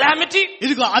it is calamity,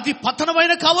 ఇదిగో అది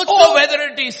పతనమైన కావచ్చు, or whether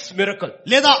it is miracle,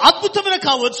 లేదా అద్భుతమైన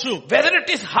కావచ్చు, whether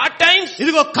it is hard times,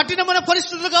 ఇదిగో కఠినమైన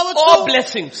పరిస్థితులు కావచ్చు, or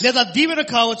blessings. లేదా దీవెన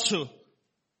కావచ్చు.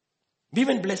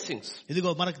 Even blessings ఇదిగో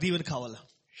మనకు దీవెన కావాలా?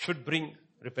 should bring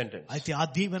repentance. అయితే ఆ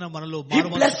దీవెన మనలో He మారు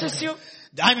blesses you.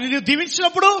 ఆయన నిన్ను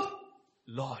దీవించినప్పుడు,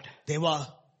 Lord, దేవా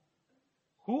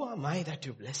who am I that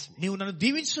you bless me? నీవు నన్ను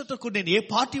దీవించినందుకు నేను ఏ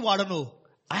పార్టీ వాడను?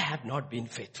 I have not been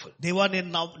faithful. దేవా నేను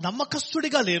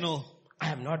నమ్మకస్తుడిగా లేను. I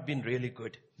have not been really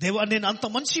good. దేవా నేను అంత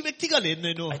మంచి వ్యక్తిగా లేను.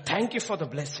 నేను I thank you for the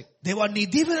blessing, దేవా నీ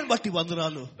దీవెనను బట్టి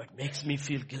వందనాలు. but makes me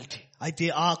feel guilty. అయితే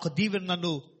ఆ దీవెన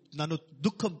నన్ను నన్ను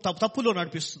దుఃఖం తప్పులో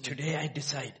నడిపిస్తుంది. Today I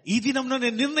decide. ఈ దినంలో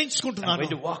నేను I'm నిర్ణయించుకుంటున్నాను,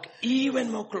 going to walk even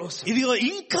more closer. ఇదిగో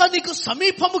ఇంకా నీకు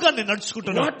సమీపముగా నేను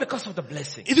నడుచుకుంటున్నాను. Not because of the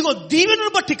blessing. ఇదిగో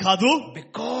దీవెనను బట్టి కాదు,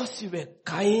 Because you were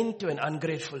kind to an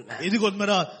ungrateful man. ఇదిగో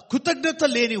మరి కృతజ్ఞత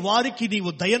లేని వారికి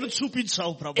నీవు దయను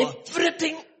చూపించావు ప్రభు.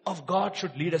 Everything of God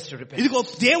should lead us to repentance. ఇదిగో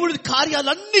దేవుడి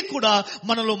కార్యాలన్నీ కూడా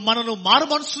మనను మారు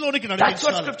మనసులోనికి That's what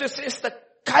నడిపించాలి. scripture says, the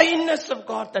kindness of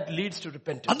God that leads to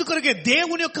repentance. అందుకొరకే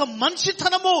దేవుని యొక్క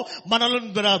మంచితనము మనల్ని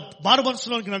మారు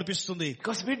మనసులోనికి నడిపిస్తుంది.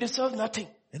 Because we deserve nothing.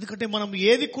 ఎందుకంటే మనం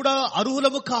ఏది కూడా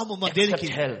అర్హులము కాము మన దేనికి,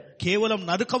 Except hell. కేవలం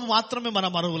నరకము మాత్రమే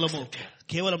మనం అర్హులము,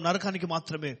 కేవలం నరకానికి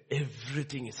మాత్రమే.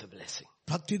 Everything is a blessing.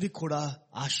 ప్రతిది కూడా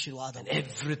ఆశీర్వాదం, And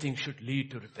everything should lead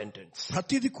to repentance.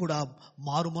 ప్రతిది కూడా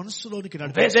మారు మనస్సులోనికి Where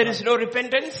నడిపిస్తుంది. there is no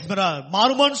repentance,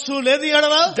 మారు మనస్సు లేదు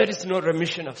ఎడలా there is no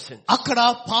remission of sin. అక్కడ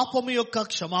పాపము యొక్క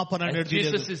క్షమాపణ And అనేది లేదు.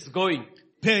 Jesus is going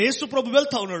యేసు ప్రభు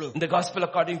వెళ్తా ఉన్నాడు. in the gospel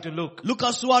according to Luke. లూకా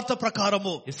సువార్త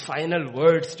ప్రకారము His final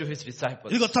words to his disciples.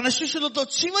 ఇదిగో తన శిష్యులతో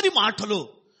చివరి మాటలు,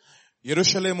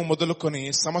 యెరూషలేము మొదలుకొని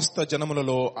సమస్త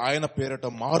జనములలో ఆయన పేరట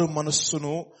మారు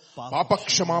మనస్సును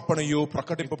పాపక్షమాపణయు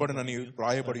ప్రకటింపబడినని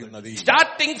రాయబడి ఉన్నది.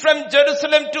 Starting from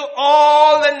Jerusalem to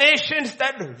all the nations,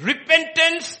 that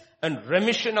repentance and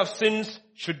remission of sins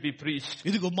should be preached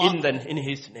ఇదిగో in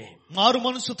his name. మారు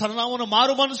మనసు తన నామమున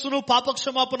మారు మనసును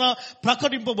పాపక్షమాపణ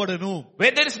ప్రకటింపబడెను.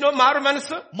 Where there is no maru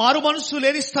manasu, మారు మనసు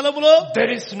లేని స్థలములో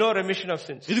there is no remission of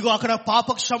sins. ఇదిగో అక్కడ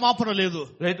పాపక్షమాపణ లేదు.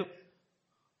 Ledu.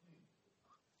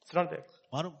 It's not there.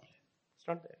 It's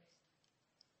not there.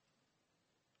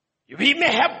 We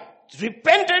may have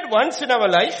repented once in our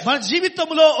life, మన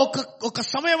జీవితంలో ఒక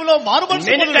సమయంలో మారు మనసు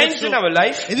many times in our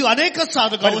life, ఇది అనేక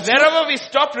సార్లు but కావచ్చు. wherever we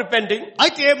stop repenting,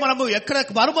 అయితే మనము ఎక్కడ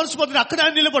మారు మనసు పొందిన అక్కడ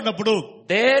నిలబడినప్పుడు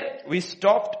there we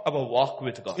stopped our walk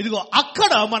with God. ఇదిగో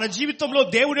అక్కడ మన జీవితంలో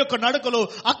దేవుడి యొక్క నడకలో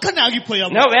అక్కడనే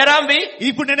ఆగిపోయాము. Now where are we?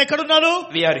 ఇప్పుడు నేను ఎక్కడున్నాను?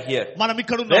 We are here. మనం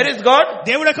ఇక్కడ Where ఉన్నాము. is God?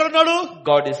 దేవుడు ఎక్కడున్నాడు?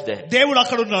 God is there. దేవుడు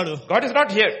అక్కడ ఉన్నాడు. God is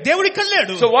not here. దేవుడు ఇక్కడ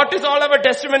లేడు. So what is all our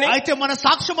testimony? అయితే మన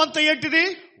సాక్ష్యం అంతా ఏంటిది?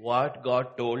 What God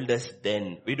told us then.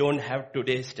 We don't have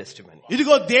today's testimony.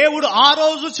 ఇదిగో దేవుడు ఆ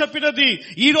రోజు చెప్పినది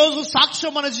ఈ రోజు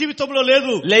సాక్ష్యం మన జీవితంలో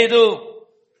లేదు.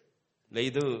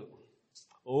 లేదు.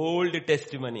 Old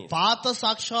testimonies. పాత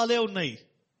సాక్ష్యాలే ఉన్నాయి.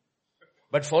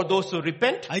 But for those who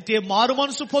repent, అయితే మారు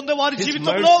మనసు పొందే వారి His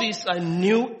జీవితంలో mercies are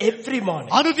new every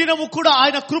morning. అనుదినము కూడా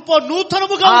ఆయన కృప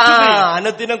నూతనముగా ఉంటుంది.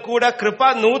 అనుదినం కూడా కృప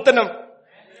నూతనం.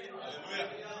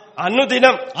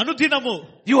 అనుదినము.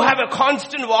 You have a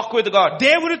constant walk with God.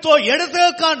 దేవునితో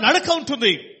ఎడతెగక నడక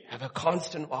ఉంటుంది. Have a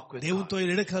constant walk with God. దేవునితో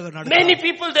ఎడతెగక నడక. Many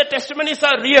people, their testimonies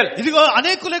are real. ఇదిగో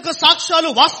అనేకుల యొక్క సాక్ష్యాలు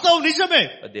వాస్తవం నిజమే.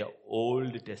 But they are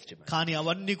old testimonies. కానీ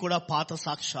అవన్నీ కూడా పాత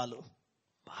సాక్ష్యాలు.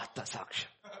 పాత సాక్ష్యం.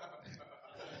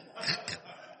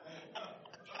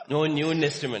 No new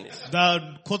testimonies.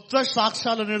 కొత్త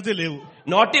సాక్ష్యాలు అనేది లేవు.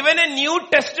 Not even a new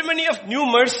testimony of new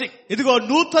mercy. ఇదిగో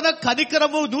నూతన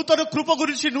కనికరము, నూతన కృప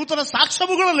గురించి నూతన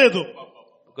సాక్ష్యము కూడా లేదు.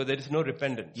 Because there is no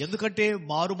repentance. ఎందుకంటే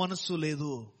మారు మనస్సు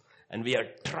లేదు. And we are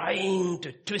trying to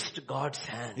twist God's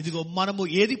hand. ఇదిగో మనము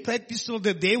ఏది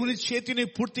ప్రయత్నిస్తున్నదో దేవుని చేతిని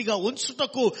పూర్తిగా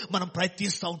ఉంచుటకు మనం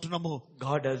ప్రయత్నిస్తూ ఉంటున్నాము.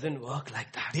 God doesn't work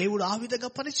like that. దేవుడు ఆ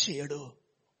విధంగా పని చేయడు.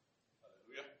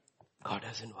 God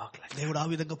doesn't work like that. దేవుడు ఆ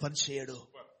విధంగా పని చేయడు.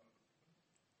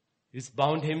 He's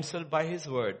bound himself by his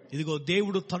word. ఇదిగో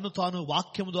దేవుడు తన్ను తాను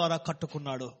వాక్యం ద్వారా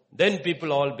కట్టుకున్నాడు. Then people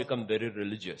all become very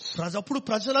religious. అప్పుడు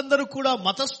ప్రజలందరూ కూడా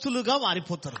మతస్థులుగా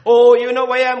మారిపోతారు. Oh, you know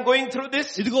why I'm going through this?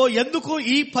 ఇదిగో ఎందుకు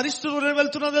ఈ పరిస్థితులు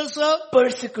వెళ్తున్నా తెలుసా?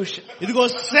 Persecution. ఇదిగో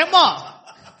శ్రమ.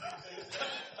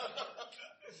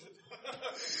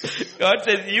 God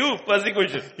says, you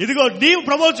persecution. ఇదిగో నీవు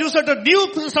ప్రభువు చూసట నీవు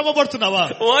శ్రమ పడుతున్నావా?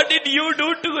 What did you do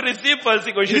to receive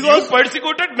persecution? ఇదిగో You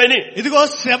persecuted many. ఇదిగో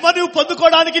శ్రమ నువ్వు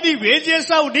పొందుకోవడానికి నీవేం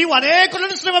చేశావు? నీవు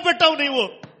అనేకులను శ్రమ పెట్టావు. నీవు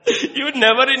You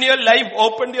never in your life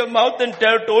opened your mouth and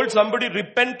told somebody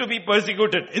repent to be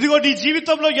persecuted. ఇదిగో నీ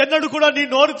జీవితంలో ఎన్నడూ కూడా నీ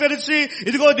నోరు తెరిచి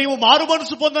ఇదిగో నీవు మారు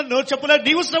మనసు పొందని చెప్పలే.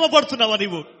 నీవు శ్రమ పడుతున్నావా?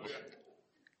 నీవు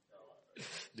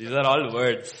These are all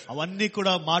words. అవన్నీ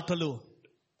కూడా మాటలు.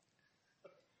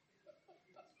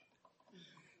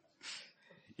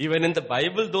 Even in the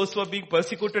Bible, those who are being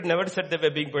persecuted never said they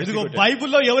were being persecuted.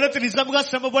 బైబిల్లో ఎవరైతే నిజంగా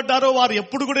శ్రమ పడ్డారో వారు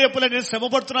ఎప్పుడు కూడా చెప్పలేదు నేను శ్రమ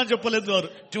పడుతున్నా అని చెప్పలేదు వారు.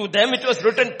 To them it was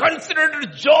written, consider it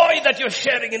joy that you're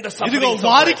sharing in the suffering. ఇదిగో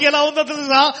వారికి ఎలా ఉందో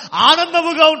తెలుసా?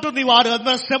 ఆనందముగా ఉంటుంది. వారు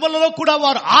శ్రమలలో కూడా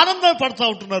వారు ఆనందం పడుతూ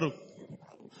ఉంటున్నారు.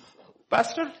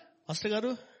 Pastor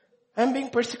గారు, I'm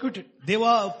being persecuted.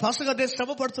 దేవా పాస్టర్ గారు నేను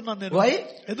శ్రమ పడుతున్నాను. నేను Why?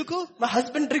 ఎందుకు? My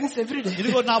husband drinks every day.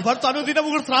 ఇదిగో నా భర్త అనుదినము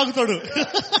కూడా త్రాగుతాడు.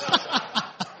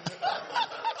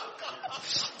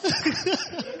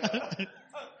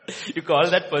 You call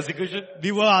that persecution?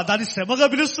 నీవు దాన్ని శ్రమగా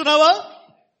పిలుస్తున్నావా?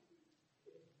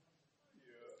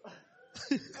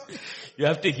 You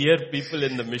have to hear people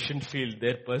in the mission field,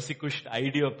 their persecution,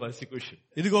 idea of persecution.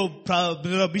 ఇదిగో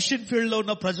మిషన్ ఫీల్డ్ లో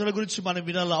ఉన్న ప్రజల గురించి మనం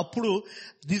వినాలి. అప్పుడు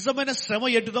నిజమైన శ్రమ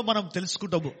ఏంటిదో మనం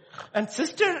తెలుసుకుంటాము. And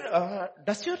sister,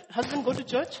 does your husband go to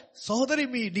church? సహోదరి,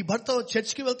 నీ భర్త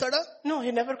చర్చ్ కి వెళ్తాడా? No,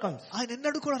 he never comes. ఆయన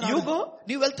ఎన్నడూ కూడా You go?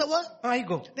 నీవు వెళ్తావా? I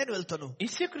go. నేను వెళ్తాను.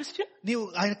 Is he a Christian? నీవు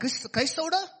ఆయన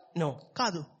క్రైస్తవుడా? No.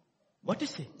 కాదు. What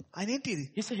is he? ఆయన ఏంటిది?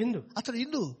 He's a Hindu. అతను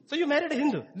Hindu. So you married a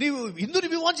Hindu. నీవు హిందూని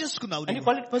వివాహం చేసుకున్నావు. And you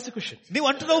call it persecution. నీవు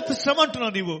అంటున్నావు శ్రమ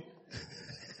అంటున్నావు నీవు.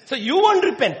 So you won't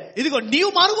repent. ఇదిగో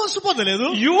నీవు మారుమనసు పొందలేదు.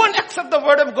 You won't accept the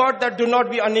word of God that do not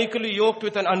be unequally yoked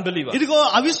with an unbeliever. ఇదిగో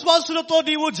అవిశ్వాసులతో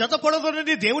నీవు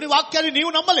జతపడదనని దేవుని వాక్యాన్ని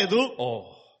నీవు నమ్మలేదు. Oh.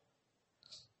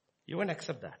 You won't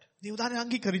accept that. నీవు దాన్ని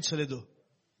అంగీకరించలేదు.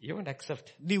 You won't accept.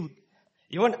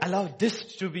 You won't allow this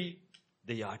to be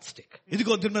the yardstick.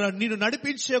 ఇదిగో నేను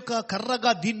నడిపించే ఒక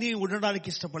కర్రగా దీన్ని ఉండడానికి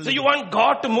ఇష్టపడలేదు. So you want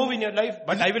God to move in your life,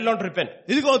 but I will not repent.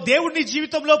 ఇదిగో దేవుడు నీ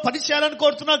జీవితంలో పని చేయాలని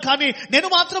కోరుతున్నా, కానీ నేను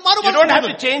మాత్రం You don't have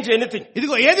to change anything.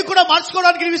 ఇదిగో ఏది కూడా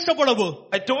మార్చుకోవడానికి నీవు ఇష్టపడవు.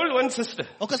 I told one sister.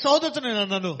 ఒక సహోదరితో నేను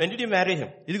అన్నాను, when did you marry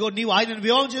him? ఇదిగో నీవు ఆయనను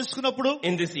వివాహం చేసుకున్నప్పుడు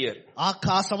in this year.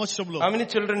 ఆ సంవత్సరంలో. How many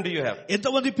children do you have?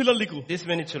 ఎంతమంది పిల్లలు నీకు? This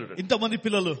many children. ఇంతమంది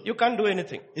పిల్లలు. You can't do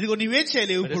anything. ఇదిగో నీవేం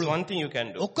చేయలేవు. There is one thing you can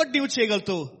do. ఒక్కటి నీవు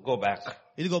చేయగలుగుతావు. Go back.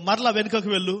 ఇదిగో మరలా వెనుకకు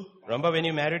వెళ్ళు. Remember when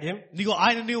you married him?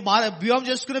 నీవు వివాహం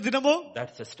చేసుకున్న దినము,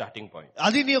 that's the starting point.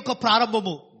 అది నీ యొక్క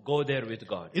ప్రారంభము. Go there with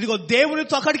God. ఇదిగో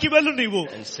దేవునితో అక్కడికి వెళ్ళు నీవు.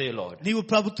 and say, Lord, నీవు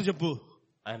ప్రభుతో చెప్పు,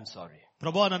 I am sorry.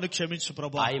 ప్రభువా నన్ను క్షమించు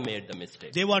ప్రభువా. I made the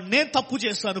mistake. దేవా నేను తప్పు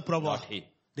చేశాను ప్రభువా. Not he.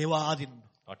 దేవా అది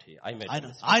Not he. I made the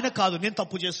mistake. ఆయన కాదు, నేను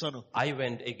తప్పు చేశాను. I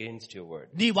went against your word.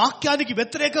 నీ వాక్యానికి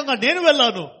వ్యతిరేకంగా నేను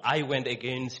వెళ్ళాను. I went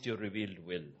against your revealed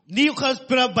will. నీ యొక్క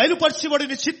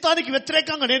బయలుపరచబడిన చిత్తానికి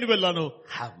వ్యతిరేకంగా నేను వెళ్ళాను.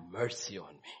 Have mercy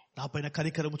on me. నాపైన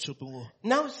కనికరము చూపుము.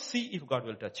 Now see if God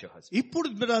will touch your husband. ఇప్పుడు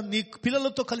నీ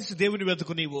పిల్లలతో కలిసి దేవుని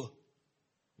వెతుకు నీవు.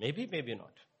 Maybe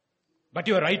not. But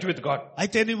you are right with God.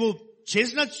 అయితే నీవు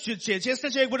చేసిన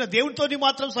చేయకపోయినా దేవునితో నీ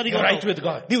మాత్రం సరిగా right with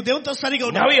God. నీవు దేవునితో సరిగా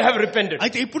ఉన్నావు. Now you have repented.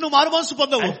 అయితే ఇప్పుడు నువ్వు మారుమనసు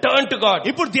పొందావు. and turn to God.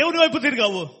 ఇప్పుడు దేవుని వైపు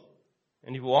తిరిగావు.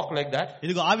 and you walk like that.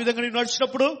 ఇదిగో ఆ విధంగా నీవు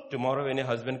నడిచినప్పుడు, tomorrow when your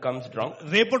husband comes drunk,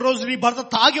 రేపటి రోజు నీ భర్త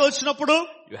తాగి వచ్చినప్పుడు,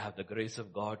 you have the grace of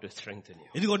God to strengthen you.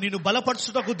 ఇదిగో నిన్ను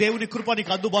బలపరచుటకు దేవుని కృప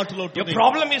నీకు అందుబాటులో ఉంటుంది. your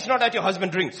problem is not that your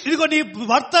husband drinks. ఇదిగో నీ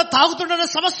భర్త తాగుతున్న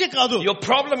సమస్య కాదు. your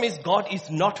problem is God is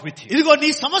not with you. ఇదిగో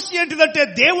నీ సమస్య ఏంటిదంటే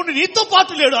దేవుడు నీతో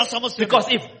పాటు లేడు. ఆ సమస్య, because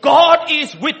if God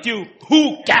is with you, who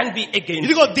can be against you?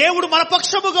 ఇదిగో దేవుడు మన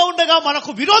పక్షముగా ఉండగా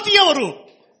మనకు విరోధి ఎవరు?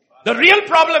 The real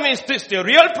problem is this. The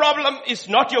real problem is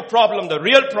not your problem. The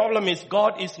real problem is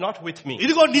God is not with me.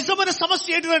 ఇదిగో నిజమైన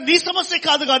సమస్య ఏంటిదంటే నీ సమస్య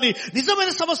కాదు, కానీ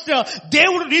నిజమైన సమస్య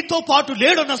దేవుడు నీతో పాటు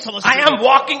లేడన్న సమస్య. I am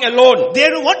walking alone.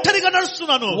 నేను ఒంటరిగా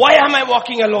నడుస్తున్నాను. Why am I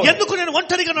walking alone? ఎందుకు నేను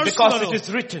ఒంటరిగా నడుస్తున్నాను? because it is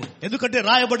written. ఎందుకంటే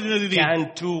రాయబడినది ఇది. Can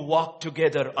two walk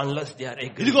together unless they are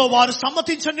agreed? ఇదిగో వారు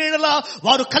సమ్మతించని యెడల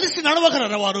వారు కలిసి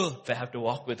నడవగలరా? వారు if I have to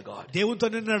walk with God,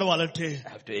 దేవునితో నడవాలంటే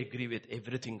I have to agree with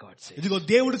everything God says. ఇదిగో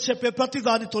దేవుడు చెప్పే ప్రతి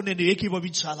దానితో నేను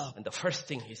ఏకీభవించాలా. and the first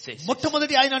thing he says,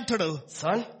 మొట్టమొదటి ఆయన అంటాడు,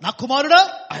 son, నా కుమారుడా,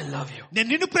 I love you. నేను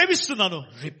నిన్ను ప్రేమిస్తున్నాను.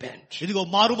 repent. ఇదిగో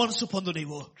మారు మనసు పొందు.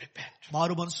 నీవు repent.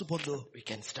 మారు మనసు పొందు. we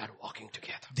can start walking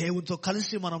together. దేవునితో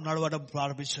కలిసి మనం నడవడం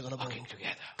ప్రారంభించగలము. walking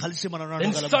together. కలిసి మనం then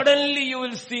నడవగలము. suddenly you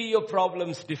will see your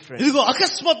problems different. ఇదిగో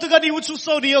అకస్మాత్తుగా నీవు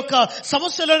చూస్తావు నీ యొక్క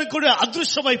సమస్యలను కూడా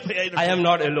అదృశ్యమైపోయాయి. I am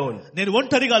not alone. నేను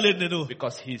ఒంటరిగా లేను. నేను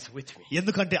because he is with me.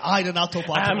 ఎందుకంటే ఆయన నాతో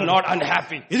పాటు. I am not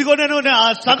unhappy. ఇదిగో నేను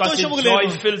సంతోషముగా joy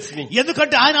లేను. fills me.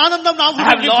 ఎందుకంటే ఆయన ఆనందం నా I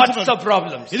have lots of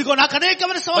problems. ఇదిగో నాకు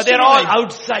అనేకమైన but they are సమస్యలు all ఉన్నాయి.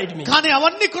 outside me. కానీ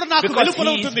అవన్నీ కూడా నాకు because వెలుపల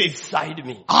he is ఉంటుంది. inside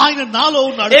me. ఆయన నాలో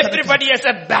ఉన్నాడు. everybody has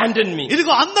abandoned me.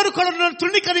 ఇదిగో అందరూ కూడా నన్ను but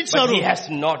తృణీకరించారు. he has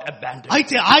not abandoned me.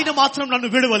 అయితే ఆయన మాత్రం నన్ను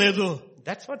విడవలేదు.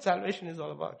 that's what salvation is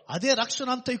all about. అదే రక్షణ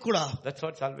అంతా కూడా. that's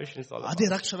what salvation is all about. అదే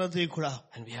రక్షణ అంతా కూడా.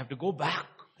 and we have to go back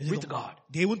with God.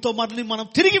 దేవునితో మళ్ళీ మనం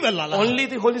తిరిగి వెళ్ళాలి. only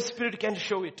the Holy Spirit can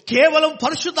show it. కేవలం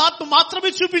పరిశుద్ధాత్మ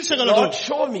మాత్రమే చూపించగలడు. Lord,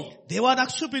 show me. దేవా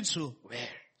నాకు చూపించు.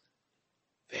 where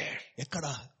ఎక్కడ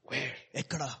where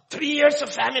ఎక్కడ 3 years of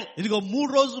famine. ఇదిగో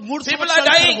 3 People are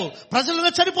dying. సంవత్సరాలు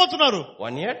ప్రజలు చనిపోతున్నారు.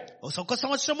 1 year, ఒక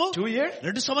సంవత్సరము, 2 years,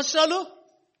 2 సంవత్సరాలు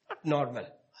not normal.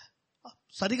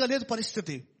 సరిగా లేదు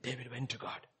పరిస్థితి. David went to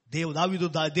God. దావీదు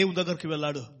దేవుని దగ్గరికి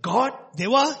వెళ్ళాడు. God,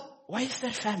 దేవా, why is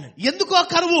there famine? ఎందుకు ఆ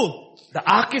కరువు? the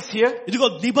ark is here, ఇదిగో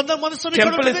నిబంధన మందసం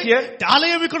temple is here,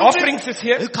 ఆలయం ఇక్కడ ఉంది, offerings is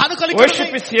here, కానుకలు ఇక్కడ worship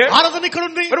ఉన్నాయి, is here, ఆరాధన ఇక్కడ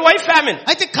ఉంది. but why famine?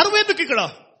 అయితే కరువు ఎందుకు ఇక్కడ?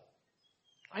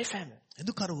 why famine?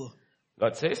 ఎందుకు కరువు?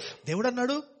 God says, దేవుడు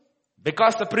అన్నాడు,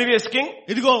 because the previous king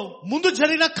ఇదిగో ముందు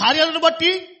జరిగిన కార్యాలను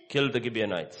బట్టి killed the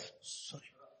Gibeonites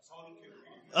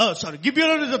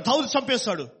గిబియోను దావీదు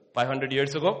చంపేశాడు. 500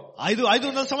 years ago.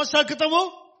 500 సంవత్సరాల క్రితము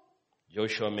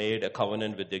Joshua made a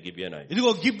covenant with the Gibeonites.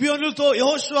 ఇదిగో గిబియోనులతో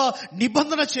యెహోషువ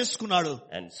నిబంధన చేసుకున్నాడు.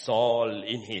 And Saul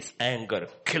in his anger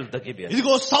killed the Gibeonites.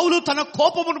 ఇదిగో సౌలు తన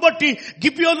కోపమును బట్టి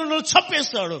గిబియోనులను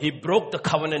చంపేశాడు. He broke the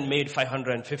covenant made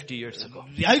 550 years ago.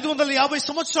 550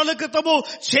 సంవత్సరాల క్రితము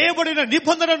చేయబడిన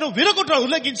నిబంధనను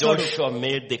ఉల్లంఘించాడు. Joshua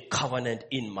made the covenant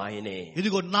in my name.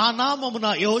 ఇదిగో నా నామమున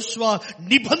యెహోషువ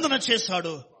నిబంధన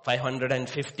చేశాడు.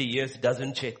 550 years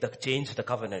doesn't change the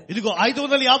covenant. ఇదిగో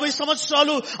 550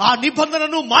 సంవత్సరాలు ఆ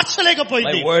నిబంధనను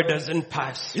మార్చలేకపోయింది. My word doesn't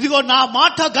pass. ఇదిగో నా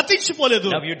మాట గతించిపోలేదు.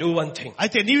 Now you do one thing.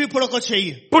 అయితే నీవు ఇప్పుడు ఒక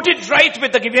చెయ్యి. Put it right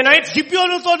with the Gibeonites.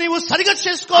 గిబియోనులతో నీవు సరిగా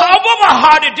చేసుకో. However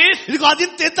hard it is. ఇదిగో అది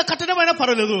ఎంత కఠినమైన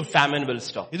పర్వాలేదు. Famine will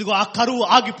stop. ఇదిగో ఆ కరువు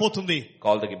ఆగిపోతుంది.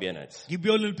 Call the Gibeonites.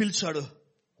 గిబియోనులను పిలిచాడు.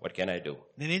 What can I do?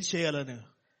 నేనేం చేయాలని?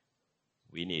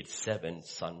 We need 7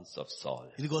 sons of Saul.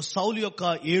 ఇదిగో సౌలు యొక్క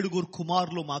 7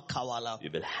 కుమారులు మాకు కావాలా. We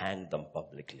will hang them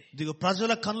publicly. ఇదిగో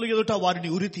ప్రజల కన్నుల ఎదుట వారిని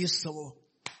ఉరి తీస్తాము.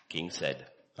 King said,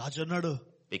 రాజు అన్నాడు,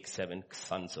 pick 7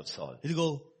 sons of Saul. ఇదిగో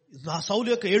నా సౌలు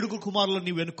యొక్క 7 కుమారులను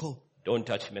నీవు ఎన్నుకో. Don't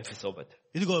touch Mephibosheth.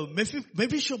 ఇదిగో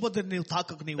మెఫీషోబెత్ నీవు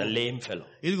తాకకు నీవు. The lame fellow.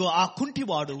 ఇదిగో ఆ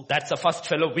కుంటివాడు. That's the first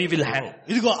fellow we will hang.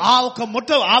 ఇదిగో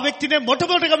ఆ వ్యక్తినే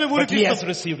మొట్టమొదటిగా మేము ఉరి But he has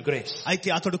తీస్తాం. received grace. అయితే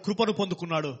అతడు కృపను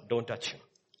పొందుకున్నాడు. Don't touch him.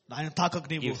 ఆయన తాకకు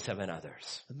నీవు. Give 7 others.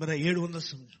 మరి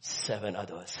 7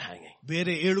 others hanging.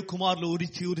 వేరే 7 కుమారులు ఉరి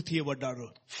తీయబడ్డారు.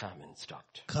 Famine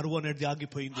stopped. కరువు అనేది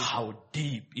ఆగిపోయింది. How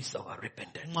deep is our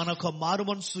repentance? మనకు మారు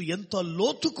మనసు ఎంత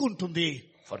లోతుకు ఉంటుంది.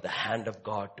 For the hand of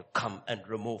God to come and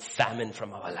remove famine from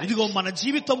our lives. ఇదిగో మన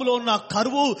జీవితంలో ఉన్న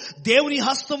కరువు దేవుని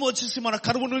హస్తం వచ్చేసి మన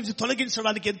కరువు నుంచి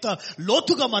తొలగించడానికి ఎంత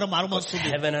లోతుగా మన మారుమస్తుంది.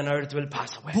 Heaven and earth will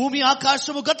pass away. భూమి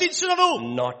ఆకాశము గతించును.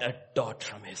 Not a dot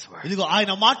from his word. ఇదిగో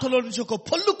ఆయన మాటలో నుంచి ఒక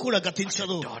పొల్లు కూడా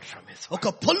గతించదు. Dot from his word. ఒక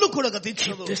పొల్లు కూడా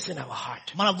గతించదు. Keep this in our heart.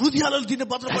 మన హృదయాలలో దీన్ని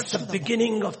That's the భద్రపరచుకుందాం.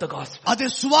 beginning of the gospel. అదే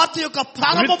సువార్త యొక్క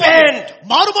ప్రారంభం. Repent.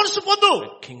 మారు మనసు పొందు.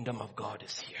 The kingdom of God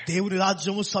is here. దేవుని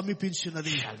రాజ్యము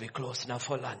సమీపించినది. Shall we close now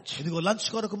for lunch? ఇదిగో లంచ్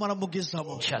కొరకు మనం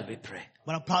ముగిస్తాము. Shall we pray?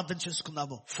 మనం ప్రార్థన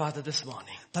చేసుకుందాము. Father, this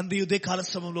morning తండ్రి ఉదయ కాల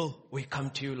సమయంలో we come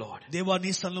to you, Lord, దేవా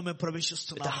నీ సన్నిధిలో మేము with a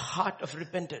ప్రవేశిస్తున్నాము. heart of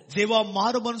repentance. దేవా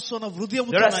మారు మనసు అన్న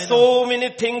హృదయముతో There are నాయనా. so many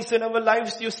things in our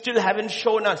lives you still haven't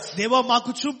shown us. దేవా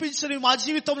మాకు చూపించని మా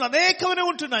జీవితంలో అనేకమైన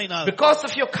ఉంటున్నాయి. Because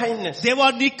of your kindness. దేవా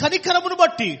నీ కనికరమును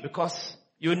బట్టి. Because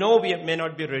you know we may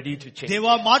not be ready to change.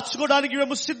 దేవా మార్చుకోవడానికి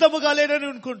మేము సిద్ధముగా లేరని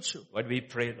అనుకోవచ్చు. But we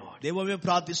pray, Lord, దేవా మేము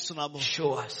ప్రార్థిస్తున్నాము. show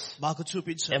us, మాకు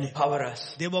చూపించండి. empower us,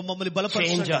 దేవా మమ్మల్ని Change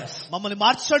బలపరచండి. us. మమ్మల్ని so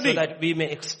మార్చండి. that we may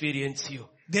experience you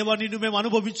దేవా నిన్ను మేము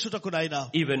అనుభవించుటకు నాయనా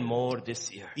even more this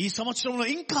year. ఈ సంవత్సరంలో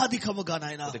ఇంకా అధికముగా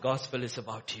నాయనా. The gospel is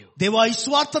about you. దేవా ఈ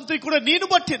స్వార్థంతో కూడా నేను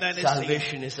బట్టి నాయనా.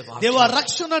 Salvation is about దేవా you.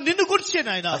 రక్షణ నిన్ను గురించే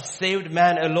నాయనా. A saved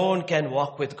man alone can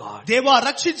walk with God. దేవా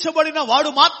రక్షించబడిన వాడు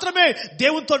మాత్రమే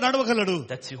దేవునితో నడవగలడు.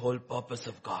 That's the whole purpose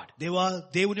of God. దేవా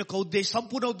దేవుని యొక్క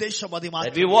సంపూర్ణ ఉద్దేశం అది That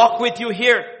మాత్రమే. we walk with you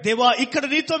here దేవా ఇక్కడ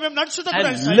నీతో మేము నడుచుటకు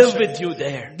and live with you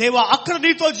there. దేవా అక్కడ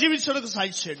నీతో జీవించడానికి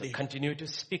సాయం చేయండి. Continue to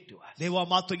speak to us. దేవా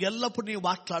మాతో ఎల్లప్పుడూ నీవు We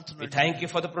మాట్లాడుతున్నాడు. thank you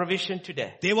for the provision today.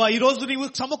 దేవా ఈ రోజు నీవు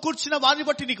సమకూర్చిన వారిని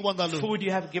బట్టి నీకు వందనాలు. Food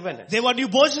you have given us. దేవా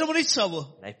నీవు భోజనమును ఇచ్చావు.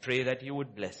 I pray that you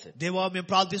would bless it. దేవా మేము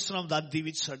ప్రార్థిస్తున్నాం దాన్ని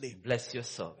దీవించండి. Bless your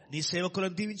servant. నీ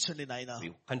సేవకులను దీవించండి నాయన. We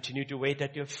continue to wait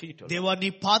at your feet, O Lord. దేవా నీ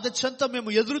పాద చెంత మేము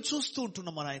ఎదురు చూస్తూ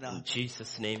ఉంటున్నాము నాయన. In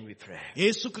Jesus' name we pray.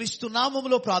 యేసుక్రీస్తు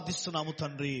నామములో ప్రార్థిస్తున్నాము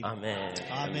తండ్రి. Amen.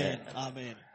 ఆమేన్. ఆమేన్.